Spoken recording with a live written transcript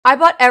I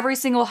bought every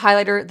single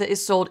highlighter that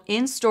is sold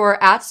in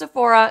store at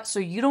Sephora, so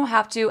you don't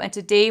have to. And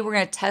today we're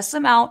going to test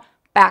them out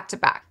back to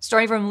back,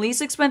 starting from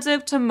least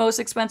expensive to most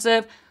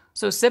expensive.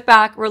 So sit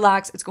back,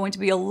 relax. It's going to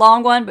be a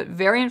long one, but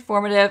very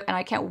informative. And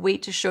I can't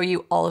wait to show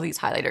you all of these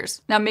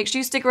highlighters. Now make sure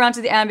you stick around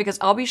to the end because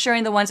I'll be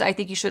sharing the ones that I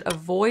think you should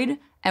avoid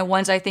and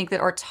ones I think that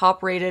are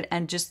top rated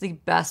and just the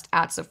best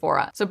at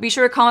Sephora. So be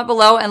sure to comment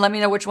below and let me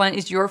know which one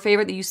is your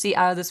favorite that you see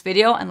out of this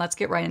video, and let's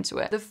get right into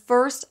it. The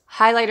first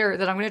highlighter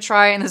that I'm gonna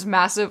try in this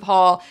massive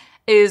haul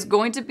is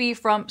going to be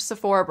from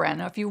Sephora brand.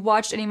 Now, if you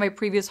watched any of my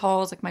previous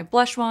hauls, like my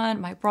blush one,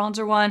 my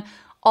bronzer one,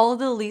 all of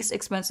the least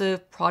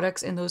expensive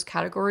products in those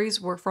categories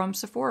were from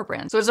Sephora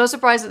brand. So it's no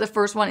surprise that the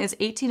first one is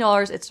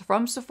 $18. It's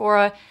from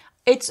Sephora.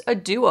 It's a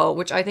duo,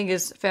 which I think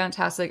is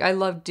fantastic. I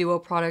love duo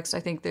products.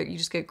 I think that you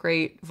just get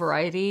great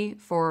variety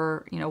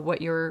for, you know,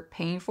 what you're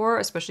paying for,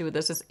 especially with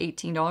this. It's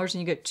 $18 and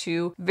you get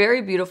two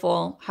very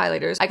beautiful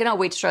highlighters. I cannot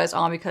wait to try this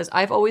on because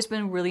I've always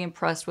been really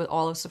impressed with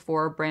all of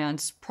Sephora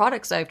brand's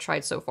products I've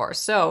tried so far.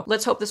 So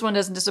let's hope this one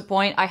doesn't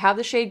disappoint. I have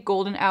the shade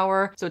Golden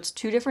Hour, so it's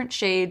two different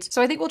shades.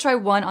 So I think we'll try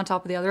one on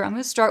top of the other. I'm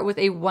going to start with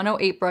a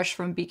 108 brush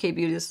from BK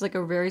Beauty. This is like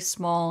a very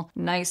small,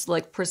 nice,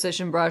 like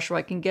precision brush where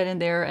I can get in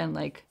there and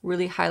like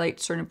really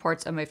highlight certain parts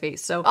of my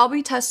face. So I'll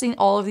be testing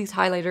all of these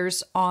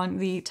highlighters on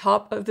the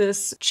top of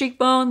this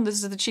cheekbone.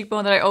 This is the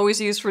cheekbone that I always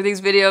use for these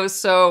videos.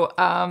 So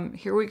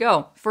here we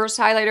go. First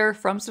highlighter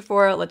from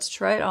Sephora. Let's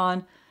try it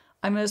on.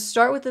 I'm going to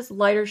start with this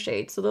lighter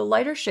shade. So the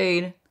lighter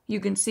shade, you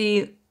can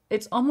see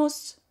it's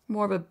almost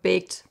more of a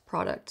baked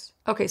product.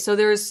 Okay, so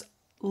there's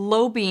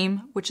Low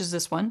Beam, which is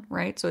this one,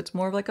 right? So it's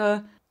more of like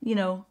a, you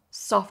know,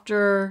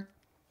 softer,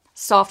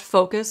 soft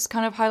focus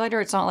kind of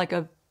highlighter. It's not like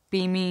a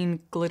beaming,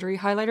 glittery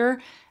highlighter.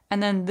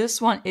 And then this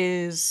one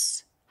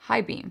is High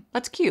Beam.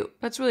 That's cute.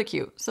 That's really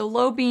cute. So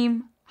Low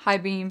Beam, High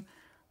Beam.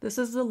 This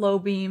is the Low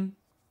Beam.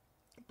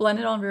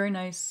 Blended on very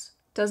nice.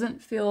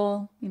 Doesn't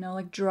feel, you know,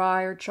 like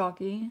dry or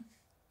chalky.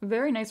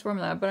 Very nice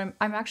formula, but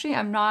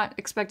I'm not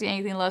expecting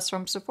anything less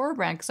from Sephora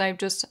brand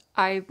because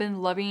I've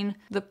been loving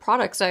the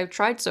products I've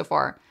tried so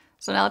far.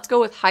 So now let's go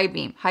with High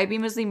Beam. High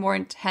Beam is the more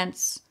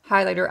intense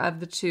highlighter of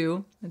the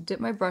two. I dip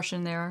my brush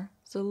in there.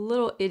 It's a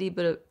little itty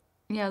bit of,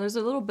 yeah, there's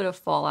a little bit of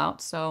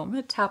fallout, so I'm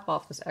going to tap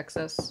off this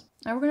excess.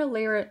 Now we're going to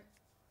layer it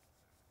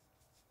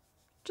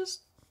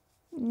just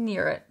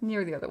near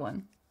the other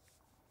one.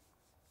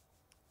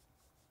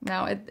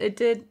 Now it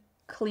did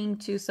cling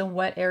to some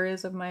wet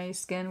areas of my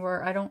skin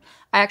where I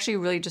actually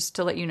really, just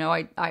to let you know,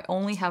 I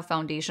only have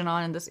foundation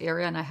on in this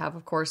area, and I have,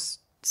 of course,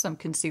 some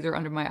concealer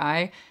under my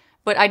eye,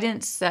 but I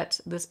didn't set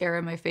this area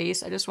of my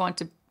face. I just want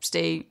to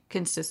stay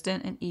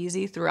consistent and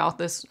easy throughout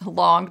this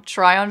long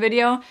try-on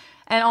video.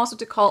 And also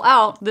to call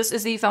out, this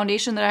is the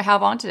foundation that I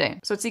have on today.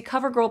 So it's the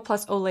CoverGirl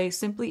Plus Olay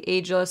Simply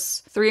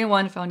Ageless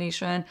 3-in-1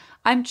 foundation.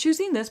 I'm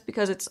choosing this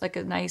because it's like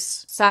a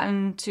nice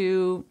satin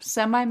to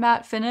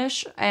semi-matte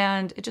finish,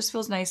 and it just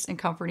feels nice and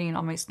comforting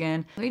on my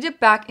skin. Let me dip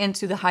back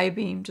into the High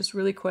Beam just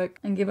really quick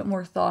and give it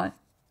more thought.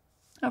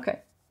 Okay,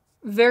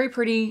 very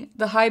pretty.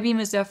 The High Beam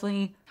is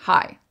definitely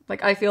high.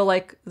 Like, I feel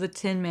like the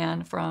Tin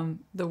Man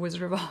from The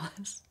Wizard of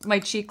Oz. My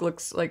cheek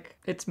looks like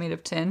it's made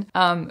of tin.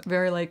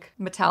 Very like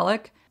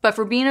metallic. But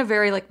for being a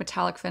very like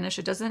metallic finish,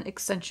 it doesn't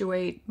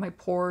accentuate my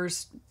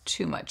pores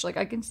too much. Like,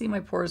 I can see my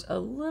pores a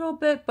little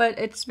bit, but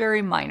it's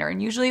very minor.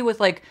 And usually with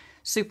like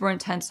super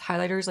intense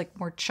highlighters, like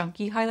more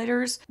chunky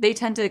highlighters, they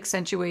tend to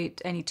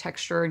accentuate any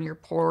texture in your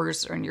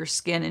pores or in your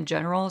skin in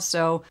general.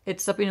 So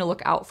it's something to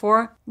look out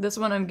for. This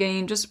one I'm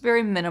getting just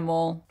very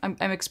minimal. I'm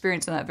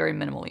experiencing that very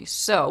minimally.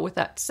 So with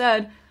that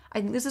said, I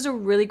think this is a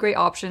really great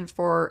option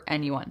for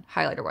anyone,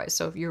 highlighter-wise.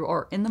 So if you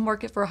are in the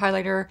market for a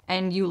highlighter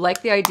and you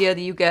like the idea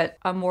that you get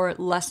a more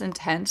less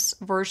intense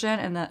version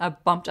and then a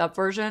bumped up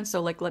version,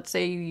 so like let's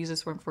say you use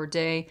this one for a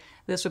day,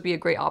 this would be a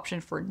great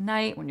option for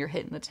night when you're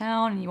hitting the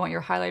town and you want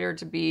your highlighter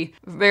to be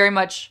very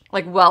much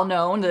like well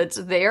known that it's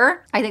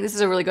there. I think this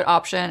is a really good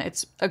option.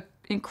 It's an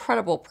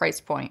incredible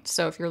price point.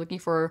 So if you're looking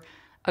for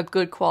a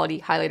good quality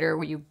highlighter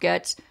where you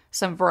get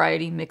some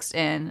variety mixed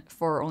in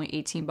for only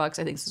 18 bucks.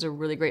 I think this is a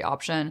really great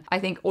option. I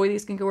think oily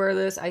skin can wear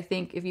this. I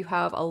think if you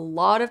have a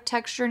lot of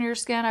texture in your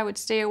skin, I would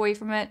stay away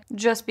from it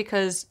just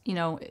because, you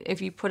know, if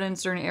you put in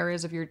certain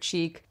areas of your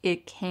cheek,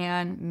 it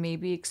can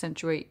maybe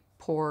accentuate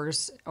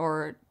pores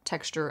or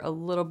texture a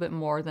little bit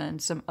more than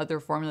some other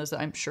formulas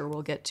that I'm sure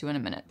we'll get to in a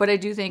minute. But I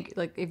do think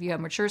like if you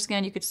have mature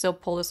skin, you could still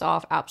pull this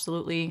off.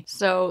 Absolutely.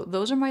 So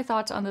those are my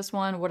thoughts on this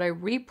one. Would I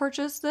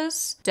repurchase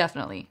this?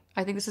 Definitely.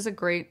 I think this is a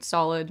great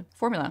solid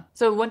formula.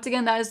 So once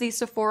again, that is the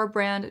Sephora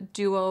brand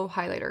Duo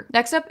highlighter.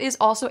 Next up is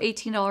also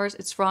 $18.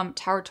 It's from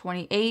Tower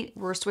 28.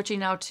 We're switching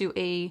now to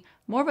a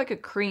more of like a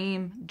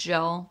cream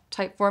gel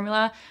type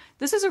formula.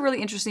 This is a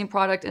really interesting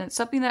product, and it's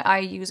something that I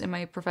use in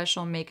my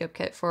professional makeup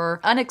kit for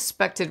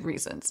unexpected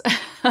reasons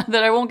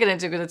that I won't get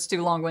into because it's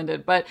too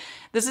long-winded. But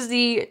this is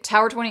the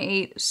Tower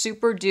 28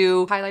 Super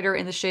Dew highlighter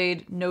in the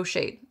shade No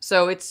Shade.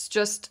 So it's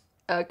just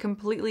a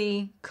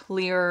completely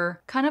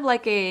clear, kind of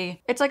like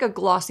it's like a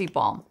glossy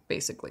balm,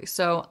 basically.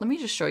 So let me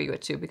just show you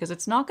it too, because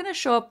it's not gonna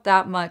show up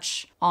that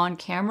much on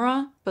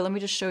camera, but let me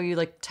just show you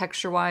like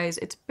texture-wise.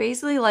 It's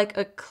basically like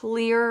a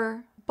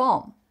clear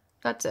balm.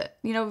 That's it.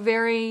 You know,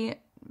 very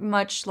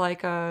much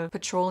like a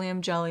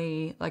petroleum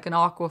jelly, like an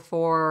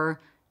Aquaphor.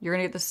 You're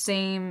gonna get the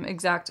same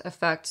exact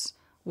effect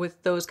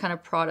with those kind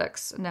of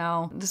products.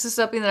 Now, this is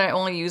something that I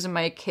only use in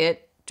my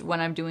kit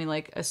when I'm doing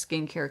like a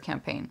skincare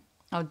campaign.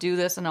 I'll do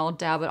this and I'll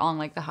dab it on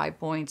like the high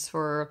points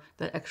for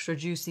the extra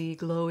juicy,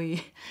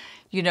 glowy,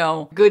 you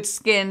know, good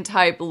skin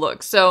type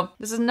look. So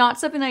this is not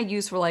something I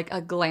use for like a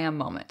glam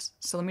moment.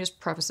 So let me just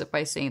preface it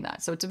by saying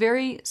that. So it's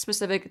very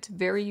specific, it's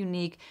very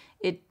unique.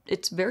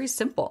 It's very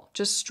simple,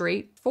 just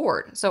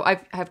straightforward. So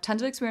I have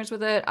tons of experience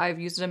with it. I've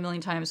used it a million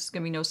times. It's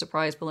gonna be no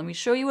surprise, but let me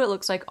show you what it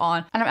looks like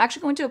on. And I'm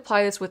actually going to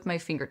apply this with my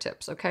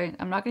fingertips, okay?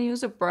 I'm not gonna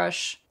use a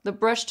brush. The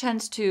brush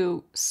tends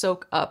to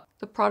soak up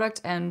the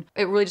product and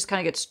it really just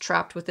kind of gets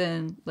trapped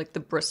within like the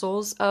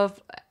bristles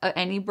of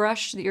any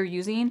brush that you're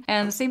using.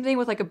 And the same thing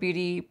with like a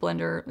beauty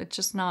blender. It's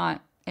just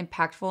not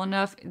impactful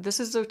enough. This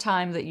is the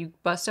time that you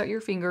bust out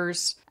your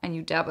fingers and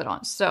you dab it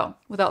on. So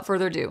without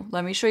further ado,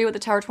 let me show you what the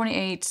Tower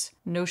 28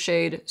 No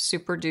Shade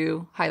Super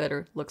Dew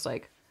highlighter looks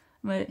like.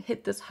 I'm gonna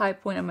hit this high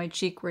point on my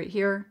cheek right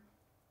here.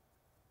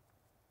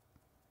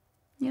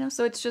 You know,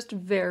 so it's just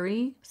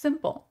very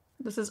simple.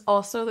 This is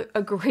also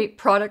a great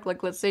product.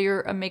 Like let's say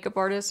you're a makeup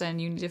artist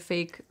and you need to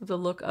fake the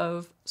look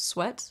of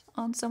sweat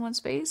on someone's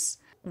face.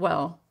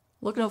 Well,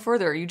 look no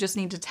further. You just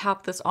need to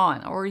tap this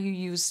on, or you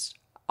use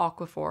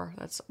Aquaphor.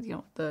 That's, you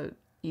know, the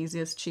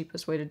easiest,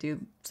 cheapest way to do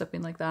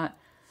something like that.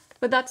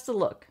 But that's the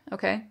look,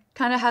 okay?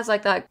 Kind of has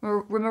like that,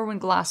 remember when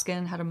glass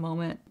skin had a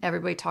moment?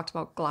 Everybody talked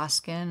about glass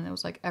skin, and it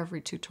was like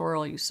every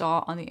tutorial you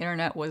saw on the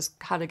internet was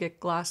how to get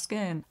glass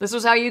skin. This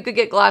was how you could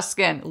get glass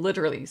skin,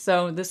 literally.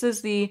 So this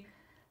is the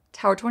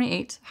Tower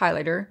 28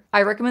 highlighter.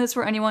 I recommend this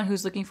for anyone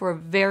who's looking for a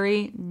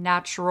very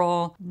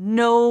natural,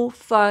 no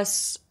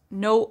fuss,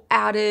 no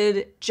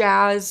added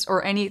jazz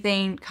or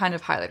anything kind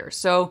of highlighter.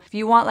 So if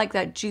you want like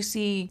that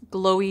juicy,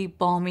 glowy,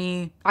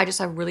 balmy, I just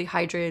have really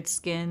hydrated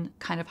skin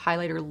kind of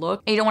highlighter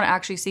look, and you don't want to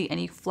actually see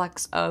any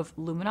flecks of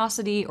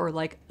luminosity or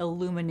like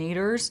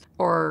illuminators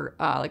or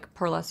like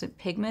pearlescent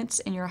pigments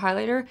in your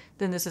highlighter,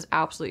 then this is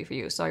absolutely for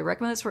you. So I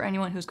recommend this for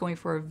anyone who's going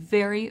for a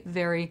very,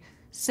 very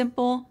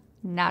simple,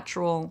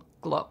 natural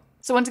glow.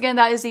 So once again,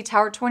 that is the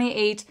Tower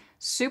 28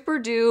 Super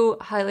Dew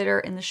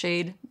highlighter in the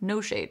shade No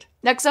Shade.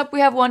 Next up,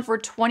 we have one for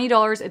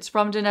 $20. It's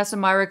from Danessa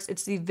Myricks.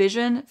 It's the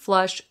Vision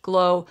Flush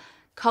Glow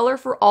Color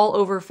for All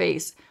Over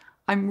Face.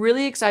 I'm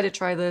really excited to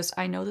try this.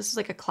 I know this is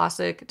like a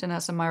classic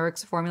Danessa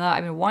Myricks formula.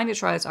 I've been wanting to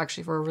try this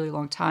actually for a really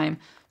long time.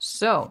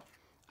 So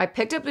I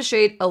picked up the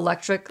shade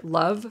Electric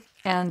Love,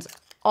 and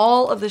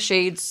all of the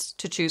shades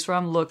to choose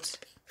from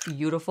looked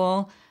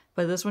beautiful,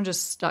 but this one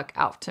just stuck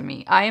out to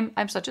me.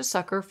 I'm such a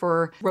sucker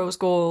for rose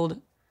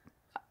gold,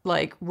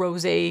 like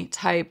rosé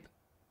type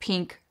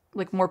pink,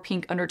 like more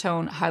pink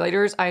undertone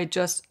highlighters.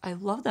 I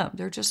love them.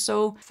 They're just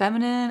so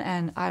feminine,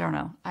 and I don't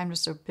know. I'm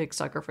just a big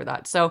sucker for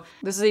that. So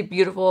this is a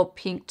beautiful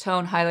pink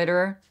tone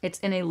highlighter. It's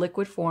in a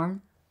liquid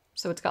form.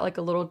 So it's got like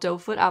a little doe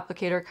foot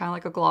applicator, kind of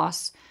like a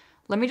gloss.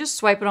 Let me just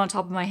swipe it on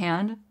top of my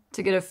hand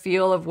to get a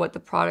feel of what the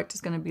product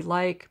is going to be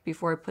like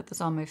before I put this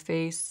on my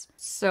face.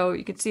 So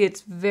you can see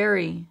it's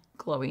very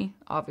glowy,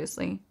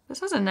 obviously.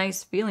 This has a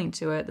nice feeling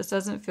to it. This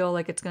doesn't feel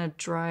like it's going to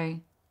dry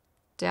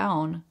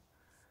down.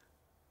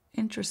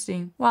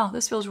 Interesting. Wow,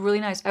 this feels really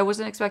nice. I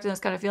wasn't expecting this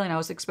kind of feeling. I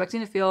was expecting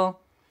to feel,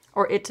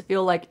 or it to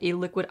feel like a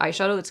liquid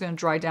eyeshadow that's going to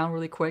dry down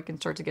really quick and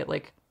start to get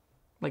like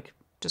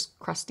just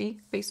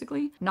crusty,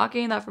 basically. Not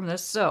getting that from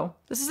this. So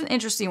this is an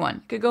interesting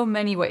one. Could go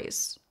many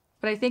ways.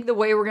 But I think the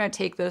way we're going to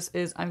take this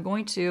is I'm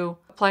going to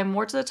apply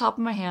more to the top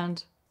of my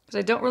hand because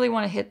I don't really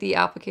want to hit the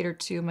applicator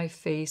to my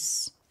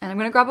face. And I'm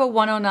going to grab a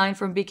 109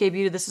 from BK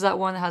Beauty. This is that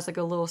one that has like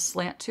a little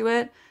slant to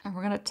it. And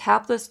we're going to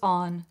tap this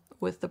on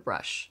with the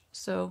brush.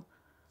 So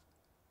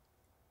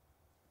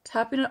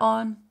tapping it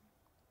on.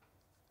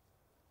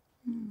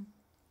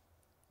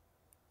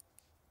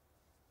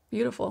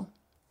 Beautiful.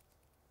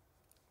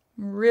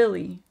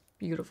 Really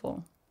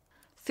beautiful.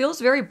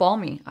 Feels very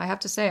balmy, I have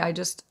to say. I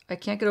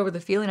can't get over the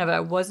feeling of it. I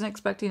wasn't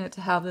expecting it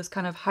to have this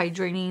kind of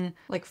hydrating,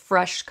 like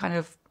fresh, kind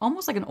of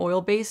almost like an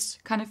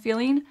oil-based kind of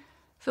feeling.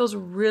 Feels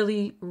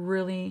really,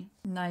 really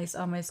nice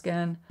on my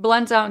skin.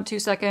 Blends out in 2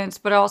 seconds,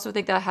 but I also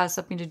think that has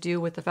something to do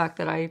with the fact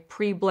that I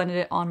pre-blended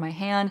it on my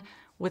hand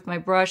with my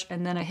brush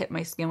and then I hit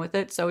my skin with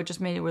it. So it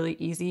just made it really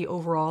easy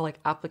overall, like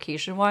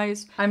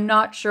application-wise. I'm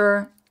not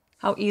sure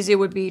how easy it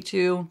would be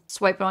to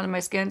swipe it onto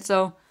my skin.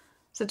 So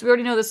since we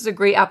already know this is a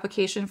great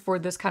application for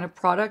this kind of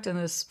product and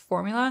this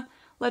formula,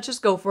 let's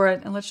just go for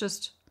it. And let's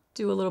just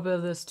do a little bit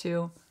of this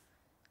too.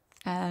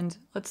 And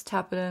let's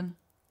tap it in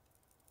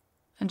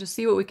and just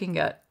see what we can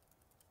get.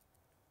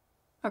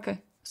 Okay,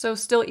 so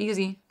still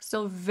easy,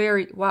 still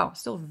very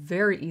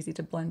easy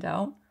to blend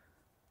out.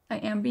 I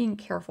am being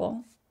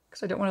careful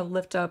because I don't want to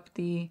lift up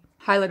the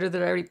highlighter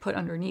that I already put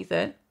underneath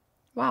it.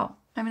 Wow,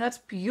 I mean, that's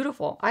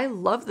beautiful. I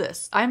love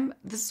this.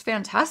 This is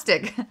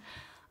fantastic.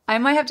 I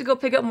might have to go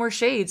pick up more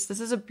shades. This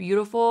is a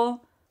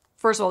beautiful,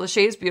 first of all, the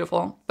shade is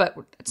beautiful, but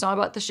it's not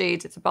about the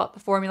shades. It's about the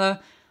formula.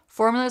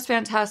 Formula is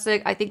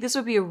fantastic. I think this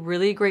would be a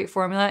really great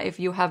formula if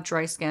you have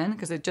dry skin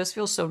because it just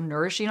feels so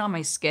nourishing on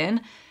my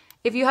skin.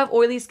 If you have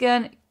oily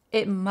skin,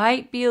 it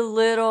might be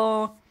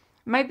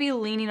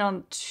leaning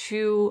on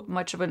too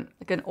much of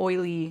an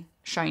oily,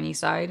 shiny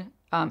side.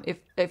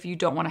 If you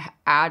don't want to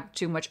add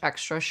too much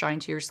extra shine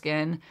to your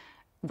skin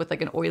with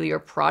like an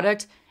oilier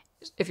product,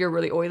 if you're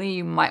really oily,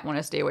 you might want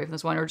to stay away from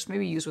this one or just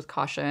maybe use with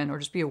caution or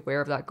just be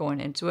aware of that going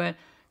into it.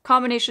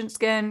 Combination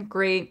skin,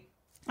 great.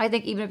 I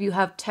think even if you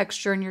have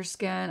texture in your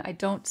skin, I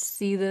don't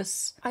see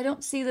this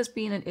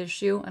being an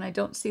issue, and I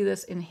don't see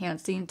this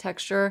enhancing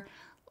texture.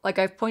 Like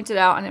I've pointed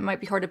out, and it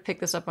might be hard to pick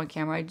this up on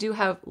camera, I do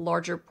have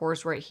larger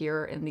pores right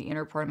here in the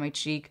inner part of my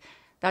cheek.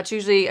 That's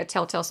usually a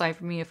telltale sign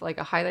for me if like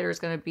a highlighter is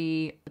going to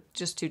be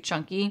just too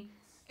chunky.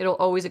 It'll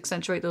always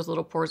accentuate those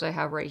little pores I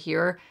have right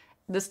here.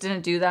 This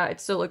didn't do that. It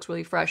still looks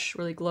really fresh,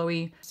 really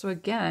glowy. So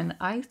again,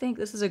 I think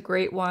this is a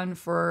great one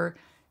for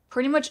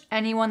pretty much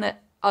anyone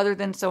that other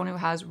than someone who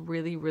has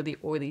really, really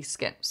oily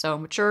skin. So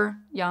mature,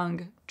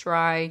 young,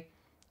 dry,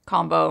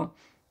 combo,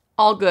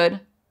 all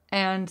good.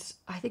 And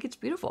I think it's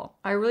beautiful.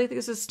 I really think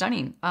this is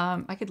stunning.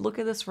 I could look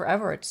at this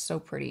forever. It's so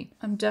pretty.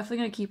 I'm definitely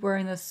going to keep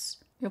wearing this.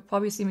 You'll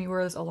probably see me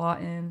wear this a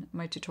lot in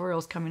my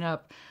tutorials coming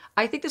up.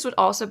 I think this would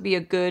also be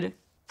a good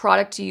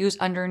product to use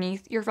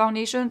underneath your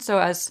foundation. So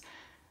as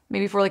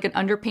maybe for like an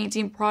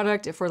underpainting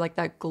product, if for like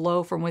that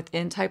glow from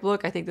within type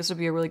look, I think this would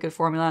be a really good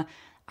formula.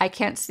 I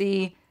can't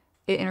see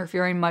it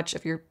interfering much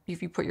if you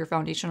put your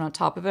foundation on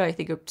top of it. I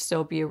think it would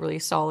still be a really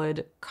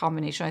solid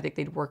combination. I think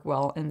they'd work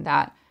well in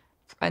that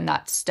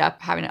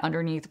step, having it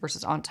underneath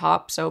versus on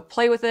top. So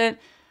play with it.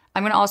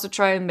 I'm going to also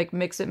try and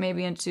mix it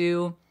maybe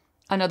into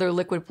another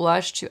liquid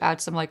blush to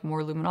add some like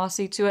more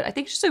luminosity to it. I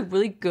think it's just a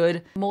really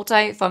good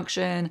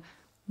multi-function,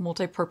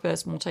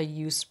 multi-purpose,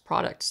 multi-use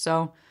product.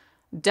 So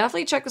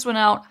definitely check this one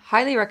out.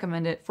 Highly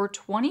recommend it. For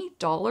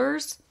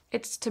 $20,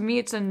 to me,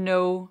 it's a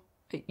no,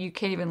 you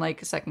can't even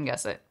like second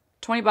guess it.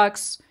 20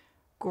 bucks,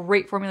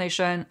 great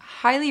formulation.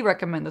 Highly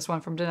recommend this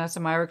one from Danessa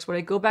Myricks. Would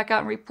I go back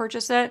out and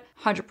repurchase it?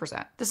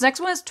 100%. This next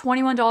one is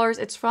 $21.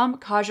 It's from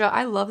Kaja.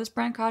 I love this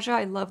brand, Kaja.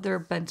 I love their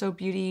Bento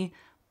Beauty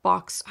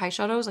box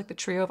eyeshadows, like the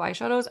trio of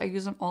eyeshadows. I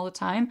use them all the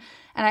time.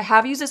 And I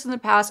have used this in the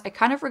past. I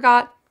kind of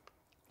forgot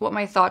what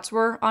my thoughts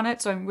were on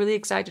it, so I'm really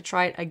excited to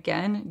try it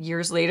again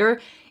years later.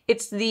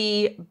 It's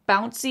the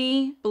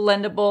Bouncy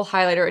Blendable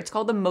Highlighter. It's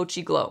called the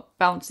Mochi Glow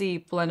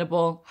Bouncy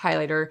Blendable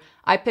Highlighter.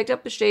 I picked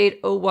up the shade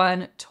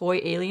 01 Toy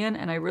Alien,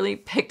 and I really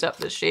picked up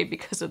this shade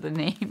because of the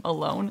name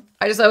alone.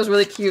 I just thought it was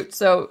really cute.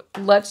 So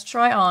let's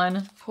try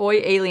on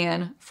Toy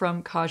Alien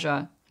from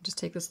Kaja. Just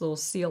take this little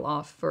seal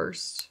off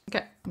first.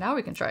 Okay, now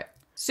we can try it.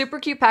 Super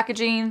cute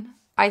packaging.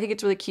 I think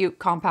it's really cute,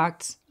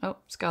 compact. Oh,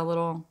 it's got a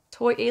little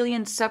Toy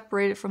Alien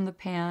separated from the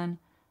pan.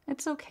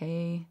 It's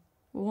okay.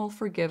 We'll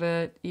forgive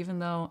it, even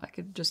though I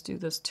could just do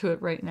this to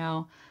it right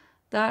now.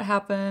 That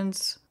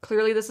happens.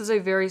 Clearly, this is a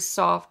very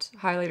soft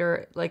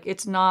highlighter. Like,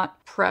 it's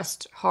not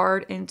pressed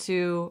hard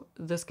into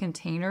this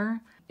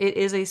container. It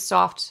is a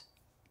soft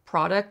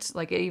product.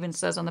 Like, it even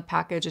says on the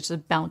package, it's a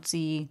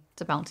bouncy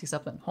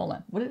something. Hold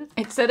on. What is it?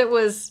 It said it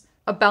was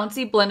a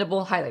bouncy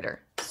blendable highlighter.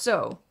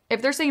 So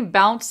if they're saying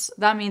bounce,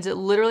 that means it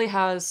literally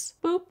has,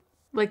 boop,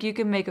 like you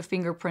can make a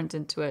fingerprint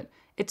into it.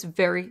 It's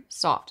very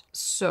soft.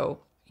 So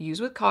use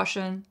with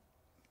caution.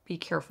 Be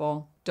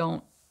careful.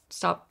 Don't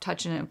stop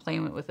touching it and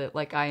playing with it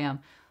like I am.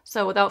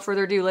 So without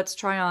further ado, let's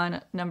try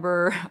on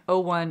number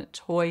 01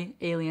 Toy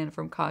Alien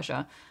from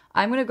Kaja.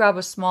 I'm going to grab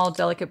a small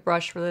delicate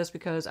brush for this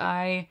because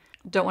I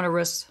don't want to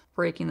risk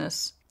breaking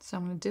this. So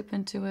I'm going to dip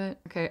into it.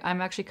 Okay,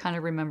 I'm actually kind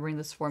of remembering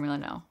this formula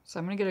now. So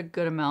I'm going to get a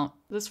good amount.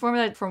 This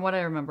formula, from what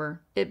I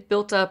remember, it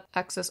built up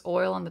excess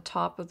oil on the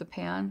top of the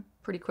pan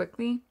pretty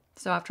quickly.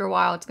 So after a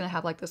while, it's going to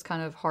have like this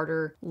kind of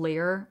harder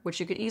layer, which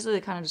you could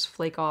easily kind of just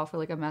flake off with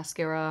like a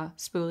mascara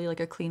spoolie, like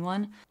a clean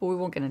one. But we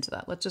won't get into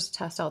that. Let's just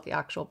test out the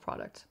actual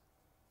product.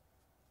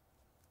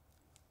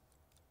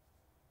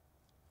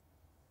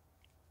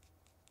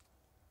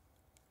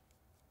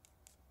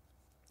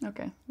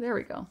 Okay, there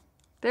we go.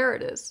 There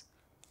it is.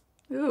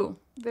 Ooh,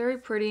 very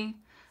pretty.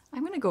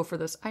 I'm going to go for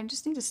this. I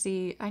just need to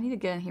see, I need to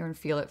get in here and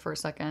feel it for a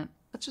second.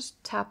 Let's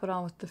just tap it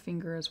on with the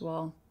finger as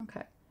well.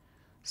 Okay.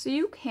 So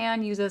you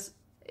can use this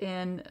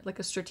in like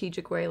a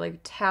strategic way, like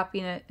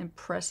tapping it and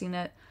pressing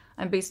it.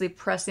 I'm basically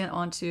pressing it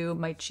onto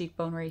my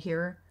cheekbone right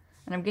here,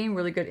 and I'm getting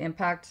really good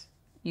impact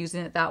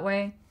using it that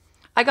way.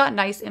 I got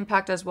nice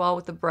impact as well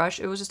with the brush.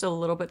 It was just a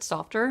little bit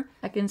softer.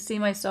 I can see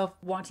myself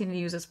wanting to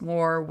use this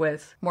more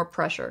with more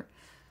pressure.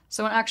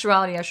 So in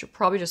actuality, I should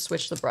probably just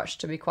switch the brush,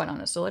 to be quite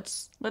honest. So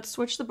let's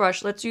switch the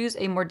brush. Let's use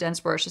a more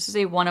dense brush. This is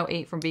a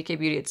 108 from BK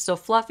Beauty. It's still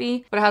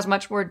fluffy, but it has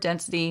much more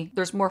density.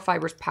 There's more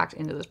fibers packed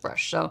into this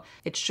brush, so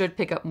it should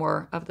pick up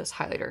more of this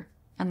highlighter.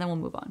 And then we'll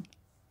move on.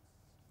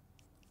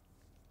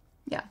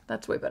 Yeah,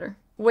 that's way better.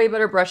 Way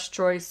better brush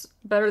choice.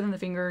 Better than the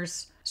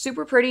fingers.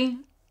 Super pretty.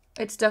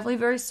 It's definitely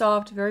very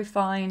soft, very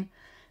fine.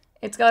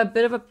 It's got a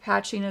bit of a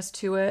patchiness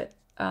to it.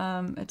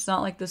 It's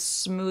not like the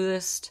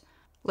smoothest,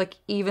 like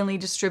evenly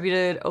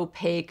distributed,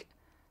 opaque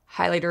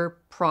highlighter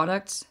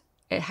product.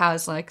 It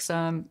has like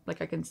some,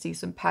 like I can see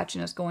some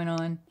patchiness going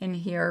on in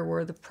here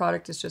where the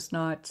product is just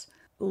not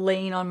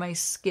laying on my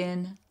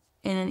skin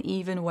in an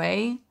even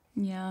way.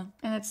 Yeah,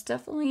 and it's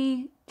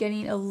definitely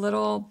getting a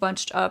little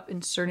bunched up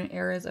in certain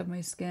areas of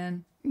my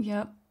skin.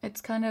 Yep, it's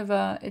kind of,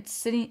 it's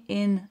sitting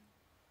in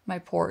my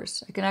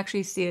pores. I can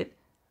actually see it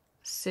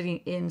sitting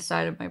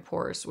inside of my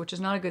pores, which is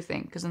not a good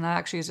thing because then that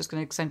actually is just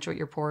going to accentuate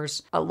your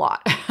pores a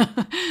lot.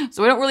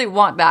 So we don't really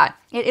want that.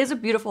 It is a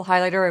beautiful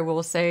highlighter, I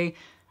will say.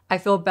 I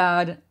feel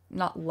bad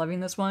not loving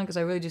this one because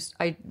I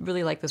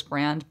really like this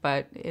brand,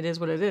 but it is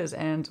what it is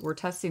and we're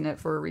testing it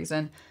for a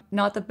reason.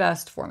 Not the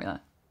best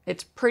formula.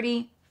 It's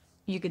pretty,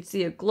 you could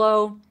see a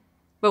glow,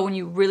 but when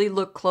you really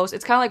look close,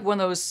 it's kind of like one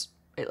of those,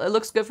 it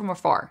looks good from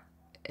afar.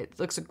 It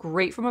looks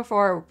great from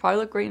afar, it would probably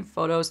look great in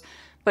photos,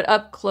 but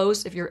up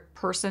close, if you're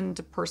person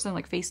to person,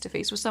 like face to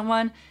face with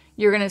someone,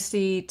 you're gonna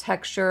see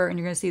texture and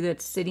you're gonna see that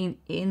it's sitting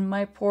in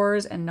my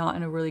pores and not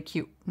in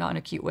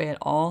a cute way at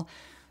all.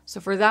 So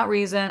for that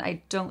reason,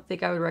 I don't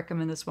think I would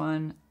recommend this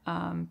one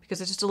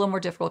because it's just a little more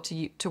difficult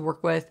to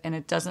work with and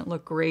it doesn't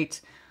look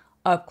great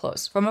up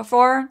close. From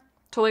afar,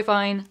 totally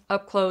fine.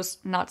 Up close,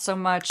 not so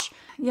much.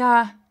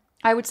 Yeah,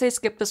 I would say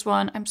skip this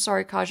one. I'm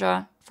sorry,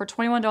 Kaja. For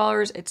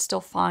 $21, it's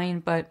still fine,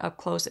 but up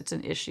close, it's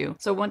an issue.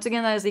 So once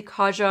again, that is the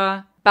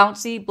Kaja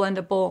Bouncy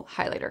Blendable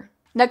Highlighter.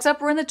 Next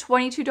up, we're in the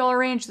 $22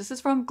 range. This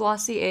is from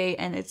Glossier,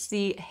 and it's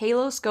the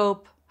Halo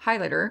Scope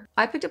Highlighter.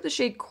 I picked up the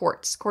shade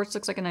Quartz. Quartz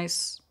looks like a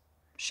nice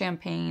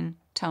champagne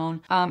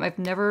tone. I've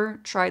never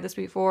tried this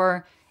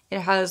before.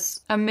 It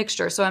has a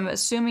mixture, so I'm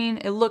assuming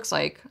it looks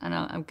like, and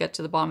I'll get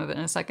to the bottom of it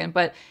in a second,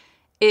 but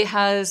it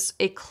has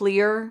a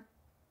clear,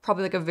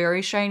 probably like a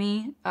very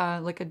shiny,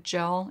 like a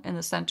gel in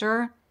the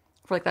center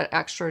for like that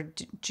extra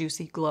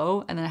juicy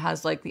glow. And then it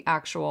has like the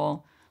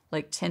actual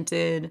like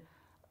tinted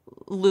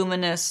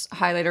luminous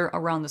highlighter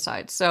around the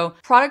side. So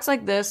products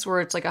like this where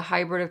it's like a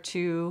hybrid of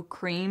two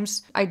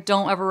creams, I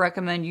don't ever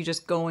recommend you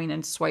just going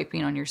and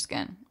swiping on your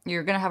skin.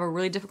 You're going to have a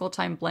really difficult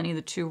time blending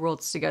the two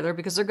worlds together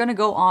because they're going to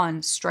go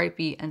on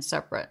stripy and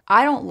separate.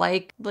 I don't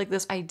like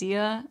this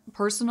idea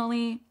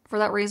personally. For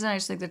that reason, I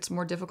just think that's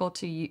more difficult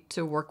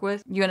to work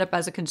with. You end up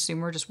as a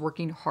consumer just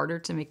working harder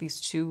to make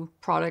these two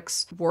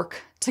products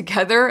work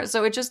together.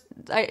 So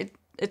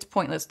it's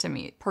pointless to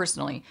me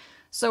personally.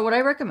 So what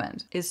I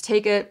recommend is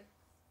take it.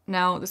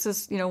 Now, this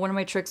is, one of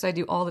my tricks I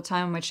do all the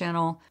time on my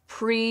channel.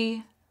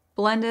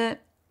 Pre-blend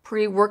it,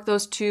 pre-work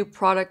those two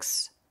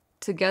products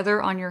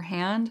together on your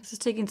hand. This is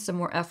taking some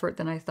more effort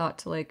than I thought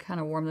to like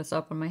kind of warm this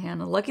up on my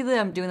hand. And lucky that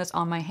I'm doing this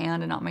on my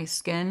hand and not my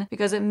skin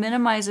because it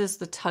minimizes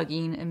the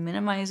tugging. It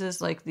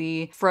minimizes like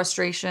the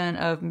frustration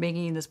of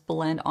making this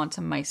blend onto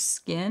my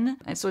skin.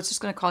 And so it's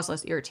just going to cause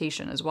less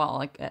irritation as well,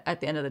 like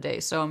at the end of the day.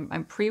 So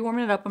I'm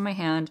pre-warming it up on my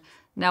hand.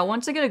 Now,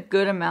 once I get a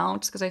good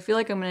amount, because I feel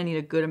like I'm going to need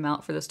a good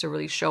amount for this to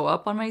really show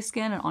up on my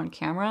skin and on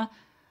camera.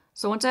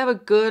 So once I have a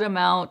good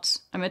amount,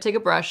 I'm going to take a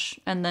brush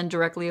and then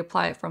directly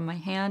apply it from my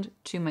hand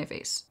to my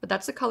face. But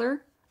that's the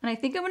color. And I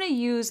think I'm going to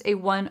use a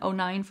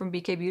 109 from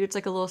BK Beauty. It's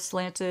like a little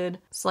slanted,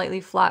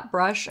 slightly flat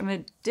brush. I'm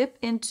going to dip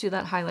into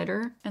that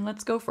highlighter and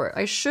let's go for it.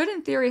 I should,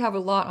 in theory, have a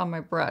lot on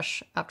my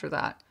brush after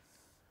that.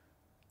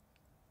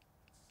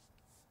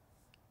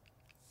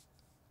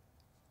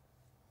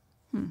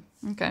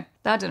 Okay,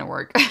 that didn't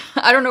work.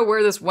 I don't know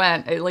where this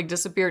went. It like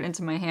disappeared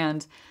into my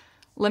hand.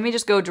 Let me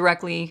just go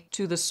directly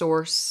to the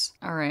source.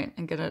 All right,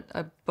 and get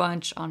a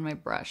bunch on my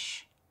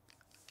brush.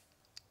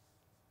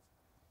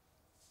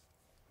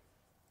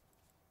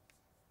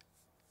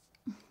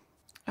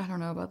 I don't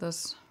know about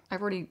this.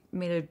 I've already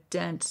made a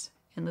dent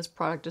in this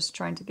product just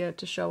trying to get it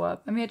to show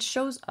up. I mean, it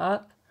shows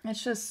up.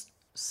 It's just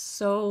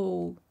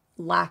so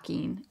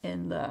lacking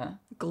in the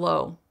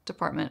glow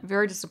department.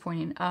 Very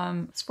disappointing.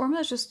 This formula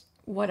is just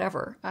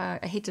whatever. I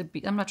hate to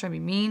be, I'm not trying to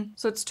be mean.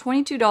 So it's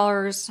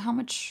 $22. How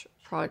much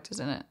product is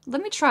in it?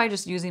 Let me try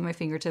just using my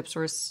fingertips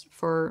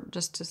for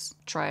just to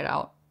try it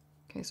out.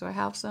 Okay, so I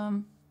have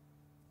some.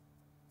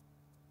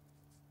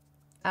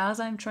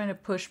 As I'm trying to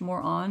push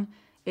more on,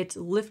 it's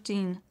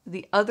lifting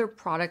the other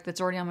product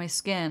that's already on my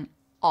skin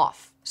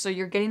off. So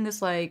you're getting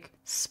this like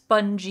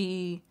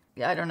spongy,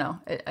 I don't know.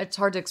 It's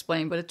hard to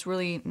explain, but it's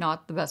really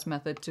not the best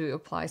method to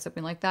apply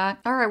something like that.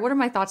 All right, what are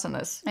my thoughts on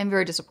this? I'm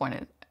very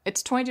disappointed.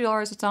 It's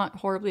 $22. It's not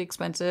horribly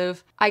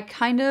expensive. I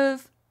kind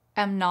of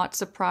am not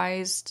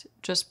surprised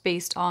just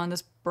based on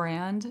this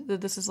brand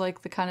that this is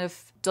like the kind of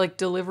like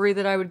delivery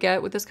that I would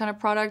get with this kind of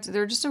product.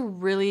 They're just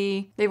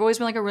they've always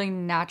been like a really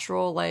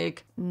natural,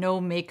 like no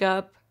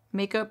makeup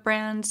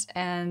brands.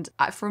 And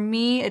for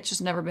me, it's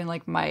just never been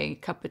like my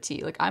cup of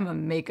tea. Like I'm a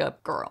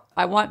makeup girl.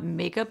 I want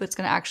makeup that's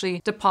going to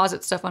actually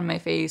deposit stuff on my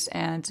face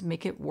and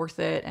make it worth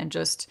it. And it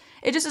just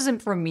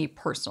isn't for me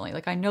personally.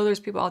 Like I know there's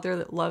people out there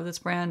that love this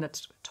brand.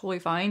 That's totally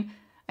fine.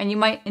 And you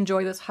might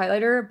enjoy this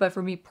highlighter, but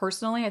for me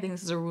personally, I think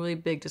this is a really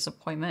big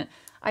disappointment.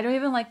 I don't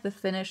even like the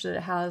finish that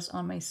it has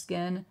on my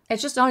skin.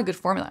 It's just not a good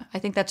formula. I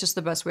think that's just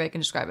the best way I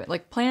can describe it.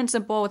 Like plain and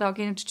simple without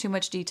getting into too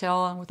much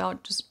detail and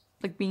without just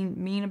like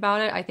being mean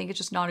about it. I think it's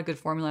just not a good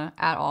formula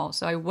at all.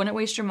 So I wouldn't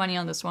waste your money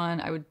on this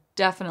one. I would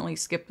definitely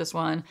skip this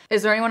one.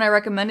 Is there anyone I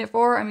recommend it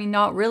for? I mean,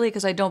 not really,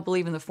 because I don't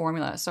believe in the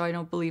formula. So I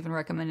don't believe in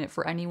recommending it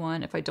for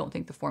anyone if I don't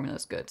think the formula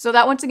is good. So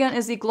that once again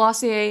is the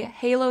Glossier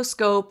Halo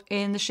Scope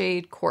in the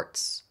shade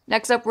Quartz.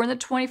 Next up, we're in the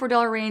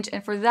 $24 range,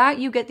 and for that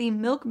you get the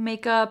Milk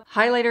Makeup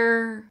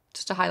highlighter,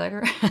 just a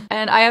highlighter.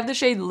 And I have the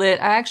shade Lit.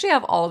 I actually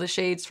have all the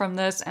shades from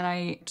this,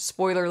 and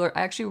spoiler alert,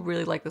 I actually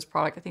really like this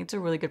product. I think it's a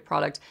really good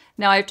product.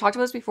 Now, I've talked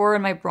about this before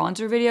in my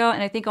bronzer video,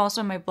 and I think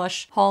also in my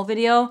blush haul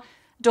video.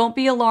 Don't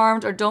be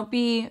alarmed or don't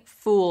be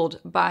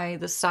fooled by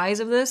the size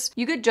of this.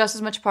 You get just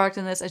as much product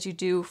in this as you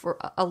do for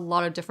a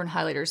lot of different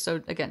highlighters.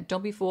 So again,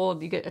 don't be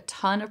fooled. You get a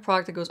ton of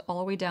product that goes all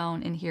the way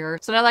down in here.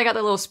 So now that I got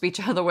that little speech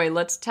out of the way,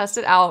 let's test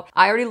it out.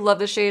 I already love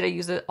this shade. I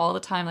use it all the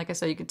time. Like I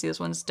said, you can see this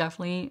one's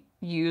definitely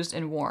used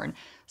and worn.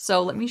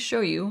 So let me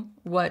show you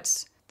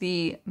what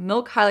the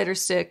Milk Highlighter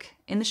Stick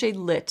in the shade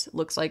Lit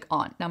looks like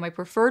on. Now, my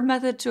preferred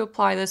method to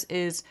apply this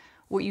is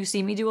what you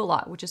see me do a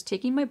lot, which is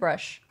taking my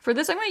brush. For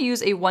this, I'm going to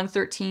use a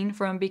 113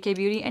 from BK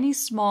Beauty. Any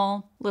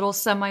small, little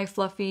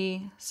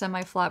semi-fluffy,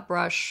 semi-flat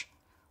brush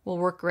will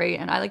work great.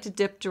 And I like to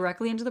dip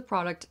directly into the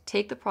product,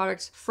 take the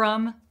product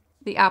from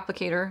the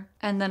applicator,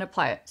 and then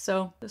apply it.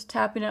 So just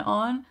tapping it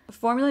on. The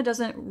formula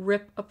doesn't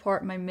rip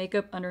apart my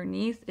makeup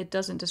underneath. It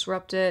doesn't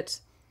disrupt it.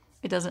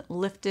 It doesn't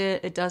lift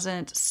it. It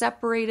doesn't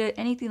separate it,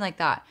 anything like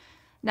that.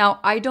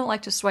 Now, I don't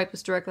like to swipe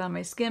this directly on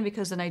my skin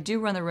because then I do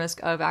run the risk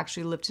of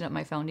actually lifting up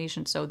my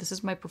foundation. So this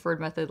is my preferred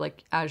method,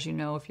 like, as you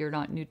know, if you're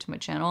not new to my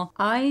channel.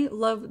 I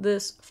love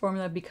this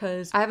formula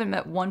because I haven't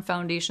met one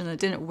foundation that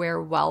didn't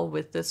wear well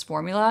with this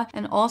formula.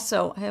 And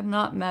also, I have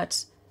not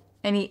met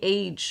any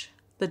age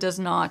that does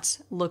not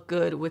look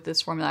good with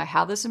this formula. I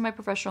have this in my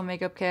professional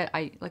makeup kit.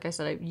 Like I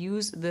said, I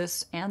use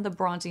this and the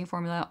bronzing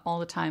formula all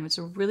the time. It's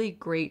a really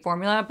great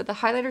formula, but the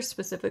highlighter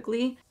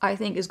specifically, I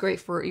think is great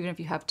for even if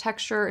you have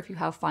texture, if you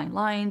have fine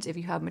lines, if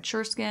you have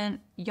mature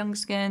skin, young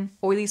skin,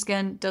 oily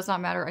skin, does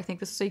not matter. I think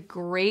this is a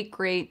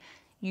great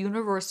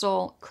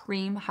universal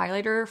cream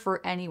highlighter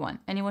for anyone.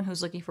 Anyone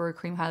who's looking for a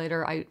cream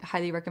highlighter, I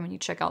highly recommend you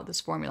check out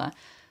this formula.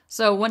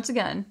 So once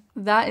again,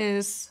 that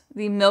is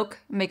the Milk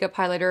Makeup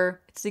Highlighter.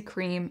 It's the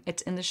cream.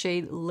 It's in the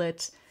shade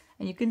Lit.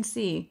 And you can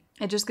see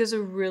it just gives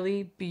a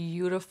really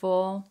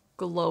beautiful,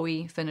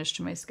 glowy finish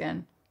to my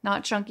skin.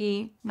 Not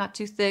chunky, not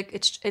too thick.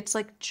 It's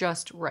like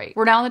just right.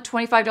 We're now in the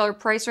 $25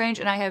 price range,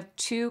 and I have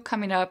two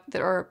coming up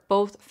that are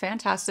both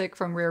fantastic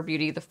from Rare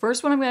Beauty. The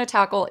first one I'm going to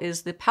tackle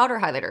is the powder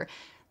highlighter.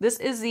 This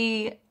is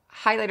the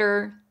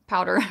highlighter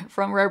powder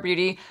from Rare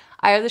Beauty.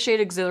 I have the shade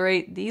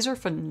Exhilarate. These are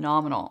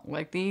phenomenal.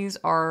 Like, these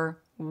are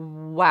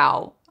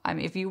wow. I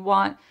mean, if you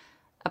want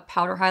a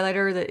powder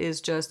highlighter that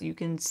is just, you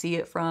can see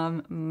it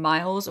from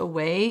miles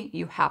away,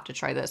 you have to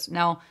try this.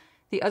 Now,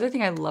 the other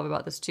thing I love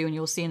about this too, and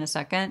you'll see in a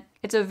second,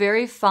 it's a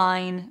very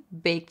fine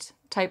baked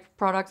type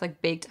product,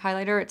 like baked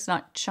highlighter. It's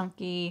not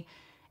chunky.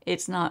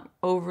 It's not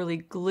overly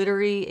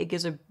glittery. It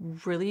gives a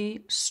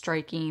really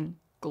striking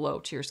glow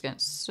to your skin.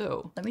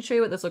 So let me show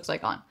you what this looks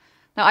like on.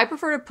 Now, I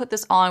prefer to put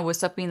this on with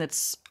something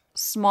that's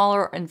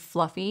smaller and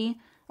fluffy,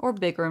 or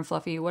bigger and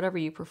fluffy, whatever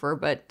you prefer,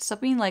 but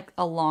something like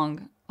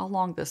along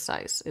this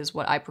size is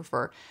what I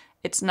prefer.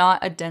 It's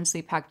not a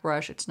densely packed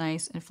brush. It's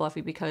nice and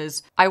fluffy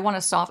because I want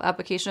a soft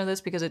application of this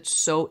because it's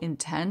so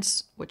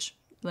intense, which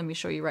let me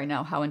show you right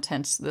now how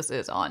intense this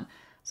is on.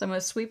 So I'm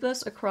going to sweep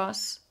this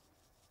across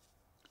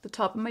the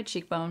top of my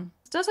cheekbone.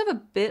 It does have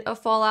a bit of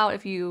fallout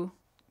if you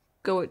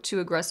go too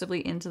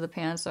aggressively into the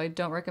pan, so I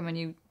don't recommend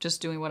you just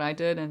doing what I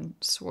did and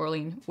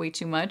swirling way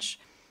too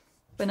much.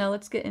 But now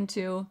let's get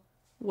into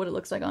what it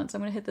looks like on. So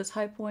I'm going to hit this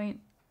high point.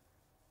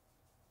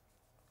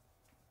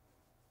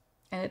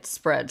 And it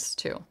spreads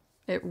too.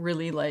 It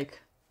really, like,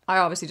 I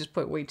obviously just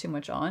put way too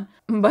much on,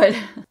 but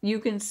you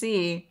can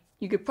see,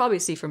 you could probably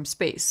see from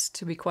space,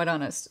 to be quite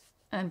honest.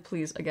 And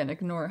please, again,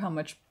 ignore how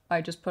much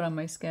I just put on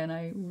my skin.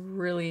 I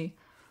really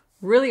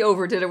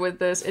overdid it with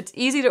this. It's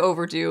easy to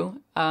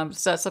overdo.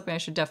 So that's something I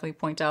should definitely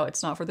point out.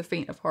 It's not for the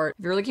faint of heart.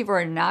 If you're looking for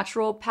a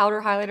natural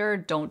powder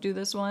highlighter, don't do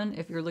this one.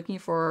 If you're looking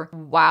for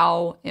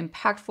wow,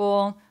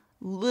 impactful,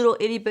 little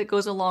itty bit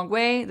goes a long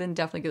way, then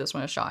definitely give this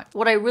one a shot.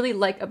 What I really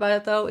like about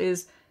it though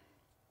is,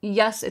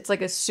 yes, it's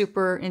like a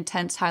super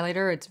intense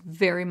highlighter. It's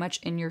very much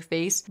in your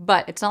face,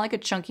 but it's not like a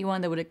chunky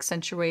one that would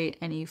accentuate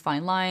any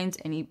fine lines,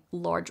 any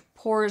large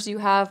pores you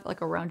have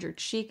like around your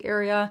cheek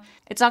area.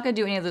 It's not going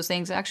to do any of those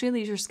things. It actually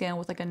leaves your skin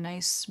with like a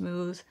nice,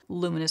 smooth,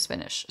 luminous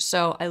finish.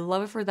 So I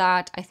love it for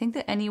that. I think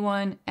that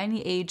anyone,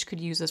 any age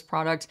could use this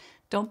product.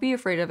 Don't be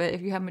afraid of it.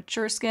 If you have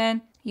mature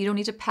skin, you don't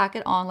need to pack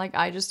it on like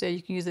I just did.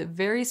 You can use it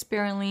very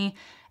sparingly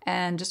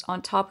and just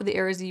on top of the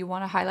areas that you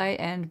want to highlight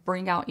and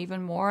bring out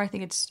even more. I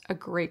think it's a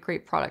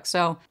great product.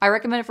 So I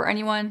recommend it for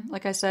anyone.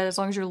 Like I said, as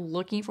long as you're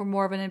looking for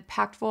more of an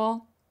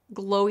impactful,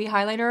 glowy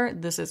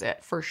highlighter, this is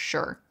it for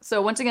sure.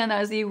 So once again,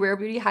 that is the Rare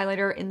Beauty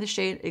highlighter in the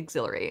shade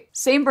Exhilarate.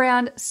 Same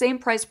brand, same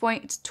price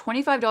point. It's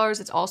 $25.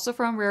 It's also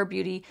from Rare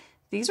Beauty.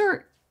 These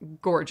are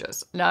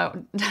gorgeous.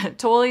 Now,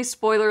 totally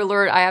spoiler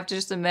alert, I have to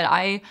just admit,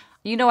 I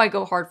You know I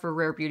go hard for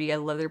Rare Beauty. I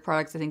love their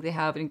products. I think they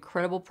have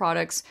incredible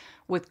products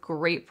with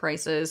great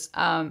prices.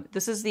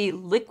 This is the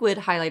liquid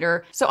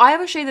highlighter. So I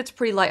have a shade that's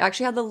pretty light. I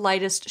actually have the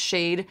lightest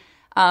shade.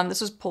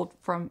 This was pulled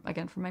from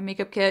my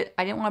makeup kit.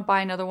 I didn't want to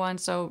buy another one,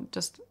 so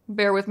just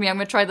bear with me. I'm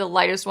going to try the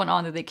lightest one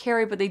on that they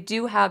carry, but they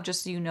do have,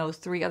 just so you know,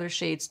 3 other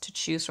shades to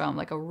choose from,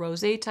 like a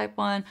rosé type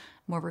one,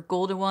 more of a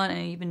golden one, and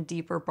an even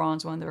deeper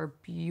bronze one that are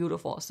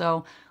beautiful.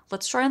 So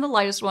let's try on the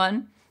lightest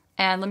one,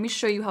 and let me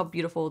show you how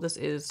beautiful this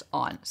is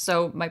on.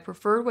 So my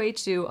preferred way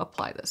to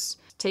apply this,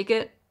 take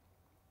it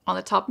on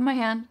the top of my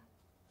hand,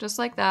 just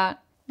like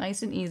that.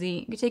 Nice and easy.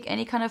 You can take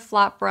any kind of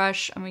flat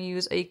brush. I'm going to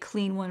use a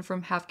clean one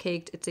from Half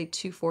Caked. It's a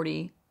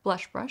 240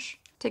 blush brush.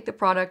 Take the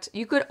product.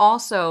 You could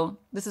also,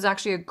 this is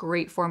actually a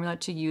great formula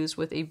to use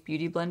with a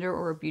beauty blender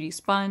or a beauty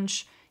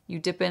sponge. You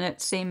dip in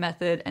it, same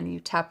method, and you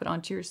tap it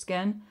onto your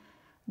skin.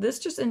 This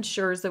just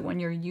ensures that when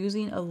you're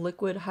using a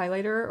liquid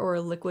highlighter or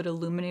a liquid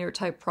illuminator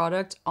type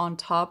product on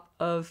top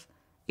of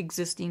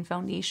existing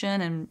foundation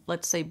and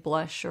let's say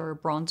blush or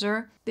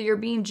bronzer, that you're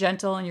being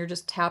gentle and you're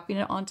just tapping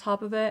it on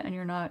top of it and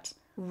you're not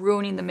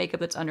ruining the makeup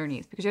that's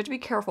underneath, because you have to be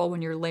careful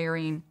when you're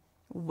layering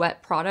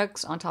wet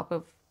products on top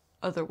of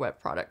other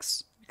wet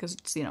products, because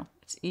it's, you know,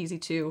 it's easy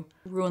to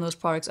ruin those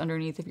products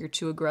underneath if you're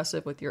too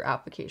aggressive with your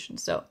application.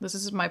 So this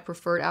is my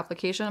preferred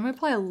application. I'm gonna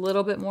apply a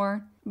little bit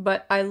more,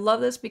 but I love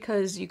this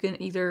because you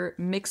can either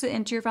mix it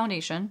into your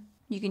foundation,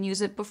 you can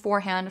use it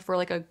beforehand for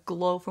like a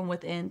glow from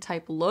within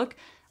type look,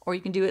 or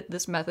you can do it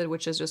this method,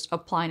 which is just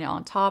applying it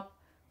on top.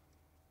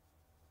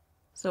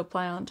 So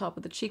apply it on top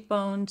of the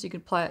cheekbones. You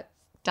can apply it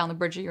down the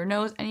bridge of your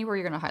nose, anywhere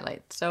you're going to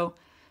highlight. So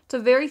it's a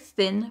very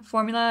thin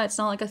formula. It's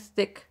not like a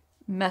thick,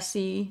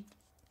 messy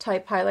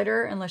type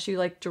highlighter unless you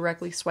like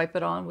directly swipe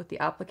it on with the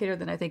applicator.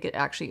 Then I think it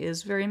actually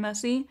is very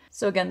messy.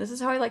 So again, this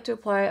is how I like to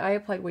apply. I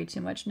applied way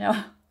too much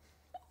now,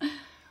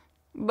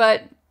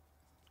 but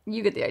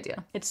you get the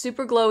idea. It's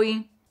super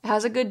glowy. It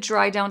has a good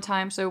dry down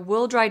time, so it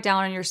will dry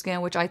down on your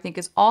skin, which I think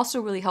is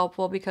also really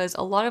helpful because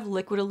a lot of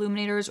liquid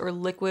illuminators or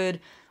liquid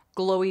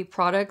glowy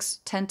products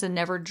tend to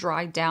never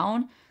dry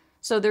down.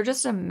 So they're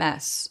just a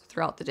mess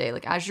throughout the day.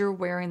 Like as you're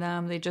wearing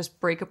them, they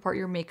just break apart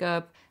your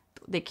makeup.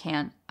 They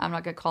can. I'm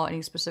not going to call it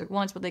any specific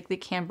ones, but they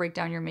can break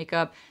down your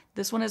makeup.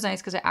 This one is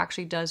nice because it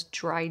actually does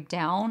dry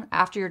down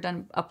after you're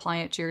done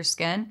applying it to your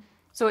skin.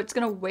 So it's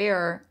going to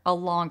wear a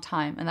long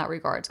time in that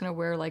regard. It's going to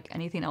wear like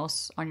anything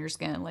else on your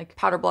skin, like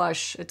powder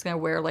blush. It's going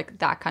to wear like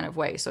that kind of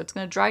way. So it's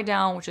going to dry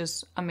down, which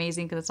is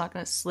amazing because it's not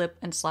going to slip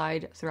and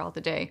slide throughout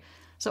the day.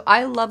 So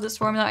I love this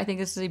formula. I think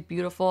this is a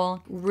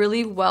beautiful,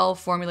 really well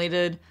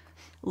formulated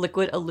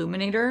liquid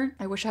illuminator.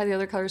 I wish I had the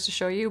other colors to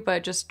show you,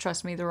 but just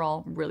trust me, they're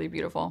all really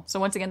beautiful. So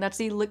once again, that's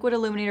the liquid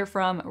illuminator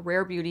from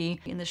Rare Beauty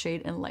in the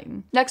shade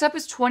Enlighten. Next up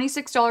is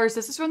 $26.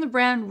 This is from the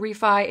brand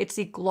Refy. It's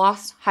the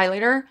gloss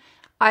highlighter.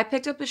 I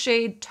picked up the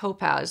shade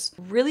Topaz.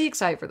 Really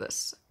excited for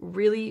this.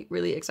 Really,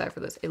 really excited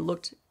for this. It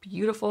looked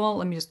beautiful.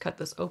 Let me just cut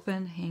this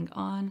open. Hang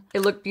on.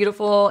 It looked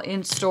beautiful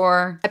in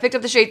store. I picked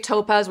up the shade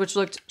Topaz, which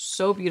looked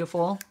so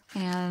beautiful.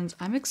 And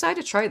I'm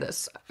excited to try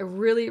this. I'm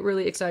really,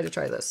 really excited to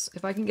try this.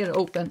 If I can get it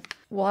open,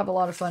 we'll have a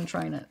lot of fun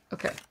trying it.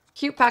 Okay.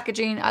 Cute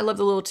packaging. I love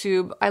the little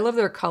tube. I love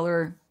their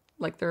color,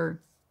 like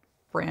their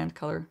brand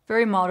color.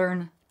 Very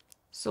modern.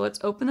 So let's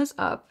open this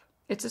up.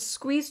 It's a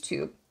squeeze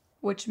tube,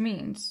 which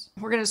means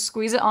we're going to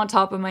squeeze it on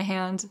top of my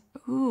hand.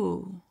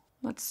 Ooh,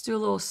 let's do a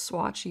little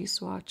swatchy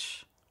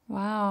swatch.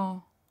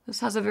 Wow.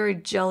 This has a very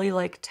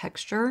jelly-like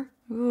texture.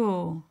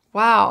 Ooh,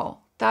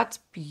 wow. That's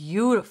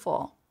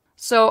beautiful.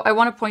 So I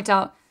want to point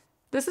out,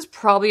 this is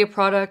probably a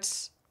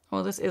product,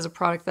 well, this is a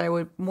product that I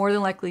would more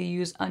than likely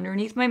use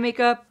underneath my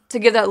makeup to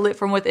give that lit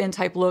from within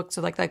type look.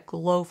 So like that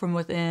glow from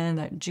within,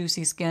 that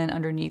juicy skin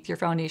underneath your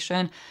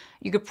foundation.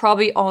 You could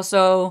probably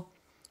also,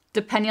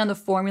 depending on the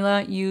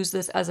formula, use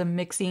this as a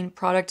mixing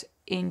product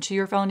into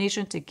your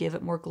foundation to give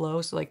it more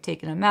glow. So like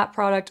taking a matte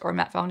product or a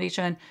matte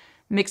foundation,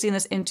 mixing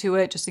this into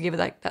it just to give it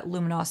like that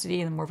luminosity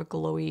and more of a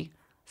glowy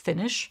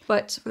finish.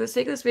 But for the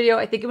sake of this video,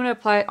 I think I'm going to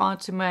apply it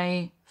onto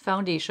my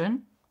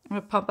foundation. I'm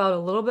going to pump out a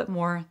little bit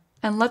more.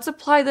 And let's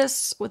apply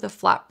this with a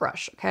flat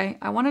brush, okay?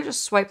 I want to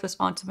just swipe this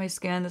onto my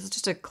skin. This is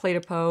just a Clé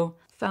de Peau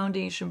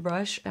foundation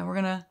brush. And we're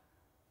going to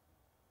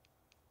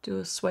do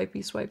a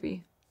swipey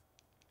swipey.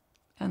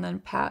 And then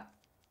pat.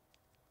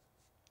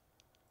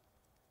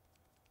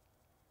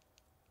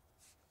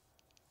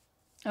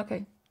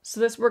 Okay, so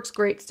this works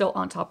great still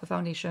on top of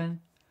foundation.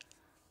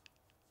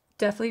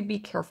 Definitely be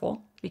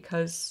careful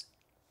because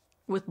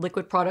with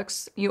liquid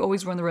products, you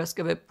always run the risk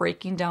of it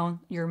breaking down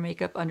your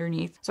makeup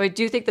underneath. So I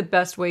do think the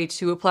best way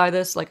to apply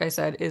this, like I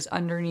said, is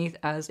underneath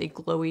as a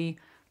glowy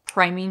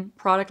priming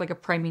product, like a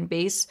priming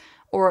base,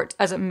 or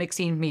as a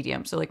mixing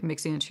medium. So like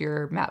mixing into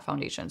your matte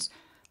foundations.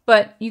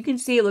 But you can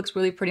see it looks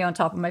really pretty on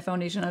top of my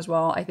foundation as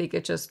well. I think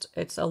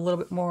it's a little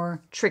bit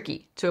more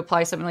tricky to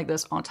apply something like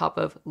this on top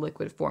of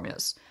liquid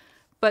formulas.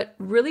 But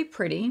really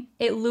pretty.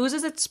 It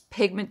loses its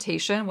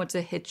pigmentation once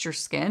it hits your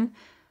skin.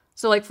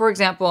 So like, for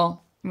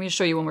example, let me just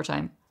show you one more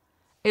time.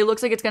 It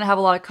looks like it's going to have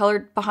a lot of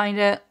color behind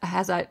it. It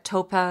has that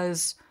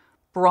topaz,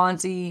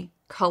 bronzy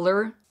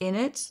color in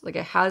it. Like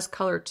it has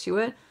color to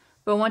it.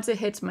 But once it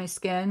hits my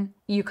skin,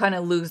 you kind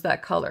of lose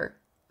that color.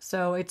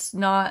 So it's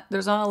not,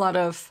 there's not a lot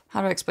of,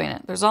 how do I explain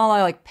it? There's not a lot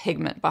of like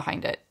pigment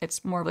behind it.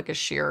 It's more of like a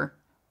sheer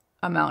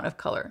amount of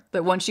color.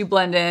 But once you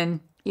blend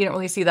in, you don't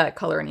really see that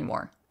color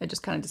anymore. It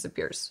just kind of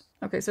disappears.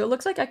 Okay, so it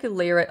looks like I could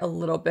layer it a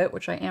little bit,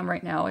 which I am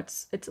right now.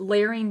 It's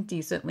layering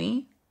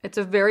decently. It's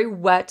a very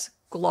wet,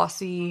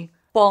 glossy,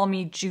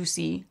 balmy,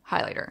 juicy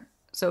highlighter.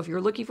 So if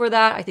you're looking for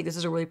that, I think this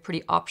is a really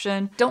pretty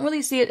option. Don't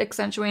really see it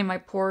accentuating my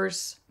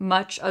pores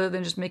much other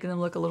than just making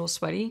them look a little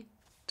sweaty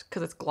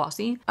because it's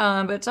glossy.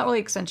 But it's not really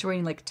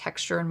accentuating like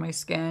texture in my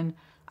skin.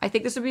 I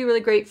think this would be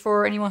really great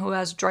for anyone who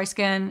has dry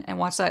skin and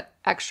wants that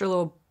extra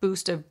little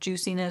boost of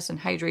juiciness and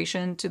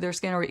hydration to their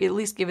skin, or at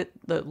least give it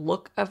the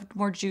look of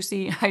more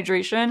juicy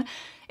hydration.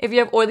 If you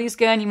have oily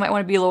skin, you might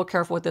want to be a little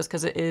careful with this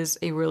because it is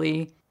a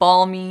really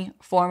balmy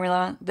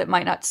formula that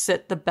might not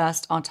sit the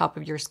best on top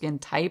of your skin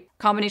type.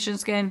 Combination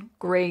skin,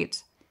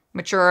 great.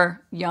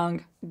 Mature,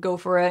 young, go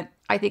for it.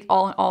 I think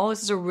all in all,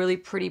 this is a really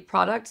pretty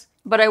product,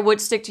 but I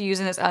would stick to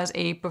using this as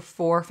a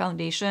before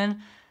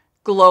foundation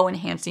glow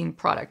enhancing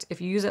product.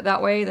 If you use it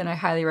that way, then I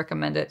highly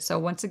recommend it. So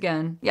once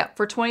again, yeah,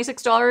 for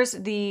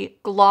 $26, the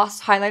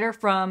gloss highlighter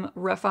from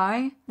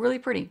Refy, really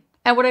pretty.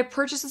 And would I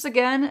purchase this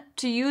again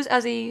to use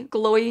as a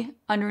glowy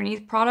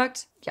underneath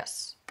product?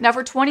 Yes. Now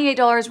for $28,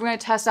 we're going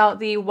to test out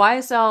the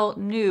YSL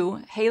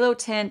Nu Halo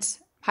Tint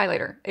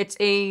highlighter. It's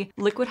a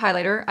liquid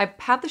highlighter. I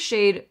have the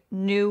shade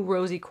Nu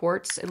Rosy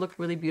Quartz. It looked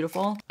really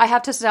beautiful. I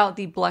have tested out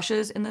the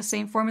blushes in the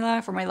same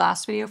formula for my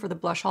last video, for the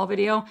blush haul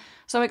video.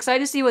 So I'm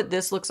excited to see what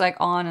this looks like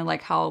on and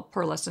like how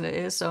pearlescent it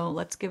is. So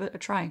let's give it a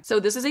try.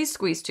 So this is a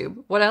squeeze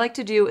tube. What I like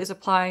to do is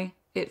apply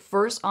it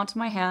first onto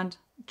my hand,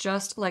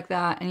 just like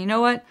that. And you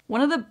know what?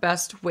 One of the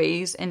best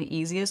ways and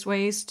easiest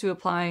ways to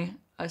apply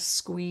a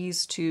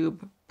squeeze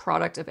tube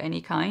product of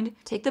any kind,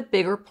 take the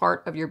bigger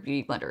part of your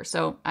beauty blender.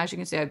 So as you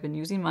can see, I've been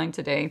using mine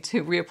today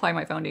to reapply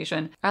my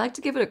foundation. I like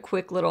to give it a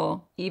quick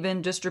little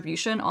even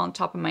distribution on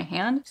top of my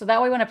hand. So that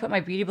way when I put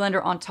my beauty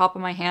blender on top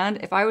of my hand,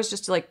 if I was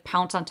just to like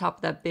pounce on top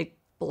of that big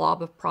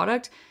blob of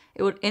product,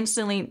 it would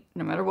instantly,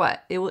 no matter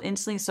what, it will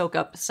instantly soak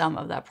up some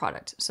of that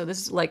product. So this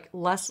is like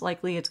less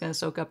likely it's going to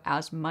soak up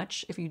as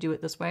much if you do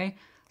it this way.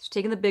 So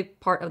taking the big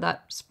part of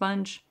that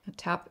sponge,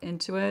 tap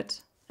into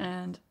it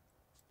and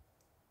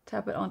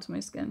tap it onto my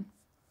skin.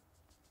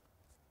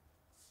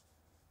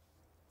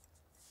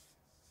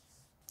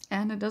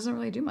 And it doesn't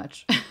really do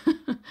much.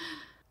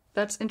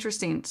 That's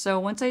interesting. So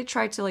once I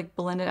try to like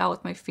blend it out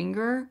with my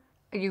finger,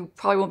 you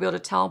probably won't be able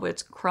to tell, but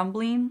it's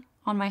crumbling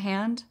on my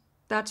hand.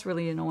 That's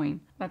really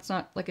annoying. That's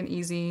not like an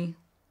easy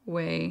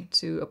way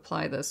to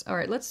apply this. All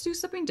right, let's do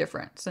something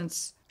different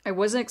since I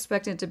wasn't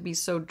expecting it to be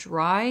so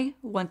dry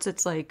once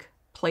it's like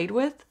played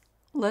with.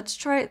 Let's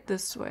try it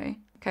this way.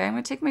 Okay, I'm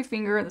gonna take my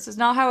finger. This is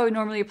not how I would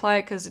normally apply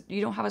it because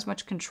you don't have as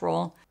much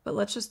control, but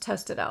let's just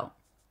test it out.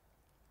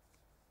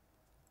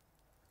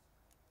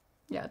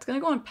 Yeah, it's gonna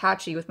go on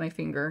patchy with my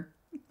finger,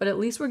 but at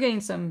least we're getting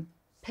some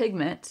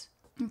pigment.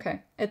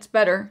 Okay, it's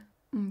better.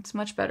 It's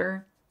much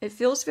better. It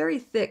feels very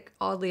thick,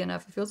 oddly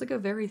enough. It feels like a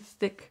very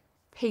thick,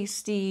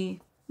 pasty,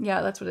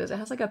 yeah, that's what it is. It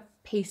has like a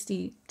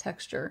pasty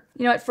texture.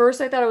 You know, at first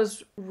I thought it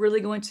was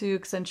really going to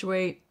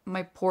accentuate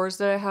my pores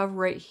that I have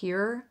right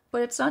here,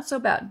 but it's not so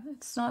bad.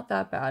 It's not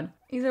that bad.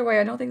 Either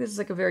way, I don't think this is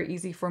like a very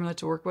easy formula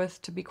to work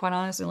with, to be quite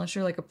honest, unless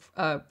you're like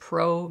a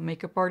pro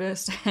makeup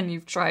artist and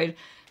you've tried,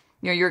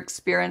 you know, your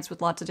experience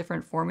with lots of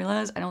different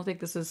formulas. I don't think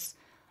this is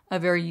a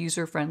very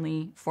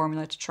user-friendly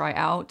formula to try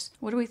out.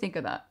 What do we think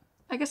of that?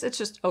 I guess it's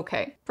just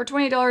okay. For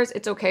 $28,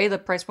 it's okay. The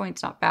price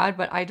point's not bad,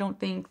 but I don't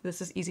think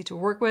this is easy to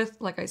work with.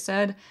 Like I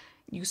said,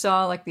 you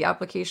saw like the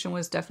application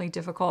was definitely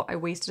difficult. I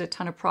wasted a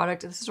ton of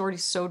product. This is already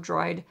so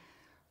dried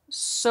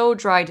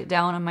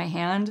down on my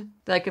hand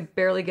that I could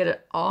barely get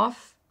it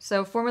off.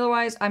 So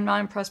formula-wise, I'm not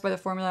impressed by the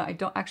formula. I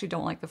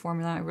don't like the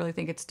formula. I really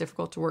think it's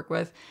difficult to work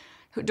with.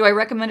 Do I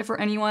recommend it for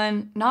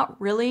anyone? Not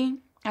really.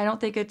 I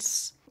don't think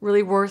it's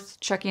really worth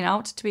checking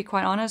out, to be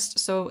quite honest.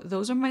 So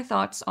those are my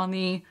thoughts on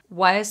the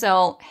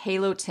YSL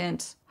Halo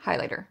Tint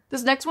highlighter.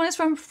 This next one is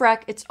from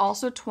Freck. It's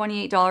also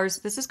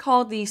 $28. This is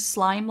called the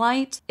Slime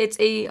Light. It's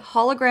a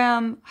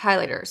hologram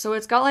highlighter. So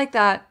it's got like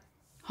that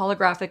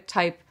holographic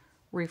type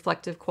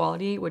reflective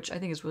quality, which I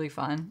think is really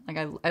fun. Like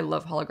I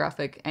love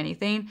holographic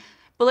anything.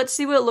 But let's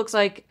see what it looks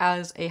like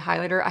as a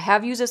highlighter. I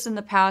have used this in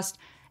the past.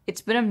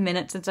 It's been a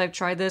minute since I've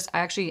tried this.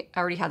 I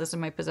already had this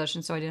in my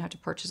possession, so I didn't have to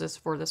purchase this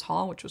for this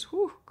haul, which was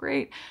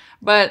great.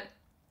 But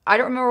I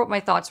don't remember what my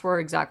thoughts were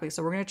exactly,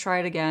 so we're going to try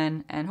it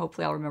again, and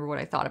hopefully I'll remember what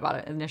I thought about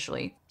it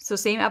initially. So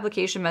same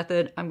application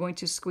method. I'm going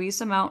to squeeze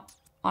some out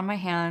on my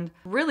hand.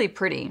 Really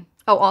pretty.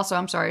 Oh, also,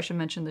 I'm sorry, I should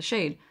mention the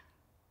shade.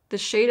 The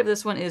shade of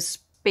this one is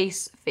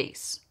Space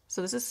Face.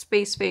 So this is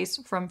Space Face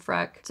from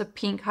Freck. It's a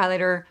pink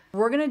highlighter.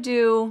 We're going to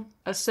do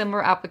a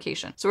similar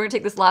application. So we're going to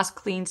take this last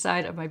clean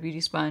side of my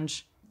beauty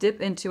sponge, dip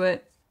into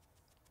it.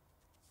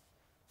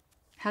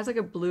 It has like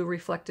a blue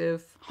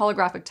reflective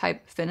holographic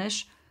type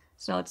finish.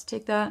 So now let's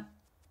take that.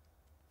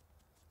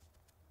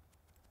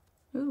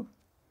 Ooh.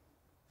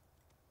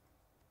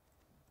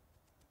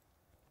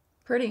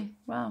 Pretty.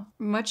 Wow.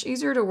 Much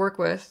easier to work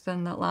with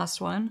than that last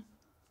one.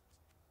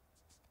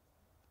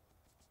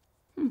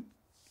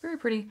 Very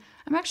pretty.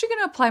 I'm actually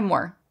going to apply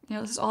more. You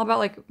know, this is all about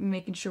like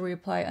making sure we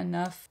apply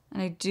enough. And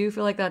I do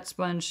feel like that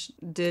sponge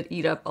did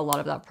eat up a lot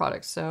of that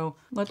product. So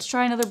let's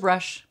try another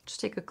brush. Just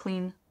take a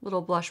clean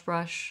little blush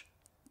brush,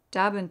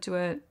 dab into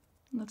it.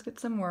 Let's get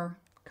some more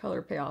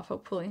color payoff,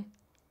 hopefully.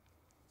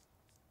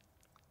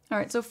 All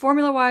right, so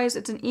formula-wise,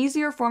 it's an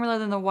easier formula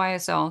than the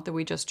YSL that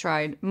we just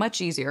tried. Much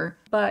easier,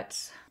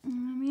 but I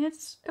mean,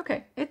 it's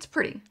okay. It's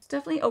pretty. It's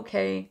definitely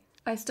okay.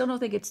 I still don't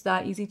think it's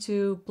that easy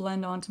to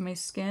blend onto my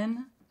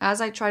skin. As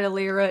I try to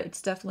layer it,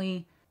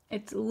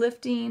 it's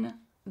lifting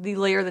the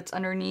layer that's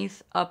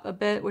underneath up a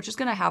bit, which is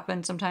gonna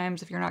happen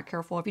sometimes if you're not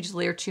careful. If you just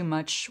layer too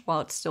much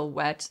while it's still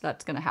wet,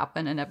 that's gonna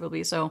happen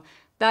inevitably. So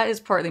that is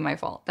partly my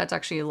fault. That's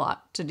actually a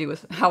lot to do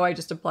with how I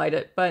just applied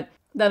it. But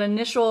that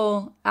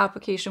initial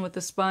application with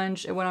the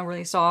sponge, it went on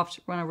really soft,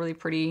 went on really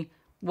pretty,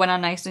 went on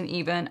nice and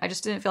even. I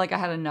just didn't feel like I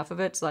had enough of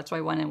it, so that's why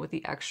I went in with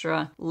the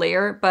extra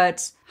layer.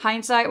 But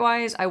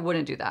hindsight-wise, I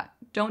wouldn't do that.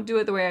 Don't do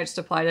it the way I just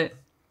applied it.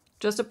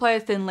 Just apply a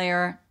thin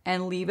layer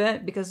and leave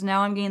it, because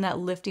now I'm getting that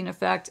lifting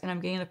effect and I'm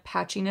getting a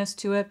patchiness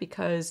to it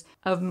because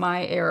of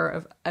my error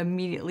of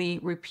immediately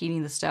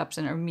repeating the steps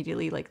and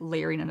immediately like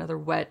layering another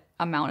wet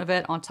amount of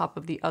it on top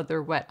of the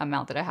other wet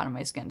amount that I had on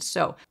my skin.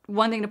 So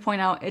one thing to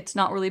point out, it's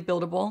not really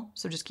buildable,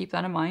 so just keep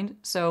that in mind.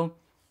 So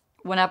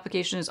one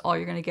application is all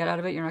you're going to get out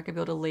of it. You're not going to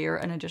be able to layer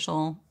an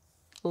additional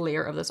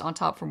layer of this on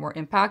top for more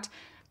impact.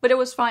 But it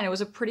was fine. It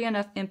was a pretty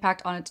enough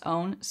impact on its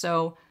own.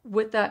 So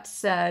with that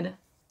said,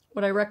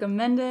 would I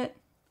recommend it?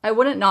 I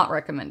wouldn't not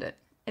recommend it.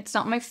 It's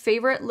not my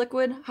favorite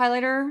liquid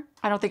highlighter.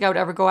 I don't think I would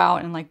ever go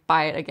out and like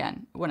buy it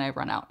again when I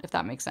run out, if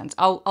that makes sense.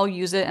 I'll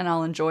use it and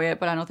I'll enjoy it,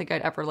 but I don't think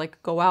I'd ever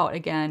like go out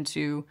again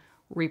to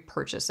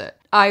repurchase it.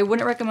 I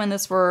wouldn't recommend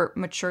this for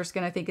mature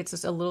skin. I think it's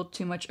just a little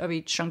too much of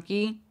a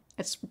chunky.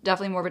 It's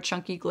definitely more of a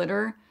chunky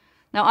glitter.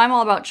 Now I'm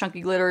all about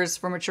chunky glitters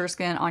for mature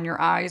skin on your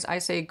eyes. I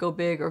say go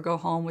big or go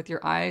home with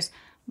your eyes.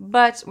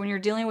 But when you're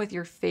dealing with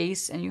your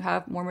face and you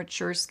have more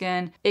mature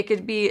skin, it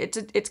could be,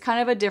 it's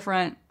kind of a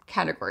different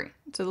category.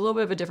 It's a little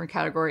bit of a different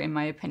category in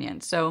my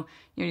opinion. So,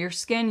 you know, your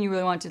skin, you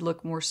really want to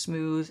look more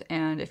smooth.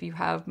 And if you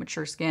have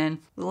mature skin,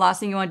 the last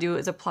thing you want to do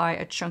is apply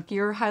a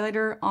chunkier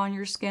highlighter on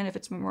your skin if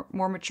it's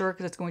more mature,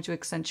 because it's going to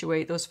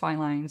accentuate those fine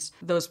lines,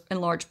 those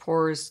enlarged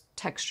pores,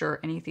 texture,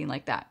 anything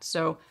like that.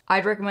 So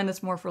I'd recommend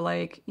this more for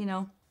like, you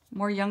know,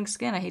 more young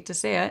skin. I hate to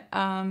say it.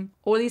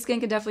 Oily skin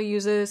can definitely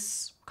use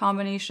this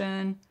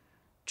combination.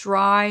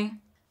 Dry,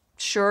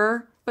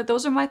 sure. But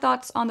those are my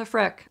thoughts on the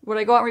Freck. Would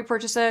I go out and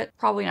repurchase it?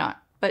 Probably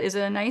not. But is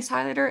it a nice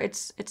highlighter?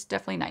 It's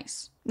definitely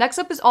nice. Next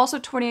up is also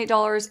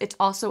 $28. It's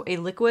also a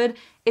liquid.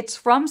 It's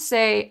from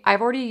Saie.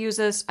 I've already used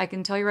this. I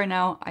can tell you right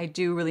now, I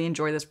do really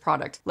enjoy this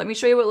product. Let me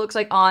show you what it looks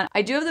like on.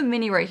 I do have the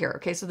mini right here.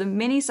 Okay, so the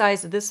mini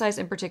size, this size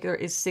in particular,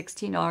 is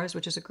 $16,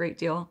 which is a great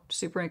deal.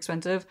 Super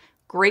inexpensive.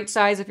 Great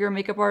size if you're a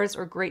makeup artist,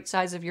 or great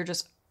size if you're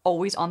just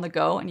always on the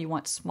go and you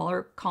want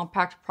smaller,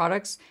 compact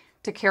products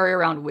to carry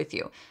around with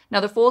you.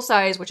 Now the full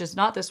size, which is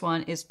not this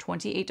one, is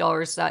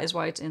 $28. That is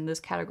why it's in this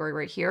category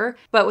right here.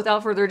 But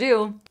without further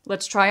ado,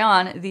 let's try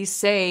on the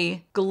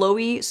Saie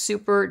Glowy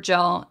Super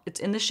Gel. It's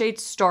in the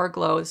shade Star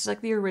Glow. This is like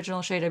the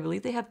original shade. I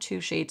believe they have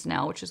 2 shades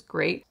now, which is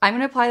great. I'm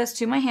gonna apply this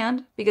to my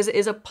hand because it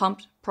is a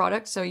pumped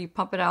product, so you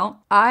pump it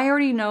out. I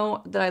already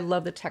know that I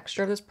love the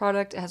texture of this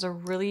product. It has a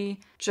really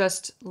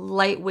just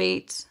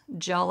lightweight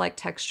gel-like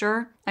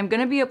texture. I'm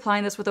gonna be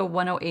applying this with a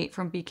 108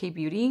 from BK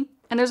Beauty.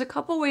 And there's a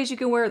couple ways you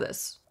can wear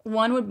this.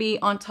 One would be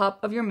on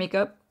top of your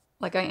makeup,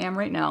 like I am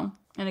right now,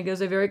 and it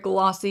gives a very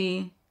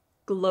glossy,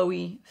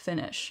 glowy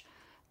finish.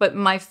 But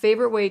my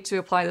favorite way to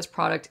apply this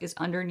product is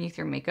underneath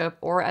your makeup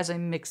or as a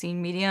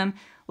mixing medium.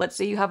 Let's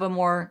say you have a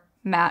more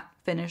matte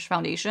finish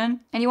foundation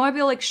and you want to be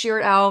able to like sheer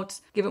it out,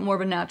 give it more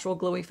of a natural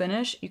glowy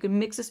finish. You can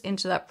mix this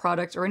into that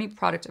product or any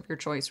product of your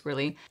choice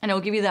really, and it will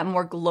give you that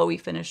more glowy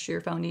finish to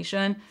your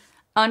foundation.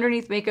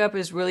 Underneath makeup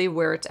is really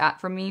where it's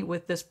at for me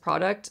with this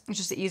product. It's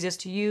just the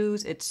easiest to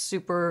use. It's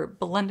super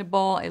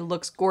blendable. It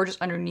looks gorgeous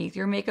underneath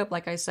your makeup,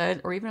 like I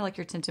said, or even like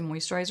your tinted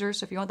moisturizer.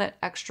 So if you want that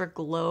extra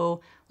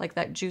glow, like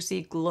that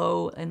juicy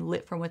glow and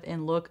lit from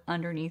within look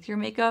underneath your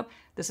makeup,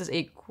 this is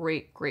a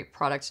great, great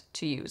product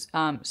to use.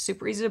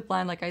 Super easy to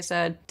blend, like I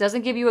said.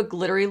 Doesn't give you a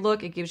glittery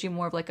look. It gives you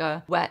more of like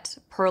a wet,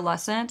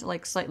 pearlescent,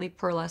 like slightly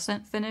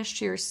pearlescent finish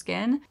to your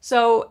skin.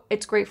 So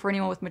it's great for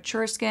anyone with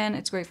mature skin.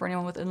 It's great for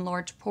anyone with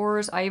enlarged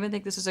pores. I even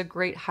think this is a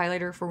great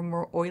highlighter for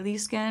more oily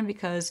skin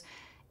because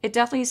it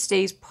definitely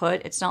stays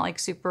put. It's not like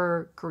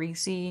super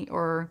greasy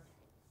or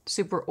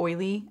super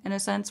oily in a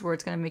sense where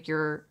it's going to make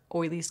your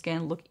oily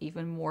skin look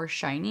even more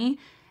shiny.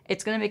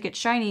 It's going to make it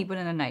shiny, but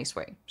in a nice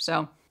way.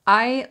 So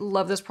I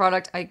love this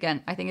product.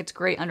 Again, I think it's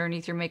great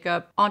underneath your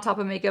makeup. On top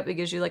of makeup, it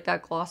gives you like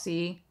that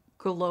glossy,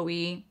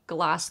 glowy,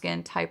 glass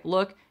skin type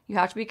look. You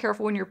have to be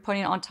careful when you're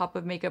putting it on top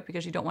of makeup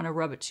because you don't want to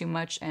rub it too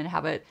much and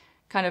have it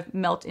kind of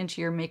melt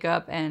into your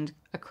makeup and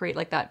create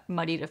like that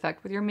muddied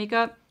effect with your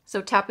makeup.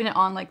 So tapping it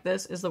on like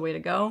this is the way to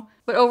go.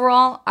 But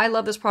overall, I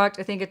love this product.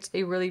 I think it's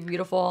a really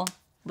beautiful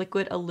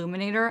liquid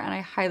illuminator, and I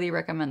highly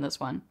recommend this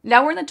one.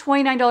 Now we're in the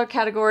 $29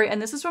 category,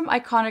 and this is from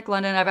Iconic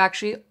London. I've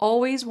actually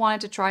always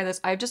wanted to try this.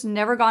 I've just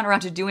never gotten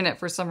around to doing it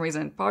for some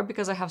reason, probably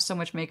because I have so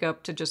much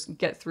makeup to just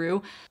get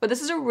through. But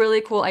this is a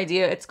really cool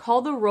idea. It's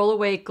called the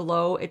Rollaway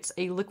Glow. It's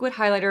a liquid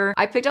highlighter.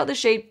 I picked out the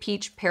shade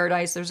Peach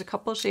Paradise. There's a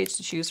couple of shades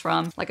to choose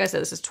from. Like I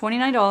said, this is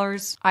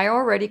 $29. I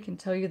already can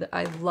tell you that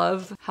I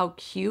love how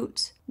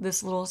cute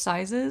this little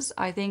size is.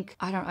 I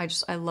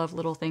love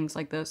little things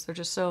like this. They're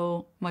just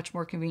so much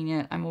more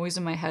convenient. I'm always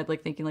in my head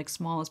like thinking like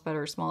small is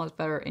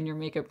better in your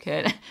makeup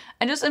kit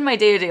and just in my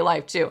day-to-day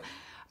life too.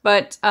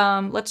 But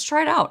let's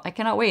try it out. I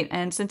cannot wait.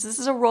 And since this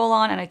is a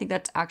roll-on, and I think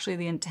that's actually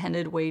the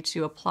intended way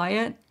to apply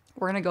it,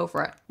 we're gonna go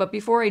for it. But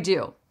before I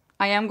do,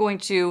 I am going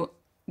to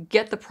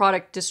get the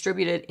product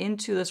distributed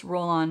into this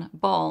roll-on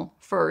ball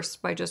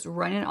first by just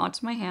running it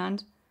onto my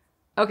hand.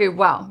 Okay,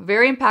 wow,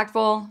 very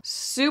impactful,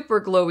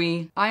 super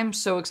glowy. I am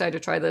so excited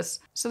to try this.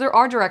 So there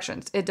are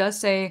directions. It does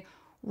say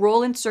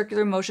roll in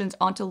circular motions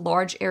onto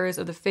large areas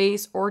of the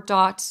face or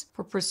dots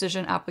for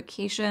precision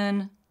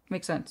application.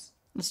 Makes sense.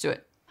 Let's do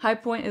it. High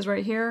point is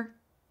right here.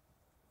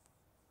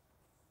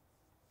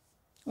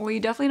 Well,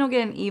 you definitely don't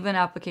get an even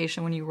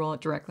application when you roll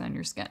it directly on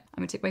your skin.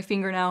 I'm gonna take my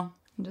finger now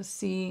and just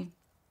see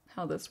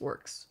how this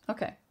works.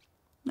 Okay,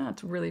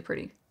 that's really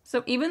pretty.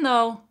 So even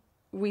though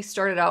we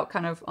started out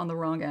kind of on the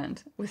wrong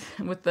end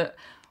with the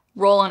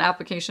roll-on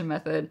application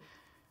method,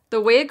 the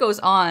way it goes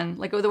on,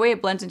 like the way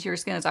it blends into your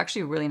skin is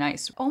actually really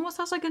nice. Almost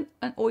has like an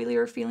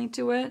oilier feeling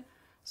to it.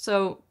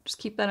 So just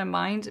keep that in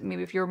mind.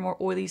 Maybe if you're more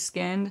oily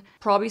skinned,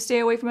 probably stay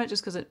away from it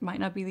just because it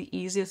might not be the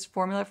easiest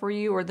formula for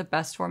you, or the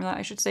best formula,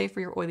 I should say, for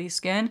your oily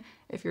skin.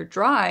 If you're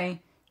dry,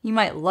 you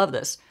might love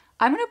this.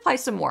 I'm gonna apply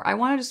some more. I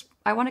want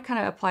to kind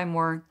of apply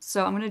more.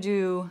 So I'm gonna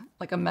do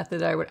like a method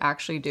that I would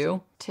actually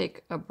do.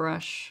 Take a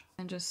brush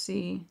and just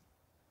see.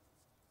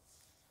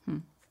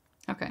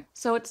 Okay,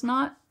 so it's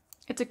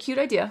a cute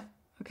idea.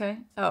 Okay.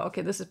 Oh,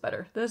 okay, this is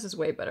better. This is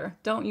way better.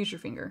 Don't use your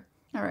finger.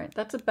 All right,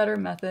 that's a better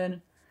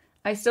method.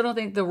 I still don't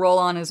think the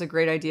roll-on is a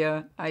great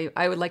idea.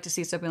 I would like to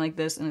see something like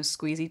this in a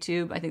squeezy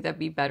tube. I think that'd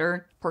be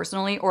better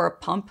personally, or a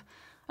pump.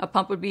 A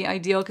pump would be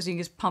ideal because you can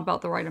just pump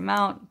out the right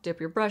amount,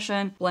 dip your brush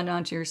in, blend it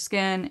onto your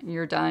skin,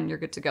 you're done, you're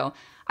good to go.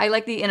 I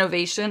like the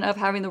innovation of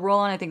having the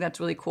roll-on. I think that's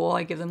really cool.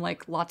 I give them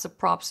like lots of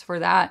props for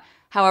that.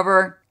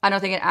 However, I don't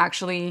think it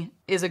actually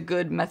is a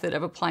good method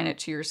of applying it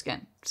to your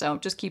skin. So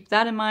just keep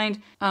that in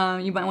mind.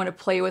 You might want to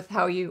play with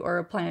how you are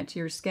applying it to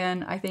your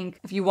skin. I think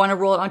if you want to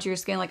roll it onto your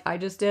skin like I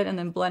just did and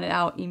then blend it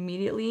out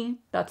immediately,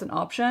 that's an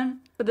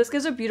option. But this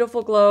gives a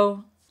beautiful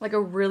glow, like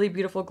a really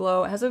beautiful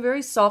glow. It has a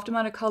very soft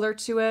amount of color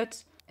to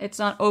it. It's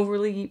not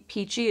overly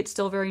peachy. It's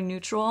still very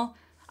neutral.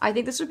 I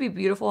think this would be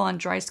beautiful on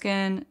dry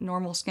skin,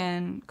 normal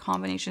skin,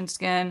 combination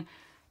skin,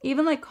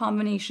 even like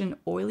combination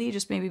oily.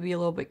 Just maybe be a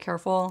little bit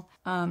careful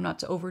not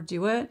to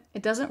overdo it.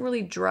 It doesn't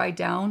really dry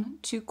down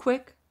too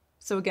quick.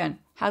 So again,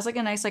 has like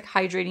a nice like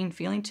hydrating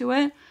feeling to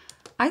it.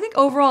 I think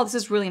overall this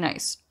is really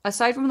nice.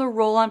 Aside from the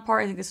roll-on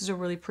part, I think this is a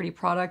really pretty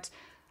product.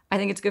 I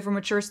think it's good for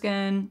mature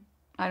skin.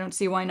 I don't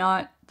see why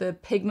not. The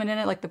pigment in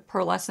it, like the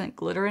pearlescent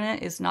glitter in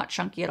it, is not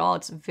chunky at all.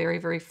 It's very,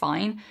 very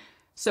fine.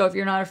 So if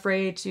you're not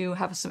afraid to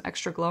have some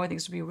extra glow, I think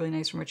this would be really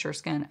nice for mature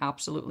skin.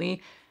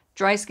 Absolutely.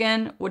 Dry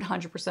skin,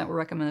 100% would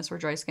recommend this for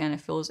dry skin. It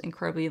feels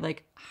incredibly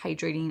like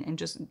hydrating and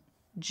just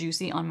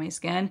juicy on my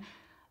skin.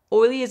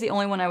 Oily is the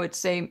only one I would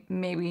say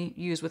maybe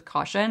use with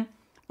caution.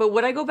 But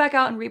would I go back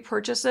out and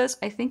repurchase this?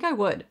 I think I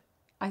would.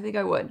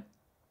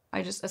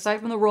 Aside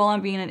from the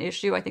roll-on being an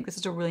issue, I think this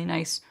is a really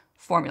nice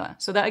formula.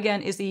 So that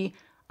again is the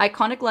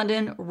Iconic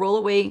London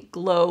Rollaway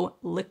Glow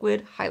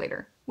Liquid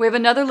Highlighter. We have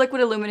another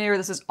liquid illuminator.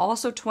 This is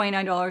also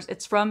 $29.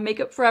 It's from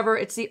Makeup Forever.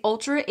 It's the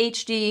Ultra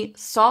HD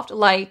Soft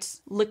Light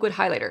Liquid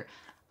Highlighter.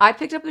 I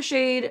picked up the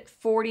shade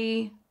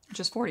 40,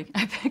 just 40.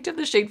 I picked up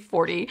the shade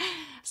 40.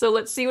 So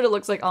let's see what it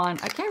looks like on.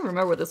 I can't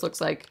remember what this looks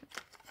like,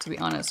 to be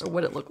honest, or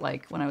what it looked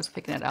like when I was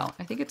picking it out.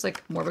 I think it's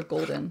like more of a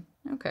golden.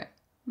 Okay.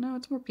 No,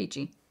 it's more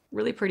peachy.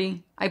 Really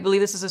pretty. I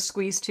believe this is a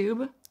squeeze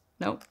tube.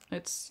 Nope,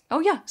 oh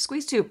yeah,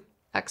 squeeze tube.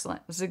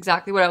 Excellent. This is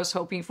exactly what I was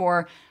hoping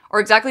for, or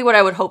exactly what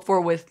I would hope for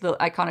with the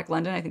Iconic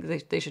London. I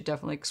think they should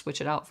definitely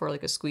switch it out for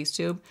like a squeeze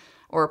tube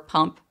or a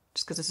pump,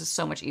 just because this is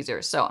so much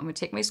easier. So I'm gonna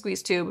take my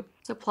squeeze tube,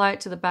 let's apply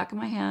it to the back of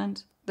my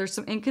hand. There's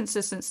some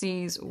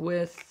inconsistencies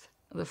with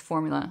the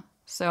formula,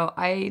 so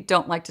I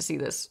don't like to see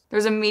this.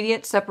 There's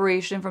immediate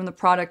separation from the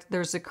product.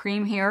 There's a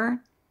cream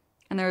here,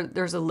 and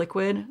there's a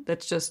liquid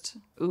that's just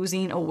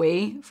oozing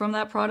away from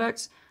that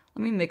product.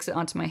 Let me mix it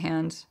onto my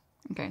hand.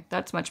 Okay,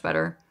 that's much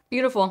better.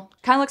 Beautiful.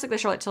 Kind of looks like the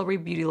Charlotte Tilbury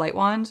Beauty Light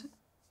Wand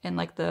in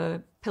like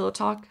the Pillow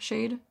Talk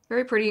shade.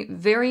 Very pretty,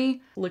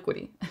 very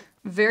liquidy.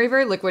 Very,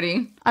 very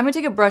liquidy. I'm gonna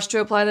take a brush to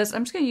apply this.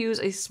 I'm just gonna use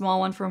a small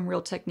one from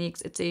Real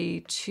Techniques. It's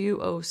a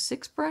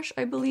 206 brush,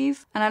 I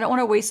believe. And I don't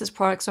wanna waste this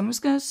product, so I'm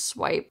just gonna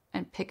swipe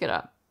and pick it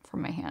up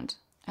from my hand.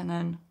 And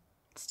then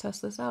let's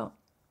test this out.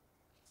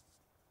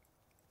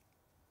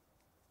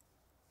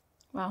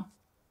 Wow.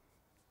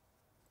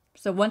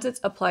 So once it's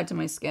applied to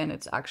my skin,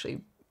 it's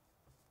actually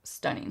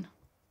stunning.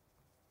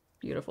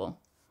 Beautiful.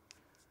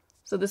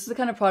 So this is the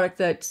kind of product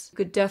that you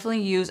could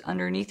definitely use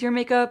underneath your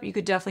makeup. You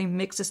could definitely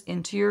mix this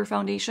into your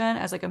foundation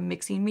as like a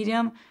mixing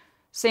medium.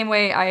 Same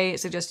way I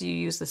suggest you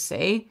use the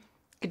Saie. You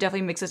could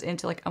definitely mix this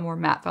into like a more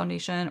matte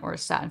foundation or a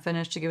satin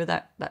finish to give it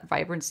that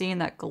vibrancy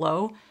and that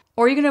glow.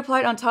 Or you can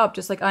apply it on top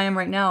just like I am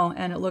right now,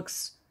 and it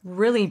looks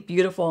really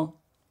beautiful.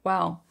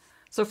 Wow.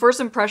 So first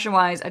impression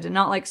wise, I did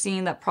not like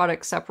seeing that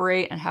product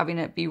separate and having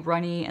it be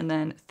runny and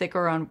then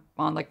thicker on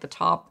like the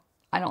top.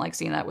 I don't like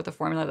seeing that with a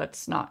formula.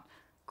 That's not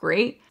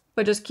great.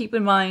 But just keep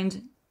in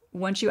mind,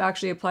 once you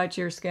actually apply it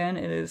to your skin,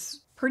 it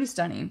is pretty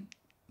stunning.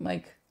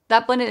 Like,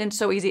 that blended in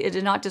so easy. It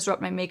did not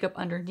disrupt my makeup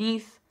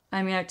underneath.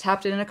 I mean, I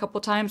tapped it in a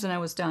couple times and I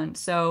was done.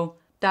 So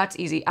that's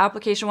easy.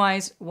 Application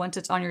wise, once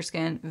it's on your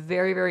skin,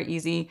 very, very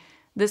easy.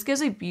 This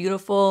gives a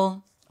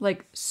beautiful,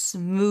 like,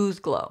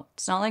 smooth glow.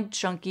 It's not like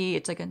chunky.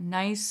 It's like a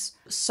nice,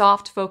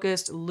 soft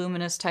focused,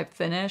 luminous type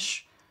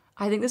finish.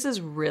 I think this is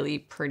really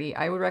pretty.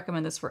 I would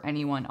recommend this for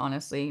anyone,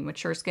 honestly.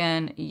 Mature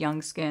skin,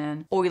 young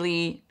skin,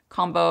 oily,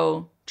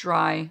 combo,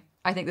 dry.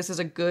 I think this is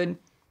a good,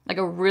 like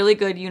a really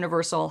good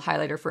universal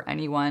highlighter for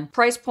anyone.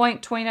 Price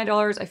point,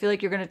 $29. I feel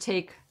like you're gonna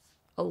take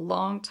a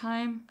long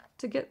time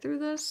to get through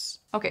this.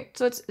 Okay,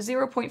 so it's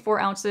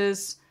 0.4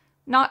 ounces.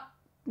 Not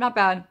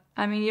bad.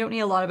 I mean, you don't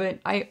need a lot of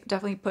it. I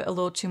definitely put a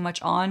little too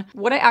much on.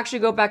 Would I actually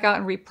go back out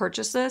and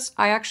repurchase this?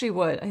 I actually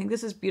would. I think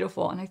this is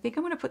beautiful. And I think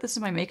I'm going to put this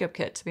in my makeup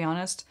kit, to be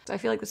honest. I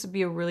feel like this would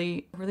be a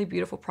really, really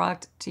beautiful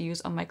product to use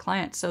on my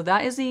clients. So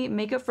that is the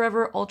Makeup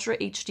Forever Ultra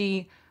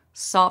HD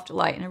Soft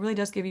Light. And it really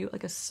does give you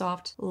like a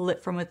soft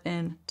lit from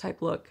within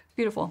type look.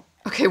 Beautiful.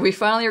 Okay, we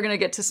finally are going to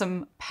get to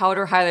some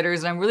powder highlighters,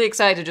 and I'm really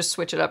excited to just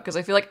switch it up because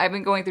I feel like I've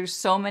been going through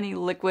so many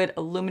liquid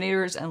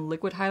illuminators and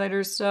liquid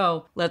highlighters.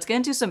 So let's get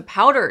into some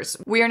powders.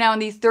 We are now in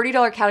the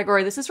 $30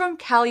 category. This is from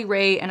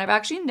Caliray, and I've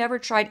actually never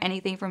tried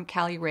anything from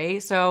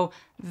Caliray, so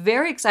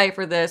very excited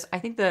for this. I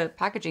think the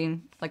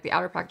packaging, like the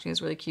outer packaging,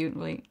 is really cute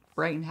and really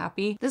bright and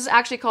happy. This is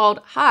actually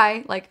called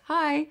Hi, like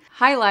hi,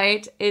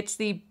 Highlight. It's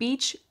the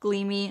Beach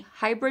Gleamy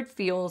Hybrid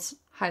Feels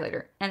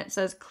highlighter, and it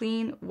says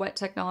clean wet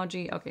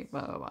technology. Okay,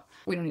 blah, blah, blah.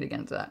 We don't need to get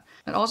into that.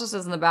 It also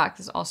says in the back,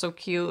 this is also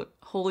cute.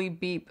 Holy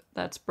beep,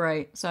 that's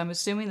bright. So I'm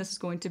assuming this is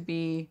going to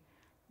be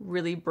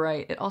really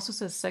bright. It also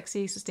says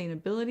sexy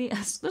sustainability.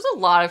 There's a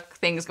lot of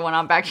things going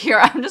on back here.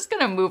 I'm just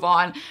gonna move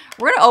on.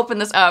 We're gonna open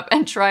this up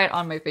and try it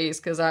on my face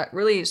because that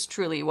really is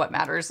truly what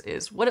matters,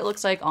 is what it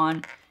looks like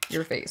on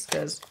your face.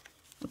 Because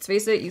let's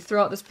face it, you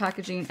throw out this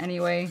packaging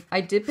anyway.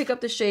 I did pick up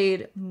the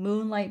shade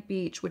Moonlight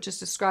Beach, which is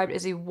described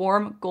as a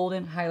warm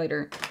golden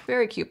highlighter.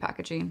 Very cute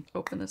packaging.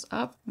 Open this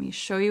up. Let me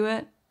show you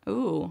it.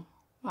 Ooh,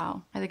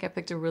 wow. I think I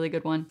picked a really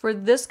good one. For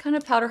this kind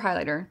of powder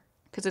highlighter,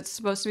 because it's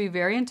supposed to be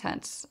very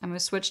intense, I'm going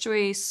to switch to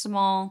a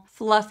small,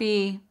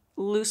 fluffy,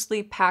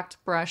 loosely packed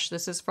brush.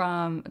 This is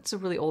from, it's a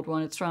really old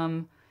one. It's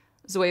from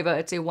Zoeva.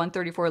 It's a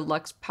 134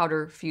 Luxe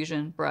Powder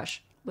Fusion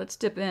brush. Let's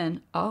dip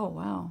in. Oh,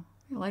 wow.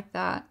 I like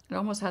that. It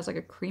almost has like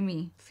a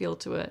creamy feel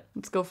to it.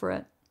 Let's go for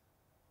it.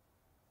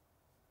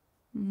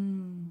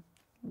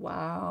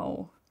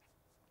 Wow.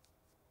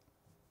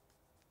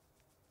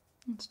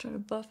 Let's try to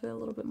buff it a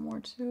little bit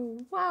more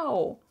too.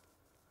 Wow.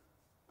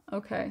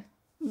 Okay.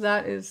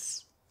 That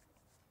is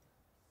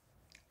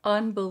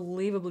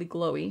unbelievably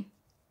glowy.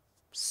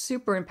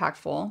 Super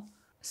impactful.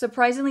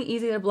 Surprisingly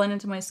easy to blend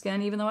into my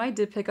skin, even though I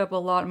did pick up a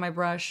lot on my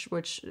brush,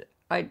 which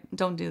I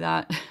don't do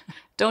that.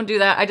 Don't do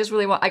that. I just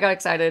really I got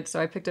excited, so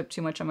I picked up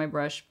too much on my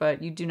brush,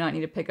 but you do not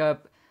need to pick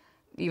up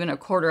even a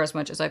quarter as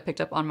much as I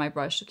picked up on my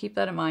brush. So keep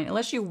that in mind,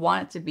 unless you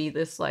want it to be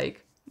this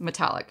like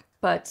metallic.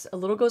 But a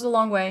little goes a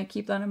long way.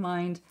 Keep that in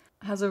mind.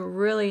 It has a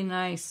really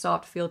nice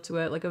soft feel to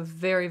it, like a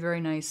very, very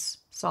nice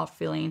soft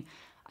feeling.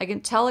 I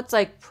can tell it's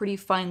like pretty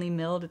finely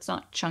milled. It's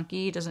not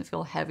chunky. It doesn't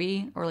feel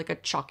heavy or like a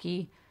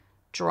chalky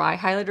dry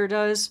highlighter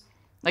does,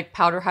 like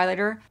powder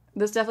highlighter.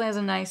 This definitely has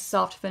a nice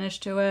soft finish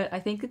to it. I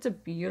think it's a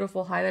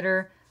beautiful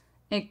highlighter.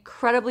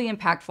 Incredibly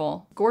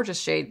impactful. Gorgeous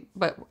shade.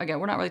 But again,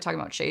 we're not really talking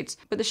about shades.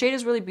 But the shade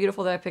is really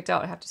beautiful that I picked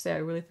out. I have to say, I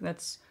really think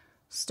that's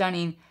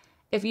stunning.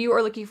 If you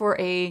are looking for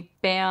a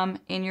bam,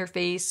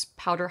 in-your-face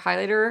powder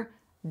highlighter,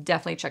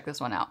 definitely check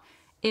this one out.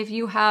 If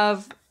you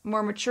have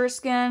more mature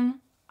skin,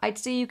 I'd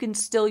say you can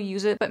still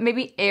use it, but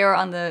maybe err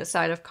on the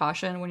side of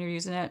caution when you're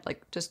using it.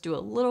 Like just do a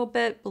little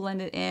bit,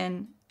 blend it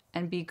in,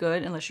 and be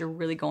good unless you're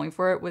really going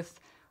for it with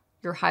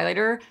your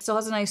highlighter. It still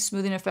has a nice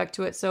smoothing effect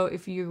to it. So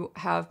if you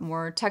have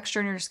more texture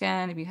in your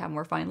skin, if you have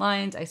more fine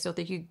lines, I still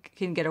think you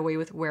can get away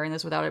with wearing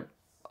this without it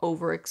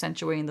over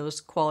accentuating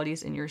those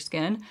qualities in your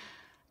skin.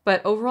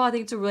 But overall, I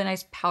think it's a really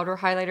nice powder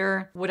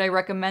highlighter. Would I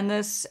recommend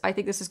this? I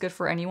think this is good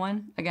for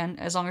anyone. Again,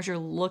 as long as you're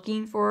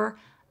looking for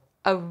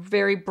a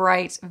very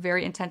bright,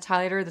 very intense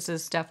highlighter, this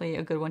is definitely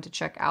a good one to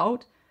check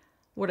out.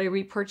 Would I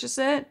repurchase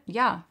it?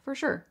 Yeah, for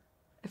sure.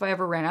 If I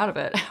ever ran out of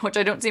it, which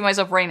I don't see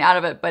myself running out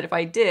of it, but if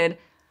I did,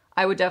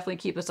 I would definitely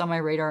keep this on my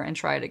radar and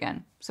try it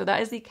again. So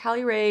that is the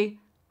Caliray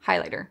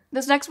highlighter.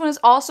 This next one is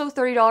also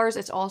 $30.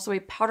 It's also a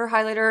powder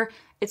highlighter.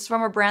 It's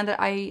from a brand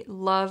that I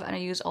love and I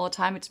use all the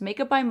time. It's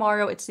Makeup by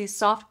Mario. It's the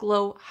Soft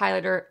Glow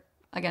highlighter.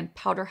 Again,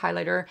 powder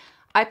highlighter.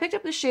 I picked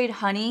up the shade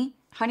Honey.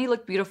 Honey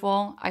looked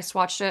beautiful. I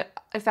swatched it.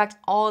 In fact,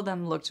 all of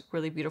them looked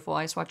really beautiful.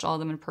 I swatched all of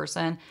them in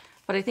person,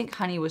 but I think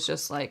Honey was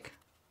just like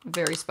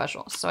very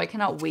special. So I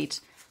cannot wait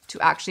to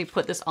actually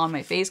put this on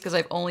my face because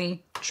I've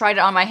only tried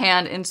it on my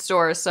hand in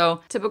stores.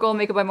 So typical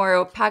Makeup by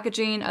Mario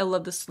packaging. I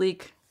love the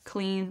sleek,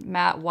 clean,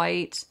 matte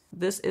white.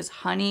 This is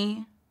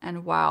Honey,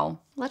 and wow.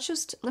 Let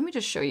me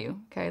just show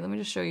you, okay? Let me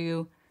just show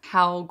you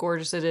how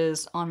gorgeous it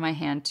is on my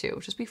hand too,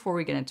 just before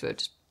we get into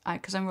it,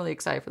 because I'm really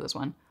excited for this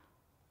one.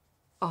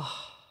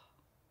 Oh,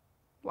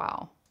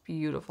 wow,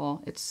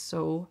 beautiful. It's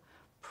so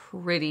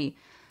pretty.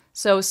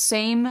 So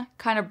same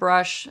kind of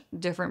brush,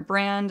 different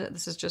brand.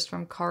 This is just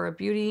from Cara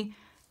Beauty,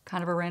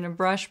 kind of a random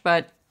brush,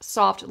 but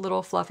soft,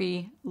 little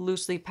fluffy,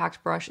 loosely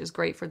packed brush is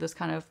great for this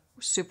kind of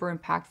super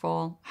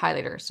impactful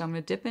highlighter. So I'm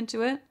gonna dip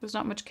into it. There's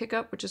not much kick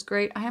up, which is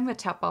great. I am gonna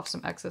tap off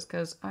some excess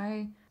because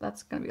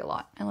that's gonna be a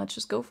lot. And let's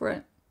just go for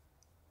it.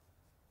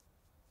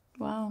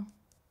 Wow.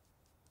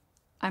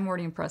 I'm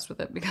already impressed with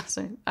it because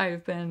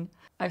I've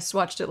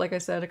swatched it, like I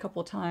said, a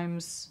couple of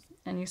times,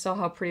 and you saw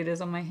how pretty it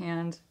is on my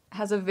hand. It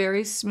has a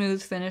very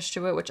smooth finish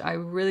to it, which I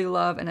really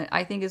love, and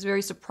I think is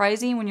very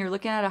surprising when you're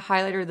looking at a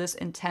highlighter this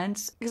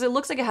intense, because it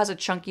looks like it has a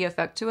chunky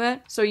effect to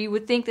it. So you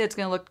would think that it's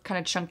gonna look kind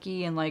of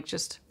chunky and like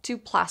just too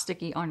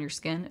plasticky on your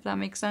skin, if that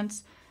makes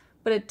sense.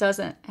 But it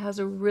doesn't. It has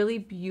a really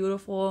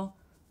beautiful,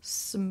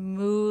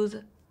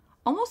 smooth,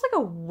 almost like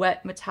a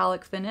wet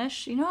metallic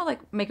finish. You know how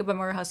like Makeup by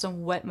Mario has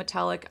some wet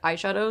metallic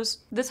eyeshadows?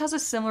 This has a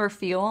similar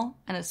feel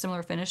and a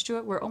similar finish to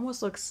it where it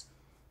almost looks,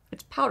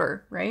 it's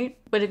powder, right?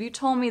 But if you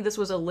told me this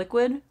was a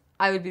liquid,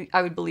 I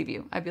would believe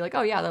you. I'd be like,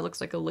 oh yeah, that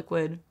looks like a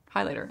liquid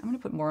highlighter. I'm gonna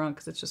put more on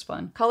because it's just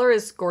fun. Color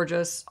is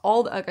gorgeous.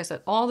 Like I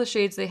said, all the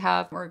shades they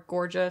have are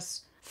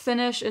gorgeous.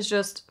 Finish is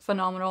just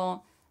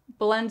phenomenal.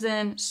 Blends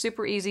in,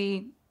 super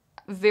easy.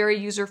 Very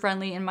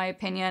user-friendly in my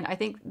opinion. I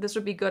think this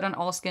would be good on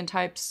all skin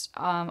types,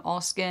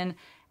 all skin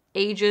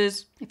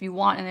ages. If you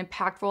want an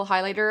impactful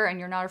highlighter and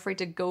you're not afraid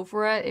to go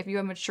for it, if you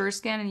have mature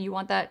skin and you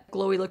want that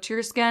glowy look to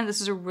your skin,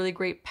 this is a really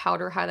great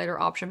powder highlighter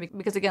option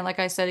because again, like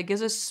I said, it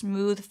gives a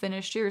smooth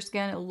finish to your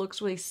skin. It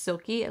looks really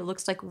silky. It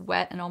looks like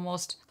wet and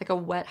almost like a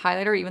wet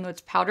highlighter, even though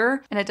it's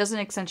powder, and it doesn't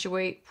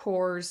accentuate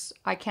pores.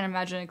 I can't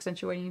imagine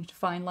accentuating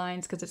fine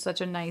lines because it's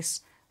such a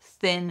nice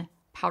thin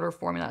powder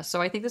formula. So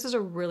I think this is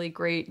a really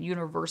great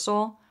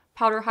universal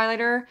powder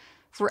highlighter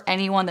for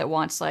anyone that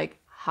wants like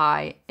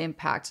high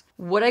impact.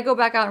 Would I go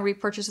back out and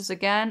repurchase this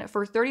again?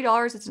 For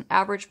 $30, it's an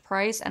average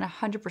price, and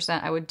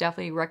 100% I would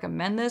definitely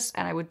recommend this,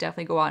 and I would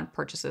definitely go out and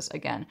purchase this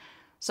again.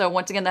 So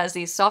once again, that is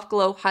the Soft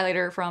Glow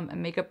highlighter from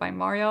Makeup by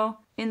Mario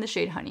in the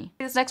shade Honey.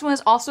 This next one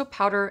is also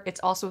powder. It's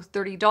also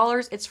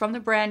 $30. It's from the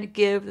brand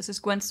Give. This is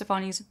Gwen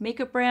Stefani's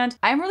makeup brand.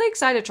 I'm really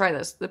excited to try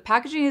this. The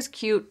packaging is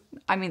cute.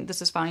 I mean,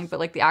 this is fine, but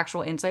like the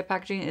actual inside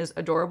packaging is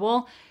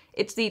adorable.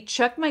 It's the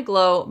Check My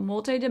Glow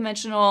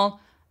multi-dimensional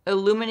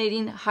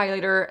illuminating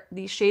highlighter.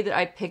 The shade that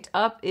I picked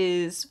up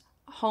is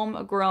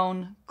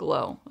Homegrown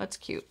Glow. That's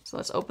cute. So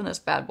let's open this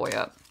bad boy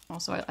up.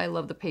 Also, I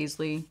love the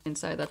paisley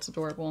inside. That's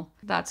adorable.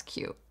 That's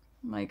cute.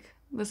 Like,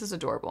 this is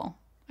adorable.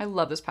 I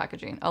love this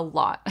packaging a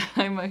lot.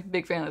 I'm a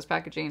big fan of this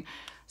packaging.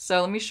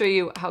 So let me show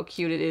you how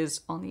cute it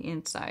is on the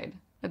inside.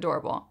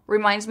 Adorable.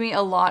 Reminds me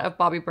a lot of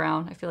Bobbi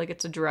Brown. I feel like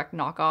it's a direct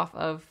knockoff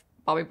of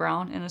Bobbi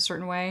Brown in a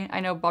certain way. I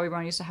know Bobbi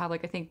Brown used to have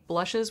like, I think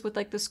blushes with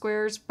like the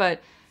squares,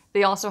 but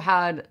they also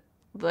had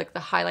like the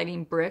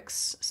highlighting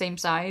bricks, same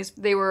size.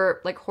 They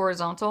were like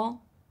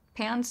horizontal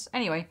pans.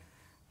 Anyway,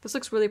 this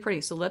looks really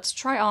pretty. So let's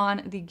try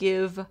on the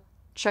Give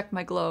Check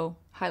My Glow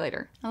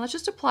highlighter. Now let's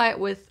just apply it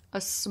with a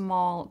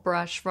small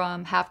brush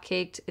from Half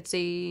Caked. It's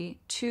a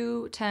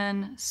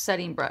 210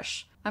 setting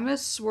brush. I'm gonna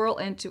swirl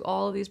into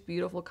all of these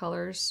beautiful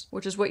colors,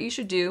 which is what you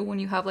should do when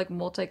you have like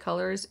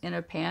multicolors in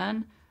a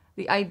pan.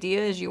 The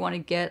idea is you wanna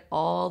get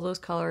all those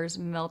colors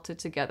melted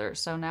together.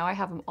 So now I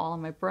have them all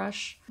on my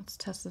brush. Let's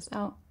test this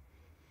out.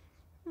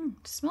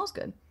 It smells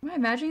good. Am I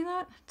imagining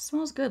that? It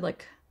smells good,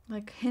 like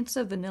hints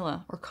of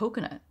vanilla or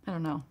coconut. I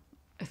don't know.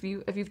 If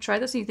you've tried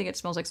this and you think it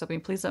smells like something,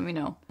 please let me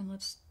know. And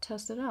let's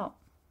test it out.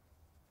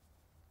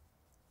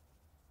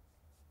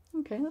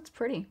 Okay, that's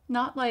pretty.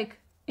 Not like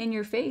in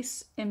your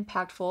face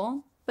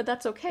impactful, but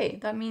that's okay.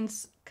 That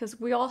means, because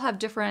we all have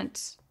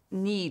different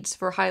needs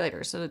for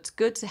highlighters, so it's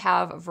good to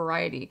have a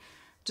variety.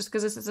 Just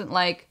because this isn't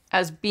like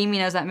as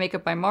beaming as that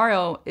Makeup by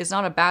Mario is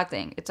not a bad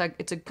thing. It's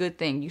a good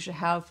thing. You should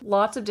have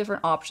lots of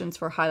different options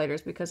for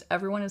highlighters because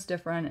everyone is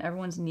different.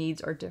 Everyone's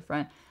needs are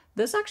different.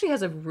 This actually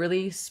has a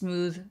really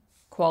smooth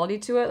quality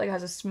to it. Like it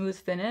has a smooth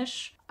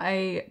finish.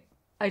 I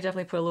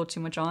definitely put a little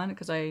too much on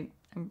because I'm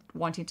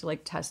wanting to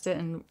like test it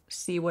and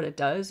see what it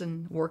does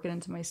and work it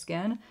into my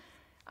skin.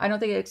 I don't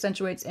think it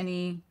accentuates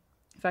any.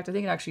 In fact, I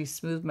think it actually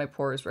smoothed my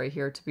pores right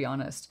here, to be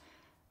honest.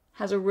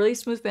 Has a really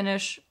smooth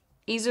finish.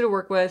 Easy to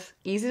work with,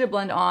 easy to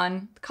blend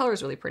on. The color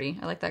is really pretty.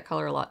 I like that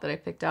color a lot that I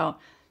picked out.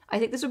 I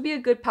think this would be a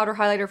good powder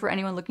highlighter for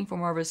anyone looking for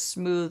more of a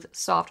smooth,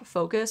 soft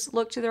focus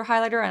look to their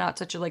highlighter and not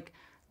such a like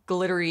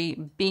glittery,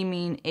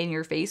 beaming in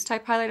your face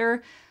type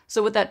highlighter.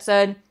 So with that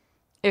said,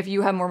 if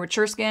you have more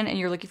mature skin and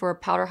you're looking for a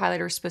powder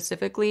highlighter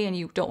specifically and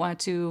you don't want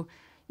it to,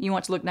 you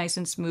want to look nice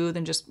and smooth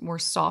and just more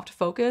soft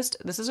focused,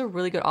 this is a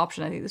really good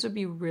option. I think this would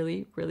be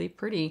really, really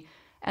pretty.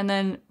 And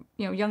then,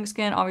 you know, young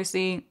skin,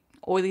 obviously,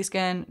 oily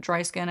skin,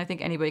 dry skin, I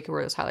think anybody could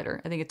wear this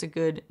highlighter. I think it's a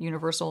good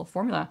universal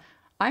formula.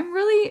 I'm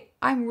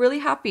really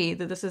happy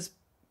that this is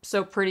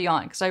so pretty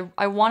on, because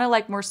I want to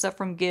like more stuff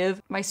from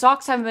Give. My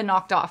socks haven't been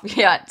knocked off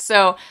yet,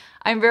 so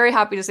I'm very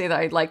happy to say that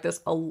I like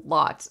this a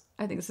lot.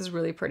 I think this is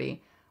really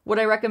pretty. Would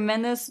I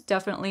recommend this?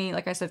 Definitely,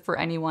 like I said, for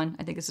anyone.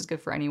 I think this is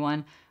good for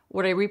anyone.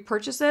 Would I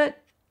repurchase it?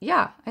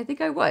 Yeah, I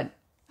think I would.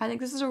 I think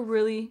this is a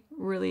really,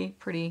 really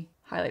pretty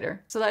highlighter.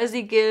 So that is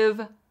the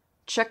Give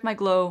Check My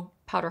Glow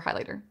powder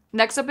highlighter.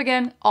 Next up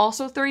again,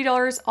 also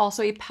 $30,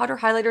 also a powder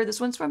highlighter.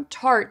 This one's from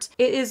Tarte.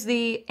 It is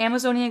the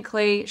Amazonian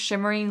Clay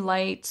Shimmering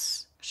Light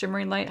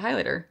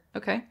highlighter.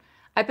 Okay.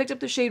 I picked up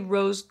the shade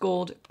Rose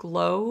Gold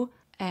Glow,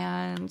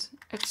 and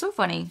it's so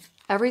funny.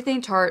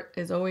 Everything Tarte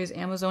is always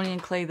Amazonian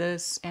Clay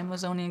this,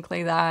 Amazonian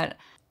Clay that.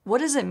 What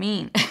does it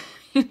mean?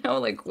 You know,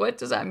 like, what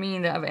does that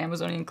mean to have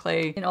Amazonian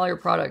Clay in all your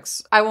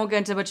products? I won't get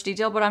into much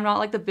detail, but I'm not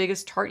like the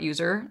biggest Tarte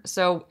user.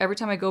 So every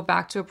time I go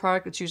back to a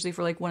product, it's usually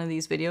for like one of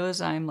these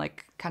videos, I'm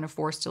like kind of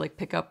forced to like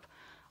pick up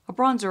a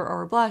bronzer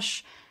or a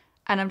blush.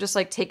 And I'm just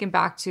like taken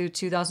back to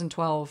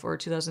 2012 or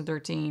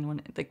 2013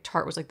 when like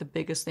Tarte was like the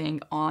biggest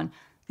thing on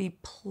the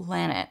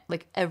planet.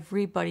 Like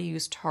everybody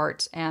used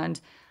Tarte,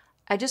 and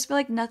I just feel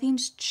like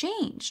nothing's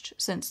changed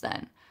since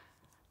then.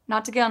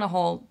 Not to get on a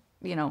whole,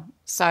 you know,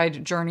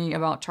 side journey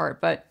about Tarte,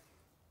 but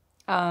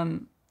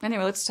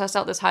anyway, let's test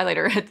out this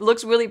highlighter. It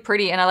looks really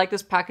pretty, and I like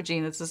this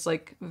packaging. It's just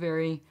like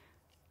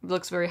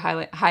looks very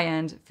high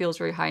end, feels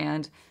very high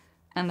end,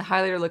 and the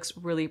highlighter looks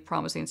really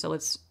promising. So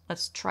let's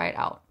try it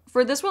out.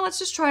 For this one, let's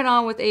just try it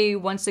on with a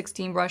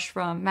 1/16 brush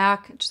from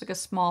MAC, just like a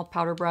small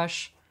powder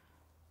brush.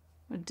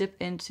 I'm gonna dip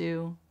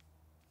into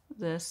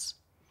this.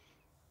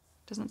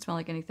 Doesn't smell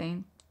like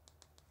anything,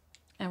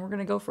 and we're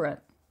gonna go for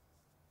it.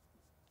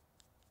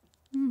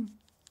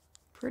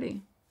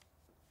 Pretty.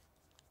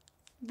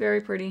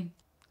 Very pretty.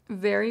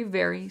 Very,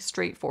 very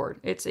straightforward.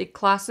 It's a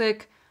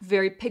classic,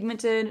 very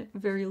pigmented,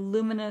 very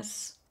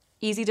luminous,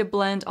 easy to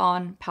blend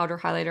on powder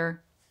highlighter.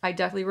 I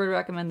definitely would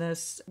recommend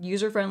this.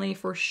 User-friendly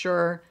for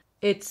sure.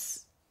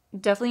 It's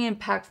definitely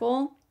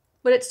impactful,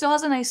 but it still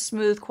has a nice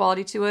smooth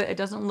quality to it. It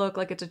doesn't look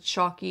like it's a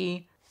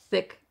chalky,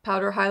 thick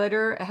powder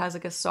highlighter. It has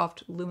like a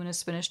soft,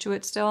 luminous finish to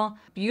it still.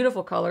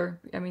 Beautiful color.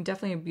 I mean,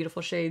 definitely a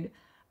beautiful shade.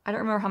 I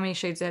don't remember how many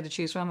shades they had to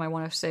choose from. I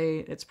want to say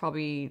it's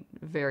probably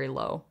very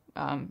low,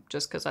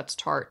 just because that's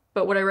Tarte.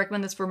 But would I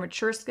recommend this for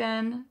mature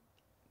skin?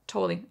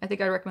 Totally. I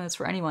think I'd recommend this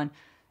for anyone.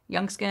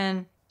 Young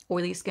skin,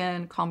 oily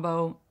skin,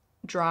 combo,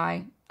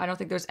 dry. I don't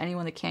think there's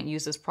anyone that can't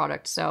use this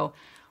product. So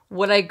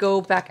would I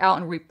go back out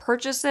and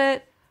repurchase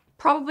it?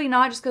 Probably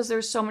not, just because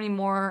there's so many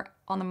more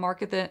on the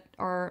market that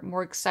are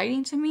more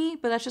exciting to me,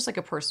 but that's just like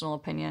a personal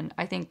opinion.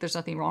 I think there's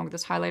nothing wrong with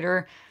this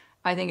highlighter.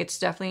 I think it's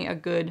definitely a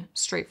good,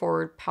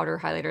 straightforward powder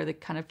highlighter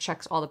that kind of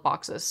checks all the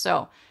boxes.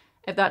 So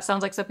if that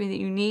sounds like something that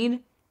you need,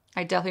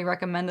 I definitely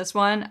recommend this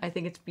one. I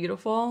think it's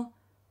beautiful.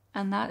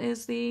 And that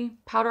is the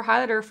powder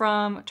highlighter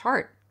from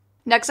Tarte.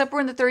 Next up, we're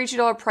in the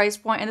 $32 price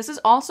point, and this is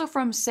also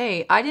from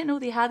Saie. I didn't know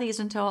they had these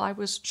until I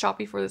was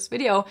shopping for this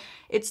video.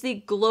 It's the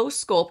Glow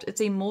Sculpt.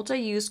 It's a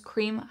multi-use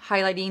cream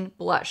highlighting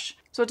blush.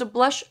 So it's a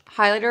blush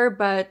highlighter,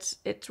 but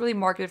it's really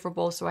marketed for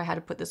both, so I had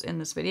to put this in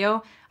this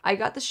video. I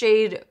got the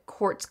shade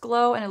Quartz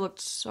Glow, and it looked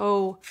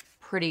so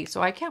pretty,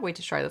 so I can't wait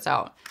to try this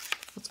out.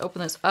 Let's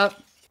open this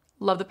up.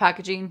 Love the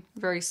packaging,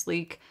 very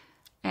sleek,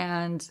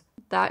 and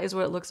that is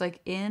what it looks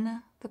like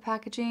in the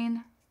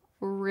packaging.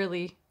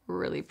 Really,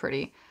 really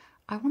pretty.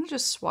 I want to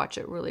just swatch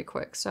it really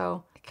quick.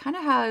 So it kind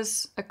of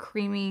has a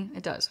creamy,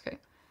 it does, okay.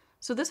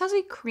 So this has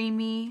a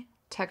creamy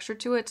texture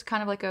to it. It's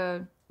kind of like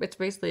it's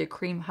basically a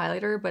cream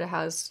highlighter, but it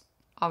has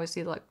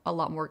obviously like a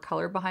lot more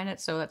color behind it.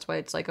 So that's why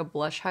it's like a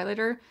blush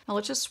highlighter. Now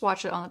let's just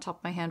swatch it on the top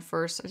of my hand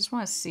first. I just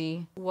want to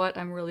see what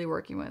I'm really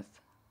working with.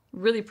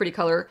 Really pretty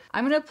color.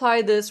 I'm going to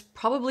apply this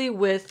probably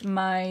with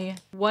my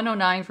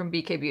 109 from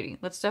BK Beauty.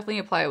 Let's definitely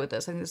apply it with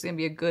this. I think this is going to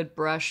be a good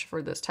brush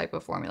for this type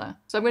of formula.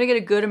 So I'm going to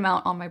get a good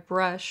amount on my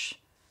brush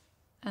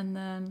and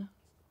then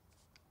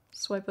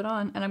swipe it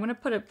on. And I'm going to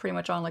put it pretty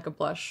much on like a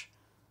blush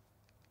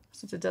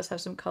since it does have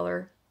some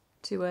color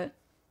to it.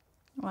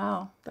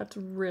 Wow, that's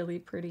really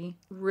pretty.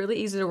 Really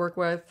easy to work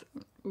with.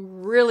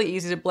 Really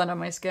easy to blend on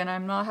my skin.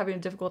 I'm not having a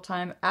difficult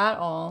time at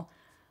all.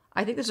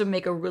 I think this would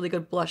make a really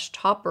good blush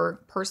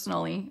topper,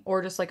 personally,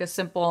 or just like a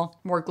simple,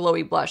 more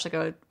glowy blush, like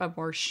a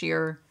more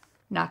sheer,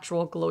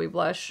 natural glowy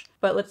blush.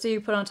 But let's say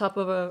you put it on top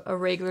of a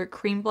regular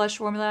cream blush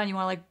formula and you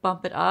want to like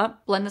bump it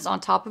up, blend this on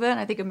top of it, and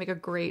I think it'd make a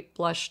great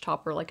blush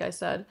topper, like I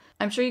said.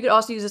 I'm sure you could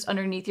also use this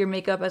underneath your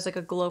makeup as like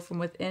a glow from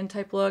within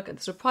type look.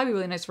 This would probably be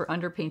really nice for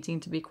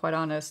underpainting, to be quite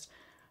honest.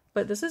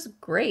 But this is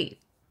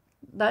great.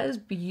 That is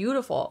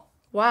beautiful.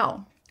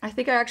 Wow. I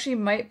think I actually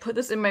might put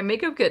this in my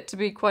makeup kit, to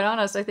be quite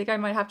honest. I think I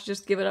might have to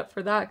just give it up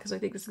for that because I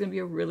think this is going to be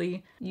a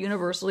really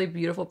universally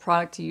beautiful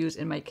product to use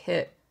in my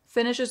kit.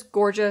 Finish is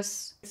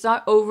gorgeous. It's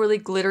not overly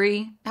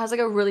glittery. It has like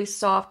a really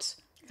soft,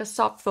 a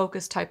soft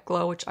focus type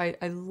glow, which I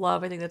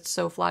love. I think that's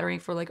so flattering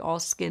for like all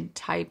skin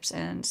types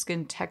and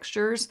skin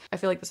textures. I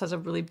feel like this has a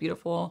really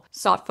beautiful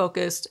soft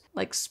focused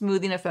like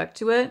smoothing effect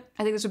to it.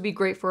 I think this would be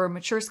great for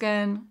mature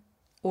skin,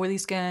 oily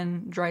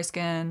skin, dry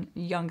skin,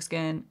 young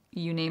skin,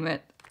 you name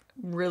it.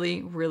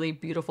 Really, really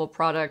beautiful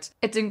product.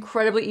 It's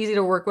incredibly easy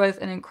to work with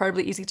and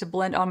incredibly easy to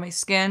blend on my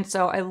skin.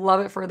 So I love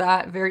it for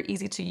that. Very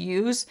easy to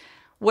use.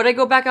 Would I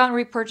go back out and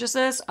repurchase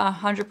this?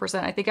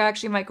 100%. I think I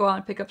actually might go out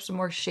and pick up some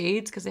more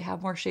shades because they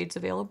have more shades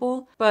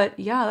available. But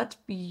yeah, that's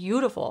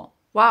beautiful.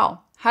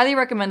 Wow. Highly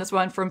recommend this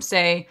one from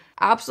Saie.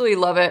 Absolutely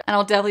love it. And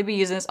I'll definitely be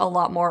using this a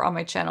lot more on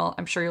my channel.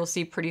 I'm sure you'll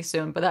see pretty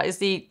soon. But that is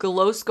the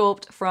Glow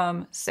Sculpt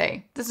from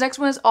Saie. This next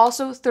one is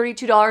also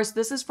 $32.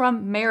 This is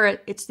from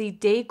Merit. It's the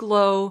Day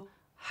Glow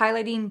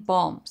Highlighting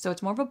Balm. So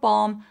it's more of a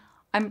balm.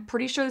 I'm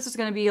pretty sure this is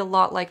going to be a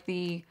lot like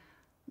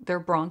their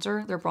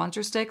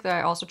bronzer stick that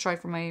I also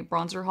tried for my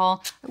bronzer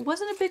haul. I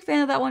wasn't a big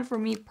fan of that one for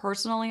me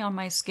personally on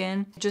my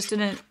skin. It just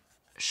didn't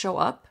show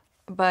up,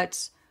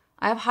 but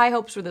I have high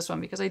hopes for this one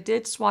because I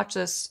did swatch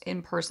this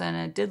in person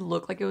and it did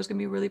look like it was gonna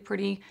be really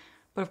pretty,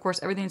 but of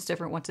course everything's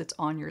different once it's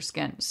on your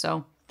skin.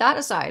 So that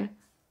aside,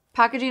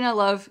 packaging I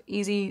love,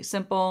 easy,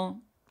 simple,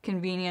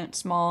 convenient,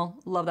 small,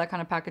 love that kind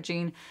of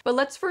packaging. But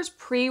let's first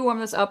pre-warm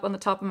this up on the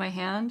top of my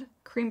hand.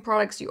 Cream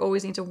products, you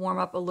always need to warm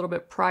up a little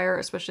bit prior,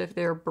 especially if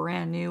they're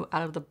brand new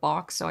out of the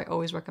box. So I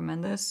always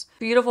recommend this.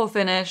 Beautiful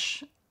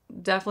finish,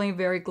 definitely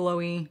very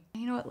glowy.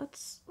 You know what,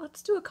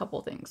 let's do a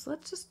couple things.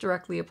 Let's just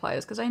directly apply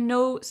this because I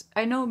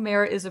know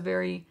Merit is a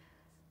very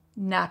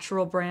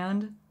natural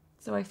brand.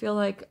 So I feel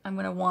like I'm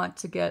gonna want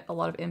to get a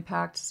lot of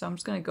impact. So I'm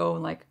just gonna go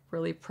and like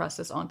really press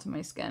this onto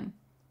my skin.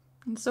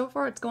 And so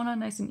far it's going on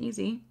nice and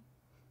easy.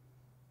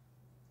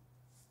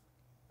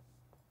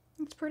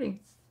 It's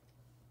pretty.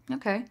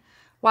 Okay.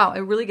 Wow, it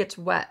really gets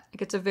wet. It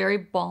gets a very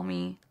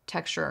balmy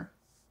texture.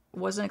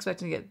 Wasn't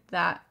expecting to get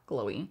that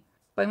glowy.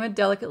 But I'm going to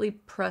delicately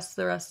press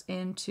the rest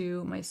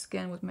into my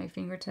skin with my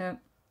fingertip.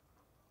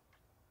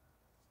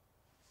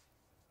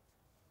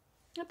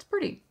 That's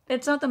pretty.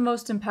 It's not the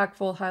most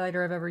impactful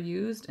highlighter I've ever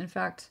used. In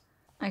fact,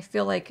 I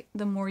feel like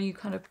the more you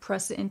kind of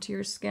press it into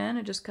your skin,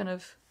 it just kind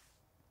of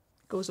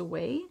goes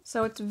away.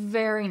 So it's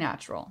very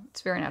natural.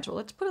 It's very natural.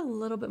 Let's put a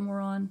little bit more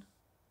on.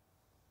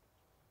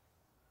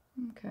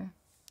 Okay.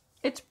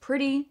 It's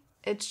pretty.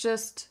 It's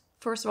just,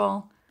 first of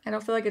all, I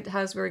don't feel like it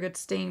has very good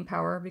staying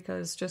power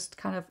because just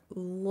kind of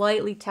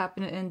lightly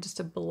tapping it in just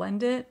to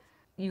blend it,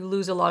 you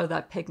lose a lot of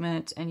that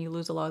pigment and you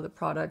lose a lot of the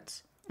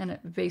product and it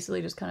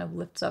basically just kind of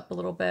lifts up a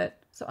little bit.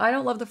 So I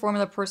don't love the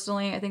formula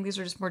personally. I think these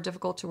are just more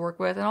difficult to work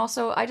with. And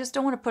also I just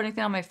don't want to put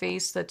anything on my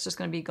face that's just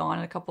going to be gone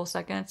in a couple of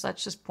seconds.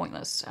 That's just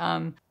pointless.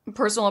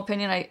 Personal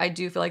opinion, I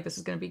do feel like this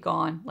is going to be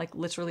gone, like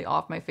literally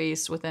off my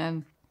face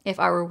within, if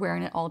I were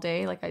wearing it all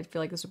day, like I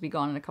feel like this would be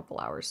gone in a couple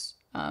hours,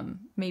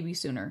 maybe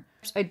sooner.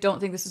 I don't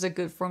think this is a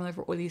good formula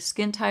for oily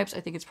skin types.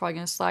 I think it's probably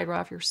going to slide right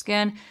off your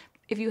skin.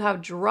 If you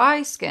have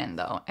dry skin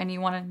though, and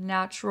you want a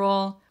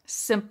natural,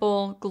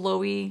 simple,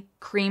 glowy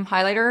cream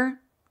highlighter,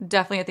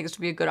 definitely I think this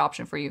would be a good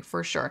option for you,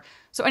 for sure.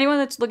 So anyone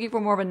that's looking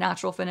for more of a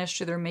natural finish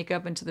to their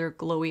makeup and to their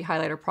glowy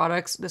highlighter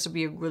products, this would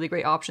be a really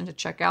great option to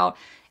check out.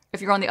 If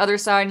you're on the other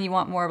side and you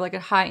want more of like a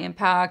high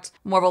impact,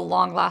 more of a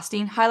long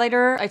lasting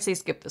highlighter, I'd say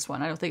skip this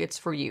one. I don't think it's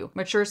for you.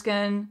 Mature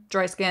skin,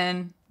 dry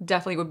skin,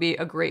 definitely would be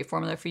a great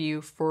formula for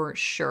you for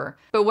sure.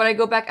 But would I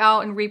go back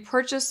out and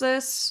repurchase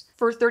this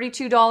for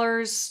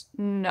 $32?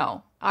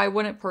 No, I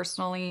wouldn't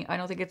personally. I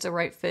don't think it's a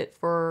right fit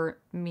for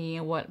me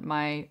and what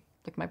my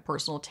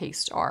personal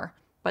tastes are.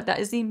 But that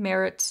is the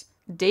Merit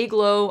Day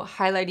Glow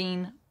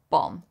Highlighting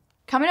Balm.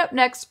 Coming up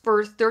next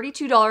for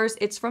 $32,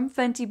 it's from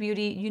Fenty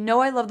Beauty. You know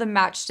I love the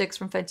matchsticks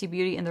from Fenty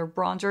Beauty and their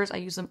bronzers. I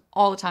use them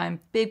all the time.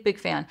 Big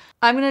fan.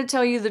 I'm going to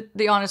tell you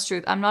the honest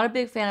truth. I'm not a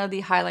big fan of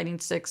the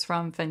highlighting sticks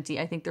from Fenty.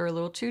 I think they're a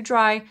little too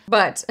dry.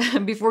 But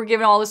before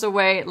giving all this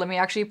away, let me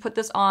actually put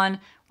this on.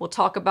 We'll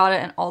talk about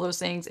it and all those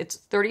things. It's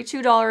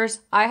 $32.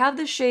 I have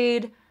the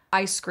shade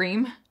Ice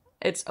Cream.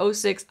 It's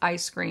 06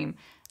 Ice Cream.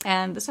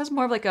 And this has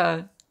more of like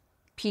a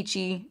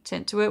peachy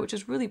tint to it, which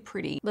is really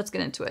pretty. Let's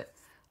get into it.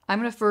 I'm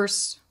going to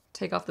first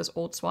take off this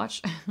old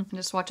swatch and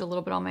just swatch a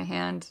little bit on my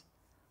hand.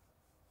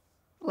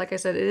 Like I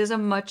said, it is a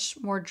much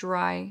more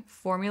dry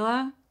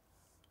formula,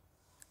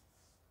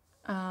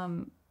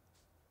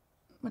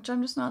 which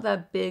I'm just not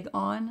that big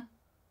on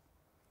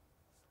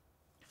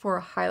for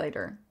a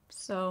highlighter.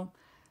 So,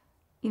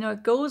 you know,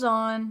 it goes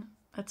on,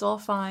 that's all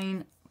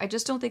fine. I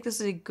just don't think this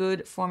is a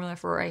good formula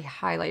for a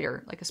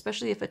highlighter, like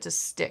especially if it's a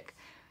stick.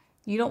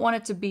 You don't want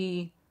it to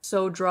be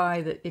so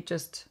dry that it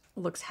just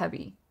looks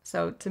heavy.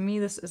 So to me,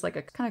 this is like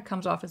a kind of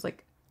comes off as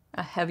like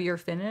a heavier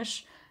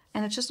finish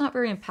and it's just not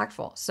very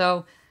impactful.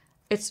 So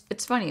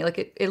it's funny,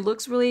 like it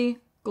looks really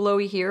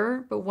glowy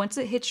here, but once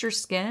it hits your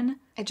skin,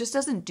 it just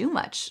doesn't do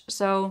much.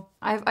 So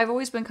I've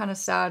always been kind of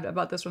sad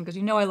about this one because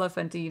you know I love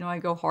Fenty, you know I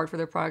go hard for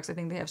their products. I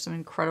think they have some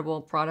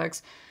incredible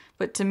products,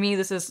 but to me,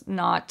 this is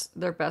not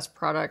their best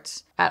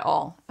product at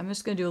all. I'm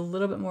just gonna do a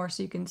little bit more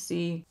so you can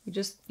see,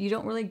 you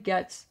don't really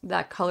get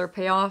that color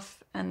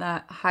payoff and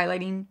that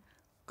highlighting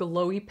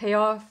glowy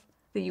payoff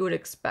that you would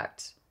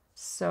expect.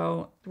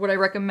 So would I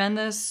recommend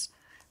this?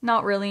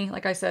 Not really.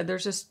 Like I said,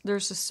 there's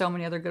just so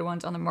many other good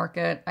ones on the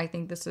market. I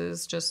think this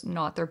is just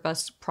not their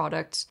best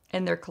product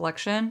in their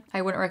collection.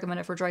 I wouldn't recommend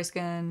it for dry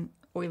skin,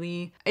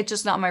 oily. It's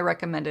just not my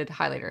recommended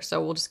highlighter.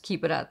 So we'll just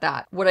keep it at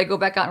that. Would I go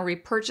back out and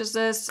repurchase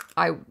this?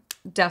 I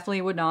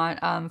definitely would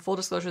not. Full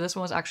disclosure, this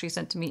one was actually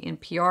sent to me in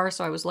PR,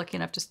 so I was lucky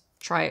enough to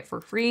try it for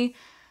free.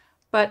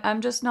 But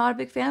I'm just not a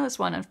big fan of this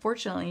one,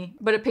 unfortunately.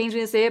 But it pains me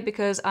to say it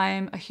because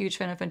I'm a huge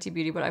fan of Fenty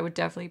Beauty, but I would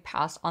definitely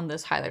pass on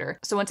this highlighter.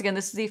 So once again,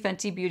 this is the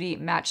Fenty Beauty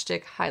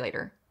Matchstick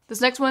Highlighter.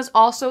 This next one is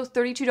also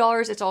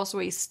 $32. It's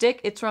also a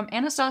stick. It's from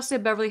Anastasia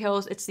Beverly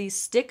Hills. It's the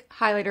stick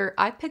highlighter.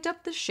 I picked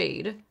up the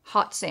shade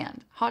Hot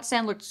Sand. Hot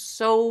Sand looked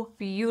so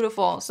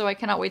beautiful. So I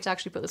cannot wait to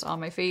actually put this on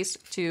my face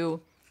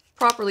to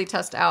properly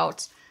test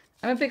out.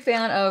 I'm a big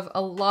fan of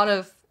a lot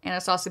of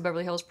Anastasia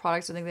Beverly Hills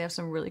products. I think they have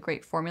some really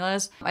great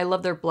formulas. I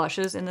love their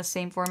blushes in the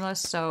same formula,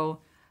 so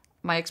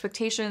my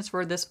expectations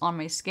for this on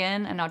my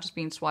skin and not just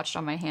being swatched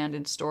on my hand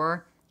in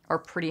store are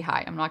pretty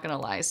high, I'm not gonna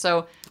lie.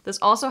 So this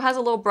also has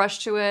a little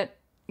brush to it.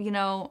 You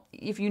know,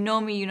 if you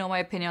know me, you know my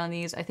opinion on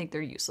these. I think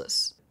they're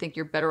useless. I think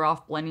you're better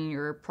off blending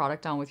your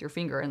product on with your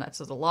finger, and that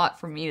says a lot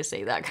for me to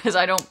say that because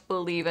I don't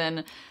believe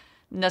in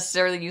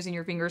necessarily using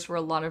your fingers for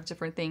a lot of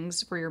different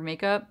things for your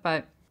makeup,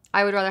 but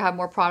I would rather have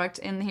more product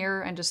in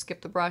here and just skip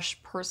the brush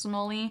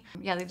personally.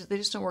 Yeah, they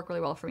just don't work really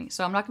well for me.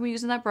 So I'm not gonna be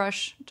using that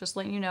brush, just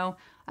letting you know.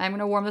 I'm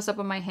gonna warm this up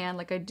on my hand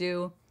like I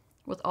do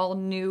with all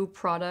new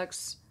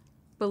products.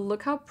 But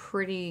look how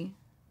pretty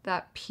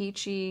that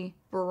peachy,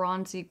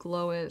 bronzy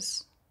glow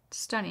is.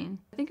 Stunning.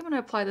 I think I'm gonna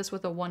apply this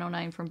with a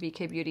 109 from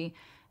BK Beauty.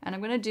 And I'm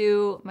gonna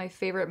do my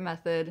favorite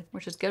method,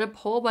 which is get a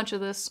whole bunch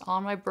of this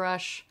on my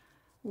brush,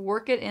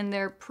 work it in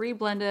there,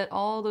 pre-blend it,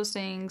 all those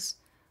things.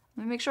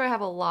 Let me make sure I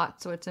have a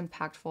lot so it's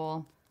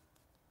impactful.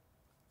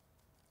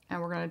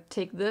 And we're going to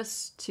take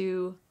this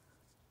to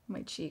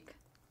my cheek.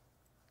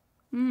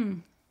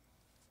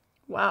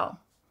 Wow.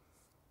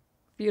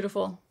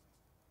 Beautiful.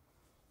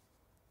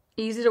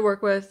 Easy to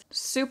work with,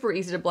 super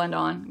easy to blend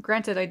on.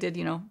 Granted, I did,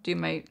 you know, do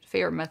my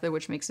favorite method,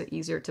 which makes it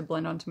easier to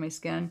blend onto my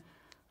skin.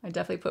 I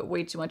definitely put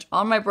way too much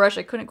on my brush.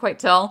 I couldn't quite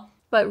tell,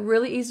 but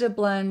really easy to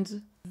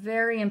blend.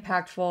 Very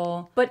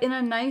impactful, but in a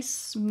nice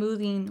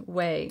smoothing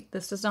way.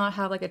 This does not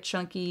have like a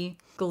chunky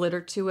glitter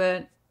to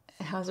it.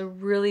 It has a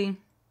really,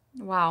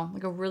 wow,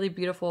 like a really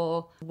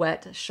beautiful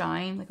wet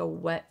shine, like a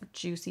wet,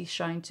 juicy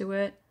shine to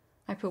it.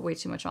 I put way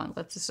too much on.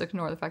 Let's just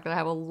ignore the fact that I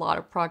have a lot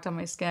of product on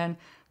my skin.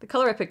 The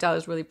color I picked out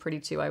is really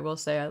pretty too, I will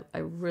say. I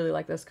really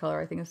like this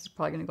color. I think this is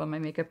probably gonna go in my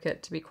makeup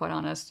kit, to be quite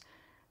honest.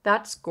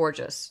 That's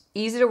gorgeous.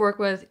 Easy to work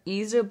with,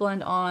 easy to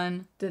blend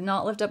on. Did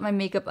not lift up my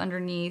makeup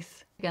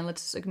underneath. Again,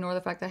 let's ignore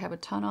the fact that I have a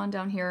ton on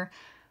down here.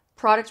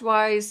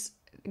 Product-wise,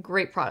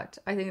 great product.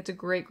 I think it's a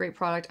great, great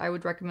product. I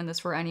would recommend this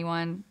for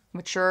anyone.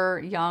 Mature,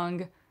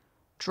 young,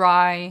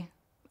 dry,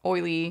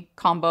 oily,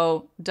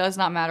 combo, does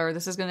not matter.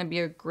 This is gonna be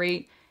a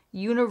great,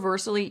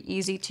 universally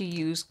easy to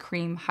use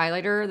cream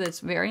highlighter that's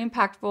very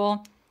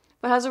impactful,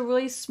 but has a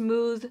really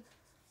smooth,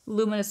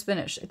 luminous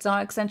finish. It's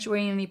not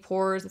accentuating any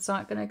pores. It's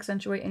not gonna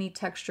accentuate any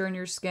texture in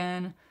your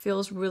skin.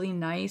 Feels really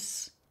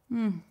nice.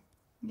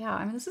 Yeah,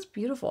 I mean, this is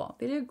beautiful.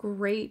 They did a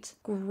great,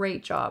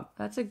 great job.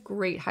 That's a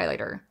great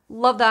highlighter.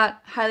 Love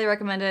that. Highly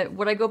recommend it.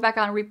 Would I go back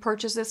out and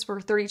repurchase this for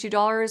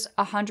 $32?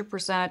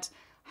 100%.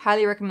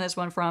 Highly recommend this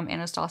one from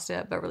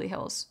Anastasia Beverly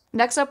Hills.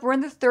 Next up, we're in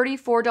the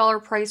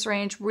 $34 price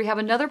range. We have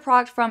another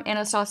product from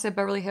Anastasia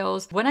Beverly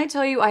Hills. When I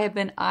tell you I have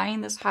been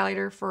eyeing this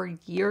highlighter for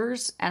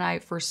years and I,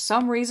 for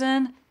some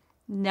reason,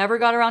 never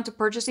got around to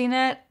purchasing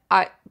it,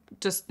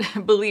 just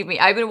believe me,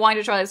 I've been wanting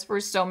to try this for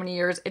so many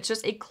years. It's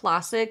just a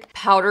classic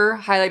powder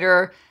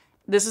highlighter.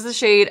 This is the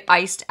shade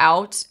Iced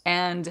Out,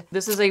 and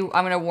this is I'm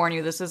gonna warn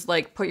you, this is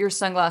like put your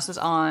sunglasses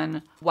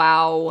on,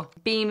 wow,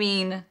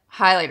 beaming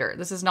highlighter.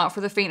 This is not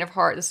for the faint of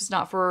heart. This is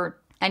not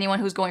for anyone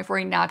who's going for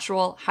a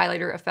natural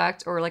highlighter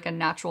effect or like a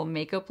natural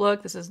makeup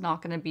look. This is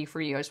not gonna be for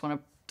you. I just wanna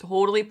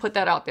totally put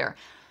that out there.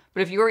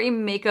 But if you're a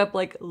makeup,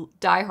 like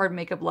diehard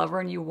makeup lover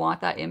and you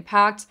want that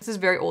impact, this is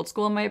very old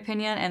school in my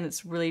opinion, and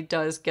this really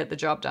does get the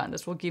job done.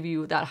 This will give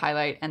you that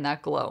highlight and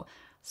that glow.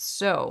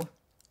 So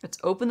let's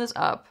open this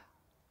up.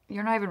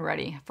 You're not even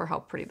ready for how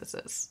pretty this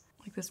is.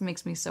 Like, this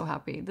makes me so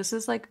happy. This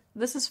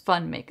is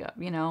fun makeup,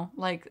 you know?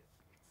 Like,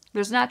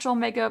 there's natural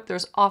makeup,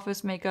 there's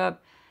office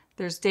makeup,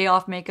 there's day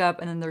off makeup,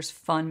 and then there's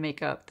fun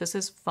makeup. This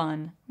is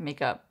fun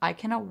makeup. I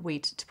cannot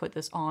wait to put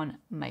this on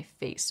my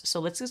face. So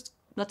let's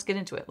get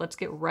into it. Let's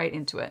get right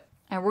into it.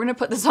 And we're gonna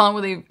put this on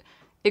with a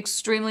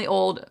extremely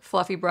old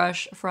fluffy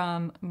brush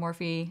from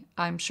Morphe.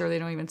 I'm sure they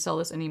don't even sell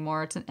this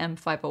anymore. It's an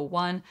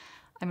M501.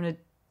 I'm gonna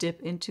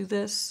dip into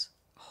this.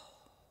 Oh,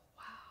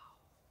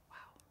 wow.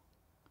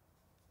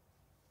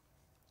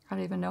 I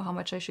don't even know how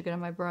much I should get on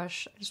my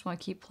brush. I just wanna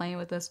keep playing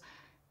with this.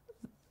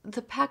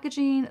 The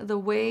packaging, the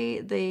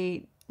way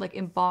they like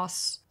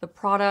emboss the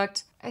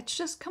product, it's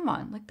just, come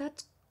on, like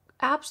that's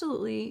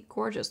absolutely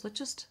gorgeous.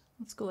 Let's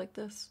go like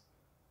this.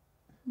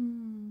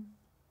 You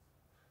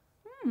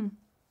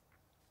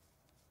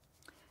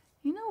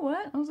know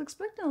what? I was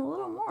expecting a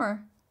little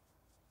more.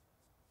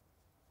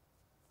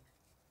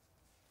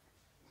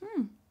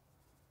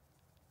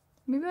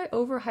 Maybe I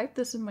overhyped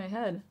this in my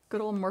head.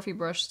 Good old Morphe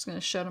brush is going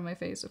to shed on my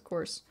face, of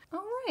course.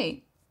 All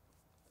right.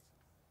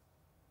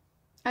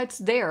 It's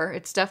there.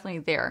 It's definitely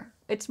there.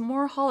 It's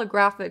more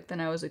holographic than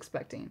I was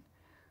expecting.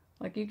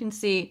 Like you can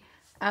see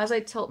as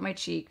I tilt my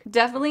cheek,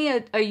 definitely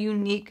a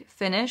unique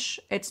finish.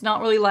 It's not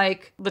really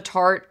like the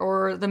Tarte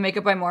or the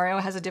Makeup by Mario.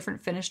 It has a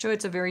different finish to it.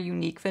 It's a very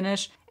unique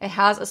finish. It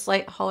has a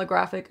slight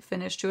holographic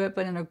finish to it,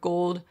 but in a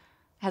gold,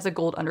 has a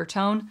gold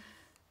undertone.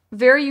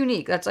 Very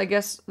unique. That's, I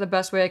guess, the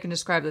best way I can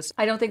describe this.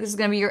 I don't think this is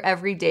going to be your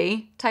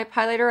everyday type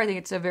highlighter. I think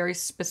it's a very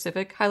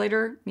specific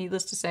highlighter,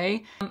 needless to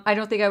say. I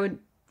don't think I would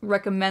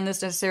recommend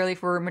this necessarily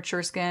for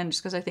mature skin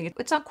just because I think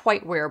it's not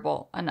quite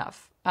wearable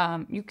enough.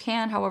 You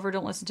can, however,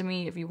 don't listen to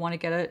me if you want to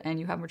get it and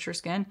you have mature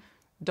skin.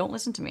 Don't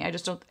listen to me. I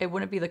just don't, it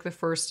wouldn't be like the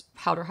first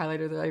powder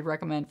highlighter that I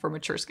recommend for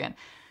mature skin.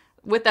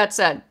 With that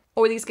said,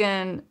 oily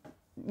skin,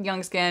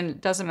 young skin,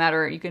 doesn't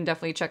matter. You can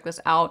definitely check this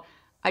out.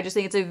 I just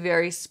think it's a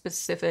very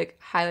specific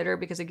highlighter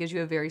because it gives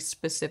you a very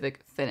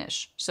specific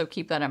finish. So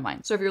keep that in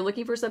mind. So if you're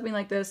looking for something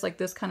like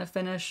this kind of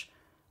finish,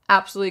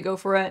 absolutely go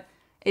for it.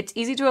 It's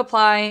easy to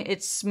apply.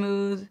 It's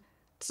smooth.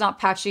 It's not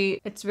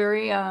patchy. It's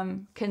very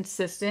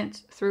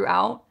consistent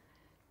throughout.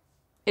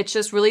 It's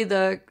just really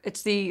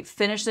it's the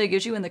finish that it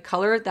gives you and the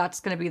color.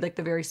 That's going to be like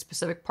the very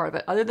specific part of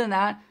it. Other than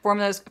that,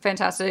 formula is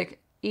fantastic.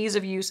 Ease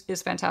of use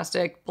is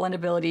fantastic.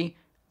 Blendability,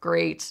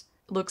 great.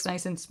 Looks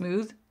nice and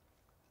smooth.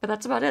 But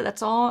that's about it.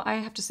 That's all I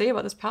have to say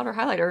about this powder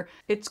highlighter.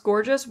 It's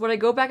gorgeous. Would I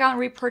go back out and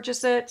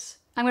repurchase it?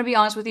 I'm going to be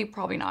honest with you,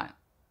 probably not.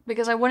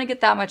 Because I wouldn't get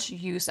that much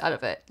use out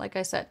of it. Like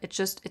I said,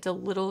 it's a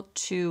little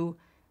too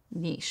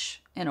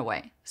niche in a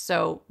way.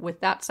 So with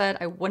that said,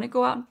 I wouldn't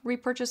go out and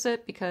repurchase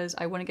it because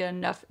I wouldn't get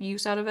enough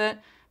use out of it.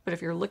 But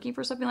if you're looking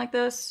for something like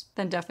this,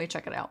 then definitely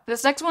check it out.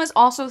 This next one is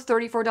also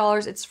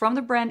 $34. It's from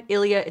the brand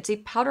Ilia. It's a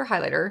powder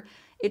highlighter.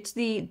 It's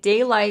the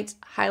Daylight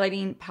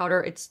Highlighting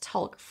Powder. It's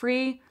talc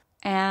free.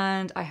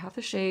 And I have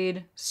the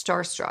shade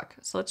Starstruck.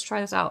 So let's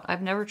try this out.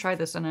 I've never tried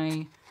this and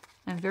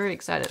I'm very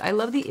excited. I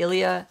love the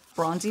Ilia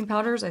bronzing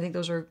powders. I think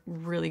those are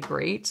really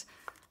great.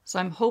 So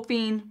I'm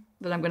hoping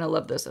that I'm going to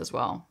love this as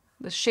well.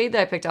 The shade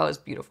that I picked out is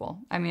beautiful.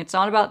 I mean, it's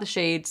not about the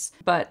shades,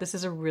 but this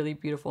is a really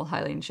beautiful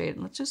highlighting shade.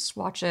 Let's just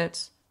swatch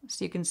it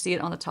so you can see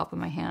it on the top of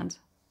my hand.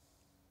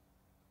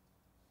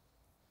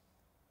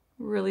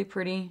 Really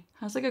pretty.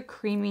 Has like a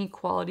creamy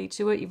quality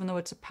to it, even though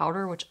it's a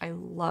powder, which I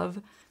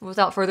love.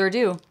 Without further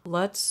ado,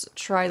 let's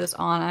try this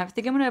on. I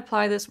think I'm going to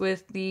apply this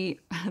with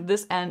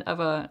this end of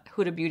a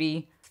Huda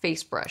Beauty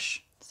face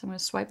brush. So I'm going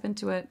to swipe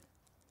into it.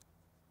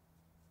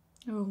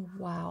 Oh,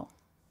 wow.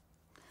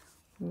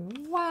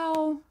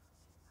 Wow.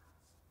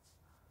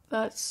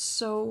 That's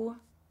so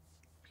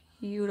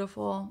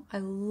beautiful. I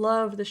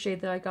love the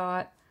shade that I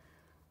got.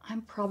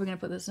 I'm probably going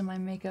to put this in my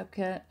makeup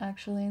kit,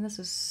 actually. This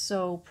is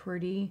so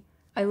pretty.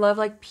 I love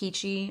like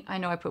peachy. I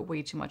know I put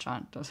way too much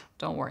on.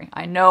 Don't worry.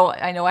 I know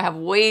I have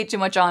way too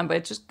much on, but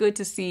it's just good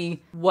to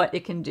see what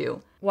it can do.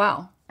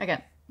 Wow.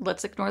 Again,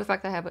 let's ignore the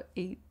fact that I have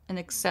an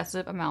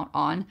excessive amount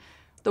on.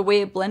 The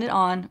way it blended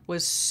on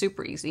was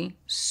super easy,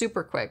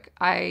 super quick.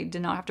 I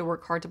did not have to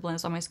work hard to blend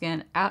this on my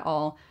skin at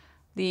all.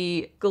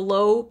 The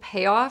glow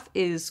payoff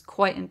is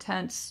quite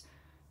intense,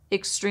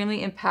 extremely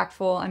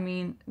impactful. I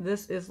mean,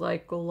 this is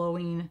like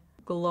glowing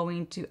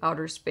to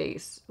outer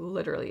space.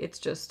 Literally, it's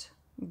just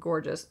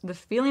gorgeous. The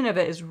feeling of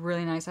it is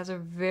really nice. It has a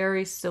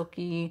very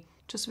silky,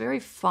 just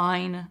very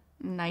fine,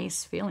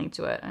 nice feeling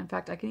to it. In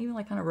fact, I can even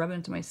like kind of rub it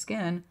into my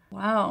skin.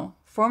 Wow.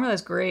 Formula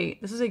is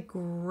great. This is a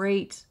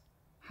great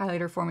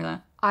highlighter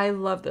formula. I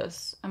love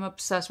this. I'm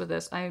obsessed with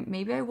this.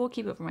 Maybe I will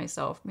keep it for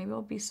myself. Maybe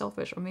I'll be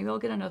selfish, or maybe I'll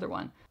get another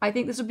one. I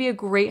think this would be a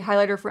great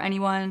highlighter for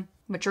anyone.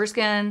 Mature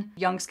skin,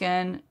 young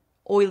skin,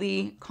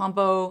 oily,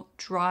 combo,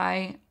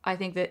 dry. I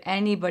think that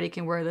anybody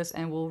can wear this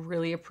and will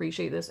really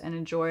appreciate this and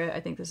enjoy it. I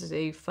think this is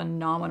a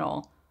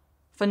phenomenal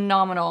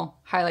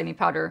highlighting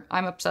powder.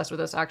 I'm obsessed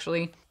with this,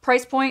 actually.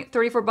 Price point,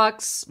 34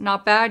 bucks.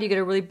 Not bad. You get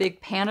a really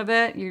big pan of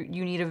it. You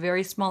need a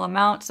very small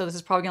amount, so this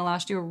is probably gonna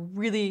last you a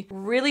really,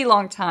 really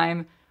long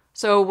time.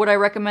 So would I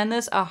recommend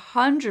this?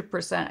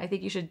 100%. I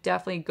think you should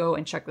definitely go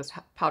and check this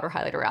powder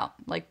highlighter out.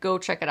 Like, go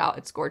check it out.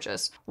 It's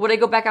gorgeous. Would I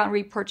go back out and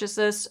repurchase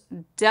this?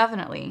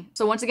 Definitely.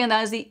 So once again,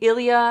 that is the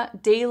Ilia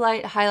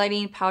Daylight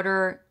Highlighting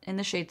Powder in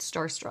the shade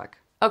Starstruck.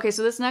 Okay,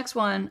 so this next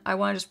one, I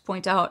want to just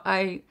point out,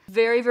 I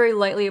very, very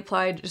lightly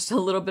applied just a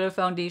little bit of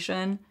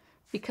foundation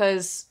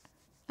because,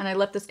 and I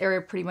left this area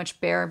pretty much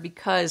bare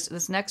because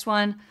this next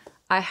one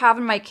I have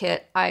in my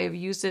kit. I've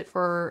used it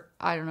for,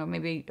 I don't know,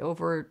 maybe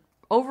over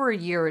a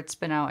year it's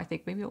been out. I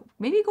think maybe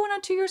going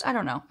on 2 years. I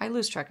don't know. I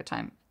lose track of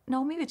time.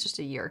 No, maybe it's just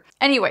a year.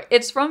 Anyway,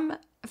 it's from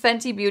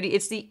Fenty Beauty.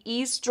 It's the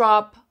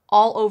Eavesdrop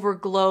All Over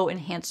Glow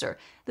Enhancer.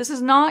 This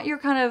is not your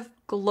kind of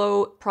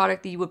glow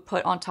product that you would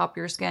put on top of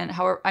your skin.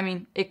 However, I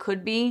mean, it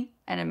could be,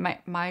 and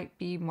it might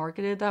be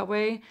marketed that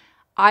way.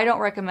 I don't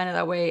recommend it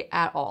that way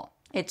at all.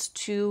 It's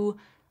too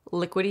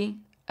liquidy.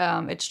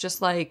 It's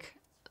just like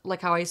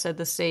how I said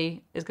the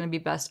Saie is going to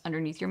be best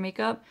underneath your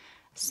makeup.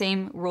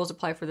 Same rules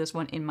apply for this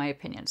one in my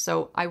opinion.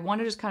 So I want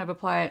to just kind of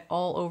apply it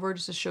all over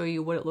just to show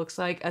you what it looks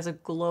like as a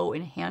glow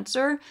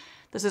enhancer.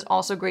 This is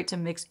also great to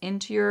mix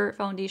into your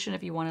foundation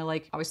if you want to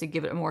like obviously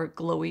give it a more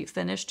glowy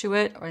finish to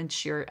it and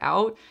sheer it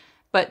out.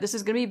 But this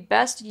is going to be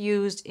best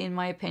used, in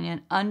my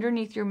opinion,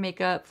 underneath your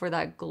makeup for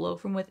that glow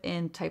from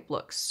within type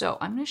look. So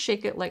I'm going to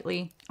shake it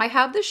lightly. I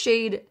have the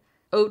shade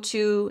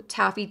 02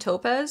 Taffy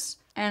Topaz,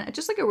 and it's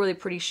just like a really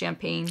pretty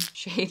champagne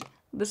shade.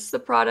 This is the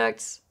product.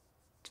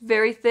 It's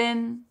very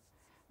thin,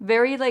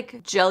 very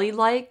like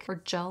jelly-like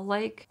or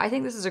gel-like. I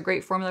think this is a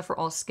great formula for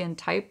all skin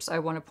types. I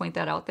want to point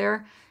that out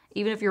there.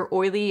 Even if you're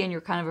oily and you're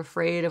kind of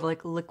afraid of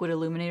like liquid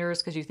illuminators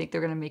because you think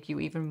they're going to make you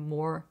even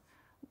more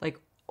like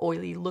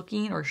oily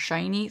looking or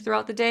shiny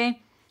throughout the day,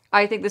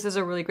 I think this is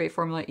a really great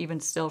formula even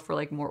still for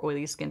like more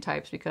oily skin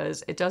types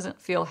because it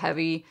doesn't feel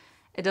heavy.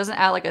 It doesn't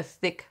add like a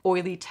thick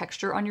oily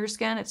texture on your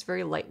skin. It's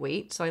very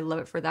lightweight, so I love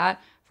it for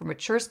that. For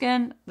mature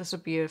skin, this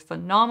would be a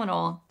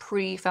phenomenal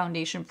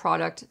pre-foundation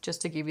product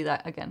just to give you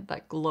that, again,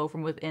 that glow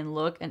from within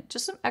look and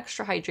just some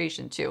extra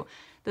hydration too.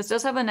 This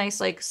does have a nice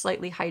like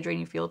slightly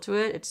hydrating feel to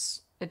it.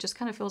 It just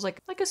kind of feels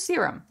like a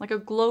serum, like a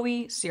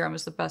glowy serum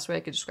is the best way I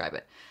could describe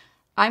it.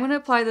 I'm going to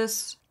apply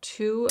this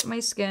to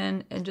my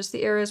skin in just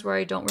the areas where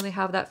I don't really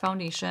have that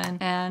foundation,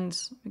 and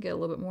get a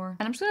little bit more.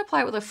 And I'm just going to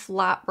apply it with a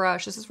flat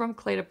brush. This is from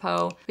Clé de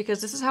Peau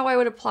because this is how I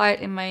would apply it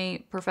in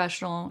my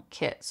professional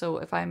kit. So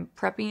if I'm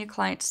prepping a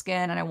client's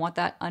skin and I want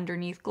that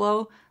underneath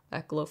glow,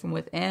 that glow from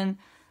within,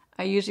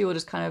 I usually will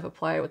just kind of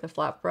apply it with a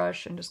flat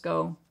brush and just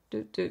go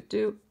doop, doop,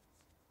 doop.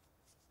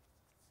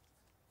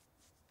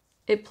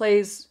 It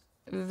plays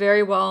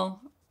very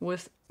well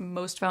with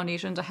most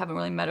foundations. I haven't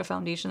really met a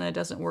foundation that it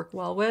doesn't work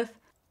well with.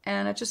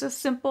 And it's just a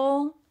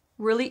simple,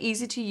 really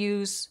easy to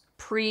use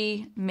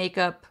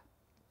pre-makeup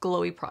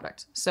glowy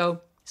product.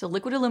 So it's a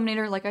liquid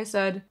illuminator, like I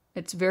said.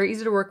 It's very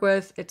easy to work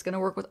with. It's going to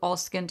work with all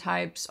skin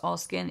types, all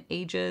skin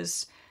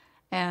ages.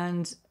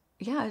 And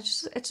yeah,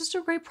 it's just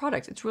a great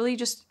product. It's really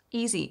just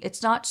easy.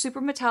 It's not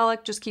super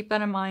metallic. Just keep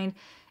that in mind.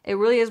 It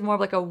really is more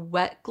of like a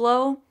wet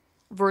glow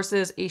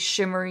versus a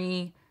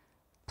shimmery,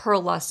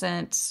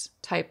 pearlescent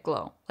type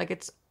glow. Like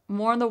it's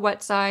more on the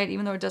wet side,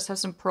 even though it does have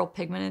some pearl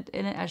pigment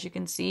in it, as you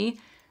can see.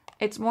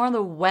 It's more on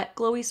the wet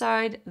glowy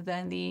side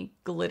than the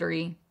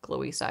glittery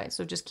glowy side.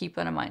 So just keep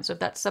that in mind. So if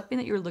that's something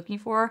that you're looking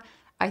for,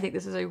 I think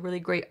this is a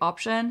really great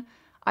option.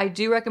 I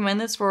do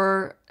recommend this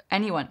for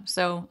anyone.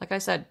 So like I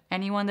said,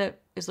 anyone that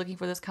is looking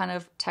for this kind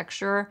of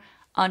texture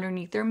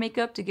underneath their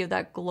makeup to give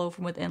that glow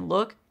from within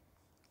look,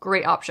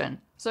 great option.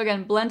 So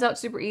again, blends out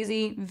super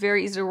easy,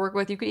 very easy to work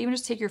with. You could even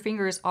just take your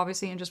fingers,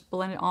 obviously, and just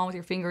blend it on with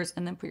your fingers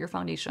and then put your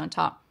foundation on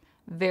top.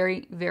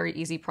 Very, very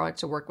easy product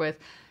to work with.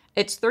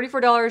 It's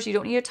 $34. You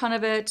don't need a ton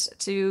of it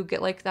to get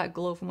like that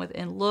glow from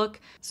within look.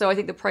 So I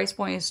think the price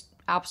point is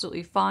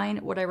absolutely fine.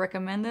 Would I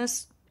recommend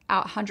this?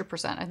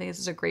 100%. I think this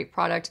is a great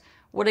product.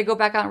 Would I go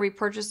back out and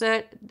repurchase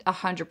it?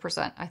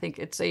 100%. I think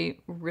it's a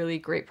really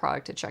great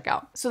product to check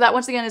out. So that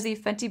once again is the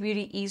Fenty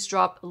Beauty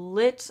Eavesdrop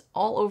Lit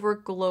All Over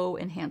Glow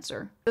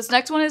Enhancer. This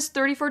next one is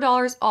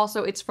 $34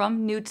 also. It's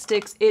from Nude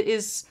Sticks. It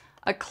is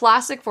a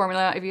classic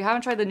formula. If you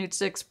haven't tried the Nude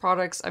Sticks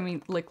products, I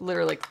mean, like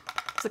literally,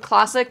 it's a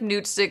classic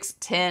Nude Sticks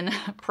 10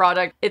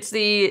 product. It's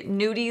the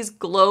Nudies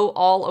Glow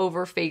All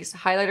Over Face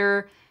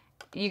Highlighter.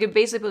 You can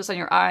basically put this on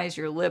your eyes,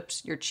 your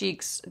lips, your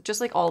cheeks, just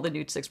like all the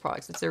Nude Sticks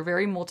products. They're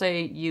very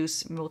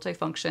multi-use,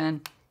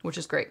 multi-function, which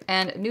is great.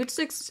 And Nude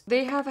Sticks,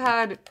 they have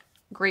had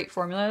great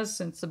formulas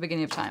since the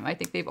beginning of time. I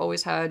think they've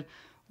always had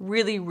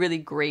really, really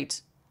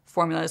great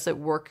formulas that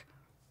work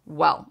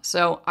well.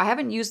 So I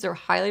haven't used their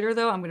highlighter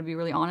though, I'm going to be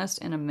really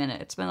honest, in a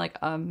minute. It's been like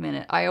a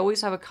minute. I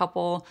always have a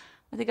couple,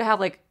 I think I have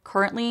like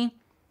currently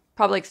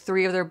probably like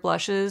 3 of their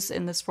blushes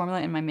in this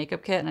formula in my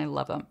makeup kit, and I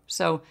love them.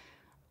 So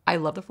I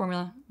love the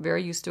formula,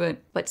 very used to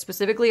it, but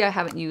specifically I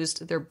haven't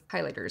used their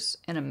highlighters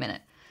in a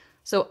minute.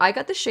 So I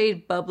got the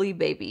shade Bubbly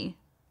Baby,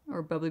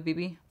 or Bubbly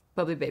Baby,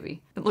 Bubbly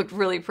Baby. It looked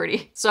really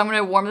pretty. So I'm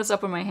gonna warm this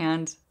up in my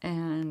hand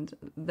and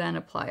then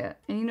apply it.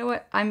 And you know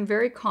what? I'm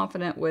very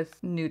confident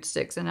with Nude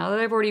Sticks, and now that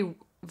I've already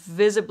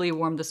visibly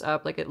warmed this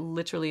up, like it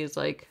literally is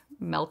like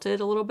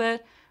melted a little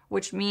bit,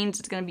 which means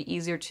it's gonna be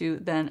easier to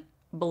then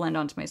blend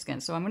onto my skin.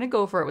 So I'm gonna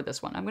go for it with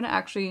this one. I'm gonna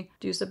actually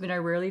do something I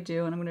rarely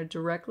do, and I'm gonna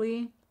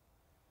directly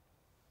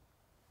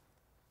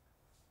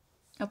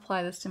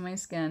apply this to my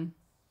skin.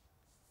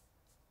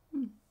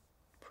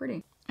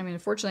 Pretty. I mean,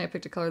 unfortunately, I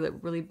picked a color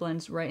that really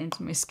blends right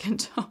into my skin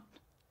tone,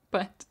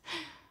 but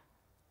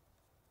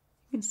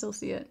you can still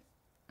see it.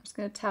 I'm just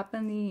going to tap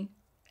in the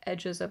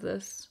edges of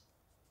this.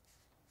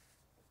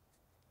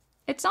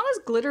 It's not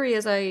as glittery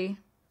as I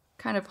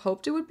kind of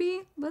hoped it would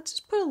be. Let's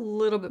just put a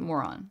little bit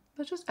more on.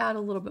 Let's just add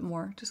a little bit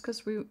more, just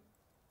because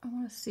I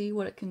want to see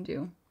what it can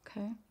do,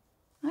 okay?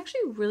 I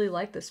actually really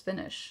like this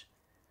finish.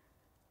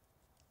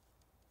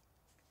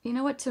 You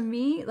know what, to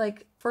me,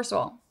 like, first of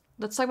all,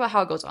 let's talk about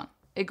how it goes on.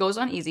 It goes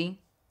on easy.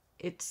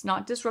 It's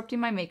not disrupting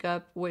my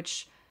makeup,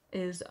 which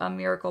is a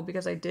miracle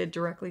because I did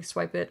directly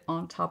swipe it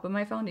on top of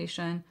my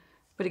foundation.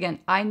 But again,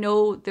 I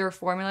know their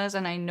formulas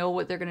and I know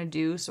what they're gonna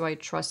do, so I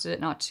trusted it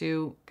not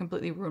to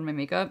completely ruin my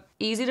makeup.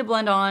 Easy to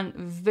blend on,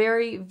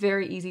 very,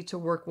 very easy to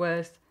work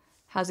with,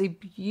 has a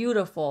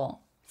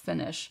beautiful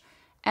finish.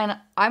 And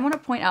I wanna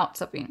point out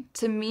something.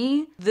 To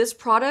me, this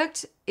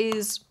product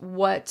is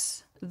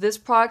what this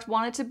product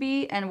wanted to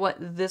be and what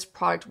this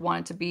product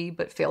wanted to be,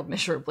 but failed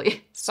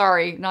miserably.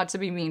 Sorry, not to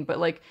be mean, but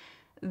like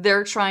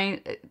they're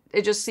trying,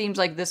 it just seems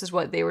like this is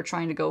what they were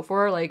trying to go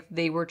for. Like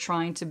they were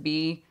trying to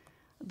be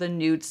the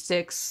Nude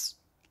Sticks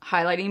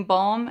highlighting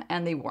balm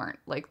and they weren't.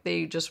 Like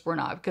they just were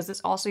not, because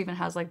this also even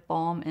has like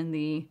balm in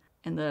the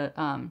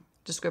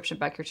description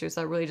back here too.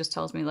 So that really just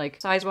tells me like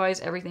size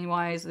wise, everything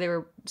wise, they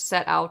were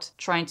set out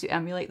trying to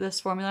emulate this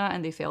formula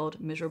and they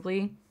failed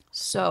miserably.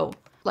 So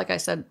like I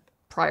said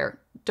prior,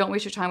 don't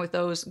waste your time with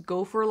those.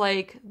 Go for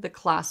like the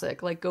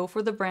classic, like go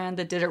for the brand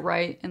that did it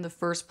right in the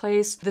first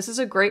place. This is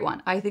a great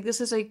one. I think this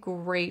is a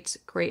great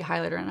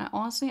highlighter. And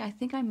honestly, I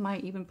think I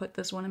might even put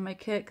this one in my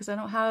kit because I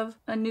don't have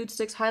a Nude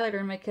Sticks highlighter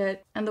in my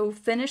kit. And the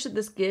finish that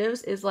this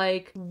gives is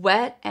like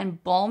wet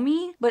and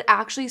balmy, but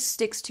actually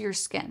sticks to your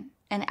skin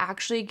and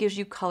actually gives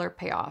you color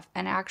payoff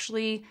and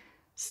actually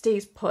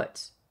stays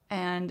put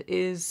and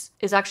is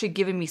actually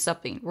giving me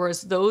something.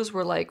 Whereas those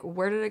were like,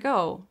 where did it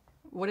go?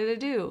 What did it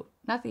do?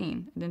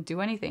 Nothing. It didn't do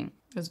anything.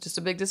 It was just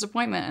a big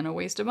disappointment and a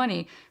waste of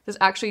money. This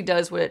actually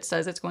does what it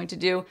says it's going to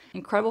do.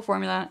 Incredible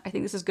formula. I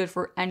think this is good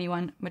for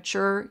anyone.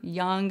 Mature,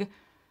 young,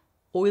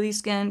 oily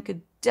skin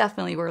could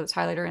definitely wear this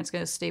highlighter and it's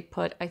going to stay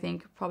put, I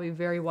think, probably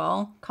very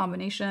well.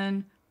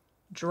 Combination,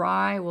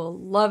 dry, will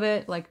love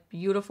it. Like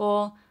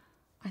beautiful.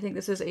 I think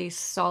this is a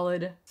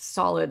solid,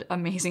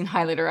 amazing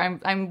highlighter.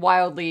 I'm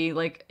wildly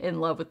like in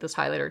love with this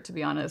highlighter, to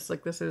be honest.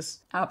 Like this is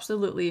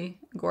absolutely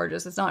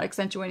gorgeous. It's not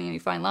accentuating any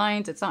fine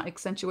lines. It's not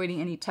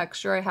accentuating any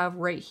texture I have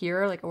right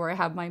here, like where I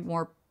have my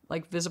more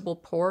like visible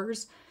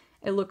pores.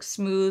 It looks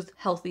smooth,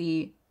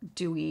 healthy,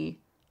 dewy.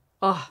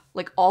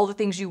 Like all the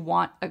things you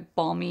want a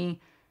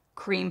balmy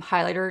cream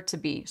highlighter to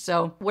be.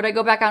 So would I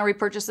go back out and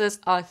repurchase this?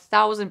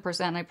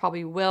 1000%. I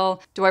probably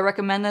will. Do I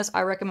recommend this?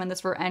 I recommend this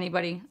for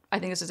anybody. I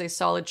think this is a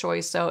solid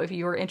choice. So if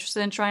you are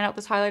interested in trying out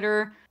this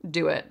highlighter,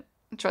 do it.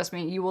 Trust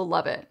me, you will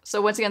love it.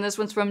 So once again, this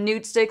one's from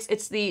Nude Sticks.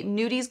 It's the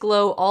Nudies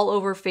Glow All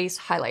Over Face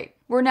Highlight.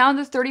 We're now in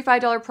the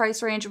 $35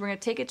 price range and we're going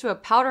to take it to a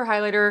powder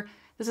highlighter.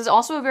 This is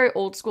also a very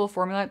old school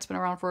formula. It's been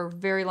around for a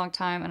very long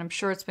time and I'm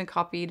sure it's been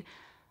copied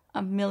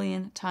a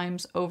million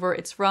times over.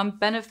 It's from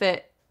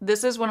Benefit.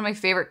 This is one of my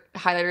favorite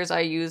highlighters I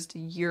used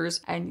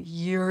years and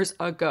years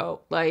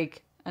ago,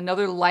 like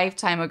another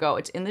lifetime ago.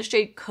 It's in the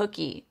shade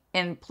Cookie.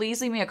 And please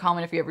leave me a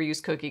comment if you ever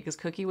used Cookie, because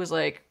Cookie was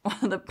like one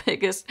of the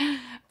biggest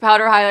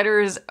powder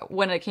highlighters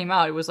when it came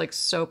out. It was like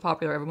so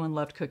popular. Everyone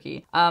loved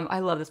Cookie. I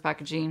love this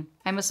packaging.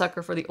 I'm a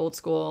sucker for the old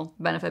school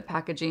Benefit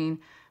packaging.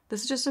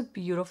 This is just a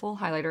beautiful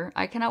highlighter.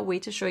 I cannot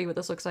wait to show you what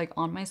this looks like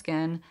on my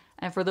skin.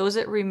 And for those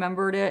that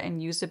remembered it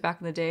and used it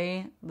back in the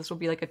day, this will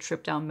be like a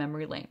trip down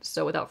memory lane.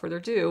 So without further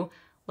ado,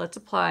 let's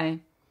apply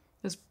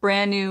this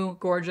brand new,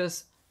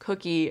 gorgeous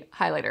Cookie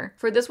highlighter.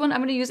 For this one, I'm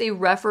gonna use a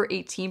Refy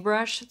 18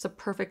 brush. It's a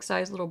perfect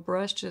size little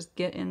brush. Just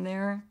get in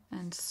there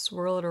and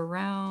swirl it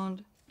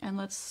around. And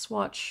let's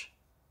swatch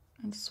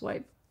and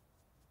swipe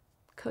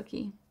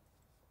Cookie.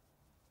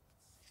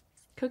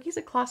 Cookie's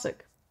a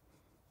classic.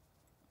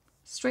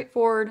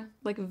 Straightforward,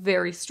 like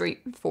very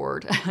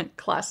straightforward,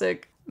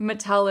 classic,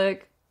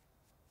 metallic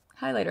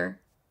highlighter.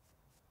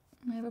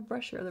 I have a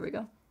brush here, there we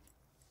go.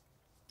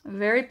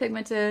 Very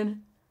pigmented.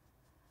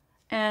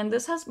 And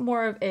this has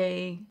more of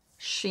a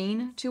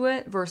sheen to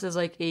it versus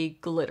like a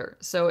glitter.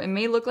 So it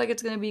may look like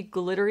it's going to be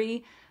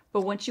glittery,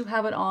 but once you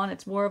have it on,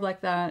 it's more of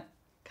like that,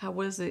 God,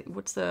 what is it?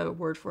 What's the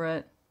word for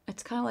it?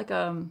 It's kind of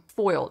like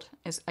foiled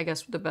is, I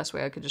guess, the best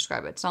way I could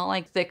describe it. It's not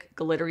like thick,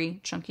 glittery,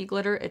 chunky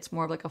glitter. It's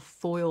more of like a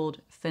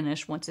foiled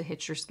finish once it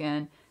hits your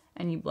skin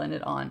and you blend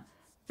it on.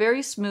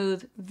 Very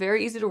smooth,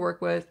 very easy to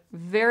work with,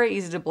 very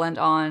easy to blend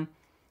on.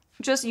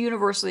 Just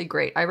universally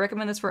great. I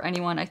recommend this for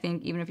anyone. I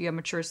think even if you have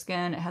mature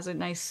skin, it has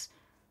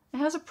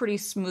a pretty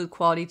smooth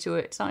quality to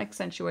it. It's not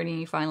accentuating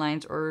any fine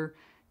lines or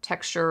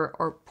texture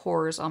or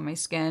pores on my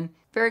skin.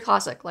 Very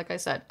classic, like I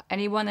said.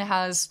 Anyone that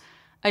has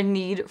a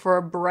need for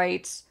a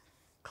bright,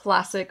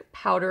 classic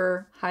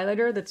powder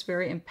highlighter that's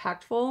very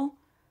impactful,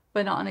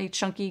 but not in a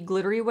chunky,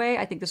 glittery way,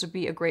 I think this would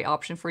be a great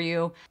option for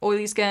you.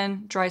 Oily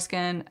skin, dry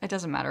skin, it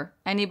doesn't matter.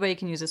 Anybody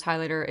can use this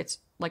highlighter. It's,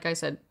 like I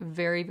said,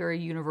 very, very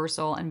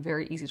universal and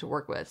very easy to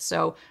work with.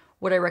 So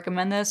would I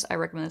recommend this? I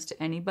recommend this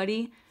to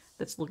anybody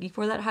that's looking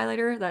for that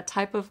highlighter, that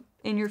type of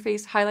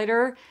in-your-face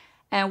highlighter.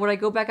 And would I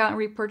go back out and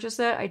repurchase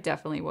it? I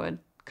definitely would.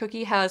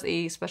 Cookie has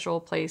a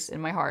special place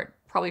in my heart,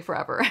 probably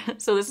forever.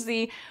 So this is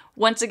the,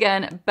 once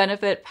again,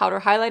 Benefit Powder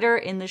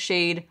Highlighter in the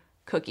shade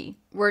Cookie.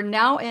 We're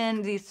now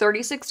in the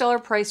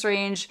 $36 price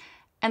range,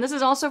 and this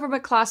is also from a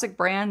classic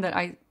brand that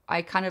I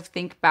I kind of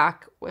think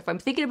back, if I'm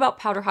thinking about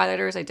powder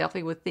highlighters, I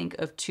definitely would think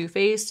of Too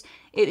Faced.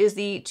 It is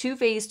the Too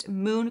Faced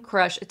Moon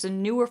Crush. It's a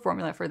newer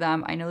formula for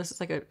them. I know this is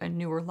like a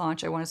newer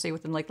launch, I want to say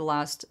within like the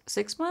last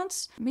 6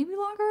 months, maybe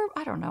longer.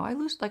 I don't know.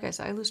 Like I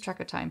said, I lose track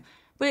of time.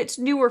 But it's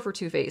newer for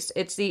Too Faced.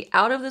 It's the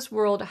Out of This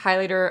World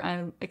highlighter.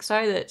 I'm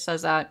excited that it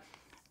says that.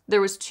 There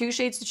was 2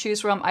 shades to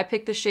choose from. I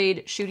picked the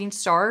shade Shooting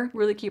Star.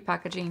 Really cute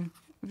packaging.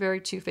 Very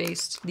Too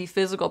Faced. The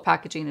physical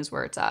packaging is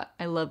where it's at.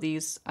 I love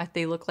these.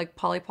 They look like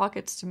Polly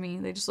Pockets to me.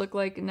 They just look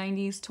like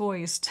 90s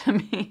toys to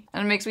me.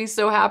 And it makes me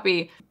so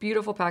happy.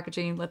 Beautiful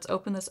packaging. Let's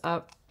open this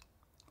up.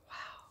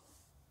 Wow.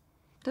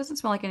 Doesn't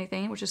smell like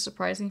anything, which is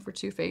surprising for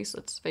Too Faced.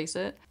 Let's face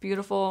it.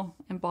 Beautiful,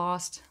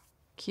 embossed,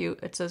 cute.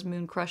 It says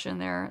Moon Crush in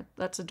there.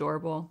 That's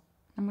adorable.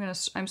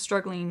 I'm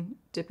struggling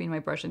dipping my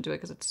brush into it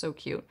because it's so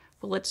cute.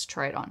 But let's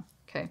try it on.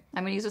 Okay,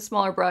 I'm gonna use a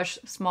smaller brush,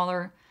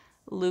 smaller,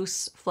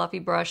 loose, fluffy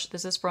brush.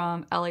 This is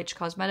from LH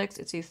Cosmetics.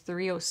 It's a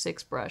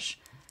 306 brush.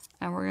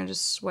 And we're gonna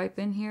just swipe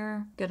in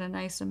here, get a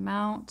nice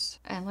amount,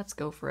 and let's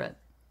go for it.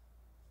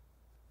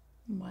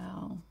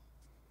 Wow.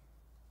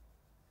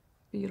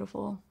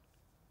 Beautiful.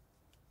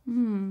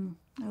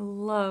 I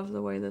love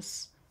the way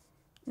this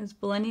is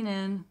blending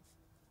in.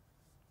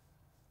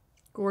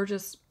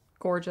 Gorgeous,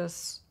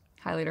 gorgeous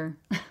highlighter.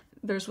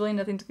 There's really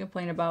nothing to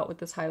complain about with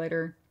this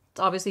highlighter. It's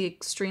obviously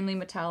extremely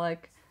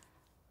metallic,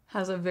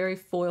 has a very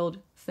foiled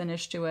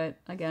finish to it.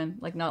 Again,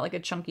 like not like a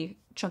chunky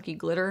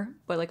glitter,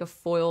 but like a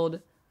foiled,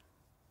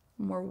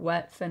 more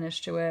wet finish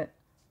to it.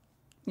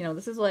 You know,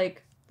 this is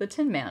like the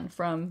Tin Man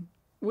from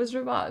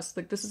Wizard of Oz.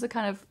 Like this is the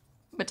kind of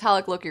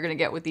metallic look you're gonna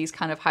get with these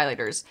kind of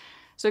highlighters.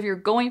 So if you're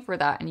going for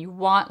that and you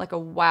want like a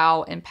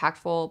wow,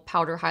 impactful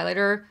powder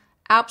highlighter,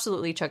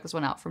 absolutely check this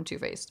one out from Too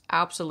Faced.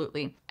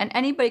 Absolutely. And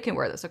anybody can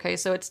wear this, okay?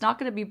 So it's not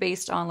gonna be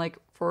based on like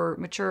for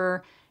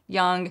mature,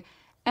 young,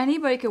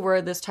 anybody could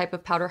wear this type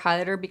of powder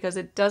highlighter because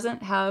it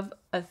doesn't have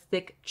a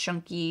thick,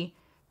 chunky,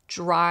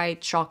 dry,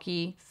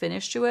 chalky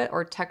finish to it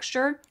or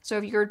texture. So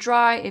if you're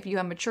dry, if you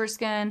have mature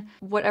skin,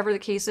 whatever the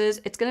case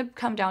is, it's gonna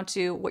come down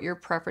to what your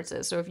preference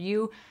is. So if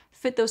you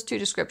fit those 2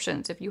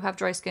 descriptions, if you have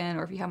dry skin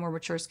or if you have more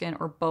mature skin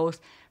or both,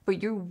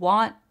 but you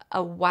want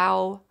a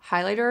wow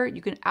highlighter,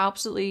 you can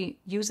absolutely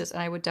use this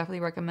and I would definitely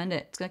recommend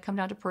it. It's gonna come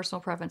down to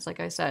personal preference, like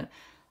I said.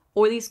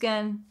 Oily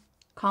skin,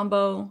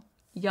 combo,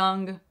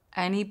 young,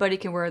 anybody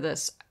can wear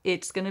this.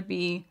 It's gonna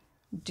be,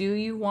 do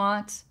you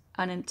want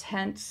an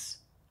intense,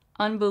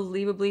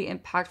 unbelievably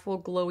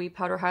impactful, glowy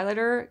powder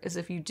highlighter? Is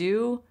if you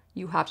do,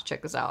 you have to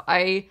check this out.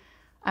 I'm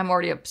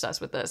already obsessed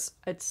with this.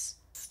 It's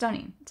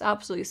stunning. It's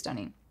absolutely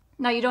stunning.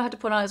 Now you don't have to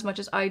put on as much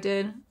as I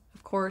did,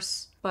 of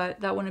course, but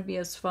that wouldn't be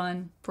as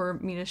fun for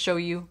me to show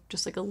you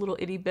just like a little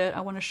itty bit.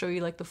 I want to show you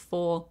like the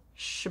full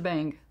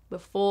shebang, the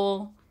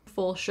full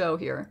show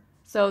here.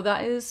 So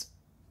that is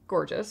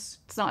gorgeous.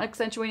 It's not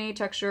accentuating any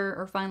texture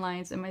or fine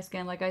lines in my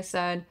skin. Like I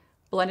said,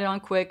 blend it on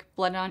quick,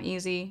 blend it on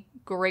easy,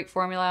 great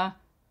formula.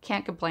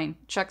 Can't complain.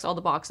 Checks all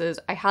the boxes.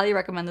 I highly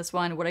recommend this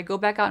one. Would I go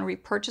back out and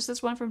repurchase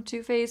this one from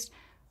Too Faced?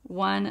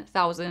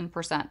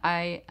 1000%.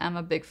 I am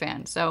a big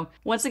fan. So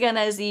once again,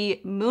 that is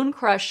the Moon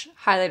Crush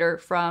highlighter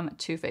from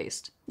Too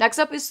Faced. Next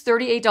up is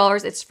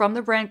 $38. It's from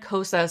the brand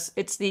Kosas.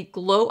 It's the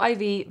Glow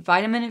IV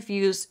Vitamin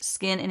Infused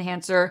Skin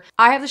Enhancer.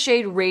 I have the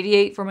shade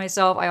Radiate for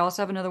myself. I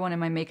also have another one in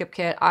my makeup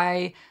kit.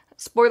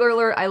 Spoiler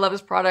alert, I love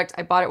this product.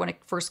 I bought it when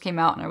it first came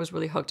out and I was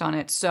really hooked on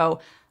it.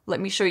 So let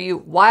me show you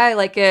why I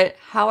like it,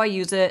 how I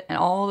use it, and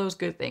all those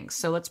good things.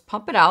 So let's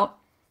pump it out.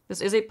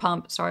 This is a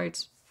pump. Sorry,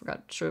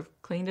 should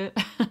have cleaned it.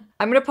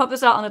 I'm gonna pump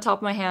this out on the top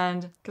of my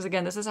hand because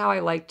again, this is how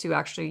I like to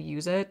actually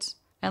use it.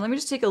 And let me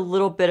just take a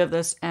little bit of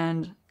this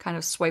and kind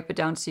of swipe it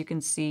down so you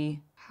can see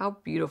how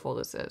beautiful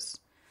this is.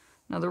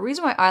 Now, the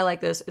reason why I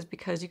like this is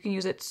because you can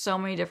use it so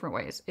many different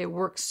ways. It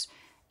works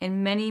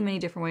in many, many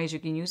different ways. You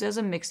can use it as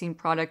a mixing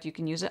product. You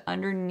can use it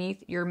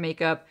underneath your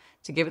makeup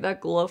to give it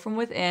that glow from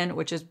within,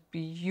 which is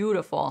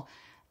beautiful.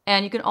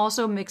 And you can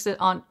also mix it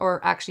on or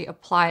actually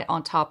apply it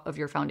on top of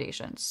your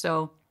foundation.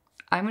 So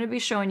I'm going to be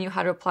showing you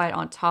how to apply it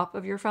on top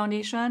of your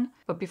foundation.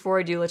 But before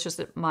I do, let's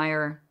just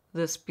admire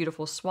this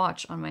beautiful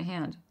swatch on my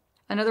hand.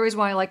 Another reason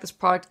why I like this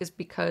product is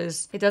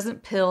because it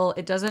doesn't pill,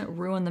 it doesn't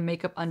ruin the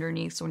makeup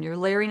underneath. So when you're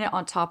layering it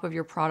on top of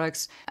your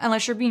products,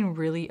 unless you're being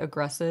really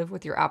aggressive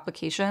with your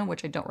application,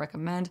 which I don't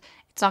recommend,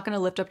 it's not going to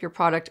lift up your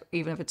product,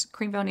 even if it's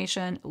cream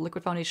foundation,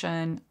 liquid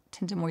foundation,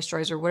 tinted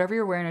moisturizer, whatever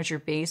you're wearing as your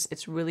base.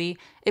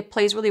 It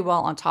plays really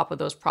well on top of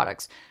those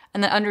products.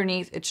 And then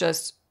underneath, it's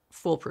just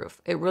foolproof.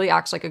 It really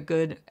acts like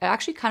it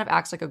actually kind of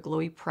acts like a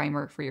glowy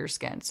primer for your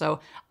skin.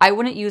 So I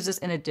wouldn't use this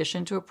in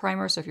addition to a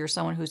primer. So if you're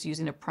someone who's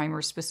using a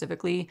primer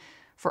specifically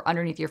for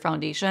underneath your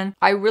foundation.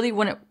 I really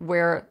wouldn't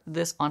wear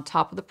this on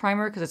top of the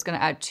primer because it's going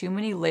to add too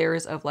many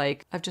layers of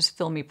just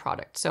filmy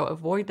product. So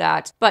avoid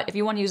that. But if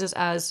you want to use this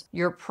as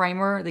your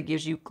primer that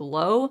gives you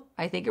glow,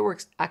 I think it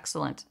works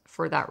excellent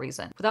for that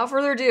reason. Without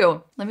further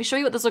ado, let me show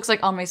you what this looks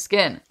like on my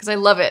skin because I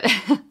love it.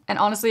 And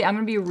honestly, I'm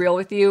going to be real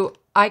with you.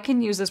 I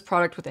can use this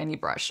product with any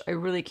brush. I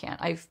really can.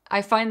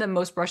 I find that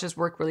most brushes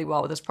work really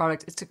well with this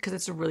product. It's because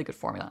it's a really good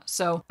formula.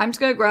 So I'm just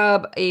going to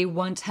grab a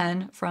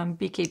 110 from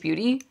BK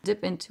Beauty,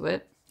 dip into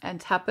it, and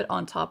tap it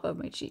on top of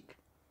my cheek.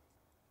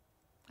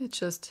 It's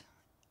just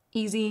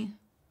easy,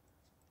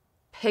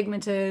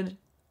 pigmented,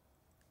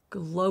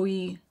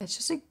 glowy. It's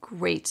just a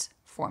great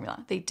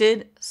formula. They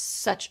did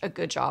such a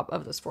good job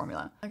of this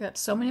formula. I got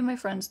so many of my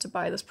friends to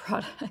buy this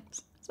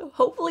product. So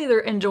hopefully they're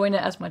enjoying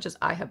it as much as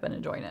I have been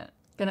enjoying it.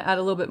 Gonna add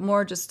a little bit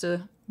more just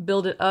to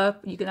build it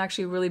up. You can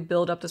actually really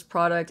build up this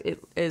product.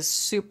 It is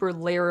super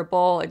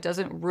layerable. It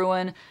doesn't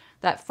ruin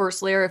that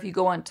first layer if you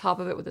go on top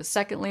of it with a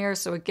second layer.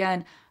 So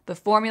again, the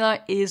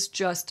formula is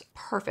just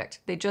perfect.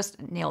 They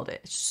just nailed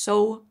it. It's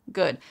so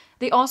good.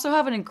 They also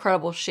have an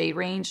incredible shade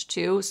range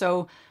too.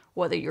 So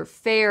whether you're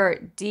fair,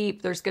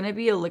 deep, there's going to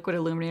be a liquid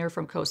illuminator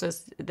from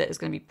Kosas that is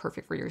going to be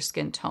perfect for your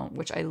skin tone,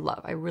 which I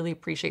love. I really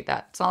appreciate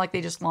that. It's not like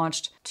they just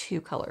launched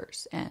 2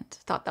 colors and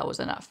thought that was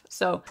enough.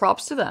 So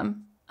props to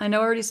them. I know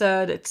I already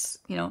said it's,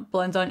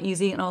 blends on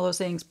easy and all those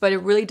things, but it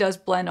really does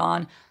blend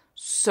on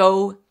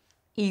so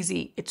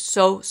easy. It's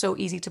so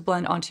easy to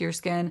blend onto your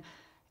skin.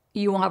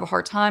 You won't have a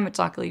hard time. It's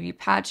not going to leave you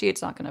patchy.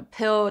 It's not going to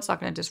pill. It's not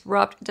going to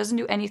disrupt. It doesn't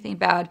do anything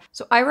bad.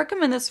 So I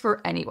recommend this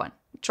for anyone.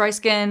 Dry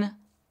skin,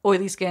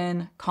 oily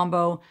skin,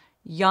 combo,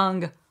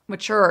 young,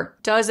 mature.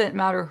 Doesn't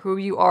matter who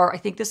you are. I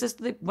think this is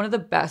one of the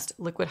best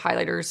liquid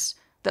highlighters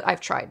that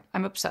I've tried.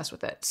 I'm obsessed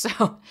with it.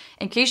 So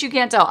in case you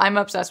can't tell, I'm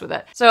obsessed with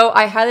it. So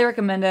I highly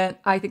recommend it.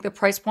 I think the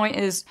price point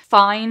is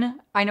fine.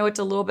 I know it's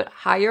a little bit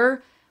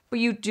higher, but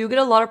you do get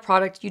a lot of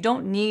product. You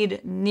don't need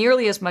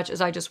nearly as much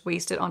as I just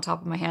wasted on top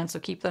of my hand. So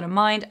keep that in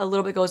mind. A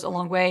little bit goes a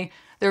long way.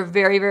 They're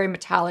very, very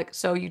metallic.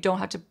 So you don't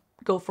have to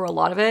go for a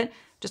lot of it.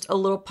 Just a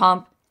little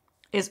pump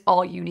is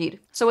all you need.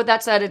 So with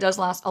that said, it does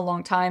last a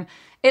long time.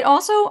 It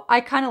also,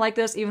 I kind of like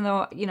this, even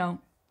though,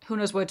 who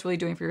knows what it's really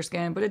doing for your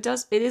skin, but it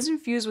is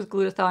infused with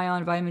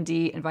glutathione, vitamin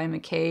D, and vitamin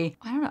K.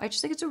 I don't know. I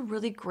just think it's a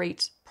really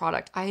great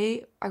product.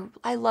 I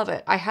love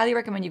it. I highly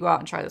recommend you go out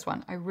and try this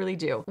one. I really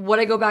do. Would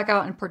I go back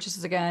out and purchase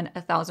this again?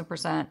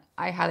 1000%.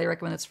 I highly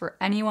recommend this for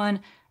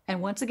anyone.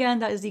 And once again,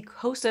 that is the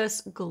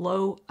Kosas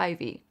Glow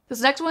IV.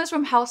 This next one is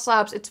from House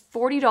Labs. It's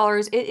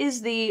 $40. It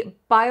is the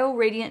Bio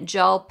Radiant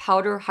Gel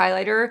Powder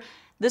Highlighter.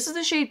 This is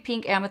the shade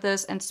Pink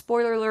Amethyst, and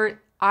spoiler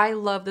alert, I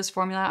love this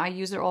formula. I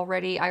use it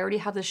already. I already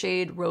have the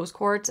shade Rose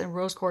Quartz, and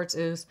Rose Quartz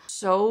is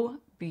so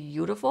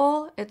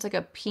beautiful. It's like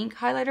a pink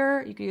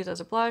highlighter. You can use it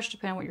as a blush,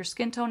 depending on what your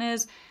skin tone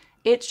is.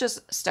 It's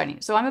just stunning.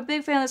 So I'm a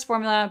big fan of this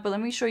formula, but let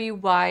me show you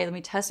why. Let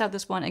me test out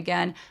this one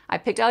again. I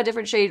picked out a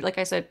different shade, like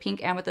I said,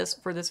 Pink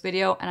Amethyst for this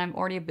video, and I'm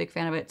already a big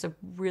fan of it. It's a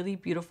really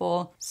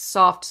beautiful,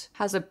 soft,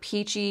 has a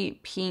peachy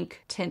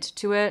pink tint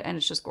to it, and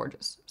it's just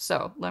gorgeous.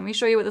 So let me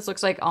show you what this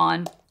looks like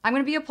on. I'm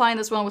going to be applying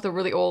this one with a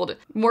really old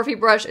Morphe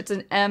brush. It's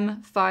an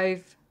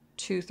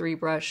M523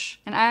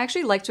 brush, and I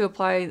actually like to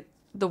apply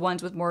the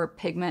ones with more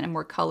pigment and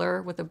more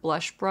color with a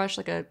blush brush,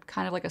 like a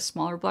kind of like a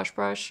smaller blush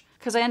brush,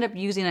 because I end up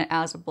using it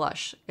as a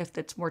blush if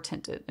it's more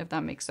tinted, if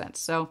that makes sense.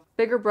 So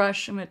bigger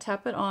brush, I'm going to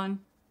tap it on.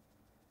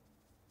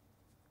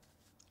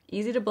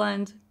 Easy to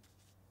blend.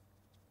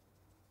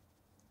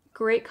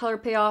 Great color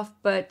payoff,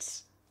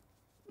 but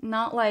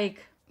not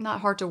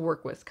hard to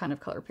work with kind of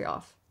color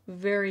payoff.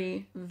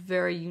 Very,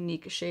 very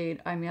unique shade.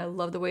 I mean, I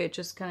love the way it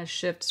just kind of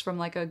shifts from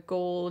like a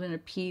gold and a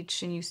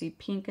peach, and you see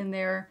pink in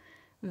there.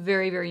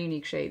 Very, very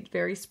unique shade,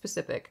 very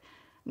specific.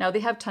 Now they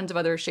have tons of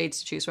other shades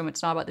to choose from.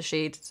 It's not about the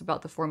shades, it's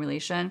about the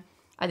formulation.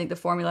 I think the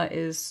formula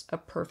is a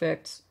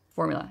perfect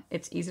formula.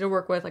 It's easy to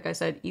work with, like I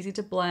said, easy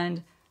to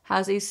blend,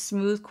 has a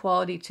smooth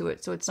quality to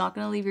it. So it's not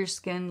gonna leave your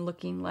skin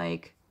looking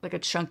like a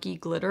chunky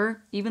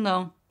glitter, even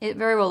though it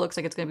very well looks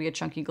like it's gonna be a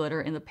chunky glitter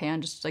in the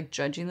pan, just like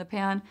judging the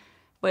pan,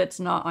 but it's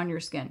not on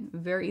your skin.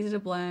 Very easy to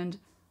blend,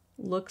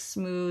 looks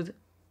smooth,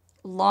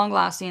 long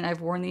lasting. I've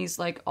worn these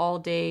like all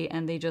day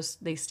and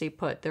they stay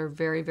put. They're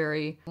very,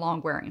 very long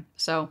wearing.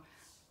 So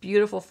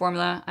beautiful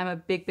formula. I'm a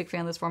big, big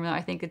fan of this formula.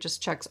 I think it just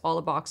checks all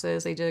the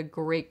boxes. They did a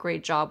great,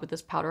 great job with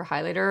this powder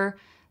highlighter.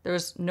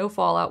 There's no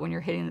fallout when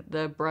you're hitting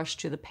the brush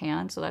to the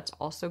pan. So that's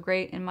also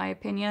great in my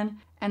opinion.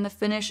 And the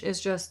finish is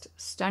just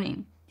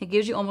stunning. It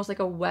gives you almost like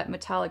a wet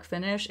metallic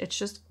finish. It's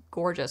just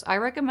gorgeous. I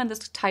recommend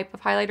this type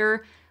of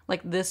highlighter,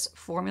 like this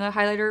formula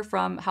highlighter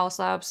from House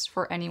Labs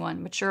for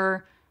anyone.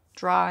 Mature,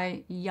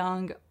 dry,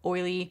 young,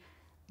 oily,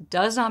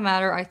 does not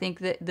matter. I think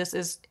that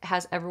this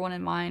has everyone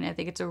in mind. I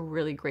think it's a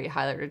really great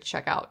highlighter to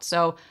check out.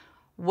 So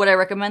would I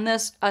recommend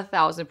this?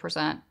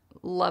 1000%.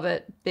 Love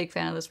it. Big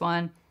fan of this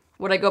one.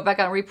 Would I go back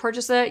out and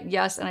repurchase it?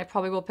 Yes, and I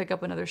probably will pick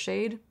up another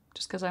shade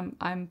just because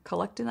I'm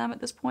collecting them at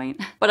this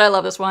point. But I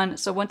love this one.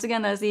 So once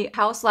again, that is the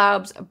House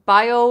Labs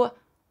Bio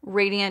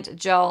Radiant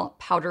Gel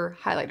Powder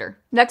Highlighter.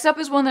 Next up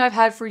is one that I've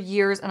had for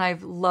years, and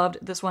I've loved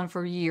this one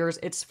for years.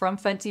 It's from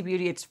Fenty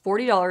Beauty. It's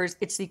 $40.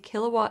 It's the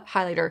Kilowatt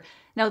Highlighter.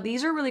 Now,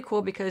 these are really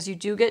cool because you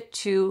do get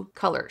two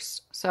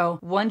colors. So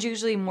one's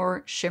usually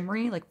more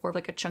shimmery, like more of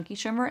like a chunky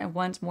shimmer, and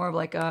one's more of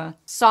like a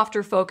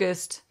softer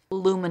focused,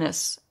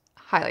 luminous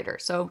highlighter.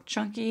 So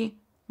chunky,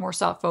 more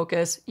soft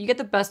focus. You get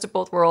the best of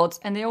both worlds,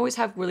 and they always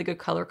have really good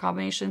color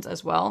combinations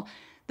as well.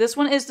 This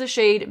one is the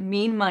shade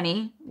Mean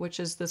Money, which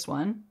is this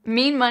one.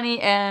 Mean Money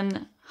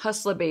and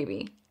Hustla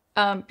Baby.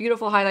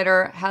 Beautiful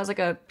highlighter, has like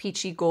a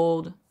peachy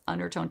gold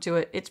undertone to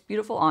it. It's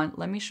beautiful on.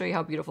 Let me show you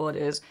how beautiful it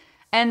is.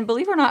 And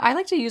believe it or not, I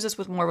like to use this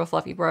with more of a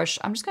fluffy brush.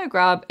 I'm just gonna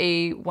grab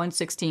a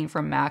 1/16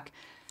 from MAC.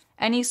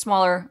 Any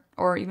smaller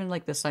or even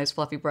like this size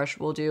fluffy brush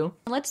will do.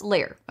 Let's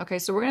layer. Okay,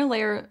 so we're gonna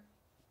layer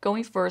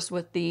going first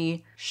with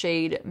the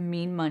shade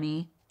Mean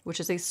Money, which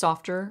is a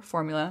softer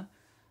formula.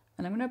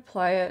 And I'm gonna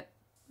apply it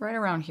right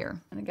around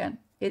here. And again,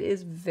 it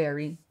is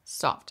very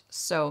soft.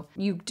 So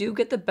you do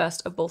get the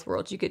best of both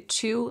worlds. You get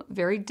two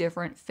very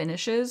different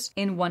finishes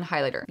in one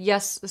highlighter.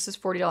 Yes, this is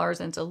 $40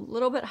 and it's a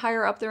little bit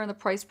higher up there in the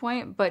price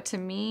point, but to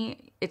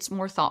me, it's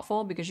more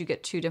thoughtful because you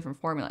get two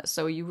different formulas.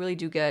 So you really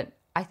do get,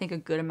 I think, a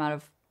good amount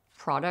of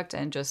product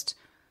and just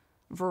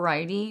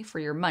variety for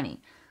your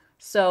money.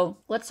 So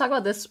let's talk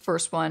about this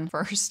first one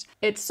first.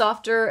 It's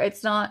softer.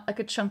 It's not like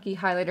a chunky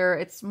highlighter.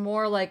 It's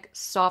more like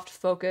soft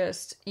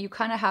focused. You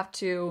kind of have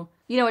to,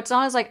 you know, it's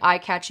not as like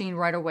eye-catching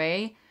right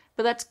away,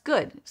 but that's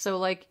good. So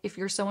like if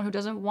you're someone who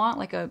doesn't want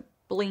like a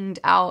blinged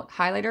out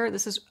highlighter,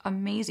 this is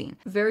amazing.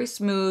 Very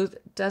smooth,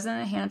 doesn't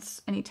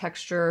enhance any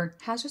texture,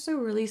 has just a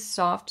really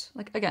soft,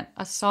 like again,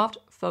 a soft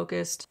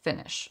focused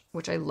finish,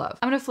 which I love.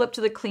 I'm gonna flip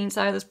to the clean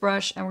side of this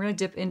brush and we're gonna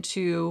dip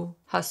into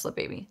Hustla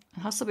Baby.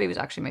 And Hustla Baby is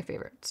actually my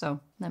favorite, so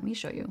let me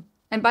show you.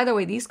 And by the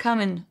way, these come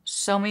in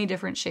so many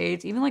different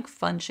shades, even like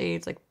fun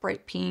shades like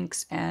bright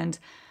pinks, and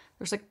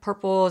there's like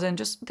purples, and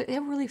just they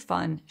have really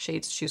fun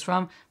shades to choose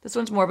from. This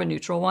one's more of a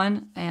neutral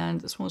one,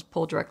 and this one was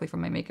pulled directly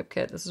from my makeup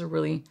kit. This is a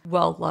really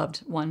well-loved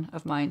one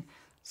of mine.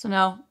 So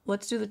now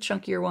let's do the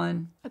chunkier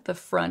one at the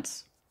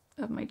front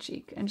of my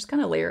cheek and just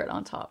kind of layer it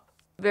on top.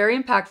 Very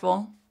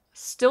impactful,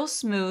 still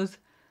smooth.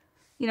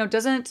 You know,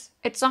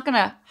 it's not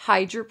gonna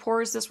hide your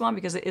pores, this one,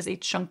 because it is a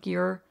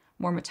chunkier,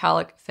 more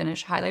metallic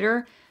finish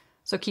highlighter.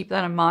 So keep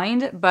that in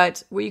mind.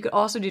 But what you could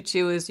also do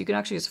too is you can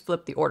actually just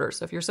flip the order.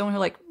 So if you're someone who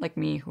like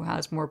me who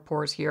has more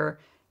pores here,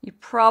 you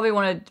probably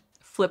want to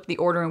flip the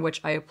order in which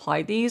I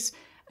applied these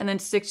and then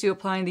stick to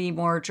applying the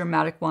more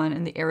dramatic one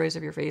in the areas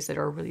of your face that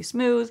are really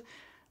smooth,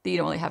 that you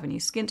don't really have any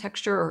skin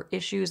texture or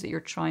issues that you're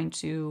trying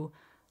to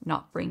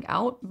not bring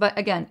out. But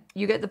again,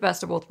 you get the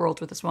best of both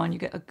worlds with this one. You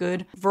get a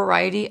good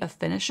variety of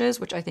finishes,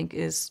 which I think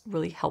is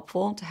really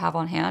helpful to have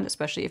on hand,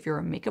 especially if you're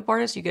a makeup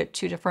artist. You get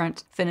two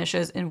different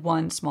finishes in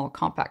one small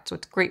compact, so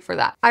it's great for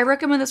that. I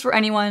recommend this for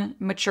anyone,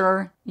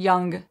 mature,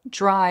 young,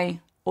 dry,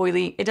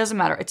 oily, it doesn't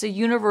matter. It's a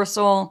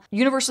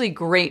universally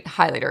great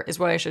highlighter is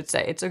what I should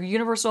say. It's a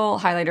universal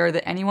highlighter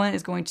that anyone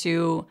is going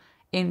to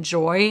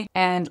enjoy.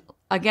 And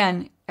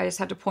again, I just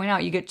have to point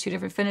out, you get two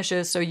different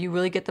finishes, so you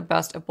really get the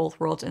best of both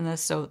worlds in this.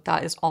 So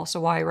that is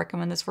also why I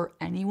recommend this for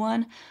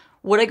anyone.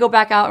 Would I go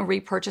back out and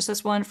repurchase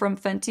this one from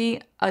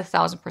Fenty?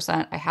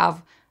 1000%. I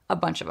have a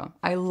bunch of them.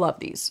 I love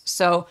these.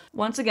 So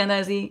once again, that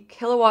is the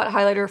Kilowatt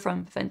Highlighter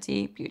from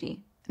Fenty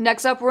Beauty.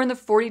 Next up, we're in the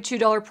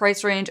 $42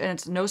 price range, and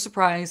it's no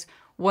surprise.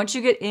 Once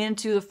you get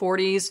into the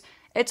 40s,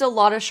 it's a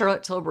lot of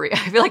Charlotte Tilbury.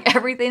 I feel like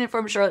everything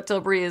from Charlotte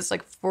Tilbury is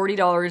like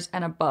 $40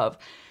 and above.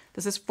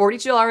 This is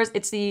 $42.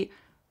 It's the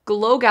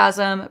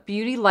Glowgasm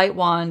Beauty Light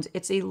Wand.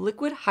 It's a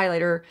liquid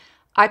highlighter.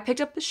 I picked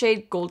up the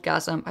shade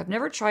Goldgasm. I've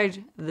never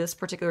tried this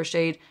particular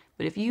shade,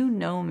 but if you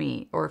know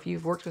me or if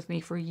you've worked with me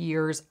for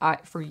years, I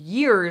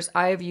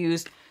have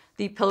used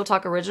the Pillow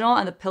Talk Original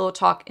and the Pillow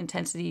Talk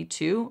Intensity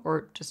 2,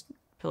 or just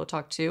Pillow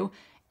Talk 2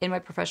 in my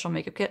professional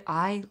makeup kit.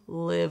 I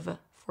live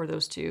for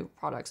those two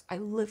products. I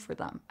live for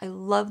them. I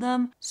love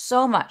them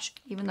so much,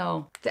 even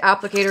though the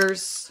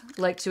applicators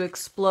like to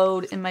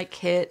explode in my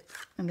kit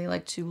and they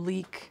like to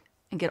leak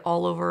and get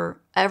all over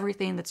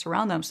everything that's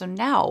around them. So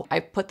now I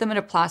put them in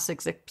a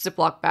plastic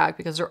Ziploc bag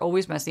because they're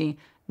always messy.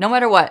 No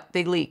matter what,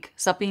 they leak.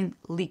 Something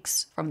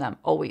leaks from them,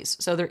 always.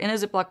 So they're in a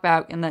Ziploc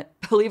bag, and that,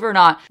 believe it or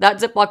not,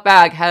 that Ziploc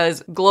bag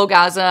has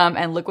Glowgasm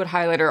and liquid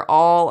highlighter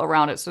all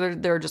around it. So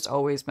they're just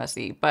always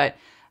messy. But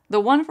the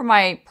one for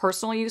my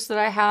personal use that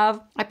I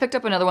have, I picked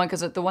up another one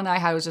because the one that I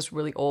had was just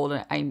really old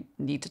and I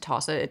need to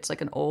toss it. It's like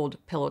an old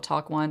Pillow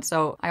Talk one.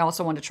 So I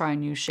also wanted to try a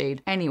new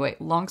shade. Anyway,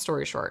 long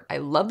story short, I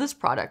love this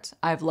product.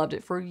 I've loved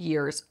it for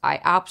years.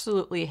 I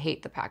absolutely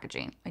hate the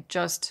packaging. I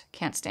just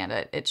can't stand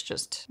it. It's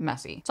just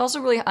messy. It's also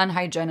really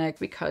unhygienic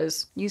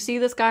because you see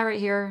this guy right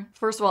here.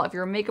 First of all, if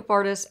you're a makeup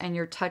artist and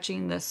you're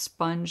touching this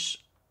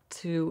sponge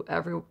to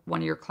every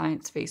one of your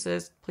clients'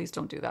 faces, please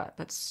don't do that.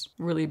 That's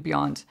really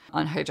beyond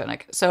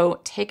unhygienic.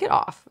 So take it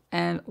off.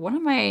 And one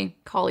of my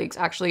colleagues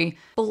actually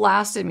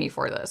blasted me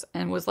for this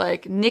and was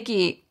like,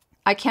 Nikki,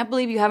 I can't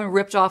believe you haven't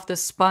ripped off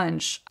this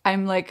sponge.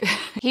 I'm like,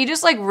 he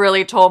just like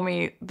really told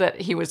me that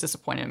he was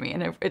disappointed in me,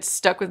 and it's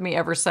stuck with me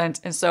ever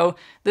since. And so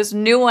this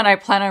new one, I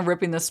plan on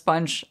ripping the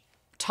sponge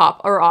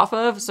top or off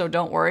of. So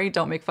don't worry,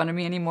 don't make fun of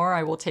me anymore.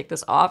 I will take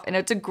this off. And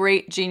it's a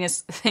great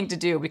genius thing to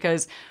do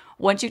because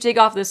once you take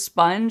off this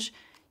sponge,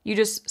 you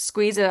just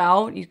squeeze it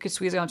out. You could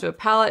squeeze it onto a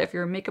palette if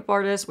you're a makeup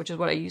artist, which is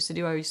what I used to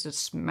do. I used to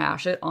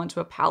smash it onto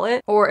a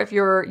palette. Or if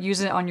you're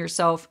using it on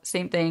yourself,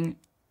 same thing,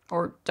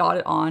 or dot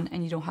it on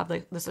and you don't have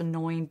like this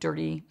annoying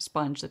dirty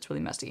sponge that's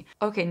really messy.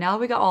 Okay, now that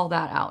we got all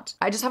that out,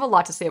 I just have a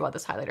lot to say about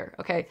this highlighter,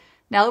 okay?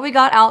 Now that we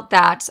got out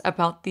that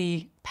about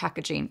the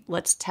packaging,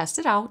 let's test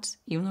it out.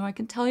 Even though I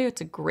can tell you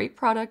it's a great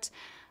product,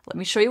 let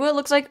me show you what it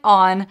looks like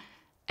on.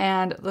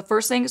 And the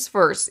first things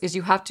first is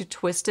you have to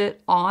twist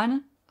it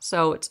on.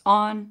 So it's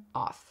on,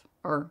 off,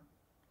 or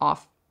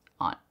off,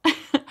 on.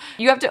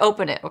 You have to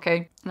open it,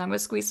 okay? And I'm gonna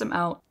squeeze some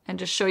out and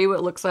just show you what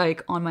it looks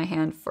like on my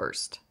hand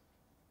first.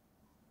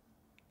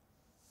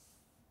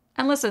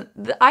 And listen,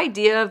 the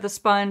idea of the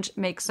sponge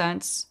makes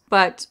sense,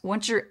 but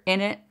once you're in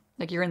it,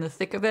 like you're in the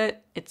thick of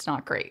it, it's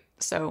not great.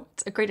 So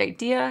it's a great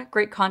idea,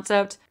 great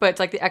concept, but it's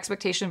like the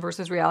expectation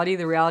versus reality.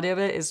 The reality of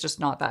it is just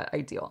not that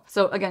ideal.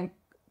 So again,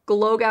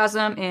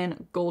 Glowgasm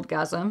in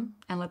Goldgasm,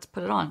 and let's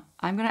put it on.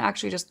 I'm gonna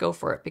actually just go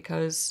for it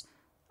because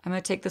I'm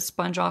gonna take the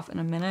sponge off in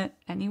a minute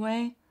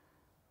anyway.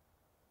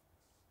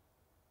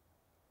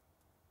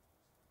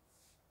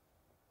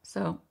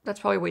 So that's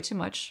probably way too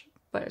much,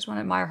 but I just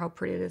wanna admire how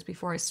pretty it is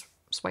before I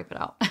swipe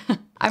it out.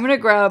 I'm gonna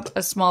grab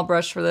a small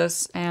brush for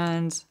this,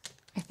 and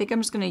I think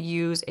I'm just gonna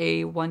use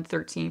a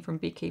 113 from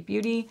BK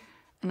Beauty,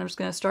 and I'm just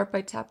gonna start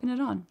by tapping it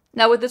on.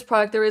 Now with this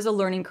product, there is a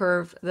learning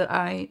curve that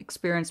I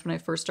experienced when I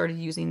first started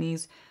using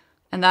these,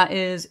 and that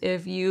is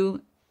if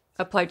you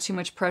apply too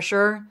much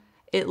pressure,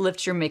 it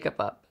lifts your makeup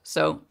up.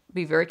 So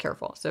be very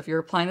careful. So if you're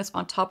applying this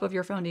on top of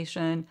your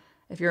foundation,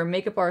 if you're a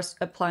makeup artist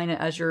applying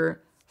it as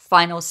your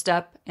final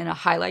step in a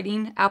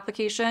highlighting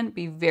application,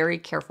 be very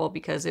careful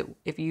because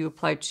if you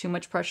apply too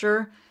much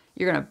pressure,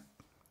 you're gonna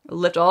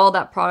lift all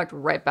that product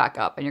right back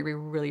up and you're gonna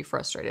be really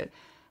frustrated.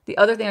 The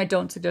other thing I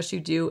don't suggest you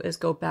do is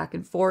go back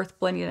and forth,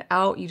 blending it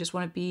out. You just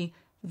wanna be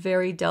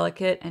very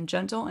delicate and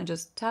gentle and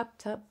just tap,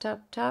 tap,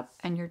 tap, tap,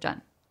 and you're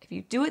done. If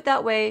you do it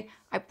that way,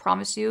 I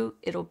promise you,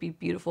 it'll be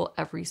beautiful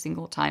every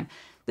single time.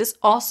 This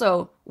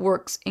also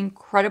works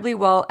incredibly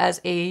well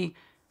as a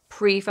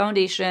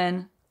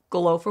pre-foundation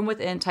glow from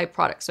within type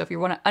product. So if you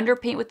want to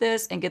underpaint with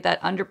this and get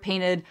that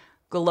underpainted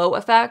glow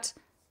effect,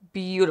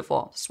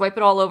 beautiful. Swipe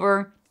it all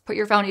over, put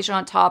your foundation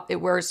on top. It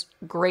wears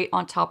great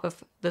on top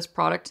of this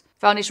product.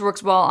 Foundation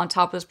works well on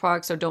top of this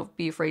product, so don't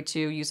be afraid to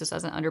use this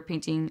as an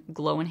underpainting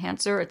glow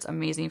enhancer. It's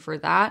amazing for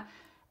that.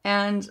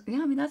 And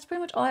yeah, I mean, that's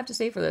pretty much all I have to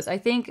say for this. I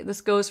think this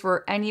goes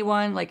for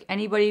anyone, like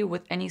anybody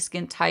with any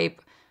skin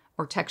type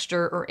or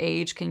texture or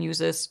age can use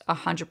this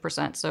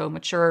 100%. So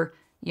mature,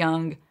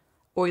 young,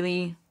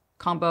 oily,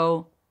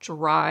 combo,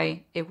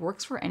 dry, it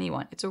works for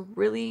anyone. It's a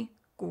really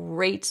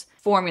great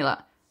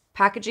formula.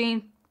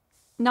 Packaging,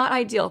 not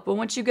ideal, but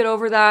once you get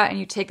over that and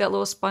you take that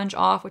little sponge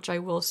off, which I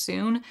will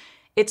soon,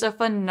 it's a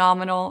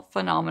phenomenal,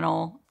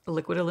 phenomenal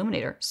liquid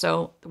illuminator.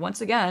 So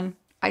once again,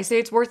 I say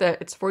it's worth it.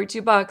 It's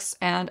 42 bucks,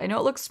 and I know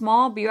it looks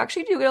small, but you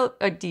actually do get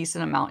a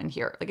decent amount in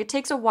here. Like it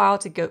takes a while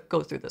to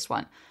go through this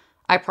one,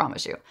 I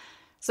promise you.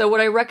 So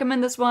would I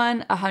recommend this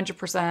one?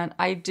 100%.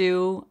 I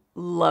do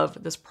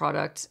love this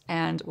product,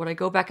 and would I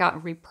go back out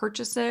and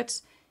repurchase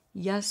it?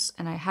 Yes,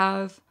 and I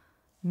have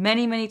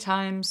many, many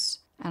times,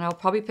 and I'll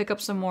probably pick up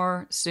some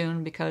more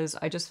soon because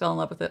I just fell in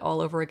love with it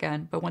all over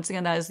again. But once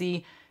again, that is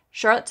the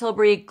Charlotte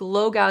Tilbury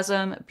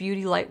Glowgasm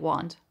Beauty Light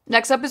Wand.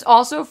 Next up is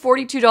also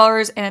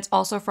 $42, and it's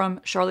also from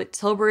Charlotte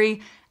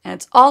Tilbury, and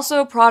it's also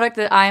a product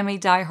that I am a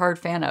diehard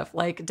fan of.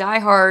 Like,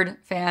 diehard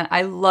fan.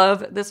 I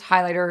love this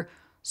highlighter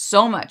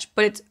so much,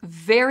 but it's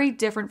very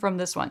different from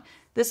this one.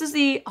 This is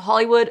the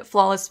Hollywood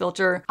Flawless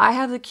Filter. I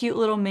have the cute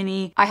little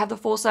mini. I have the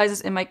full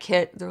sizes in my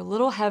kit. They're a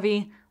little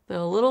heavy. They're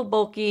a little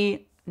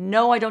bulky.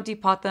 No, I don't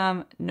depot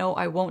them. No,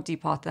 I won't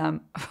depot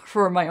them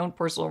for my own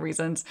personal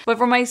reasons. But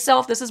for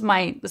myself, this is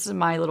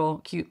my little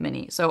cute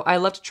mini. So I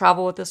love to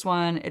travel with this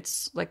one.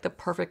 It's like the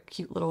perfect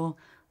cute little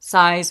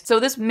size. So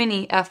this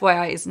mini,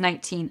 FYI, is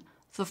 $19.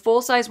 The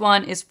full size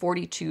one is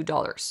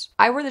 $42.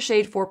 I wear the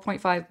shade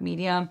 4.5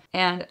 medium,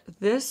 and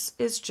this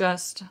is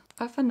just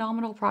a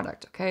phenomenal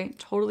product, okay?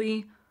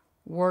 Totally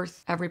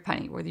worth every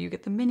penny, whether you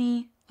get the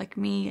mini like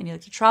me and you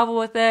like to travel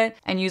with it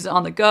and use it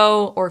on the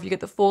go, or if you get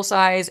the full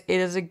size, it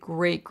is a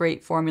great,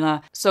 great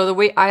formula. So the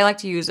way I like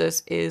to use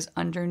this is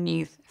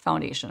underneath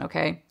foundation,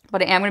 okay?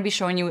 But I am gonna be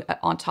showing you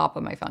on top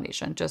of my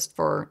foundation just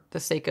for the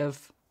sake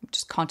of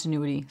just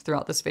continuity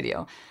throughout this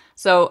video.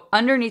 So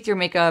underneath your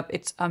makeup,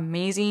 it's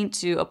amazing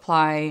to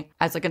apply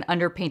as like an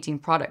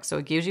underpainting product. So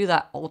it gives you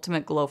that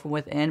ultimate glow from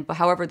within. But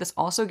however, this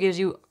also gives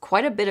you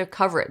quite a bit of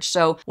coverage.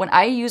 So when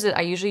I use it,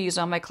 I usually use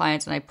it on my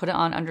clients and I put it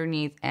on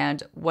underneath.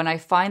 And when I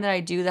find that I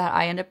do that,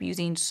 I end up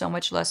using so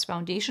much less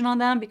foundation on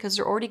them because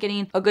they're already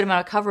getting a good amount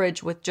of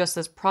coverage with just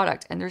this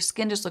product. And their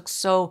skin just looks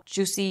so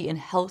juicy and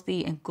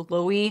healthy and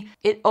glowy.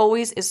 It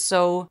always is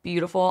so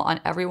beautiful on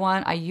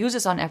everyone. I use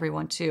this on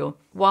everyone too.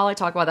 While I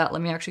talk about that,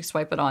 let me actually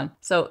swipe it on.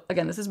 So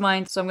again, this is mine.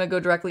 So I'm going to go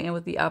directly in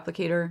with the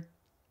applicator.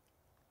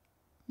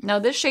 Now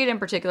this shade in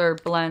particular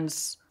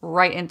blends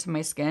right into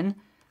my skin.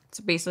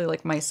 It's basically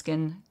like my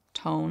skin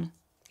tone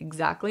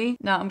exactly.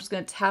 Now I'm just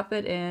going to tap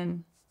it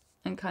in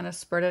and kind of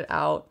spread it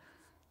out.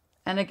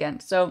 And again,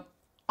 so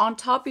on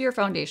top of your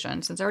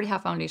foundation, since I already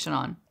have foundation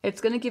on, it's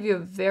going to give you a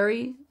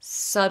very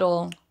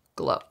subtle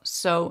glow.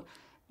 So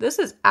this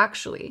is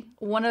actually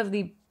one of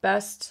the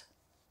best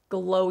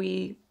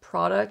glowy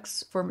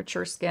products for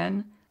mature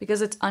skin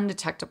because it's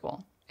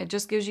undetectable. It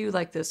just gives you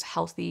like this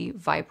healthy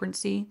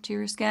vibrancy to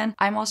your skin.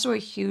 I'm also a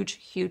huge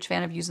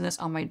fan of using this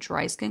on my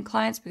dry skin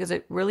clients because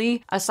it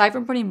really, aside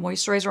from putting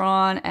moisturizer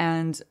on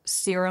and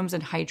serums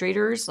and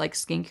hydrators, like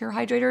skincare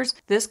hydrators,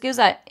 this gives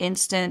that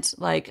instant,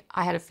 like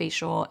I had a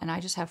facial and I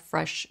just have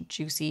fresh,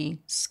 juicy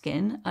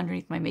skin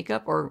underneath my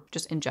makeup or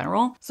just in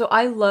general. So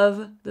I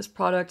love this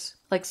product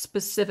like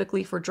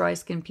specifically for dry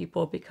skin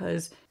people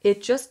because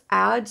it just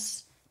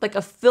adds like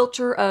a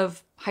filter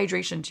of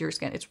hydration to your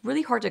skin. It's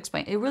really hard to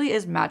explain. It really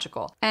is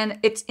magical. And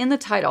it's in the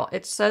title.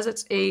 It says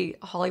it's a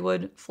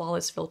Hollywood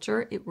flawless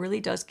filter. It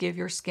really does give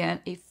your skin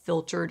a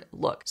filtered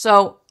look.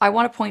 So I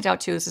want to point out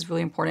too, this is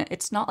really important.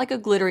 It's not like a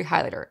glittery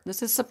highlighter.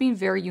 This is something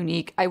very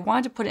unique. I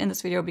wanted to put it in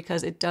this video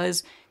because it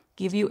does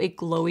give you a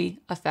glowy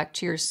effect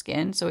to your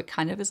skin. So it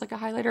kind of is like a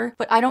highlighter,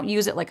 but I don't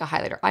use it like a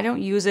highlighter. I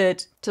don't use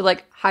it to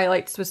like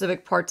highlight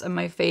specific parts of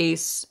my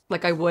face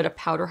like I would a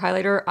powder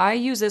highlighter. I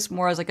use this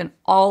more as like an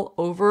all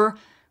over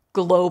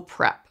glow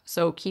prep.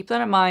 So keep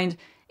that in mind.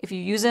 If you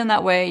use it in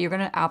that way, you're going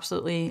to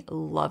absolutely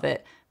love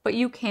it. But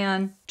you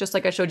can, just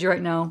like I showed you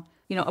right now,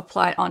 you know,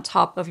 apply it on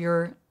top of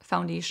your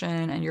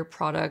foundation and your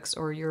products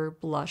or your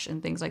blush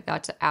and things like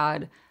that to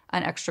add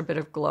an extra bit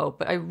of glow.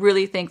 But I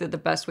really think that the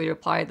best way to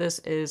apply this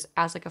is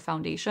as like a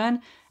foundation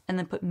and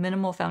then put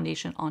minimal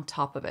foundation on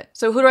top of it.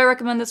 So who do I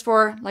recommend this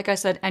for? Like I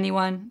said,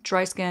 anyone,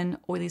 dry skin,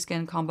 oily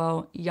skin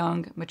combo,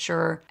 young,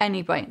 mature,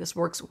 anybody. This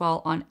works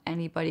well on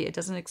anybody. It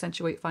doesn't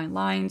accentuate fine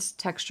lines,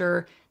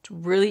 texture. It's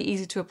really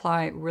easy to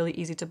apply, really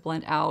easy to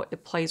blend out.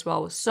 It plays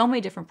well with so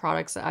many different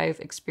products that I've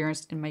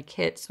experienced in my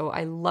kit. So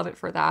I love it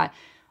for that.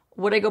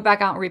 Would I go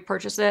back out and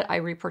repurchase it? I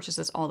repurchase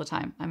this all the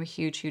time. I'm a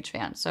huge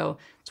fan. So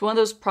it's one of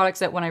those products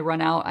that when I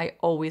run out, I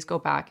always go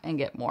back and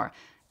get more.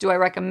 Do I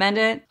recommend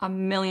it?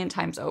 1,000,000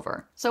 times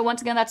over. So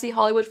once again, that's the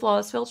Hollywood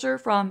Flawless Filter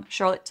from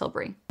Charlotte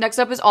Tilbury. Next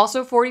up is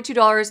also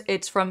 $42.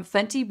 It's from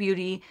Fenty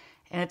Beauty,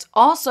 and it's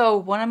also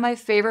one of my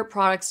favorite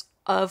products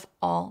of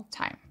all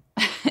time.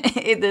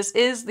 This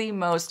is the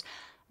most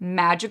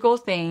magical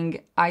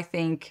thing, I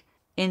think,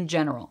 in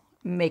general,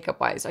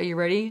 makeup-wise. Are you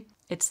ready?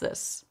 It's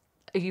this.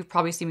 You've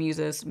probably seen me use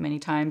this many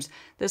times.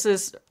 This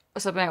is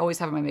something I always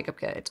have in my makeup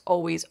kit. It's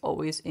always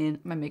in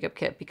my makeup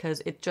kit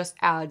because it just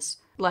adds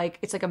like,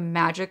 it's like a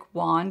magic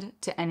wand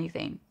to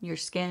anything. Your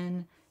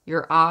skin,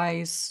 your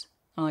eyes.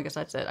 Oh, I guess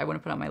that's it. I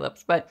wouldn't put it on my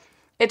lips, but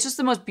it's just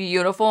the most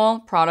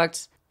beautiful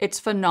product. It's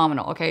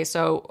phenomenal. Okay,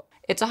 so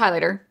it's a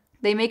highlighter.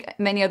 They make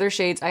many other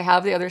shades. I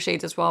have the other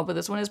shades as well, but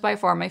this one is by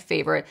far my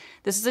favorite.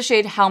 This is the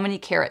shade How Many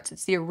Carats.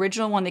 It's the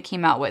original one they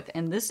came out with,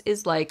 and this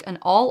is like an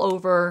all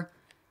over,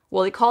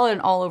 well, they call it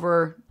an all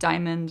over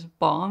diamond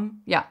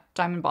balm. Yeah,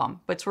 diamond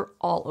balm, but it's for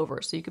all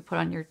over. So you could put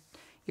on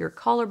your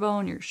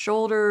collarbone, your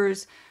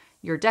shoulders,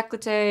 your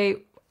décolleté,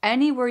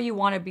 anywhere you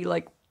want to be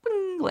like,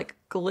 bing, like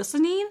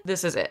glistening.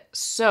 This is it.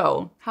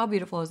 So how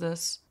beautiful is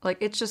this? Like,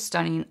 it's just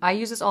stunning. I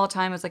use this all the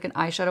time as like an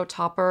eyeshadow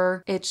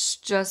topper. It's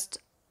just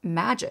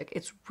magic.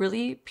 It's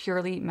really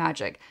purely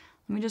magic.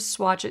 Let me just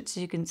swatch it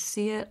so you can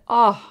see it.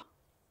 Oh,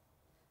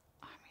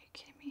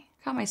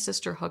 got my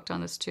sister hooked on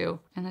this too.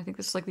 And I think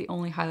this is like the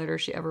only highlighter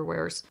she ever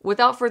wears.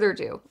 Without further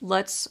ado,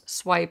 let's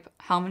swipe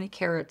How Many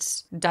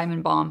Carats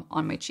Diamond Balm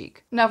on my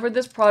cheek. Now for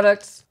this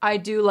product, I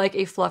do like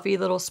a fluffy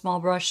little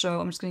small brush.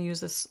 So I'm just gonna use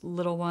this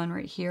little one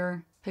right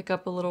here. Pick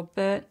up a little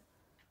bit.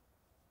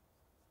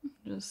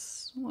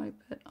 Just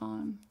swipe it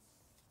on.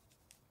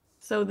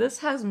 So this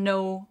has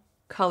no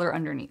color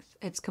underneath.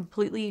 It's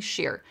completely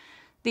sheer.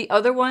 The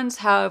other ones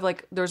have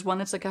like, there's one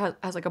that's like,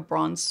 has like a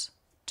bronze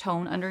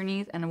tone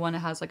underneath and one that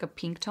has like a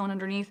pink tone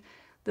underneath.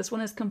 This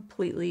one is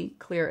completely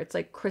clear. It's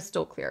like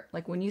crystal clear.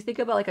 Like when you think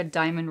about like a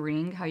diamond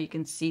ring, how you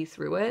can see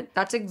through it,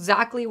 that's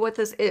exactly what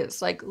this is.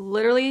 Like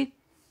literally,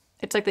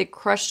 it's like they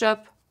crushed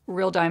up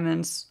real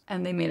diamonds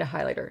and they made a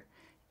highlighter.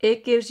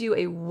 It gives you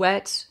a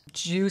wet,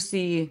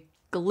 juicy,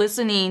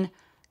 glistening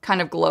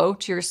kind of glow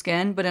to your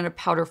skin, but in a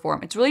powder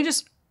form. It's really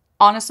just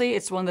honestly,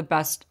 it's one of the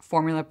best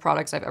formula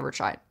products I've ever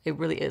tried. It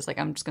really is. Like,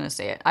 I'm just gonna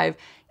say it.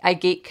 I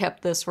gate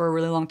kept this for a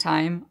really long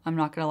time. I'm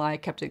not gonna lie. I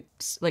kept it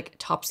like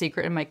top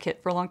secret in my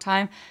kit for a long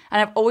time.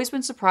 And I've always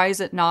been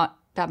surprised that not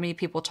that many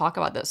people talk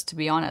about this, to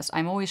be honest.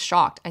 I'm always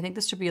shocked. I think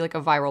this should be like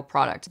a viral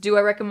product. Do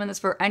I recommend this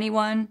for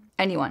anyone?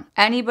 Anyone.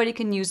 Anybody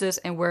can use this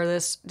and wear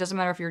this. Doesn't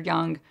matter if you're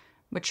young,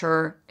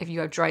 mature, if you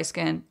have dry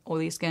skin,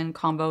 oily skin,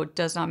 combo,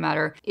 does not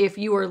matter. If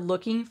you are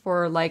looking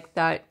for like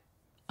that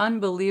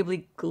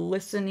unbelievably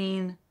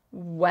glistening,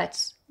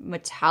 wet,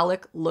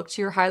 metallic look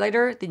to your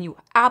highlighter, then you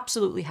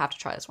absolutely have to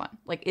try this one.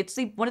 Like, it's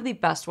one of the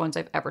best ones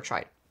I've ever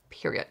tried,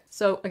 period.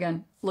 So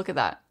again, look at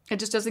that. It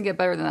just doesn't get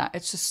better than that.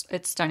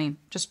 It's stunning.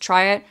 Just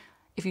try it.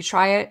 If you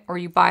try it or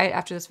you buy it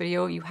after this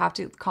video, you have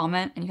to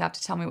comment and you have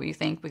to tell me what you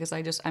think, because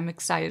I'm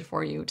excited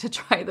for you to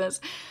try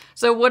this.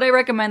 So would I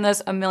recommend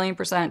this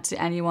 1,000,000%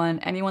 to anyone?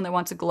 Anyone that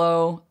wants to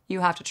glow, you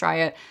have to try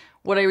it.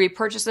 Would I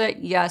repurchase it?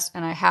 Yes,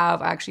 and I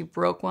have. I actually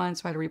broke one,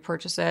 so I had to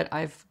repurchase it.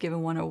 I've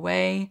given one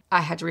away.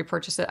 I had to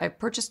repurchase it. I've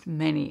purchased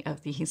many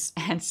of these,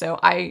 and so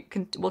I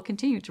will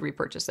continue to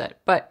repurchase it.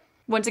 But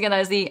once again,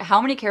 that is the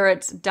How Many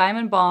Carats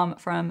Diamond Balm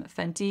from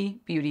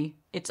Fenty Beauty.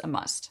 It's a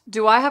must.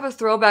 Do I have a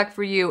throwback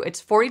for you?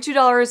 It's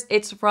 $42.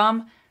 It's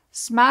from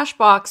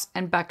Smashbox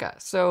and Becca.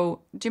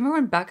 So do you remember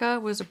when Becca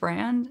was a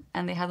brand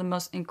and they had the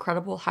most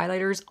incredible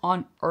highlighters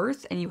on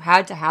earth and you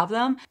had to have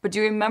them? But do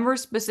you remember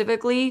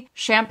specifically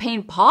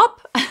Champagne Pop?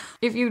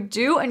 If you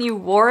do and you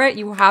wore it,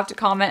 you have to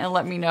comment and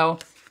let me know.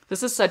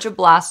 This is such a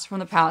blast from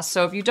the past.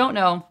 So if you don't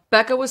know,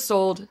 Becca was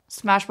sold,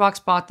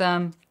 Smashbox bought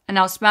them, and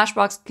now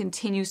Smashbox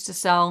continues to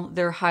sell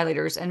their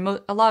highlighters and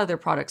a lot of their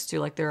products too,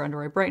 like their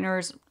under eye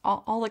brighteners,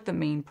 all like the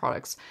main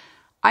products.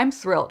 I'm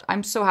thrilled.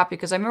 I'm so happy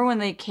because I remember when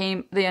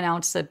they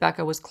announced that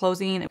Becca was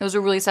closing. It was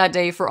a really sad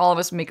day for all of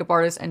us makeup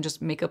artists and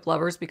just makeup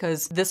lovers,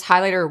 because this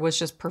highlighter was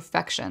just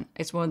perfection.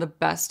 It's one of the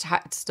best,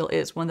 it still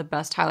is one of the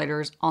best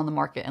highlighters on the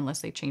market,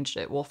 unless they changed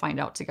it. We'll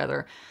find out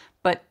together.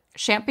 But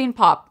Champagne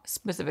Pop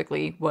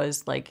specifically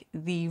was like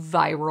the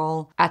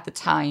viral at the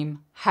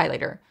time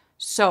highlighter.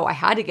 So I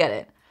had to get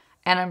it.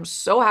 And I'm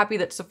so happy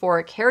that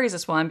Sephora carries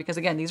this one, because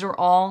again, these are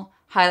all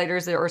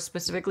highlighters that are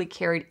specifically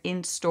carried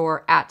in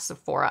store at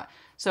Sephora.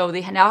 So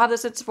they now have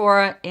this at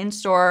Sephora in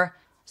store.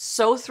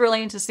 So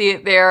thrilling to see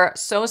it there.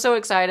 So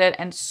excited,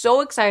 and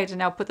so excited to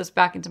now put this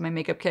back into my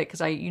makeup kit,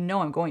 because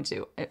I'm going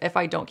to, if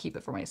I don't keep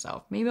it for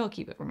myself. Maybe I'll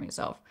keep it for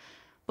myself.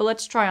 But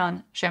let's try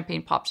on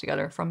Champagne Pop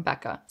together from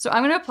Becca. So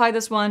I'm going to apply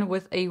this one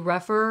with a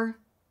Refy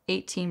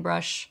 18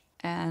 brush,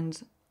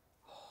 and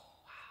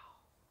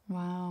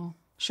wow.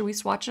 Should we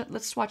swatch it?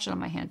 Let's swatch it on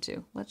my hand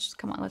too.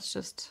 Come on, let's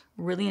just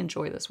really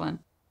enjoy this one.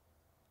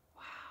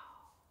 Wow.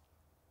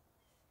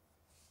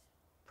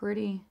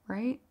 Pretty,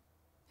 right?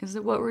 Is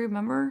it what we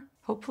remember?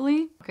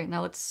 Hopefully. Okay,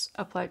 now let's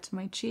apply it to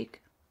my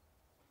cheek.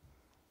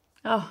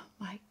 Oh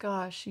my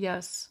gosh,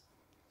 yes.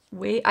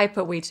 I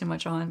put way too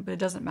much on, but it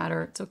doesn't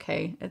matter. It's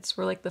okay. It's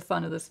for like the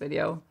fun of this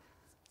video.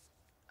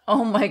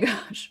 Oh my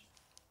gosh.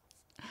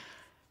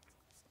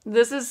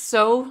 This is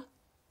so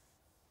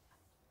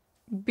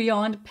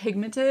beyond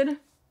pigmented.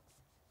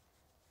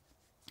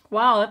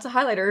 Wow, that's a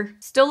highlighter.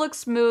 Still looks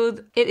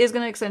smooth. It is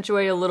going to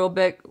accentuate a little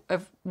bit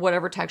of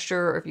whatever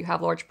texture, or if you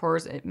have large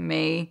pores, it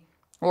may,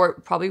 or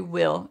it probably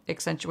will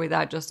accentuate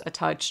that just a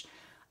touch.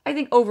 I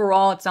think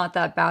overall it's not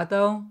that bad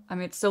though. I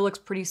mean, it still looks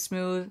pretty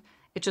smooth.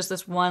 It's just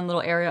this one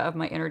little area of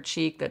my inner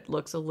cheek that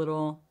looks a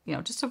little,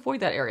 just avoid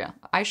that area.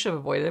 I should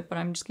avoid it, but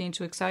I'm just getting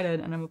too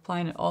excited and I'm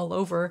applying it all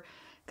over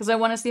because I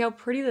want to see how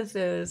pretty this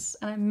is.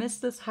 And I miss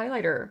this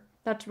highlighter.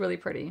 That's really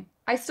pretty.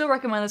 I still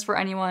recommend this for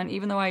anyone,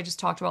 even though I just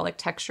talked about like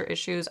texture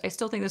issues. I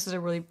still think this is a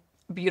really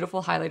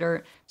beautiful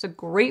highlighter. It's a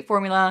great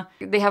formula.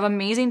 They have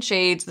amazing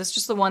shades. This is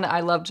just the one that I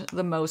loved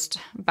the most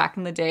back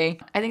in the day.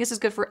 I think this is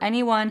good for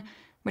anyone,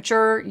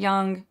 mature,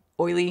 young,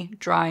 oily,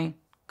 dry,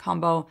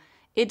 combo.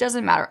 It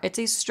doesn't matter. It's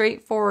a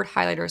straightforward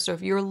highlighter. So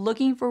if you're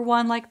looking for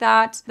one like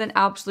that, then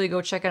absolutely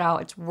go check it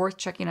out. It's worth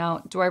checking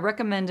out. Do I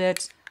recommend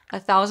it?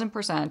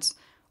 1,000%.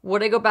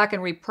 Would I go back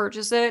and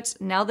repurchase it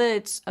now that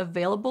it's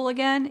available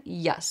again?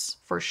 Yes,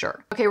 for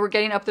sure. Okay, we're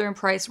getting up there in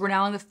price. We're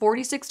now in the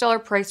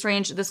 $46 price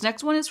range. This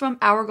next one is from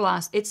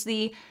Hourglass. It's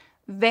the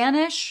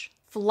Vanish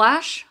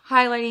Flash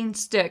Highlighting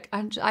Stick.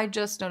 I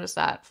just noticed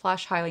that.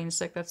 Flash Highlighting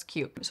Stick, that's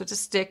cute. So it's a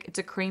stick, it's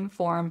a cream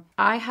form.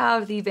 I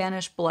have the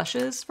Vanish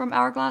blushes from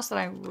Hourglass that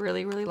I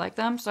really, really like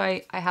them. So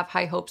I have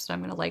high hopes that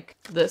I'm gonna like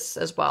this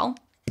as well.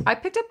 I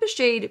picked up the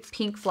shade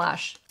Pink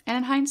Flash. And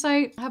in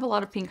hindsight, I have a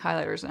lot of pink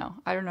highlighters now.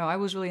 I don't know, I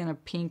was really in a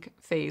pink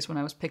phase when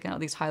I was picking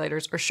out these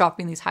highlighters or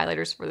shopping these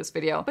highlighters for this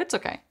video, but it's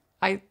okay.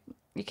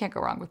 You can't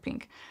go wrong with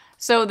pink.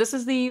 So this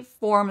is the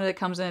form that it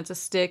comes in. It's a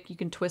stick, you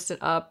can twist it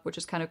up, which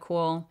is kind of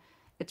cool.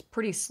 It's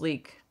pretty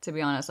sleek, to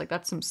be honest. Like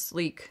that's some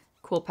sleek,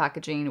 cool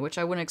packaging, which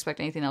I wouldn't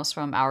expect anything else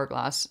from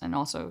Hourglass. And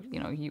also,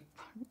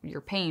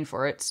 you're paying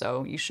for it,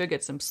 so you should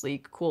get some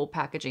sleek, cool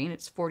packaging.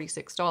 It's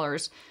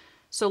 $46.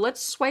 So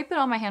let's swipe it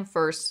on my hand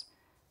first,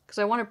 because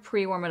I want to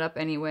pre-warm it up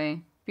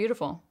anyway.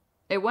 Beautiful.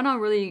 It went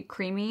on really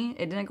creamy.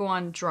 It didn't go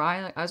on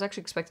dry. I was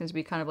actually expecting it to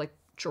be kind of like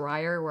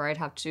drier, where I'd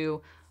have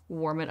to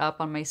warm it up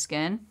on my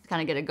skin,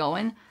 kind of get it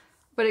going.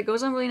 But it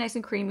goes on really nice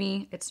and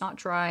creamy. It's not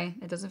dry.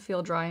 It doesn't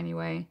feel dry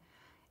anyway.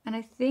 And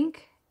I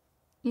think,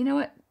 you know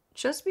what,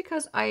 just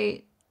because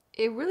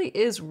it really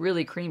is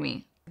really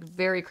creamy,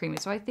 very creamy.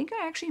 So I think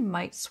I actually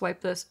might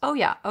swipe this. Oh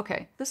yeah,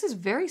 okay. This is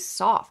very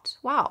soft.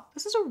 Wow,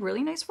 this is a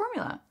really nice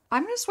formula.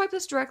 I'm gonna swipe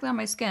this directly on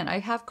my skin. I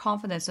have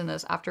confidence in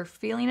this. After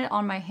feeling it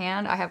on my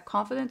hand, I have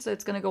confidence that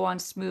it's gonna go on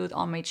smooth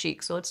on my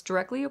cheek. So let's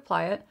directly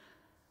apply it.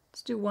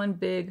 Let's do one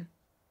big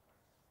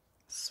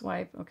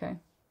swipe. Okay,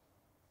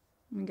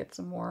 let me get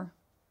some more.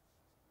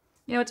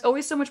 You know, it's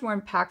always so much more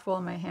impactful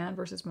on my hand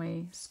versus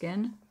my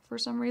skin for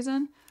some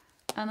reason.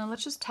 And then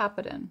let's just tap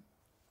it in.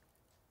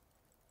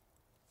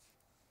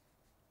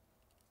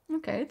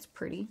 Okay, it's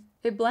pretty.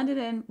 It blended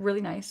in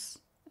really nice.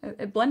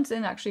 It blends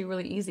in actually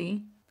really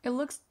easy. It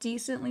looks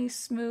decently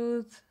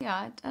smooth.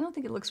 Yeah, I don't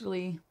think it looks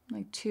really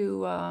like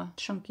too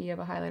chunky of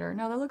a highlighter.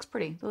 No, that looks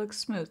pretty. That looks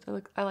smooth.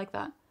 I like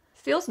that.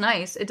 Feels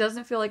nice. It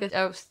doesn't feel like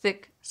a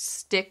thick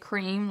stick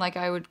cream like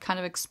I would kind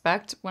of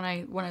expect when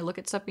I look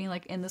at stuff being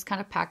like in this kind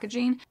of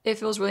packaging. It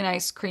feels really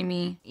nice,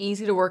 creamy,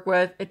 easy to work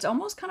with. It's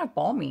almost kind of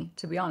balmy,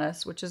 to be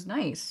honest, which is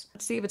nice.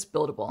 Let's see if it's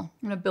buildable.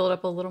 I'm gonna build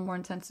up a little more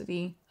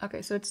intensity.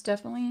 Okay, so it's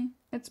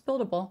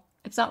buildable.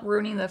 It's not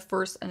ruining the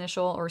first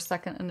initial or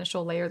second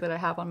initial layer that I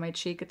have on my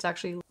cheek. It's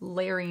actually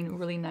layering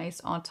really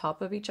nice on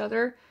top of each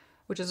other,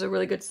 which is a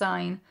really good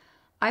sign.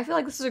 I feel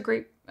like this is a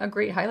great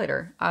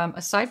highlighter.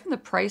 Aside from the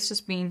price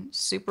just being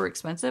super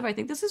expensive, I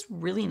think this is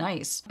really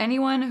nice.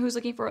 Anyone who's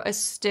looking for a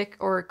stick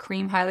or a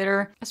cream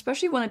highlighter,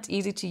 especially when it's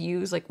easy to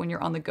use, like when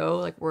you're on the go,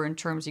 like where in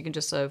terms you can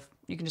just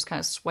kind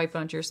of swipe it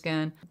onto your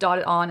skin, dot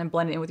it on and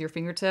blend it in with your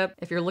fingertip.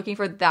 If you're looking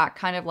for that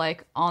kind of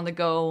like on the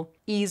go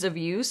ease of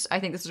use, I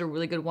think this is a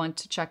really good one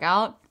to check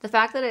out. The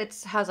fact that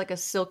it has like a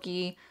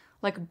silky,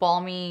 like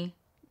balmy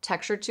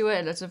texture to it,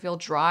 it doesn't feel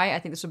dry. I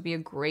think this would be a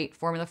great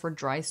formula for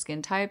dry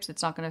skin types.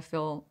 It's not going to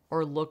feel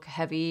or look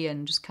heavy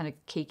and just kind of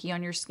cakey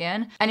on your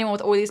skin. Anyone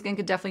with oily skin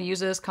could definitely use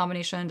this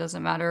combination.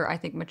 Doesn't matter. I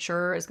think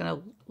mature is going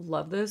to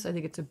love this. I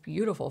think it's a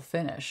beautiful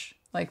finish,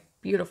 like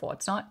beautiful.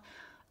 It's not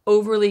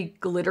overly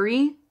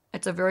glittery.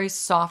 It's a very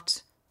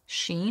soft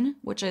sheen,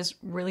 which is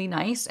really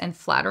nice and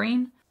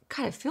flattering.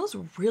 God, it feels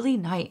really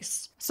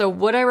nice. So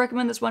would I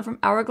recommend this one from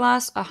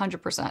Hourglass?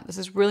 100%. This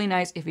is really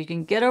nice. If you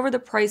can get over the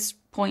price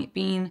point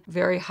being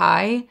very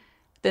high,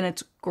 then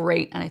it's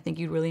great. And I think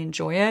you'd really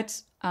enjoy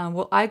it.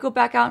 Will I go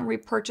back out and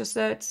repurchase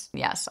it?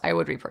 Yes, I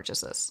would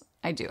repurchase this.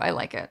 I do. I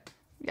like it.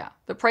 Yeah,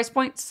 the price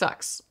point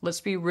sucks. Let's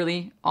be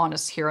really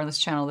honest here on this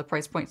channel. The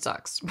price point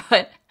sucks,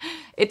 but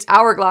it's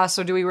Hourglass.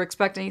 So do we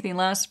expect anything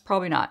less?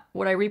 Probably not.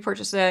 Would I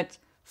repurchase it?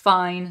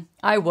 Fine.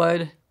 I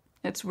would.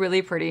 It's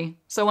really pretty.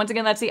 So once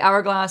again, that's the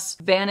Hourglass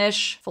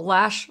Vanish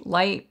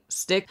Flashlight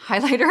Stick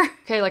Highlighter.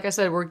 Okay, like I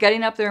said, we're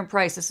getting up there in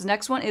price. This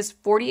next one is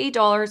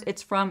 $48.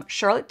 It's from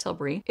Charlotte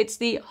Tilbury. It's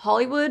the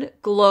Hollywood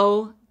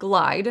Glow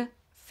Glide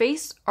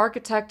Face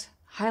Architect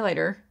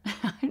Highlighter.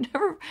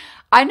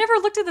 I never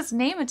looked at this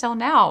name until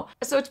now.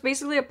 So it's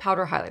basically a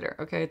powder highlighter,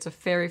 okay? It's a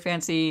very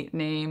fancy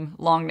name,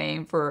 long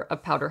name for a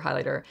powder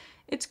highlighter.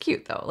 It's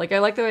cute though. Like I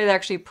like the way they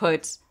actually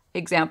put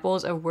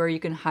examples of where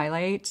you can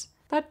highlight.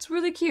 That's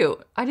really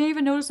cute. I didn't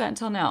even notice that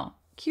until now.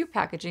 Cute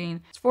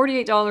packaging. It's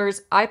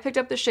 $48. I picked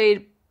up the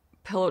shade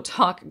Pillow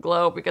Talk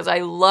Glow because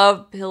I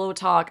love Pillow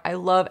Talk. I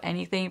love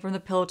anything from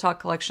the Pillow Talk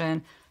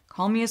collection.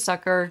 Call me a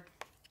sucker.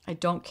 I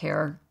don't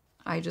care.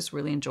 I just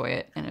really enjoy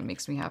it and it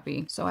makes me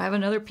happy. So I have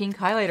another pink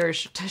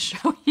highlighter to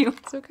show you.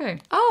 It's okay.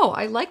 Oh,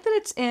 I like that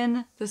it's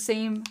in the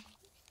same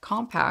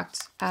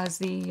compact as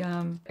the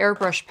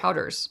airbrush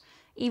powders,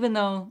 even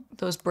though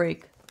those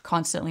break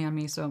constantly on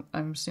me, so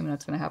I'm assuming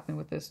that's going to happen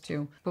with this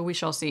too, but we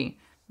shall see.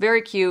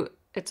 Very cute.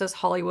 It says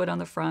Hollywood on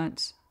the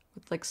front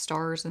with like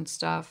stars and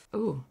stuff.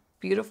 Ooh,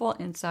 beautiful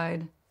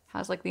inside.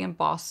 Has like the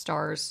embossed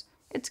stars.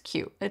 It's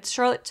cute. It's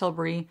Charlotte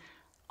Tilbury.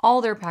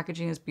 All their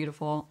packaging is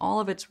beautiful. All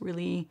of it's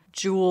really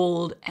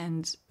jeweled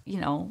and, you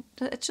know,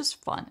 it's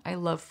just fun. I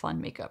love fun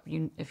makeup.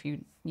 If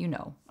you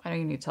know, I don't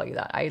even need to tell you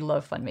that. I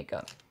love fun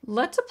makeup.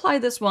 Let's apply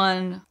this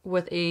one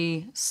with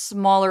a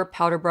smaller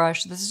powder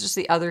brush. This is just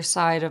the other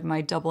side of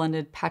my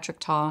double-ended Patrick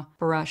Ta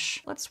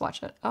brush. Let's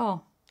swatch it.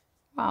 Oh,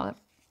 wow.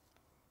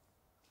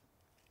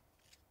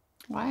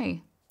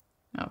 Why?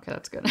 Okay,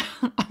 that's good.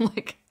 I'm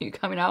like, are you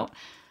coming out?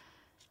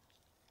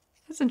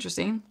 That's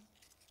interesting.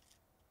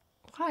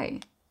 Why?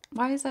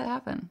 Why does that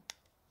happen?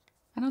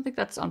 I don't think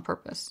that's on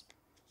purpose.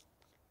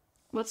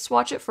 Let's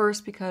swatch it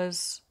first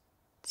because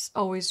it's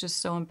always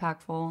just so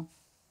impactful.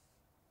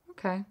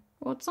 Okay,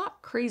 well, it's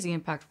not crazy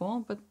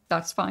impactful, but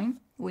that's fine.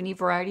 We need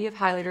variety of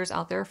highlighters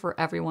out there for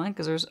everyone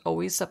because there's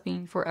always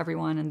something for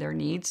everyone and their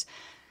needs.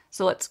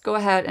 So let's go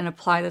ahead and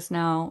apply this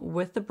now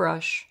with the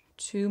brush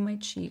to my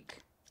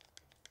cheek.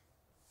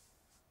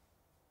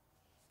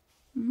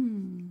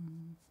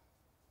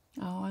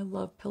 Oh, I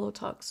love Pillow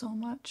Talk so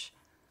much.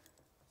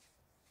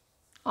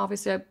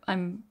 Obviously,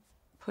 I'm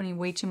putting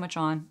way too much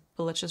on,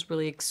 but let's just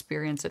really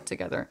experience it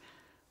together.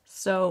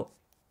 So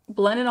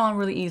blend it on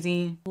really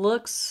easy.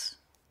 Looks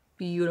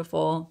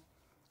beautiful.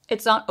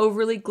 It's not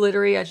overly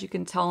glittery, as you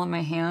can tell on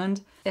my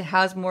hand. It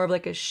has more of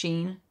like a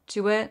sheen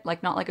to it,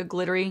 like not like a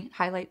glittery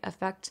highlight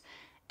effect.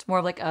 It's more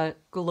of like a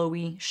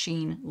glowy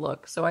sheen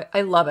look. So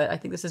I love it. I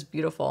think this is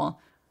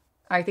beautiful.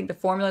 I think the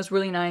formula is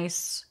really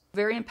nice,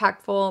 very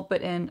impactful,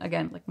 but in,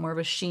 again, like more of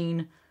a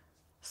sheen,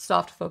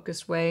 soft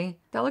focused way.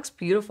 That looks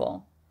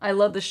beautiful. I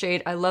love the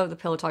shade. I love the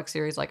Pillow Talk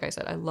series. Like I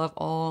said, I love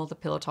all the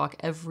Pillow Talk,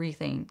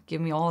 everything.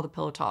 Give me all the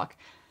Pillow Talk.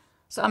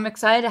 So I'm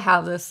excited to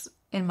have this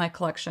in my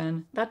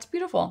collection. That's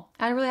beautiful.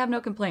 I really have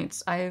no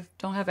complaints. I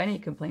don't have any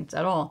complaints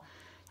at all.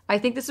 I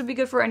think this would be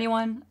good for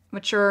anyone.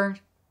 Mature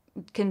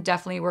can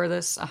definitely wear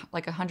this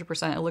like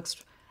 100%.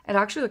 It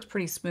actually looks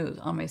pretty smooth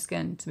on my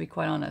skin, to be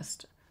quite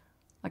honest.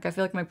 Like I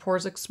feel like my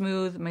pores look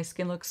smooth. My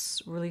skin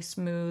looks really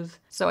smooth.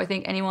 So I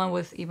think anyone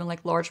with even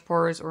like large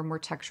pores or more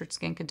textured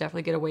skin could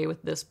definitely get away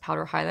with this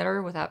powder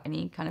highlighter without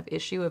any kind of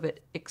issue of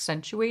it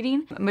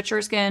accentuating.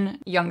 Mature skin,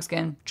 young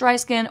skin, dry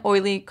skin,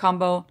 oily,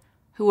 combo.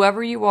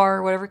 Whoever you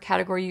are, whatever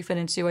category you fit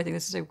into, I think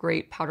this is a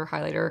great powder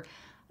highlighter.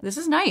 This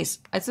is nice.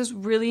 This is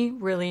really,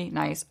 really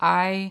nice.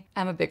 I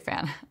am a big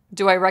fan.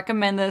 Do I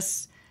recommend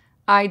this?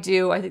 I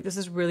do. I think this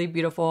is really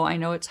beautiful. I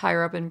know it's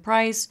higher up in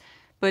price,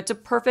 but it's a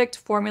perfect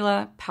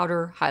formula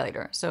powder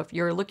highlighter. So if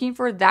you're looking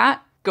for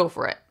that, go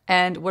for it.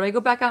 And would I go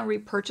back out and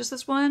repurchase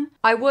this one?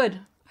 I would.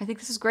 I think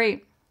this is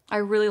great. I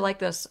really like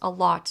this a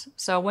lot.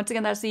 So once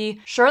again, that's the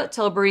Charlotte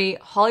Tilbury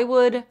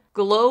Hollywood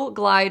Glow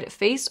Glide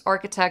Face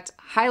Architect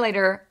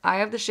Highlighter. I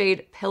have the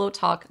shade Pillow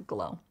Talk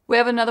Glow. We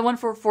have another one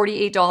for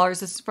 $48.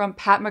 This is from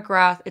Pat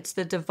McGrath. It's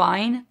the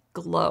Divine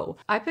Glow.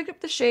 I picked up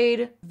the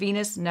shade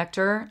Venus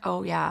Nectar.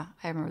 Oh yeah,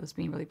 I remember this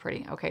being really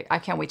pretty. Okay, I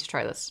can't wait to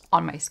try this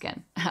on my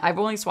skin. I've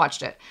only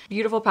swatched it.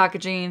 Beautiful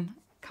packaging.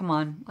 Come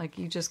on, like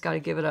you just got to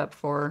give it up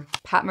for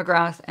Pat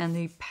McGrath and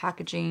the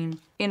packaging,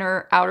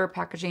 inner, outer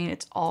packaging.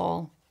 It's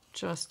all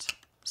just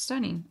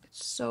stunning.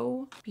 It's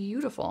so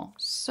beautiful.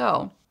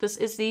 So this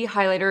is the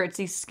highlighter. It's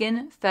the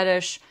Skin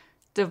Fetish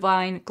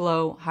Divine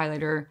Glow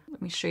Highlighter.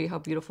 Let me show you how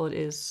beautiful it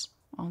is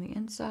on the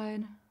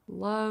inside.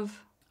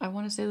 Love. I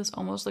want to say this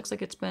almost looks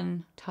like it's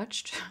been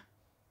touched.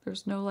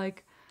 There's no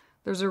like,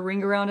 there's a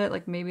ring around it.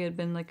 Like maybe it had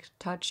been like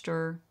touched,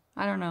 or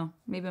I don't know.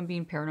 Maybe I'm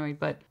being paranoid,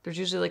 but there's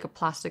usually like a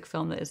plastic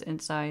film that is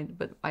inside,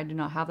 but I do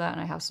not have that.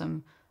 And I have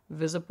some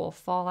visible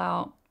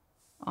fallout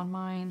on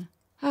mine.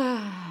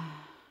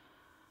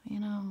 You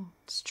know,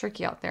 it's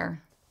tricky out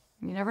there.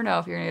 You never know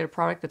if you're gonna get a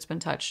product that's been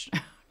touched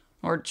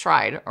or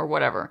tried or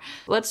whatever.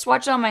 Let's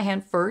swatch it on my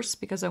hand first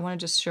because I want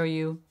to just show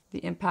you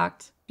the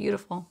impact.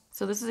 Beautiful.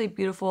 So this is a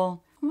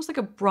beautiful, almost like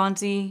a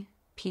bronzy,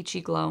 peachy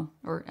glow,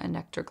 or a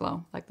nectar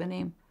glow, like the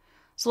name.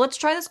 So let's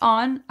try this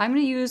on. I'm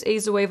gonna use a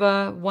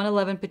Zoeva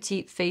 111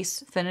 Petite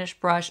Face Finish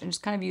brush and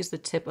just kind of use the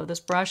tip of this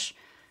brush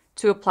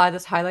to apply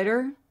this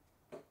highlighter.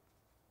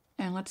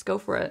 And let's go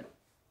for it.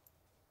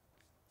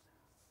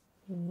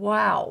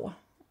 Wow.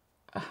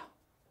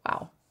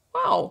 Wow.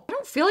 Wow. I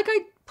don't feel like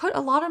I put a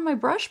lot on my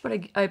brush,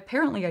 but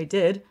apparently I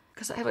did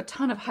because I have a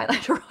ton of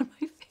highlighter on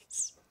my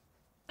face.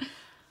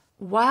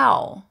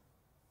 Wow.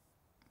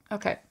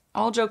 Okay.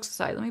 All jokes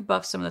aside, let me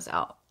buff some of this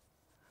out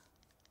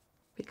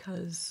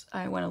because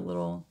I went a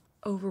little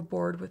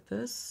overboard with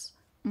this.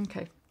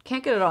 Okay.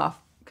 Can't get it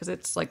off because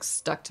it's like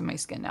stuck to my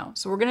skin now.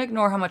 So we're going to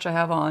ignore how much I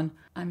have on.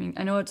 I mean,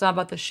 I know it's not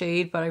about the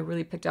shade, but I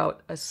really picked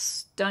out a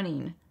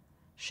stunning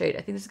shade.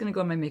 I think this is gonna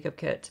go in my makeup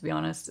kit, to be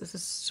honest. This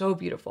is so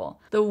beautiful.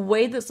 The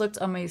way this looks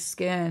on my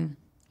skin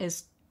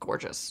is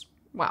gorgeous.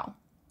 Wow.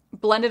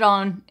 Blended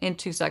on in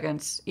 2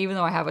 seconds, even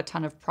though I have a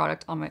ton of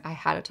product on my, I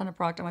had a ton of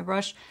product on my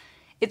brush.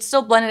 It's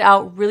still blended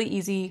out really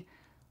easy,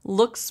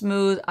 looks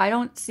smooth. I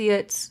don't see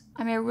it,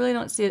 I mean, I really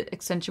don't see it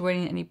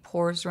accentuating any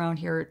pores around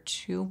here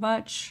too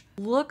much.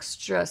 Looks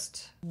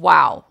just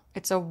wow.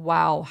 It's a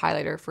wow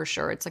highlighter for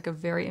sure. It's like a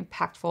very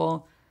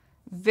impactful,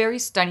 very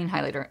stunning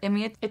highlighter. I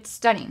mean, it's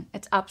stunning.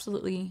 It's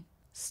absolutely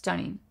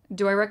stunning.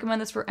 Do I recommend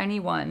this for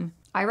anyone?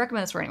 I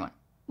recommend this for anyone.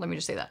 Let me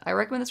just say that. I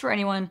recommend this for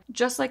anyone,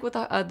 just like with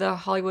the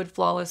Hollywood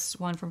Flawless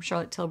one from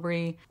Charlotte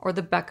Tilbury or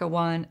the Becca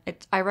one.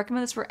 I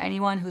recommend this for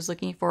anyone who's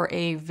looking for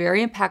a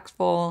very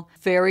impactful,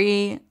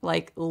 very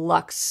like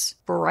luxe,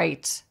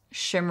 bright,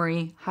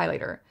 shimmery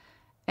highlighter.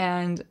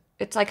 And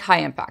it's like high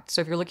impact.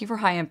 So if you're looking for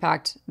high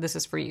impact, this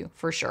is for you,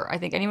 for sure. I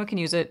think anyone can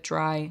use it.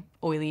 Dry,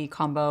 oily,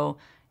 combo,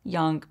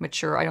 young,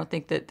 mature. I don't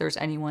think that there's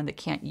anyone that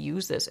can't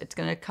use this. It's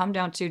going to come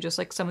down to, just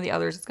like some of the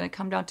others, it's going to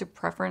come down to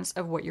preference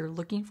of what you're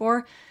looking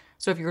for.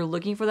 So if you're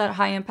looking for that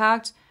high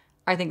impact,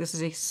 I think this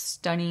is a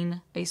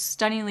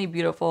stunningly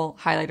beautiful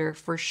highlighter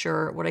for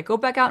sure. Would I go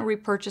back out and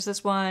repurchase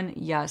this one?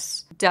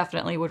 Yes,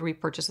 definitely would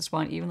repurchase this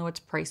one, even though it's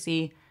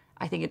pricey.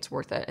 I think it's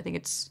worth it. I think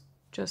it's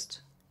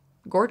just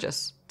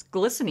gorgeous. It's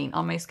glistening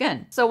on my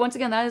skin. So once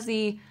again, that is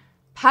the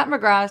Pat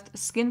McGrath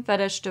Skin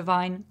Fetish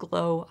Divine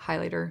Glow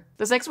Highlighter.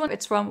 This next one,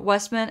 it's from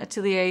Westman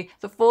Atelier.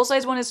 The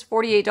full-size one is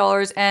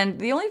 $48, and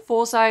the only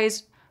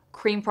full-size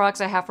cream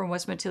products I have from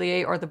Westman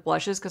Atelier are the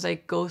blushes because I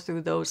go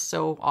through those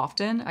so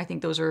often. I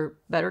think those are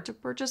better to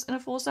purchase in a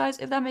full-size,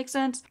 if that makes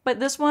sense. But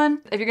this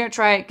one, if you're going to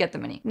try it, get the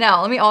mini.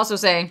 Now, let me also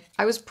say,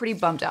 I was pretty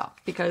bummed out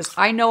because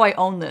I know I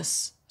own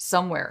this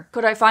somewhere.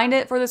 Could I find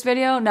it for this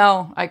video?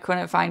 No, I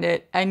couldn't find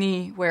it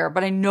anywhere,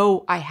 but I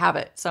know I have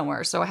it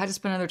somewhere. So I had to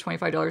spend another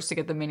 $25 to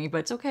get the mini, but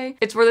it's okay.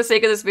 It's for the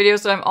sake of this video,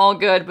 so I'm all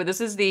good. But this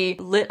is the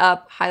lit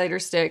up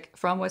highlighter stick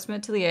from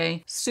Westman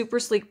Atelier. Super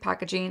sleek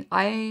packaging.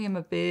 I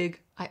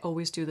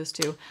always do this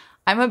too.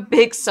 I'm a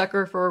big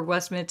sucker for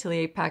Westman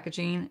Atelier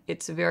packaging.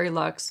 It's very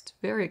luxe,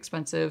 very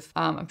expensive.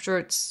 I'm sure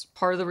it's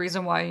part of the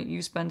reason why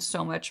you spend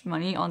so much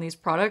money on these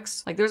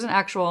products. Like there's an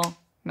actual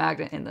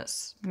magnet in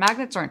this.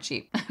 Magnets aren't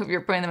cheap. If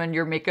you're putting them in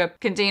your makeup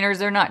containers,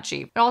 they're not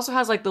cheap. It also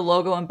has like the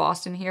logo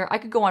embossed in here. I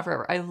could go on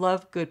forever. I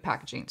love good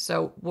packaging.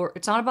 So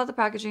it's not about the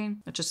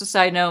packaging. It's just a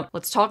side note.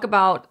 Let's talk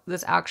about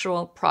this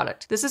actual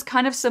product. This is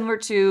kind of similar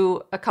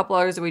to a couple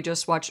others that we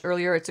just swatched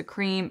earlier. It's a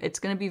cream. It's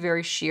going to be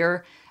very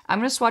sheer. I'm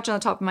going to swatch on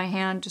the top of my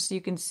hand just so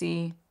you can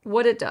see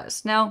what it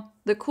does. Now,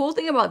 the cool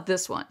thing about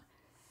this one,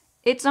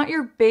 it's not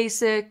your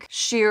basic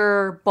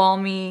sheer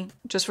balmy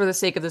just for the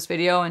sake of this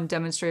video and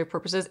demonstrative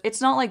purposes.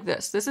 It's not like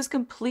this. This is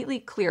completely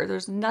clear.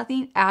 There's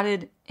nothing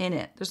added in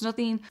it. There's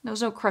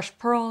no crushed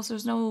pearls.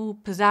 There's no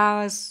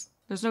pizzazz.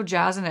 There's no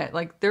jazz in it.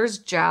 Like there's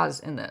jazz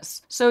in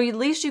this. So at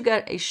least you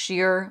get a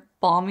sheer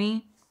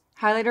balmy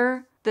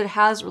highlighter that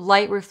has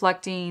light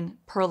reflecting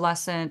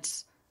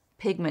pearlescent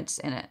pigments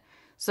in it.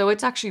 So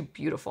it's actually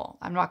beautiful.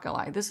 I'm not gonna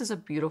lie. This is a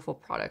beautiful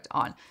product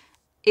on.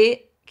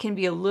 It can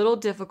be a little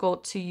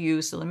difficult to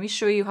use. So let me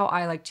show you how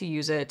I like to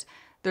use it.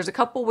 There's a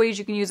couple ways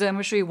you can use it. I'm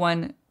gonna show you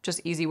one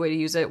just easy way to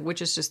use it,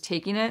 which is just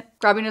taking it,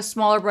 grabbing a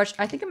smaller brush.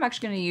 I think I'm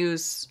actually gonna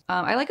use,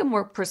 I like a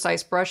more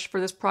precise brush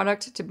for this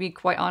product, to be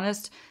quite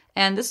honest.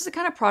 And this is the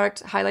kind of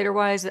product, highlighter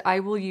wise, that I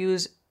will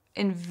use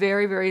in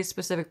very, very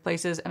specific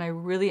places. And I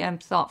really am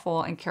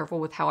thoughtful and careful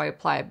with how I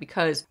apply it,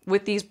 because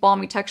with these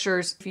balmy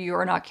textures, if you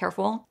are not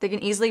careful, they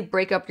can easily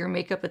break up your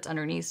makeup that's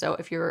underneath. So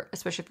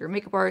especially if you're a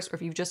makeup artist, or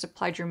if you've just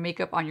applied your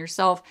makeup on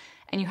yourself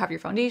and you have your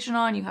foundation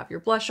on, you have your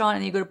blush on,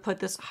 and you go to put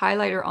this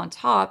highlighter on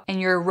top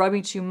and you're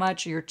rubbing too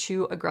much, or you're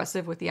too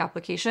aggressive with the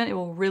application, it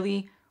will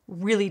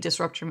really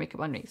disrupt your makeup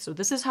underneath. So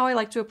this is how I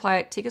like to apply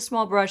it. Take a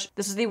small brush.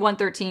 This is the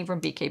 113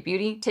 from BK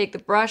Beauty. Take the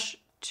brush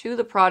to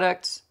the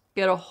product,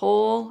 get a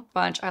whole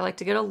bunch. I like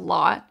to get a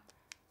lot.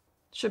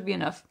 Should be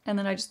enough. And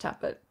then I just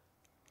tap it.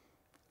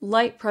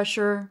 Light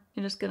pressure.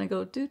 You're just gonna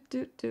go do,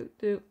 do, do,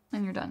 do,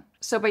 and you're done.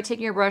 So by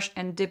taking your brush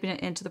and dipping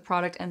it into the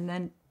product and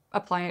then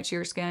applying it to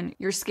your skin,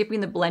 you're skipping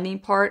the blending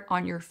part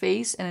on your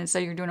face, and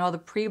instead you're doing all the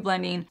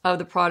pre-blending of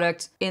the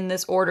product in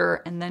this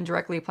order and then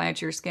directly applying it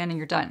to your skin, and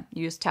you're done.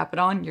 You just tap it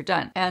on, you're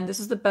done. And this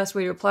is the best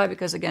way to apply,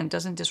 because again, it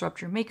doesn't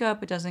disrupt your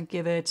makeup. It doesn't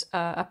give it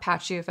a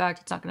patchy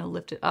effect. It's not gonna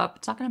lift it up.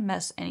 It's not gonna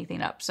mess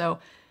anything up. So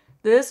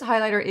this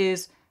highlighter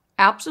is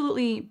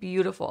absolutely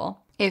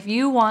beautiful. If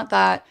you want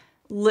that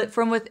lit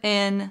from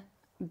within,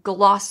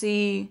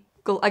 glossy,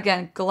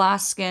 again,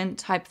 glass skin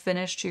type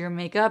finish to your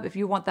makeup, if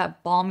you want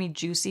that balmy,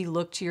 juicy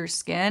look to your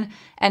skin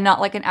and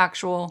not like an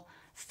actual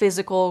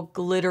physical,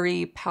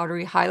 glittery,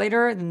 powdery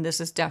highlighter, then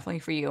this is definitely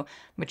for you.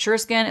 Mature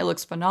skin, it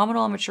looks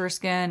phenomenal on mature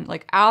skin,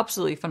 like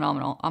absolutely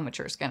phenomenal on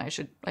mature skin. I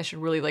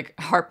should really like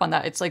harp on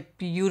that. It's like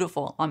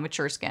beautiful on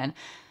mature skin.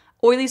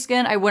 Oily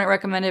skin, I wouldn't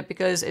recommend it,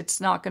 because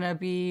it's not going to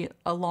be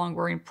a long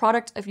wearing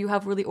product if you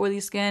have really oily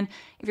skin.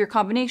 If you're a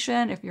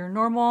combination, if you're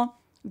normal,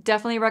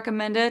 definitely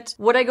recommend it.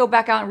 Would I go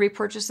back out and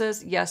repurchase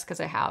this? Yes, because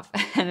I have.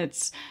 And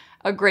it's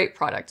a great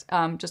product.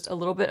 Just a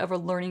little bit of a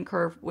learning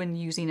curve when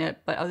using it.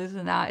 But other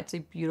than that, it's a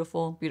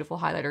beautiful, beautiful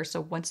highlighter. So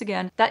once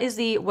again, that is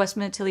the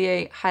Westman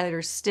Atelier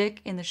highlighter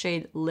stick in the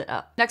shade Lit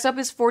Up. Next up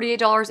is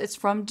 $48. It's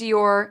from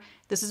Jouer.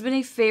 This has been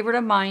a favorite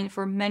of mine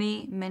for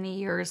many, many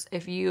years.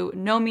 If you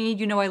know me,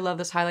 you know I love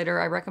this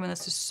highlighter. I recommend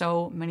this to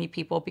so many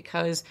people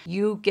because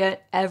you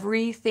get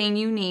everything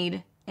you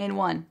need in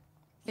one.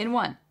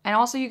 And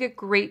also you get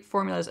great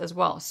formulas as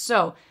well.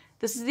 So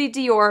this is the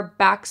Jouer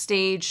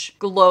Backstage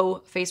Glow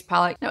Face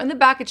Palette. Now in the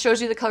back, it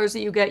shows you the colors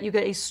that you get. You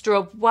get a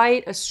strobe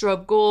white, a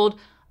strobe gold,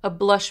 a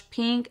blush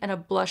pink, and a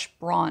blush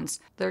bronze.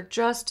 They're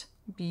just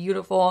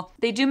beautiful.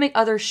 They do make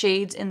other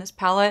shades in this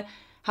palette.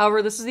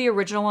 However, this is the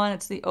original one.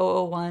 It's the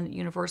 001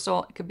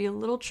 Universal. It could be a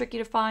little tricky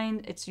to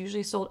find. It's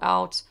usually sold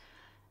out.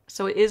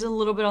 So it is a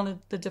little bit on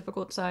the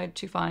difficult side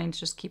to find.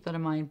 Just keep that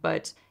in mind.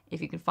 But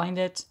if you can find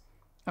it,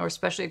 or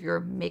especially if you're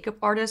a makeup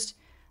artist,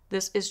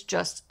 this is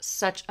just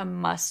such a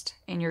must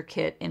in your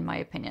kit, in my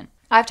opinion.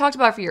 I've talked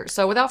about it for years,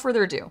 so without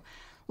further ado,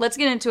 let's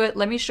get into it.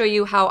 Let me show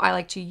you how I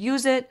like to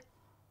use it,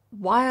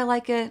 why I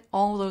like it,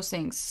 all those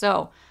things.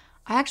 So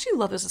I actually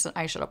love this as an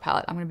eyeshadow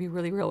palette. I'm gonna be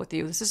really real with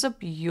you. This is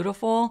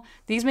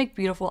these make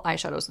beautiful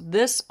eyeshadows.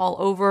 This all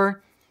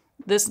over,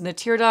 this in the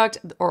tear duct,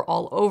 or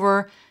all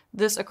over,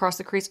 this across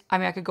the crease. I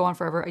mean, I could go on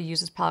forever. I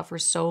use this palette for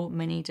so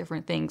many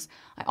different things.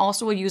 I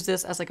also will use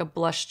this as like a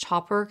blush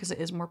topper because it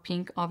is more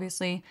pink,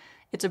 obviously.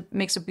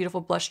 Makes a beautiful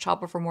blush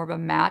topper for more of a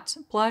matte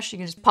blush. You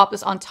can just pop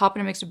this on top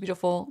and it makes a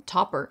beautiful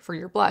topper for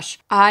your blush.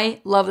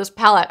 I love this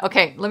palette.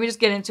 Okay, let me just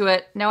get into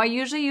it. Now I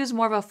usually use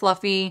more of a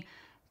fluffy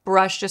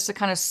brush just to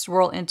kind of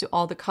swirl into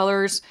all the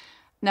colors.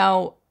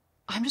 Now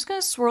I'm just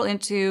gonna swirl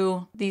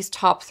into these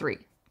top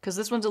three because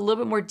this one's a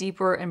little bit more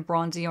deeper and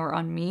bronzier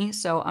on me.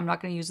 So I'm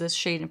not gonna use this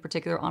shade in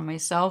particular on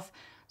myself.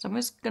 So I'm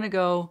just gonna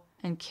go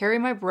and carry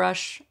my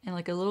brush in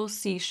like a little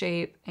C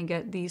shape and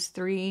get these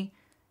 3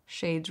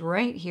 shades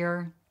right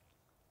here.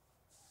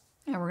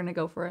 And we're gonna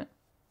go for it.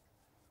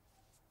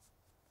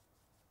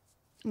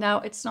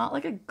 Now, it's not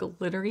like a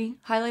glittery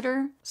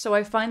highlighter, so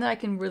I find that I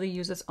can really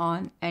use this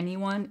on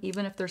anyone,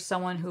 even if there's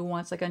someone who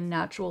wants like a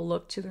natural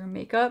look to their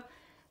makeup.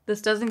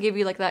 This doesn't give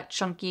you like that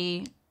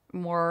chunky,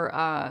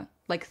 more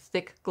like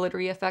thick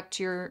glittery effect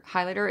to your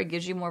highlighter. It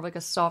gives you more of like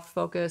a soft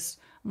focus,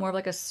 more of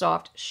like a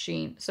soft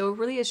sheen. So it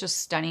really is just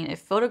stunning. It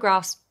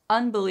photographs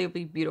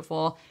unbelievably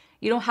beautiful.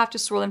 You don't have to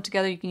swirl them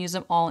together. You can use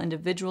them all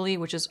individually,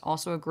 which is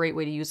also a great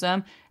way to use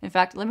them. In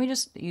fact, let me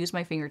just use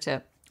my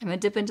fingertip. I'm gonna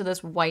dip into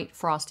this white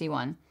frosty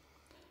one.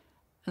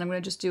 And I'm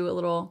going to just do a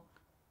little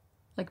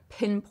like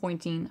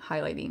pinpointing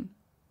highlighting.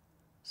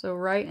 So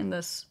right in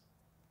this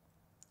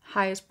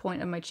highest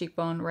point of my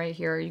cheekbone right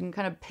here, you can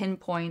kind of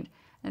pinpoint,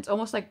 and it's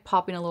almost like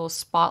popping a little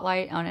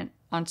spotlight on it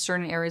on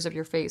certain areas of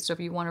your face. So if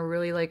you want to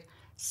really like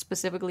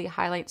specifically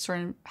highlight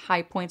certain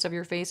high points of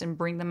your face and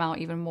bring them out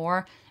even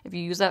more, if you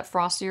use that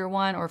frostier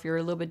one, or if you're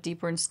a little bit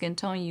deeper in skin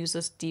tone, you use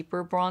this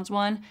deeper bronze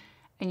one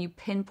and you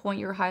pinpoint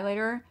your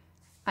highlighter.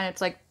 And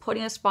it's like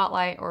putting a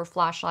spotlight or a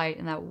flashlight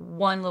in that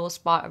one little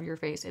spot of your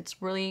face.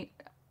 It's really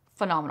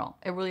phenomenal.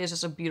 It really is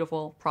just a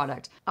beautiful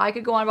product. I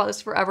could go on about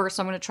this forever,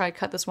 so I'm going to try to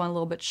cut this one a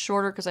little bit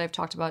shorter because I've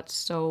talked about it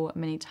so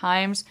many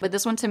times. But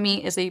this one to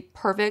me is a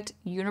perfect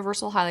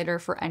universal highlighter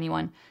for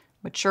anyone.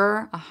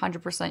 Mature,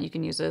 100% you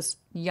can use this.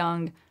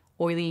 Young,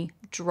 oily,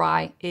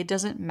 dry, it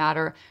doesn't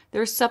matter.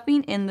 There's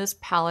something in this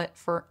palette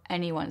for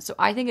anyone. So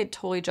I think it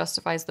totally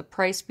justifies the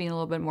price being a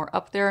little bit more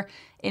up there.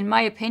 In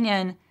my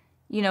opinion,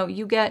 you know,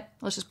 you get,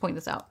 let's just point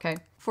this out, okay?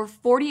 For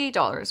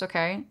 $48,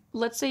 okay?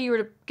 Let's say you were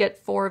to get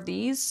 4 of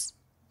these,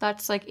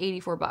 that's like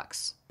 84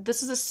 bucks.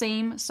 This is the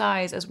same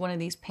size as one of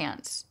these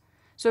pants.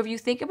 So if you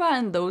think about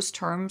it in those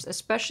terms,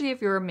 especially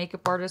if you're a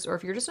makeup artist or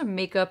if you're just a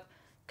makeup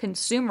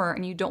consumer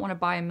and you don't want to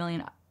buy a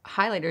million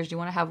highlighters, you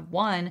want to have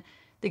one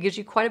that gives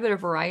you quite a bit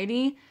of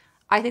variety,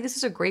 I think this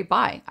is a great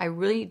buy. I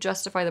really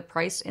justify the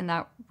price in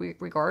that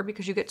regard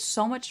because you get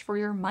so much for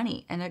your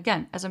money. And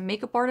again, as a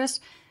makeup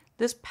artist,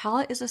 this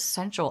palette is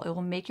essential. It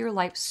will make your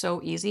life so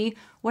easy.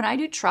 When I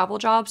do travel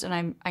jobs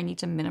and I need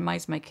to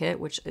minimize my kit,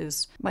 which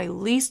is my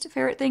least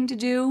favorite thing to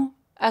do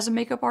as a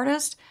makeup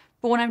artist,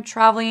 but when I'm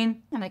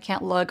traveling and I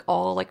can't lug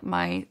all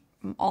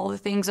the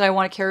things that I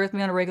want to carry with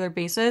me on a regular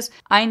basis,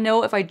 I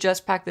know if I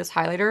just pack this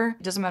highlighter,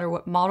 it doesn't matter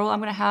what model I'm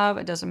going to have,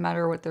 it doesn't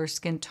matter what their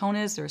skin tone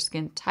is, their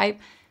skin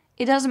type,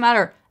 it doesn't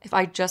matter. If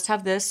I just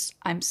have this,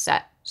 I'm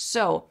set.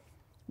 So,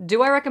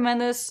 do I recommend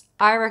this?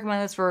 I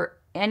recommend this for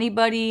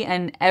anybody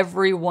and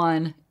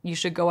everyone. You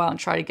should go out and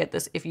try to get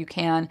this if you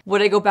can.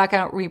 Would I go back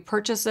out and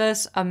repurchase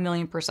this?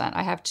 1,000,000%.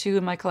 I have 2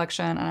 in my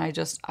collection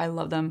and I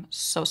love them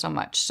so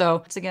much. So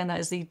once again, that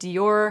is the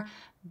Dior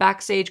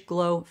Backstage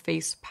Glow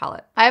Face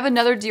Palette. I have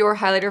another Dior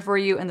highlighter for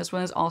you, and this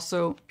one is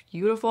also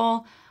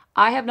beautiful.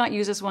 I have not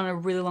used this one in a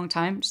really long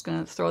time. Just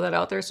gonna throw that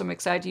out there. So I'm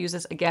excited to use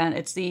this again.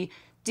 It's the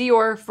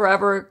Dior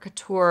Forever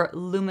Couture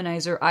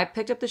Luminizer. I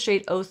picked up the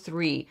shade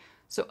 03.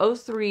 So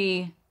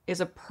 03 is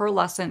a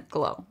pearlescent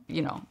glow.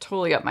 You know,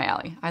 totally up my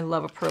alley. I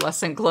love a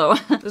pearlescent glow.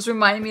 This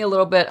reminded me a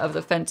little bit of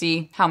the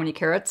Fenty How Many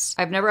Carats.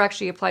 I've never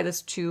actually applied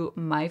this to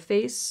my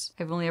face.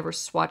 I've only ever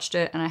swatched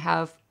it, and I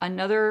have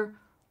another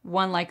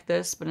one like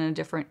this, but in a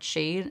different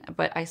shade.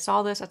 But I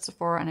saw this at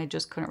Sephora and I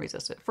just couldn't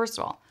resist it. First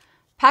of all,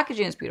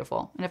 packaging is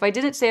beautiful. And if I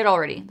didn't say it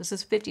already, this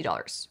is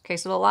 $50. Okay,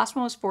 so the last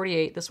one was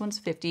 $48. This one's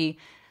 $50.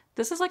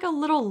 This is like a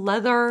little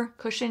leather,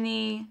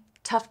 cushiony,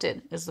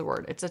 tufted is the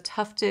word. It's a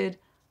tufted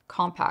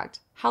compact.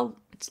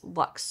 It's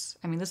luxe.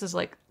 I mean, this is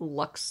like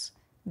luxe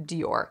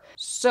Dior.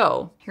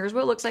 So here's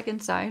what it looks like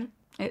inside.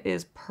 It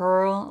is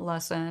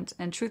pearlescent,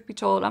 and truth be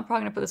told, I'm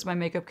probably gonna put this in my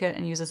makeup kit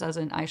and use this as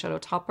an eyeshadow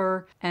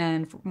topper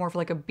and more for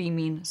like a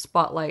beaming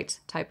spotlight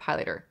type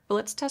highlighter. But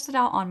let's test it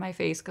out on my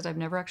face because I've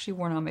never actually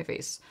worn it on my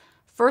face.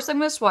 First, I'm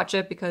gonna swatch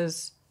it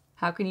because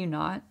how can you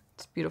not?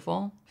 It's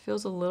beautiful.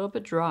 Feels a little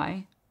bit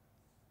dry.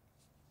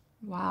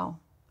 Wow.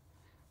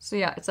 So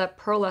yeah, it's that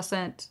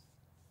pearlescent,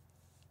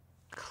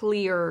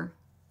 clear,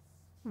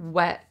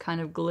 wet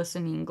kind of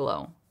glistening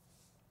glow.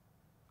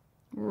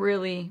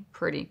 Really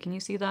pretty. Can you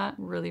see that?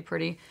 Really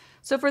pretty.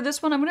 So for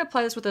this one, I'm going to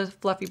apply this with a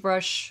fluffy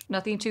brush.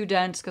 Nothing too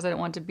dense because I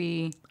want to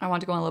go on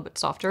a little bit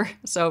softer.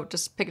 So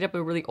just pick it up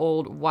with a really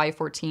old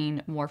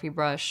Y14 Morphe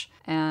brush.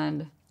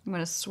 And I'm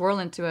going to swirl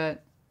into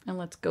it and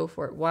let's go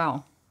for it.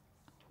 Wow.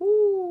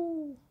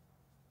 Ooh.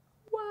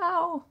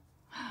 Wow.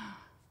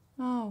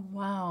 Oh,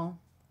 wow.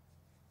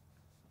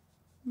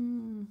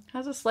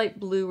 Has a slight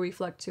blue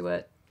reflect to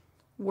it.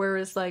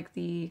 Whereas like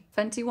the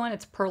Fenty one,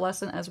 it's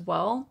pearlescent as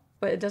well,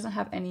 but it doesn't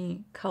have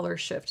any color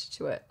shift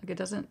to it. Like it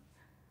doesn't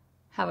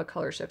have a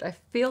color shift. I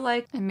feel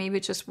like, and maybe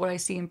it's just what I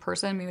see in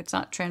person, maybe it's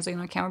not translating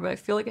on camera, but I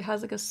feel like it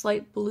has like a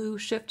slight blue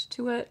shift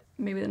to it.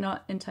 Maybe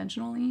not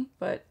intentionally,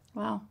 but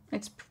wow,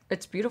 it's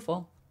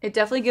beautiful. It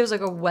definitely gives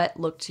like a wet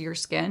look to your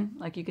skin.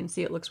 Like you can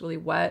see it looks really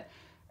wet.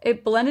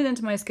 It blended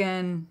into my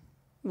skin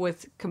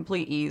with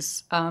complete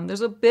ease. There's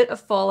a bit of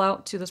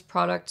fallout to this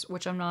product,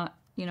 which I'm not,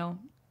 you know,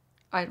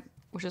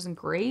 which isn't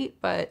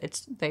great, but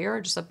it's there,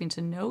 just something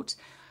to note.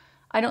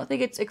 I don't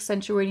think it's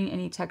accentuating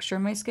any texture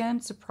in my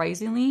skin,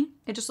 surprisingly.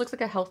 It just looks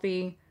like a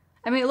healthy,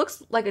 I mean, it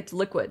looks like it's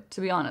liquid,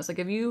 to be honest. Like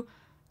if you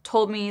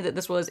told me that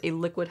this was a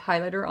liquid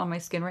highlighter on my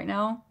skin right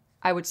now,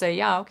 I would say,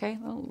 yeah, okay,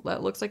 well,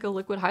 that looks like a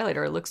liquid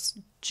highlighter. It looks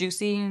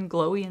juicy and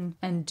glowy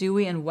and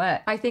dewy and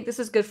wet. I think this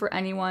is good for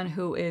anyone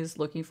who is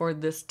looking for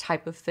this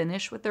type of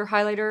finish with their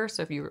highlighter.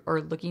 So if you are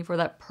looking for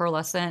that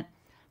pearlescent,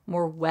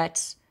 more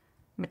wet,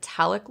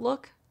 metallic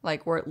look,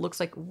 like where it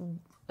looks like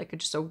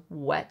just a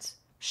wet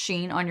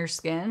sheen on your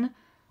skin,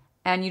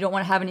 and you don't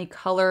want to have any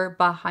color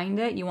behind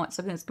it. You want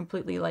something that's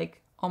completely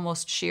like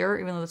almost sheer,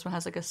 even though this one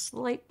has like a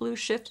slight blue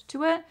shift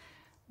to it.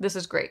 This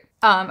is great.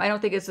 I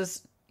don't think it's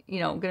this, you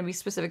know, going to be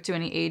specific to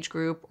any age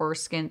group or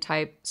skin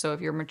type. So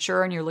if you're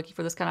mature and you're looking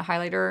for this kind of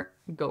highlighter,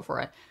 go for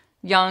it.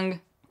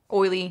 Young,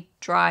 oily,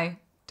 dry,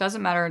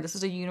 doesn't matter. This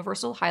is a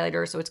universal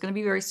highlighter, so it's going to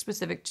be very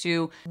specific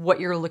to what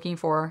you're looking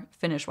for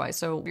finish-wise.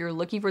 So if you're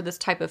looking for this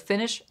type of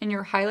finish in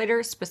your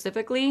highlighter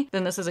specifically,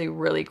 then this is a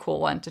really cool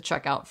one to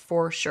check out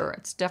for sure.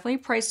 It's definitely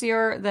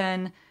pricier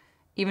than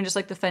even just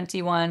like the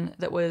Fenty one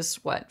that was,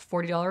 what,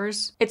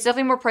 $40? It's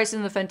definitely more pricey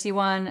than the Fenty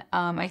one.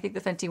 I think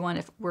the Fenty one,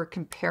 if we're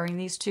comparing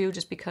these two,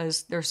 just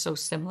because they're so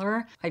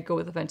similar, I'd go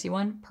with the Fenty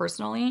one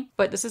personally.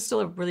 But this is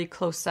still a really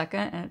close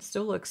second, and it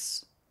still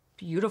looks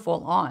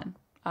beautiful on.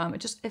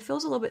 It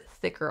feels a little bit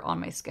thicker on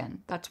my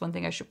skin. That's one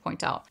thing I should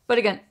point out. But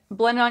again,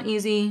 blend on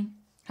easy,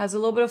 has a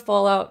little bit of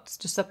fallout. It's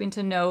just something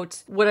to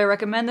note. Would I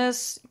recommend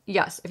this?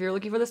 Yes. If you're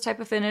looking for this type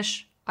of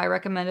finish, I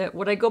recommend it.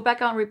 Would I go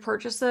back out and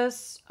repurchase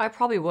this? I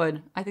probably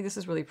would. I think this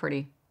is really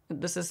pretty.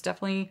 This is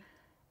definitely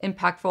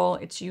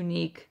impactful. It's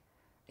unique.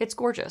 It's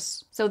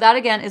gorgeous. So that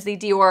again is the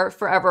Dior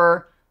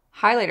Forever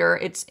highlighter.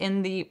 It's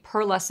in the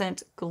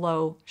Pearlescent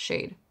Glow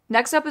shade.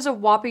 Next up is a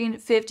whopping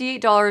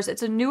 $58.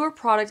 It's a newer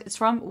product. It's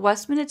from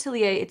Westman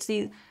Atelier. It's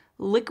the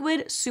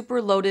Liquid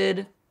Super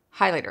Loaded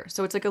Highlighter.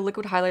 So it's like a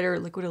liquid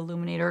highlighter, liquid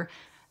illuminator.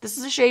 This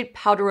is a shade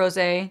Powder Rose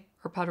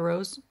or Powder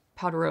Rose.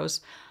 Powder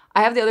Rose.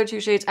 I have the other two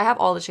shades. I have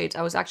all the shades.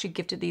 I was actually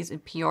gifted these in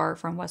PR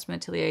from Westman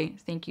Atelier.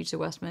 Thank you to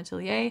Westman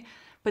Atelier.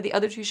 But the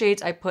other two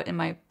shades I put in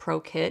my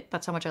pro kit.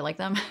 That's how much I like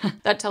them.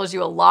 That tells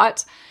you a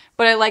lot.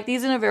 But I like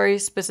these in a very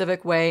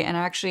specific way. And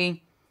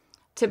actually,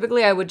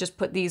 typically I would just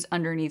put these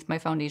underneath my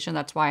foundation.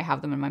 That's why I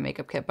have them in my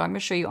makeup kit. But I'm going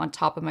to show you on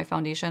top of my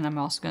foundation. I'm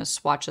also going to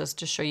swatch this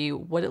to show you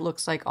what it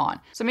looks like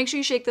on. So make sure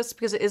you shake this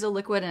because it is a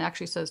liquid and it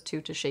actually says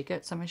to shake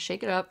it. So I'm going to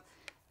shake it up.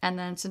 And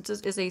then since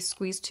this is a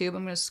squeeze tube,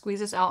 I'm going to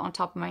squeeze this out on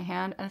top of my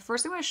hand. And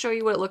first I'm going to show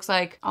you what it looks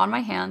like on my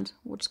hand.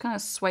 We'll just kind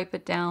of swipe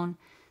it down.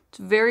 It's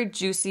very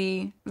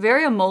juicy,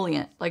 very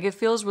emollient. Like it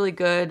feels really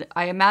good.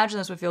 I imagine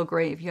this would feel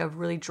great if you have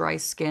really dry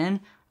skin.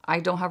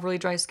 I don't have really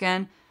dry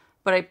skin,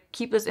 but I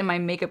keep this in my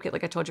makeup kit.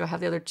 Like I told you, I have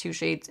the other two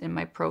shades in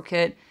my pro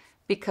kit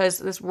because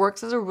this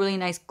works as a really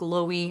nice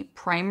glowy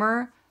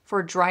primer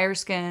for drier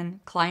skin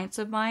clients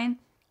of mine.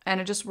 And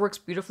it just works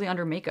beautifully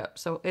under makeup.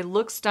 So it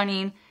looks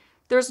stunning.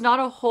 There's not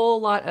a whole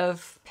lot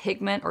of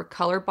pigment or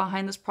color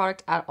behind this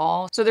product at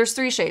all. So there's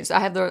three shades. I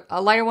have a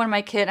lighter one in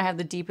my kit. I have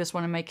the deepest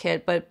one in my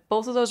kit, but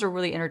both of those are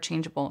really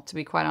interchangeable, to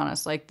be quite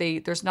honest. Like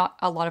there's not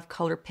a lot of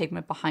color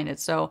pigment behind it.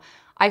 So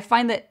I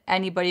find that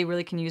anybody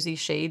really can use these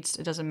shades.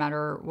 It doesn't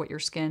matter what your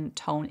skin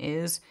tone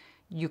is.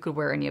 You could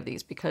wear any of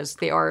these because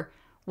they are,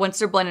 once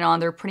they're blended on,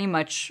 they're pretty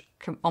much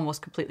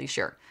almost completely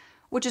sheer,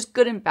 which is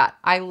good and bad.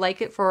 I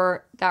like it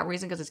for that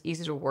reason because it's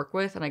easy to work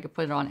with and I could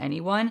put it on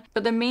anyone.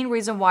 But the main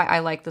reason why I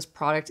like this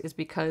product is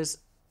because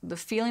the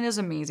feeling is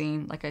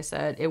amazing. Like I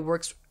said, it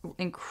works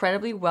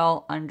incredibly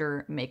well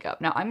under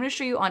makeup. Now I'm going to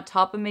show you on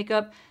top of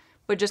makeup,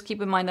 but just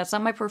keep in mind that's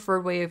not my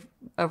preferred way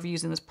of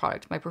using this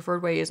product. My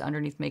preferred way is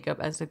underneath makeup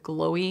as a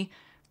glowy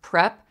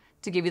prep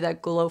to give you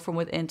that glow from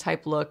within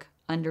type look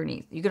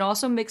underneath. You can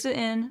also mix it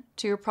in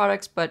to your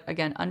products, but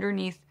again,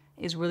 underneath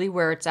is really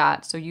where it's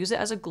at. So use it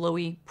as a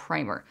glowy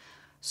primer.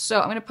 So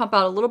I'm going to pump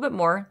out a little bit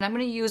more. And I'm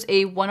going to use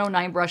a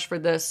 109 brush for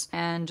this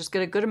and just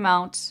get a good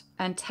amount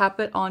and tap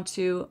it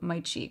onto my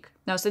cheek.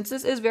 Now, since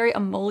this is very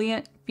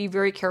emollient, be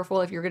very careful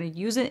if you're going to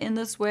use it in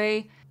this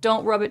way.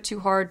 Don't rub it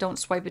too hard. Don't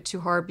swipe it too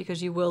hard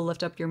because you will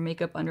lift up your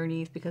makeup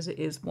underneath because it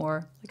is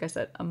more, like I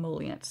said,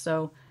 emollient.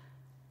 So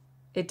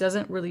it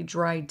doesn't really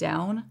dry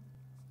down.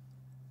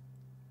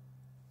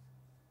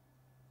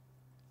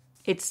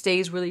 It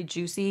stays really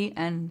juicy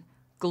and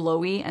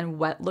glowy and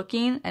wet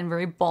looking and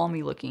very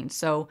balmy looking.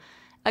 So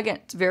again,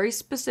 it's very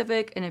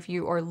specific, and if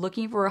you are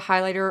looking for a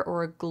highlighter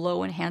or a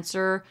glow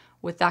enhancer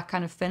with that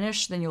kind of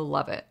finish, then you'll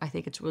love it. I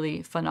think it's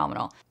really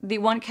phenomenal. The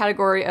one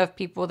category of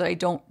people that I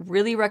don't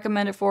really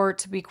recommend it for,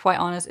 to be quite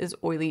honest, is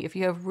oily. If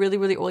you have really,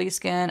 really oily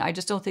skin, I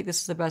just don't think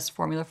this is the best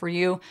formula for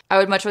you. I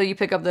would much rather you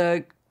pick up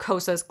the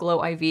Kosas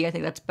Glow IV. I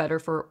think that's better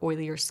for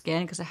oilier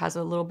skin because it has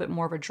a little bit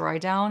more of a dry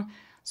down.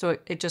 So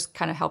it just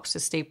kind of helps to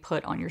stay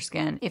put on your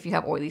skin if you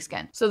have oily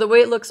skin. So the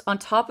way it looks on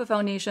top of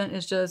foundation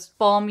is just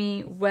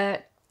balmy,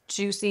 wet,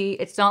 juicy.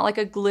 It's not like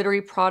a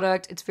glittery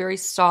product. It's very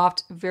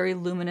soft, very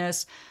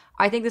luminous.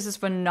 I think this is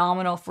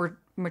phenomenal for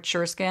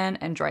mature skin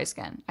and dry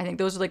skin. I think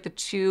those are like the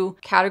two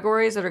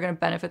categories that are going to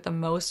benefit the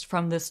most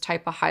from this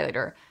type of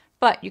highlighter.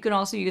 But you can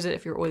also use it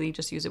if you're oily,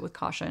 just use it with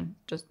caution.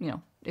 Just, you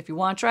know, if you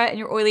want to try it and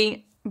you're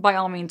oily, by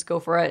all means, go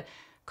for it.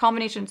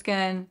 Combination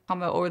skin,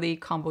 combo oily,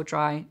 combo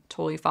dry,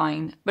 totally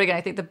fine. But again,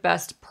 I think the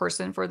best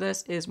person for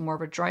this is more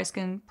of a dry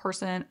skin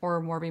person or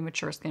more of a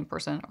mature skin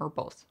person, or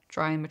both.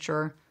 Dry and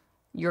mature,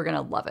 you're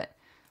gonna love it.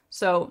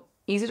 So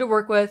easy to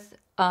work with.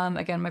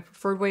 Again, my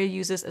preferred way to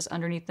use this is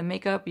underneath the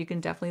makeup. You can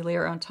definitely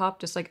layer it on top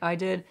just like I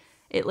did.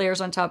 It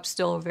layers on top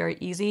still very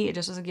easy. It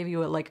just doesn't give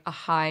you like a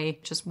high,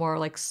 just more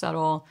like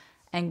subtle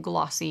and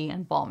glossy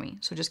and balmy.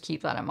 So just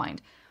keep that in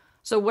mind.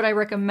 So would I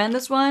recommend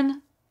this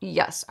one?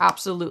 Yes,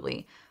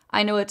 absolutely.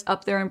 I know it's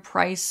up there in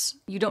price.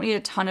 You don't need a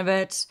ton of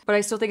it, but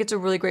I still think it's a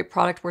really great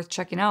product worth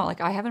checking out.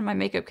 Like I have in my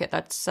makeup kit.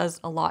 That says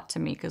a lot to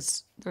me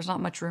because there's not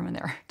much room in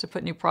there to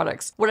put new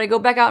products. Would I go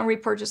back out and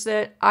repurchase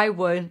it? I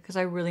would, because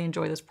I really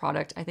enjoy this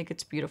product. I think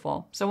it's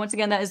beautiful. So once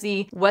again, that is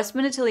the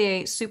Westman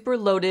Atelier Super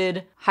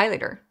Loaded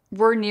Highlighter.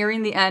 We're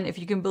nearing the end, if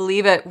you can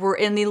believe it. We're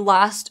in the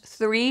last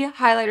 3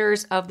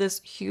 highlighters of this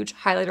huge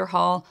highlighter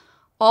haul.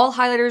 All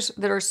highlighters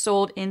that are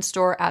sold in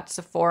store at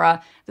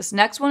Sephora. This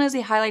next one is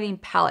a highlighting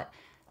palette.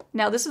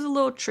 Now this is a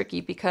little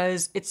tricky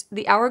because it's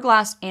the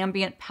Hourglass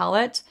Ambient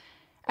Palette.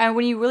 And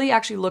when you really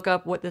actually look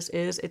up what this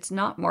is, it's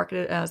not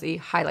marketed as a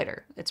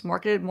highlighter. It's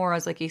marketed more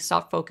as like a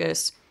soft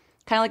focus,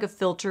 kind of like a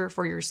filter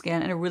for your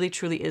skin. And it really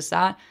truly is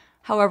that.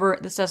 However,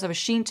 this does have a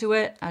sheen to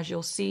it, as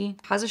you'll see.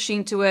 It has a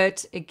sheen to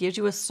it. It gives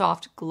you a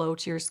soft glow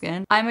to your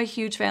skin. I'm a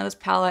huge fan of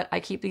this palette. I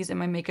keep these in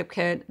my makeup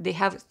kit. They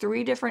have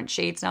 3 different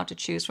shades now to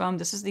choose from.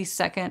 This is the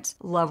 2nd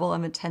level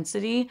of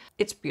intensity.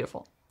 It's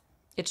beautiful.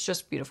 It's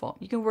just beautiful.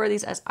 You can wear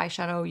these as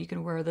eyeshadow. You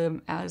can wear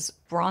them as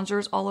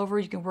bronzers all over.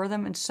 You can wear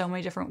them in so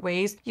many different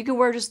ways. You can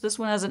wear just this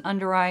one as an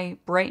under eye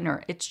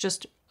brightener. It's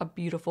just a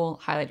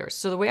beautiful highlighter.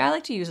 So the way I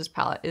like to use this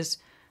palette is,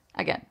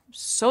 again,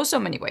 so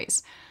many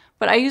ways.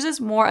 But I use this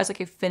more as like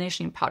a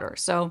finishing powder.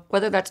 So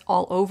whether that's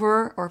all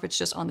over or if it's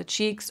just on the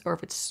cheeks or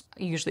if it's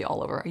usually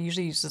all over. I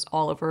usually use this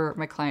all over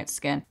my client's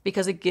skin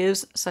because it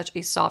gives such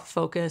a soft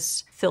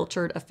focus,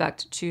 filtered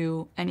effect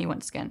to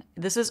anyone's skin.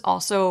 This is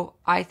also,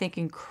 I think,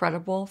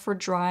 incredible for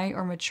dry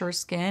or mature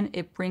skin.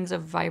 It brings a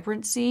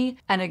vibrancy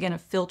and again, a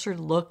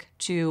filtered look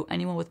to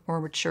anyone with more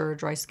mature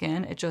dry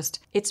skin.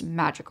 It's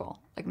magical.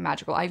 Like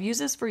magical. I've used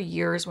this for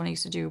years when I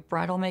used to do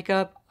bridal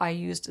makeup. I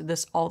used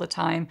this all the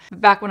time.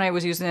 Back when I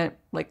was using it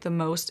like the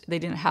most, they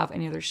didn't have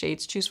any other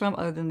shades to choose from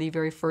other than the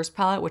very first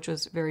palette, which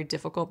was very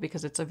difficult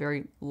because it's a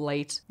very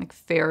light, like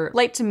fair,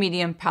 light to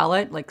medium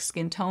palette, like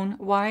skin tone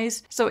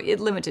wise. So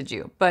it limited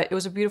you, but it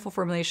was a beautiful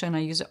formulation. I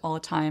use it all the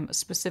time,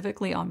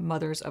 specifically on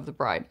Mothers of the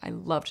Bride. I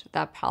loved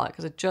that palette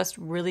because it just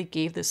really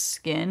gave the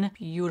skin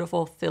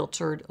beautiful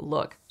filtered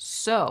look.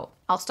 So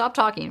I'll stop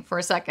talking for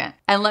a second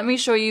and let me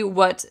show you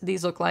what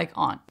these look like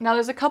on. Now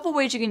there's a couple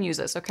ways you can use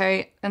this,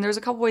 okay? And there's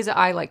a couple ways that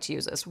I like to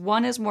use this.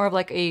 One is more of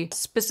like a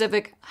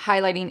specific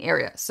highlighting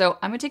area. So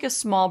I'm gonna take a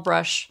small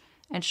brush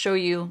and show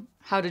you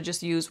how to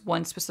just use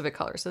one specific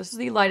color. So this is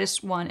the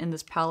lightest one in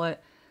this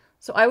palette.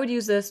 So I would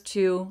use this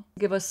to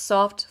give a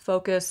soft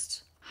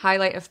focused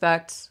highlight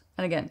effect.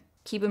 And again,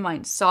 keep in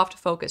mind, soft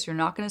focus. You're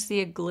not gonna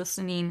see a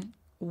glistening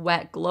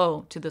wet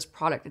glow to this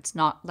product. It's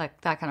not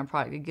like that kind of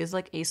product. It gives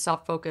like a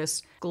soft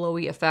focus,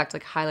 glowy effect,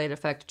 like highlight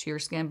effect to your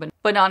skin,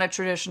 but not a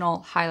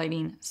traditional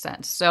highlighting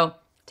sense. So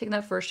taking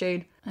that first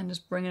shade and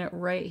just bringing it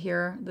right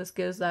here. This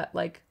gives that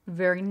like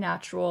very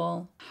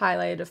natural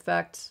highlight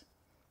effect,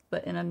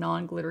 but in a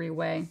non-glittery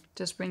way.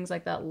 Just brings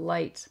like that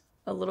light,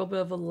 a little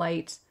bit of a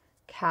light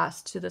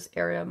cast to this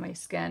area of my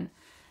skin.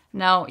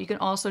 Now you can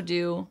also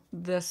do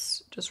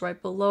this just right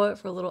below it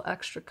for a little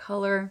extra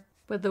color.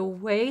 But the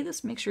way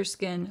this makes your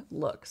skin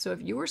look, so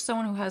if you are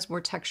someone who has more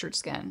textured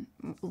skin,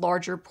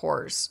 larger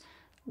pores,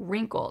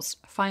 wrinkles,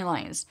 fine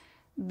lines,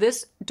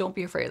 don't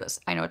be afraid of this.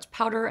 I know it's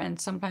powder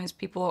and sometimes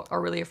people are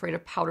really afraid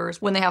of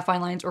powders when they have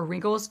fine lines or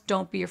wrinkles.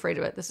 Don't be afraid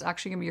of it. This is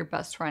actually gonna be your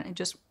best friend. It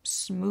just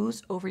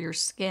smooths over your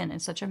skin in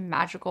such a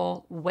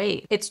magical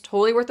way. It's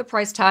totally worth the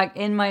price tag.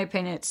 In my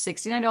opinion, it's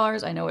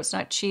 $69. I know it's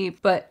not cheap,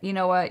 but you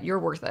know what? You're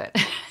worth it.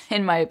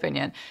 In my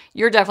opinion,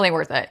 you're definitely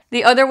worth it.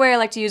 The other way I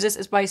like to use this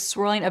is by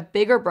swirling a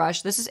bigger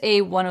brush. This is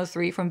a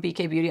 103 from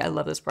BK Beauty. I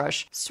love this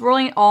brush.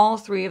 Swirling all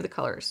 3 of the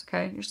colors,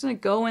 okay? You're just gonna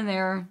go in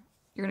there.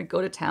 You're gonna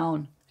go to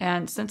town.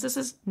 And since this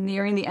is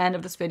nearing the end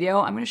of this video,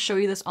 I'm gonna show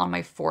you this on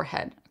my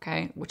forehead,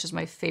 okay? Which is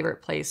my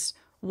favorite place,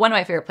 one of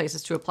my favorite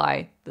places to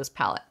apply this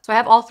palette. So I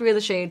have all 3 of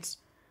the shades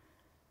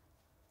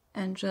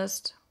and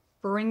just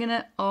bringing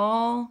it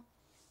all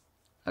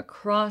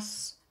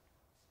across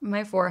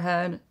my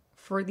forehead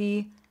for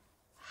the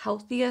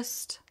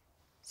healthiest,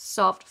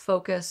 soft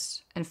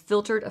focused, and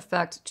filtered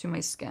effect to my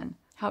skin.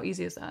 How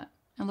easy is that?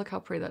 And look how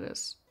pretty that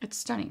is. It's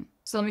stunning.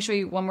 So let me show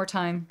you one more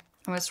time.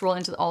 I'm gonna swirl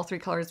into all 3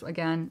 colors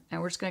again,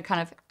 and we're just gonna kind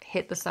of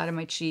hit the side of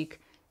my cheek,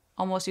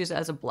 almost use it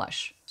as a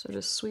blush. So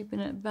just sweeping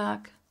it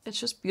back. It's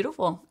just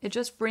beautiful. It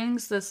just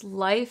brings this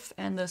life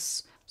and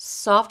this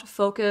soft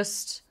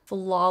focused,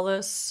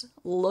 flawless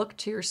look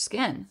to your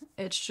skin.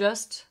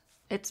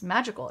 It's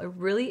magical. It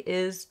really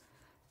is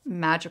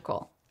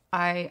magical.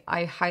 I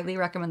highly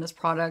recommend this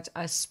product,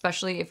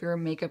 especially if you're a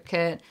makeup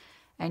kit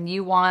and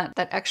you want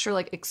that extra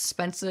like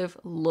expensive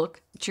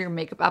look to your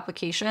makeup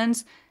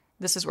applications,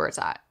 this is where it's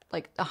at.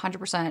 Like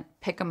 100%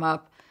 pick them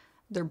up.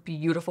 They're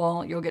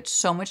beautiful. You'll get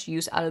so much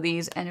use out of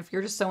these. And if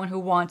you're just someone who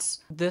wants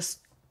this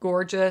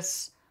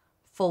gorgeous,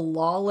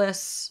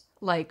 flawless,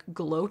 like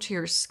glow to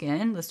your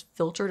skin, this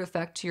filtered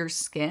effect to your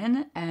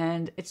skin,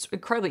 and it's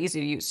incredibly easy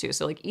to use too.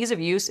 So like ease of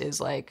use is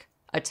like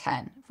a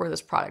 10 for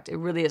this product. It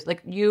really is.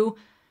 Like you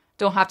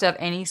don't have to have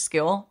any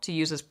skill to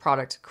use this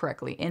product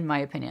correctly, in my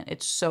opinion.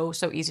 It's so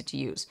easy to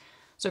use.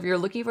 So if you're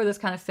looking for this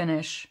kind of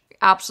finish,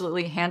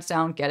 absolutely, hands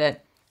down, get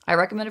it. I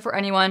recommend it for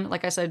anyone.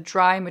 Like I said,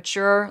 dry,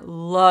 mature,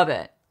 love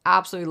it.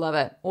 Absolutely love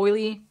it.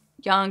 Oily,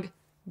 young,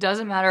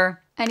 doesn't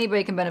matter.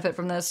 Anybody can benefit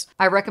from this.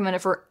 I recommend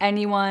it for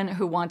anyone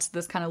who wants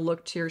this kind of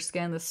look to your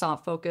skin, this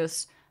soft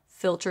focus,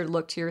 filtered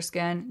look to your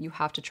skin. You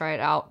have to try it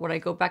out. Would I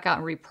go back out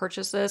and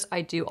repurchase this?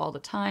 I do all the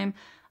time.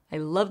 I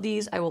love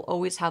these. I will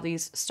always have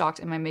these stocked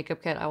in my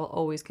makeup kit. I will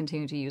always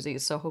continue to use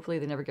these. So hopefully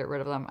they never get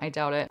rid of them. I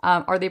doubt it.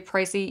 Are they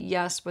pricey?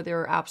 Yes, but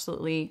they're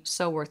absolutely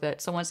so worth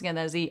it. So once again,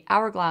 that is the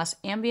Hourglass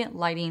Ambient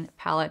Lighting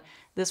Palette.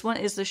 This one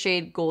is the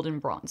shade Golden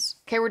Bronze.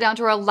 Okay, we're down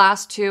to our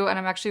last two, and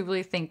I'm actually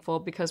really thankful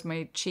because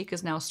my cheek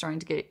is now starting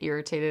to get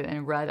irritated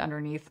and red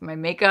underneath my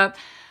makeup.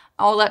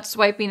 All that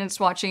swiping and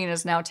swatching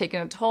is now taking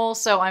a toll,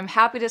 so I'm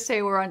happy to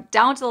say we're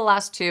down to the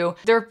last two.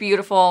 They're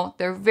beautiful.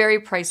 They're very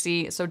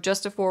pricey, so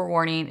just a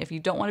forewarning, if you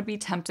don't want to be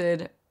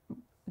tempted,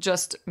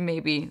 just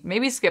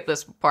maybe skip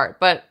this part,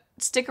 but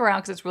stick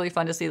around because it's really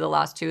fun to see the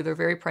last two. They're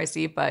very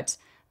pricey, but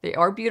they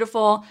are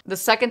beautiful. The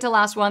second to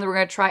last one that we're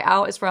going to try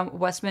out is from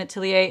Westman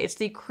Atelier. It's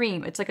the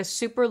Cream. It's like a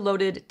super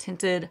loaded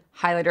tinted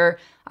highlighter.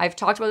 I've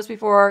talked about this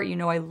before. You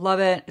know I love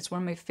it. It's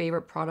one of my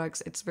favorite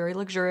products. It's very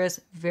luxurious,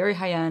 very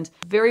high-end,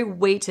 very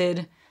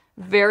weighted,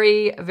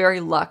 very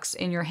luxe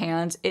in your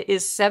hands. It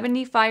is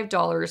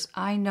 $75.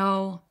 I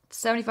know,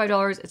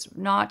 $75. It's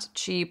not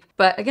cheap.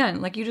 But again,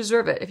 like, you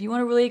deserve it. If you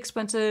want a really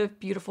expensive,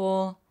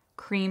 beautiful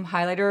cream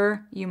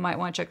highlighter, you might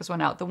want to check this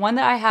one out. The one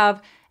that I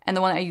have and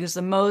the one I use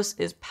the most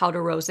is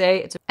Powder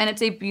Rosé.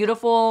 It's a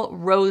beautiful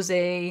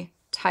rosé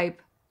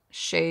type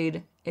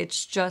shade.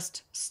 It's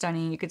just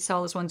stunning. You could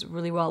tell this one's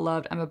really well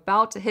loved. I'm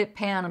about to hit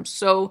pan. I'm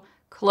so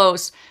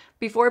close.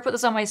 Before I put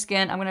this on my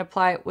skin, I'm going to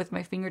apply it with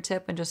my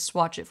fingertip and just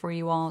swatch it for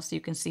you all so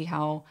you can see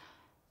how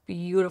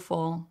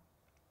beautiful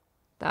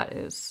that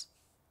is.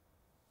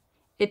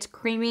 It's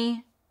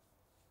creamy.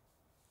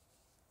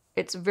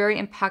 It's very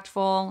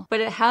impactful, but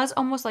it has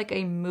almost like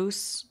a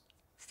mousse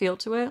feel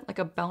to it, like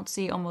a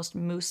bouncy, almost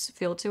mousse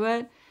feel to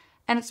it.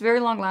 And it's very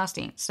long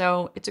lasting.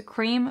 So it's a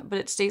cream, but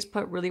it stays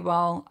put really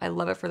well. I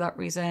love it for that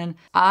reason.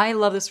 I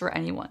love this for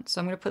anyone. So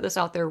I'm going to put this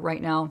out there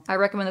right now. I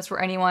recommend this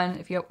for anyone.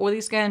 If you have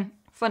oily skin,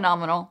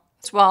 phenomenal.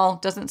 As well,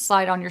 doesn't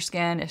slide on your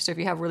skin. So if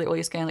you have really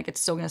oily skin, like,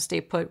 it's still going to stay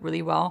put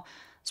really well.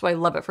 So I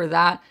love it for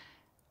that.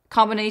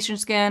 Combination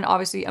skin,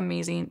 obviously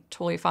amazing,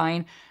 totally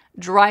fine.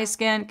 Dry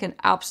skin can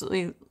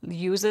absolutely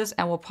use this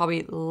and will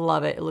probably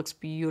love it. It looks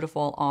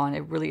beautiful on.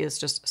 It really is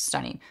just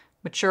stunning.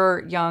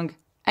 Mature, young,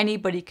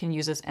 anybody can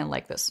use this and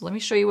like this. Let me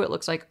show you what it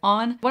looks like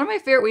on. One of my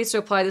favorite ways to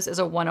apply this is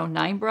a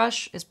 109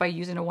 brush, is by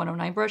using a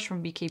 109 brush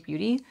from BK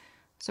Beauty.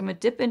 So I'm gonna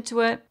dip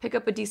into it, pick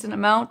up a decent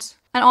amount.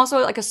 And also,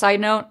 like, a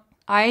side note,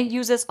 I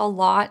use this a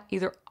lot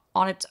either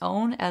on its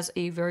own as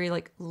a very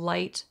like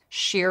light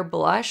sheer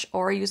blush,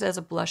 or I use it as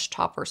a blush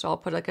topper. So I'll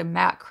put like a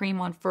matte cream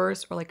on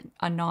first, or like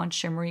a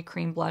non-shimmery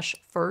cream blush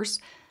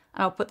first.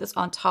 And I'll put this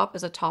on top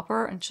as a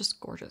topper, and it's just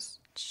gorgeous.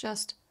 It's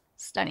just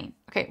stunning.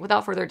 Okay,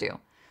 without further ado,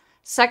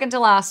 second to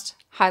last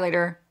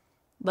highlighter.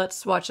 Let's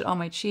swatch it on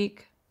my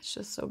cheek. It's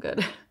just so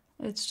good.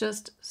 It's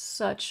just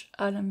such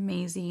an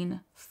amazing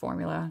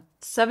formula.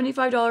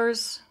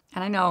 $75.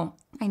 And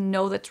I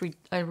know that's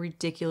a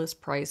ridiculous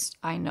price.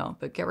 I know,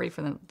 but get ready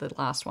for the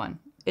last one.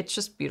 It's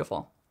just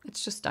beautiful.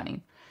 It's just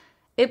stunning.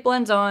 It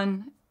blends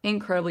on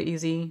incredibly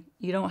easy.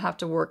 You don't have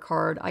to work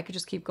hard. I could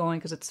just keep going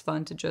because it's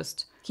fun to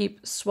just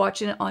keep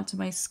swatching it onto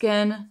my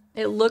skin.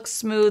 It looks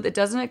smooth. It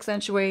doesn't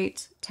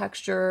accentuate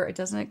texture. It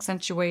doesn't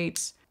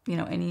accentuate, you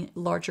know, any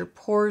larger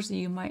pores that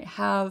you might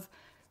have.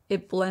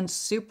 It blends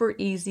super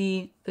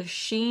easy. The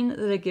sheen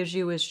that it gives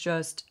you is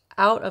just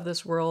out of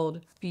this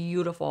world,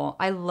 beautiful.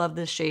 I love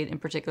this shade in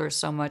particular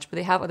so much, but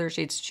they have other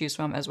shades to choose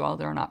from as well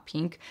that are not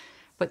pink.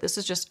 But this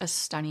is just a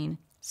stunning,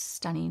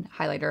 stunning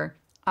highlighter.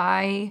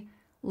 I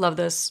love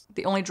this.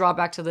 The only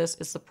drawback to this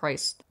is the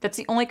price. That's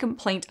the only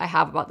complaint I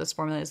have about this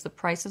formula, is the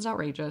price is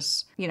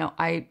outrageous. You know,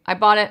 I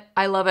bought it.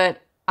 I love it.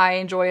 I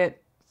enjoy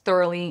it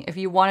thoroughly. If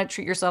you want to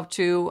treat yourself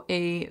to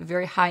a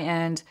very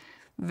high-end,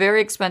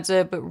 very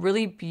expensive, but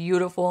really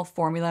beautiful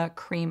formula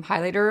cream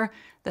highlighter,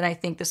 then I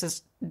think this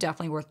is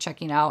definitely worth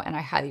checking out, and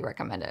I highly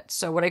recommend it.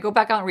 So would I go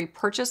back out and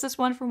repurchase this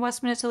one from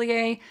Westman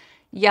Atelier?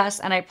 Yes,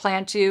 and I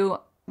plan to.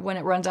 when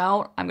it runs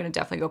out, I'm going to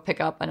definitely go pick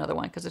up another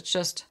one because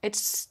it's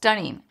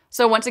stunning.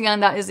 So once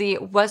again, that is the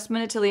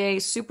Westman Atelier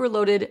Super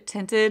Loaded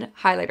Tinted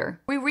Highlighter.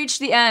 We reached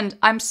the end.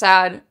 I'm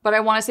sad, but I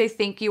want to say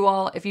thank you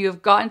all. If you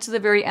have gotten to the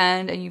very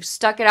end and you've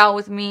stuck it out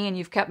with me and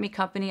you've kept me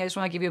company, I just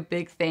want to give you a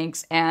big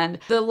thanks. And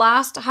the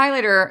last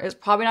highlighter is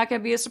probably not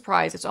going to be a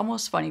surprise. It's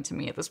almost funny to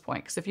me at this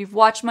point because if you've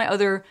watched my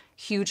other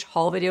huge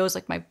haul videos,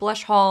 like my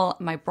blush haul,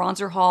 my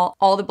bronzer haul,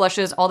 all the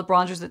blushes, all the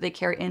bronzers that they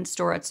carry in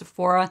store at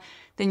Sephora,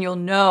 then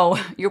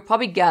you'll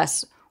probably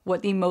guess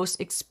what the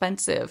most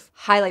expensive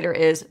highlighter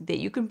is that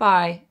you can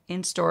buy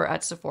in store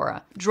at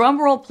Sephora.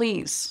 Drum roll,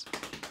 please.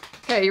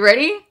 Okay, you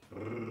ready?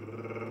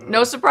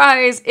 No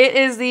surprise. It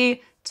is the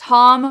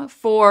Tom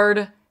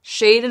Ford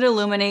Shade and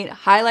Illuminate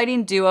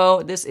Highlighting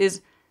Duo. This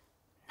is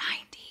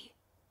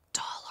 $90.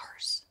 $90.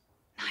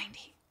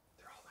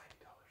 They're all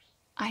 $90.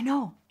 I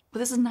know, but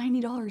this is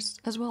 $90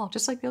 as well,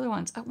 just like the other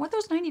ones. Weren't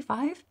those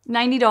 $95?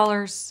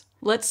 $90.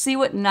 Let's see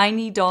what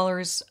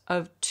 $90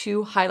 of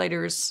 2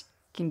 highlighters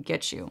can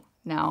get you.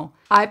 Now,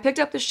 I picked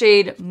up the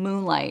shade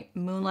Moonlight.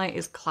 Moonlight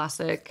is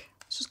classic.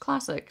 It's just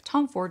classic.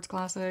 Tom Ford's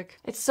classic.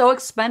 It's so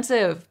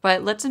expensive,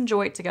 but let's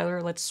enjoy it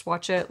together. Let's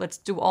swatch it. Let's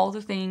do all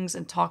the things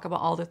and talk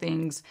about all the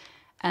things,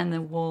 and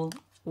then we'll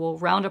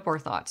round up our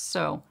thoughts.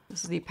 So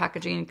this is the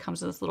packaging. It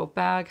comes in this little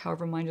bag.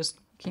 However, mine just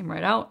came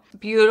right out.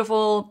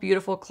 Beautiful,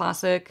 beautiful,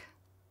 classic,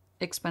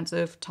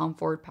 expensive Tom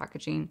Ford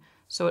packaging.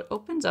 So it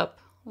opens up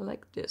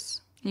like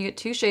this. You get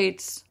 2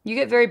 shades. You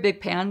get very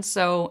big pans,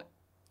 so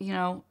you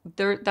know,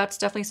 that's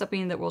definitely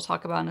something that we'll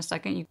talk about in a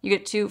second. You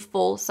get 2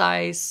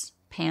 full-size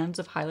pans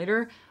of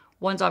highlighter.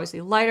 One's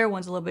obviously lighter,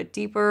 one's a little bit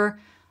deeper.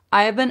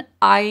 I have been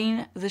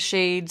eyeing the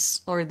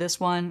shades, or this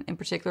one in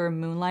particular,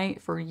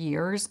 Moonlight, for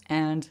years.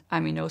 And I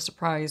mean, no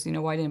surprise, you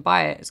know why I didn't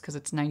buy it? It's because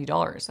it's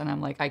 $90. And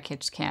I'm like, I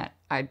just can't.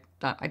 I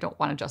don't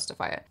want to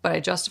justify it. But I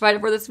justified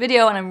it for this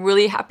video, and I'm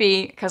really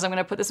happy because I'm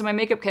going to put this in my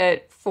makeup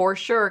kit for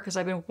sure because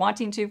I've been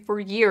wanting to for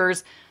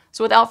years.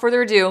 So without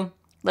further ado,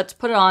 let's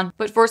put it on.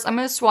 But first, I'm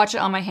going to swatch it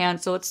on my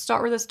hand. So let's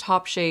start with this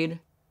top shade.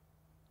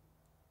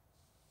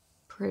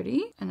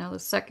 Pretty. And now the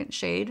second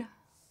shade.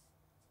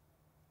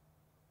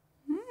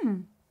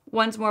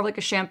 One's more of like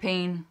a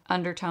champagne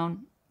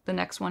undertone. The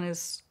next one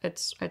is, I'd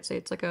say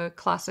it's like a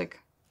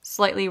classic,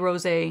 slightly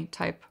rosé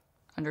type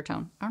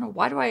undertone. I don't know,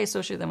 why do I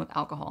associate them with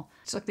alcohol?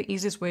 It's like the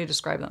easiest way to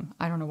describe them.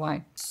 I don't know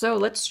why. So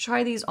let's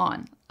try these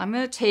on. I'm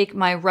going to take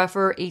my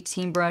Refy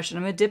 18 brush and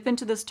I'm going to dip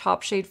into this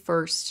top shade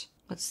first.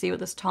 Let's see what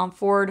this Tom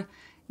Ford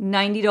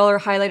 $90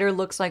 highlighter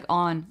looks like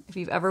on. If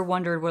you've ever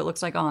wondered what it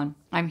looks like on,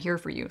 I'm here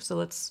for you. So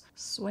let's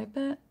swipe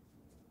it.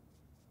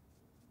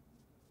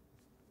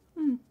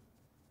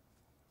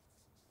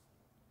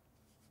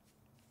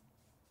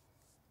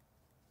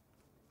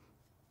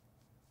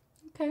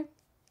 Okay.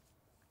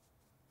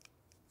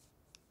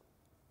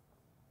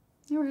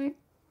 You're right.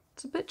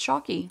 It's a bit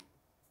chalky.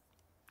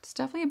 It's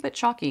definitely a bit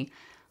chalky.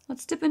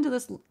 Let's dip into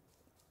this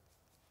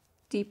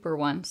deeper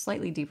one,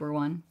 slightly deeper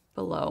one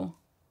below,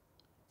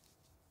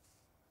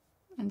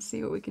 and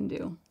see what we can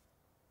do.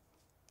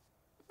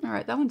 All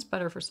right, that one's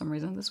better for some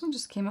reason. This one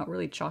just came out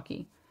really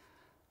chalky.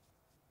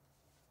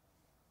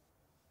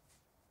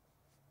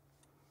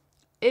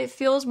 It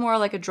feels more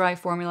like a dry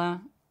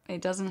formula. It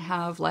doesn't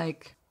have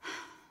like,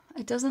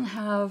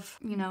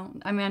 you know,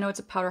 I mean, I know it's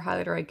a powder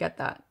highlighter, I get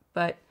that,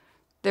 but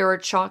there are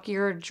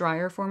chalkier,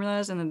 drier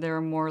formulas, and then there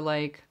are more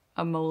like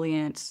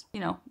emollient, you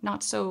know,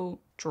 not so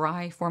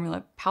dry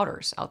formula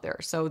powders out there.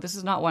 So this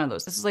is not one of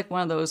those. This is like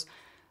one of those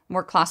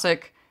more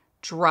classic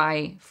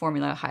dry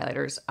formula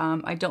highlighters.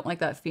 I don't like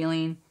that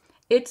feeling.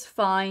 It's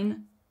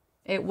fine.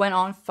 It went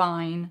on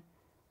fine.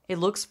 It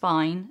looks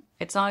fine.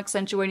 It's not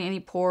accentuating any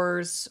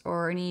pores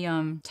or any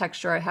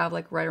texture I have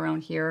like right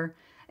around here.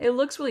 It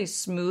looks really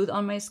smooth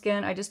on my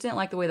skin. I just didn't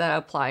like the way that I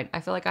applied.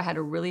 I feel like I had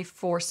to really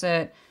force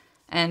it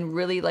and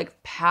really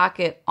like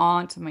pack it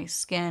onto my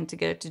skin to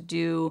get it to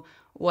do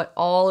what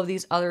all of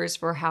these others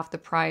for half the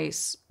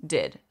price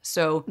did.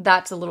 So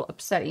that's a little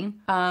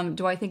upsetting.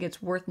 Do I think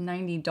it's worth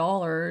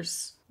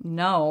 $90?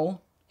 No.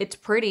 It's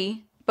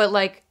pretty, but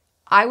like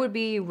I would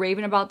be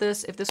raving about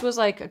this. If this was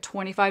like a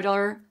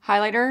 $25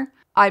 highlighter,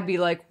 I'd be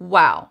like,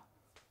 wow,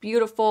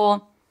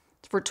 beautiful.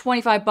 For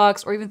 25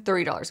 bucks or even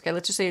 $30. Okay,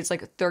 let's just say it's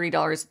like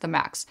 $30 at the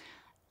max.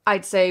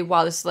 I'd say,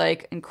 wow, this is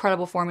like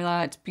incredible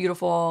formula. It's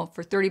beautiful.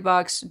 For 30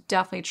 bucks,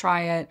 definitely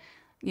try it.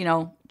 You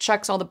know,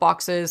 checks all the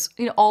boxes,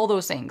 you know, all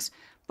those things.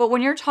 But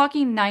when you're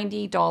talking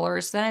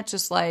 $90, then it's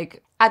just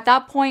like, at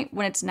that point,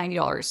 when it's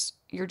 $90,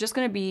 you're just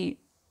going to be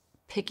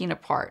picking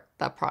apart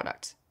that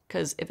product.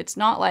 Because if it's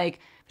not like,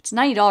 if it's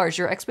 $90,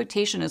 your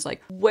expectation is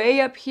like way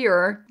up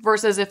here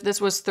versus if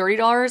this was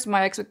 $30,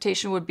 my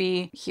expectation would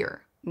be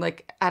here,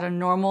 like at a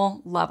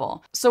normal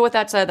level. So with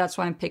that said, that's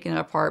why I'm picking it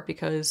apart,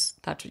 because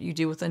that's what you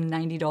do with a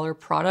 $90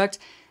 product.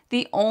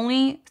 The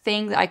only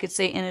thing that I could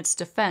say in its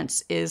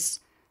defense is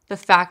the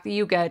fact that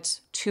you get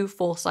 2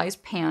 full-size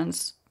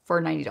pans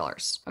for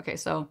 $90. Okay,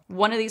 so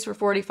one of these for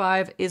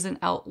 $45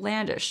 isn't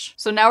outlandish.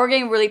 So now we're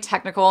getting really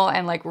technical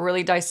and like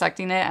really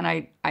dissecting it, and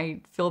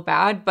I feel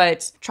bad,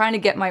 but trying to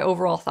get my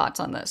overall thoughts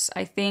on this.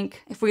 I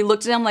think if we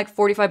looked at them like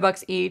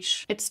 $45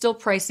 each, it's still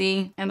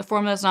pricey, and the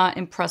formula is not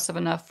impressive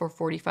enough for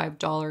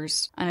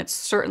 $45, and it's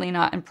certainly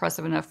not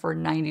impressive enough for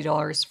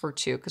 $90 for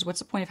two, because what's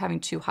the point of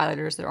having two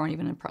highlighters that aren't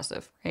even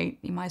impressive, right?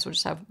 You might as well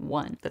just have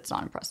one that's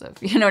not impressive.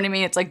 You know what I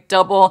mean? It's like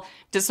double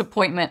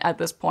disappointment at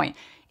this point.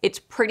 It's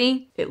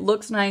pretty, it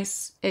looks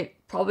nice, it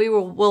probably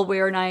will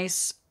wear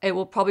nice, it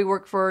will probably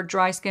work for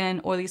dry skin,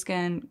 oily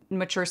skin,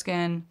 mature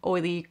skin,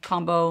 oily,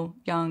 combo,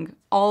 young,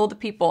 all the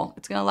people.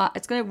 It's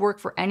gonna work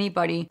for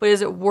anybody, but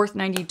is it worth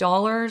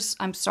 $90?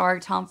 I'm sorry,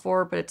 Tom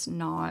Ford, but it's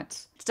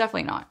not. It's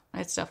definitely not.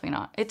 It's definitely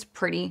not. It's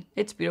pretty,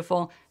 it's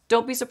beautiful.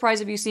 Don't be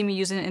surprised if you see me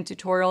using it in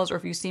tutorials or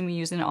if you see me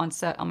using it on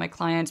set on my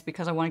clients,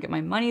 because I want to get my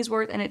money's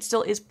worth, and it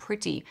still is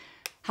pretty.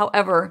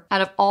 However,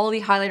 out of all the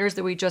highlighters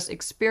that we just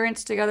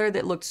experienced together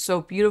that looked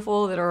so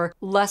beautiful, that are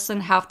less than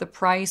half the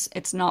price,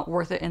 it's not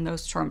worth it in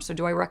those terms. So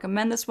do I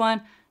recommend this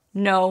one?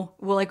 No.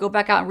 Will I go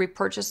back out and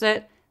repurchase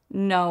it?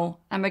 No.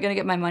 Am I going to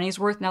get my money's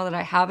worth now that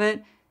I have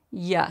it?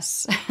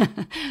 Yes.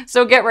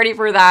 So get ready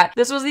for that.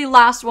 This was the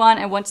last one.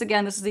 And once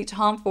again, this is the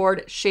Tom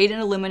Ford Shade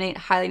and Illuminate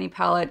Highlighting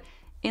Palette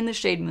in the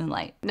shade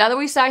Moonlight. Now that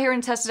we sat here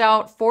and tested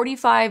out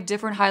 45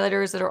 different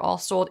highlighters that are all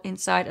sold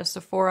inside of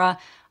Sephora,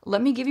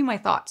 let me give you my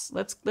thoughts.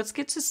 Let's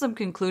get to some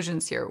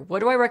conclusions here. What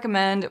do I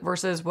recommend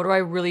versus what do I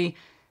really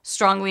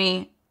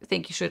strongly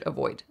think you should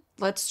avoid?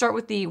 Let's start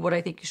with what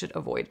I think you should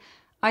avoid.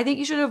 I think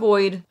you should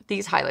avoid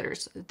these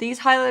highlighters. These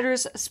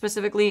highlighters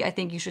specifically, I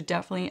think you should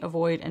definitely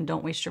avoid and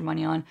don't waste your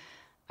money on.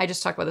 I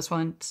just talked about this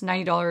one. It's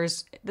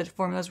 $90. The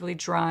formula is really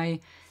dry.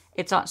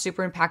 It's not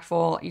super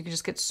impactful. You can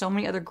just get so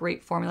many other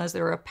great formulas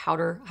that are a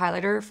powder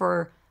highlighter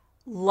for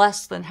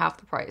less than half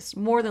the price,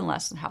 more than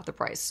less than half the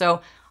price.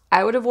 So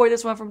I would avoid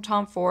this one from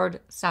Tom Ford,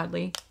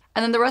 sadly.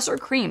 And then the rest are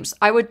creams.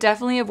 I would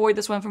definitely avoid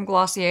this one from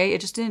Glossier.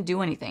 It just didn't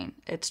do anything.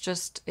 It's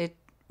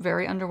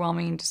very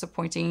underwhelming,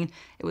 disappointing.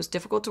 It was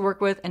difficult to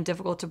work with and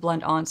difficult to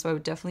blend on, so I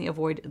would definitely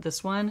avoid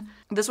this one.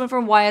 This one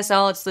from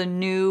YSL, it's the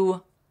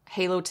new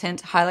Halo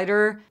Tint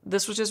highlighter.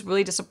 This was just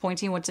really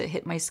disappointing once it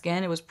hit my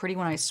skin. It was pretty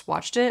when I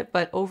swatched it,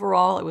 but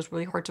overall it was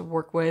really hard to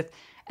work with,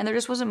 and there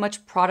just wasn't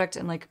much product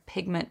and like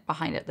pigment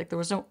behind it. Like there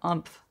was no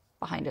oomph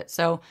behind it.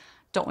 So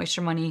don't waste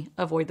your money,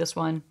 avoid this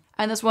one.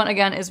 And this one,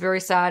 again, is very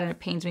sad and it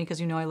pains me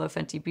because you know I love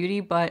Fenty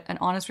Beauty, but an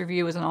honest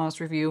review is an honest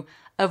review.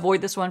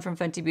 Avoid this one from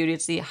Fenty Beauty.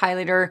 It's the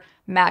highlighter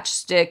match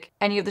stick.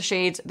 Any of the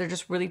shades, they're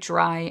just really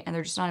dry and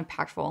they're just not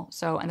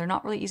impactful. And they're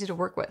not really easy to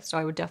work with. So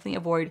I would definitely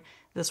avoid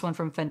this one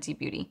from Fenty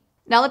Beauty.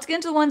 Now let's get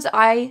into the ones that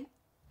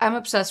I'm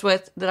obsessed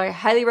with, that I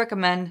highly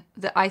recommend,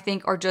 that I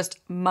think are just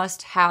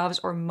must-haves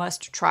or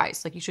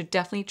must-tries. Like you should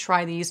definitely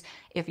try these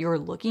if you're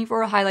looking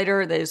for a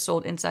highlighter that is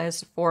sold inside of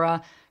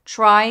Sephora.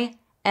 Try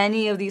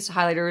any of these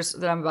highlighters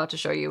that I'm about to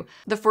show you.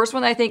 The first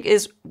one I think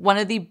is one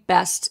of the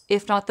best,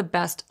 if not the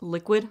best,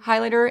 liquid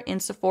highlighter in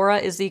Sephora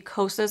is the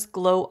Kosas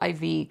Glow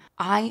IV.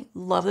 I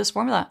love this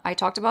formula. I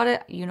talked about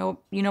it. You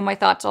know my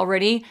thoughts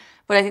already,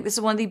 but I think this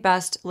is one of the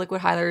best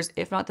liquid highlighters,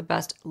 if not the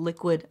best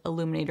liquid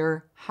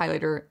illuminator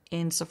highlighter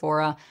in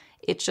Sephora.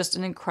 It's just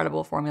an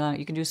incredible formula.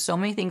 You can do so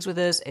many things with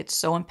this. It's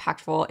so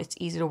impactful. It's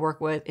easy to work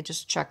with. It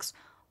just checks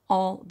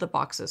all the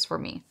boxes for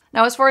me.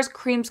 Now, as far as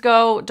creams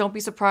go, don't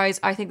be surprised.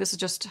 I think this is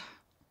just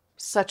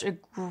such a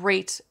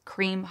great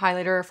cream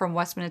highlighter from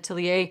Westman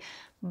Atelier,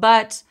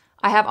 but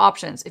I have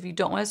options. If you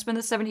don't want to spend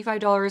the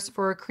 $75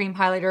 for a cream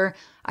highlighter,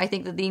 I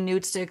think that the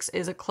Nude Sticks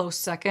is a close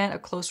second, a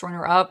close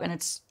runner-up, and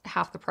it's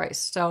half the price.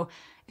 So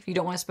if you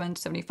don't want to spend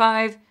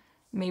 $75,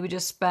 maybe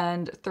just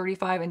spend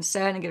 $35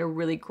 instead and get a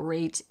really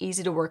great,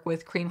 easy to work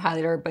with cream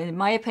highlighter. But in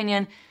my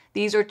opinion,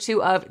 these are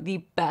two of the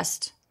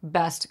best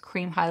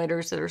cream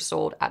highlighters that are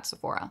sold at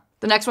Sephora.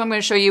 The next one I'm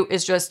going to show you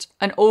is just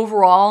an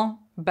overall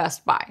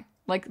best buy.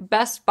 Like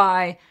best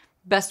buy,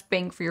 best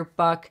bang for your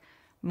buck,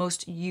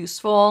 most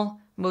useful,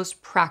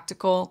 most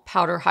practical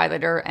powder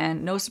highlighter.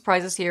 And no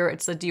surprises here,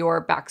 it's the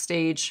Dior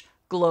Backstage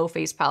Glow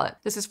Face Palette.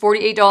 This is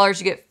 $48.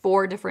 You get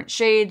 4 different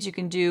shades. You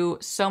can do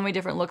so many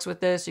different looks with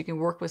this. You can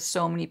work with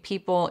so many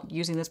people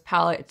using this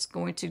palette. It's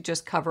going to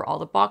just cover all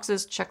the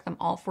boxes, check them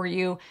all for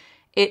you.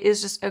 It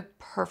is just a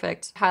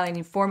perfect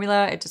highlighting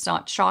formula. It's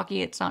not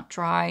chalky, it's not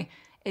dry.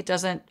 It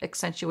doesn't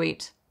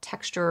accentuate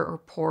texture or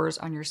pores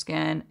on your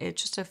skin.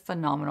 It's just a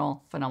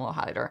phenomenal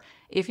highlighter.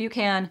 If you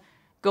can,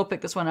 go pick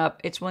this one up.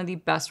 It's one of the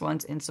best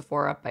ones in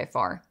Sephora by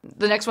far.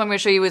 The next one I'm going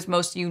to show you is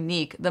most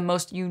unique. The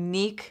most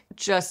unique,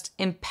 just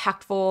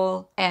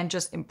impactful, and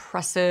just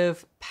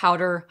impressive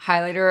powder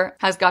highlighter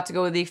has got to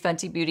go with the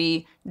Fenty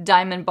Beauty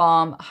Diamond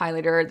Bomb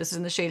highlighter. This is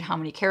in the shade How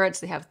Many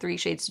Carats. They have 3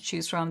 shades to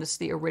choose from. This is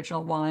the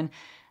original one.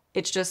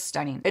 It's just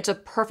stunning. It's a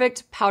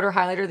perfect powder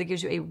highlighter that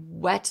gives you a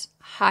wet,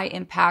 high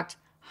impact,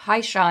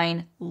 high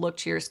shine look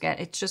to your skin.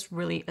 It's just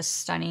really a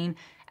stunning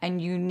and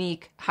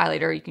unique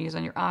highlighter. You can use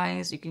on your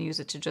eyes. You can use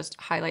it to just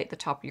highlight the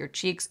top of your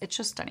cheeks. It's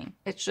just stunning.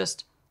 It's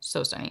just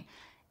so stunning.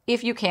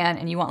 If you can,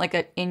 and you want like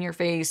a in your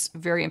face,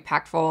 very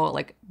impactful,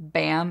 like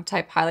bam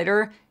type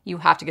highlighter, you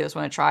have to give this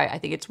one a try. I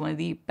think it's one of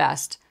the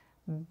best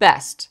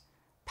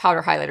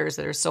powder highlighters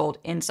that are sold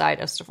inside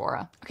of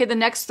Sephora. Okay, the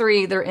next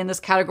three that are in this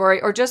category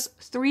are just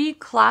three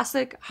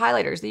classic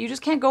highlighters that you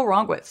just can't go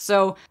wrong with.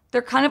 So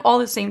they're kind of all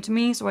the same to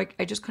me, so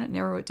I just couldn't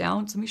narrow it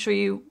down. So let me show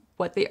you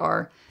what they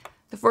are.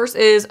 The first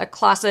is a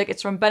classic.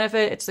 It's from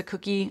Benefit. It's the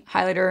Cookie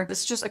Highlighter.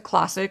 This is just a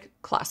classic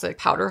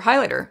powder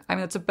highlighter. I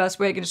mean, that's the best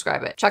way I can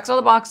describe it. Checks all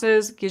the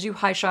boxes, gives you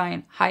high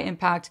shine, high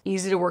impact,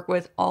 easy to work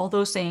with, all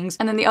those things.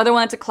 And then the other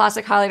one that's a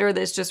classic highlighter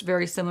that's just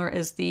very similar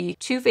is the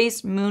Too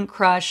Faced Moon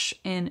Crush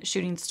in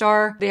Shooting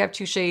Star. They have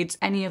 2 shades.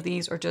 Any of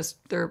these are just,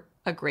 they're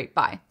a great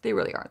buy. They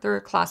really are. They're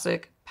a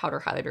classic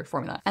powder highlighter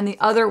formula. And the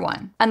other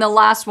one, and the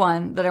last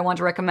one that I want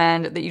to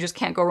recommend that you just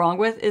can't go wrong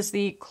with is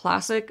the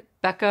classic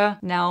Becca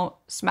Now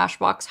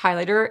Smashbox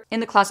highlighter in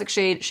the classic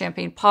shade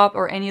Champagne Pop,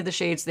 or any of the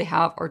shades they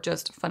have are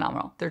just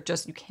phenomenal. They're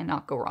just, you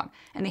cannot go wrong.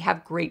 And they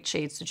have great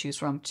shades to choose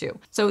from too.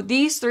 So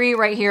these three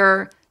right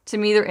here, to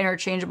me, they're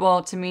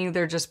interchangeable. To me,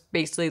 they're just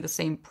basically the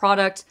same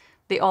product.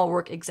 They all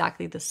work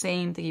exactly the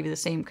same. They give you the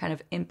same kind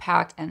of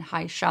impact and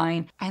high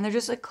shine. And they're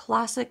just a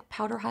classic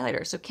powder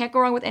highlighter. So can't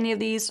go wrong with any of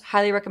these.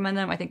 Highly recommend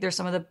them. I think they're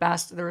some of the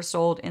best that are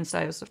sold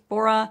inside of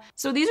Sephora.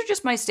 So these are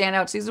just my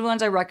standouts. These are the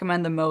ones I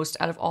recommend the most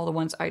out of all the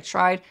ones I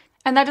tried.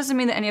 And that doesn't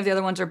mean that any of the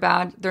other ones are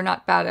bad. They're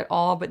not bad at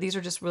all, but these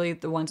are just really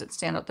the ones that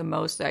stand out the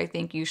most that I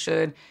think you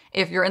should,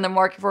 if you're in the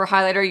market for a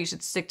highlighter, you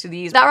should stick to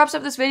these. That wraps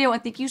up this video,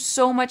 and thank you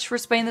so much for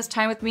spending this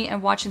time with me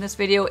and watching this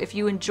video. If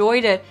you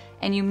enjoyed it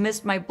and you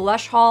missed my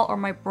blush haul or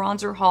my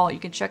bronzer haul, you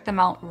can check them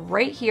out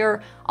right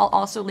here. I'll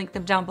also link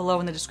them down below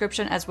in the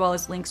description, as well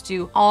as links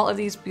to all of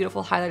these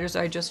beautiful highlighters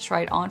that I just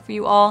tried on for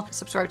you all.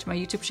 Subscribe to my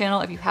YouTube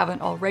channel if you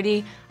haven't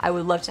already. I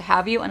would love to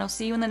have you, and I'll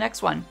see you in the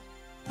next one.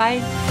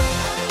 Bye.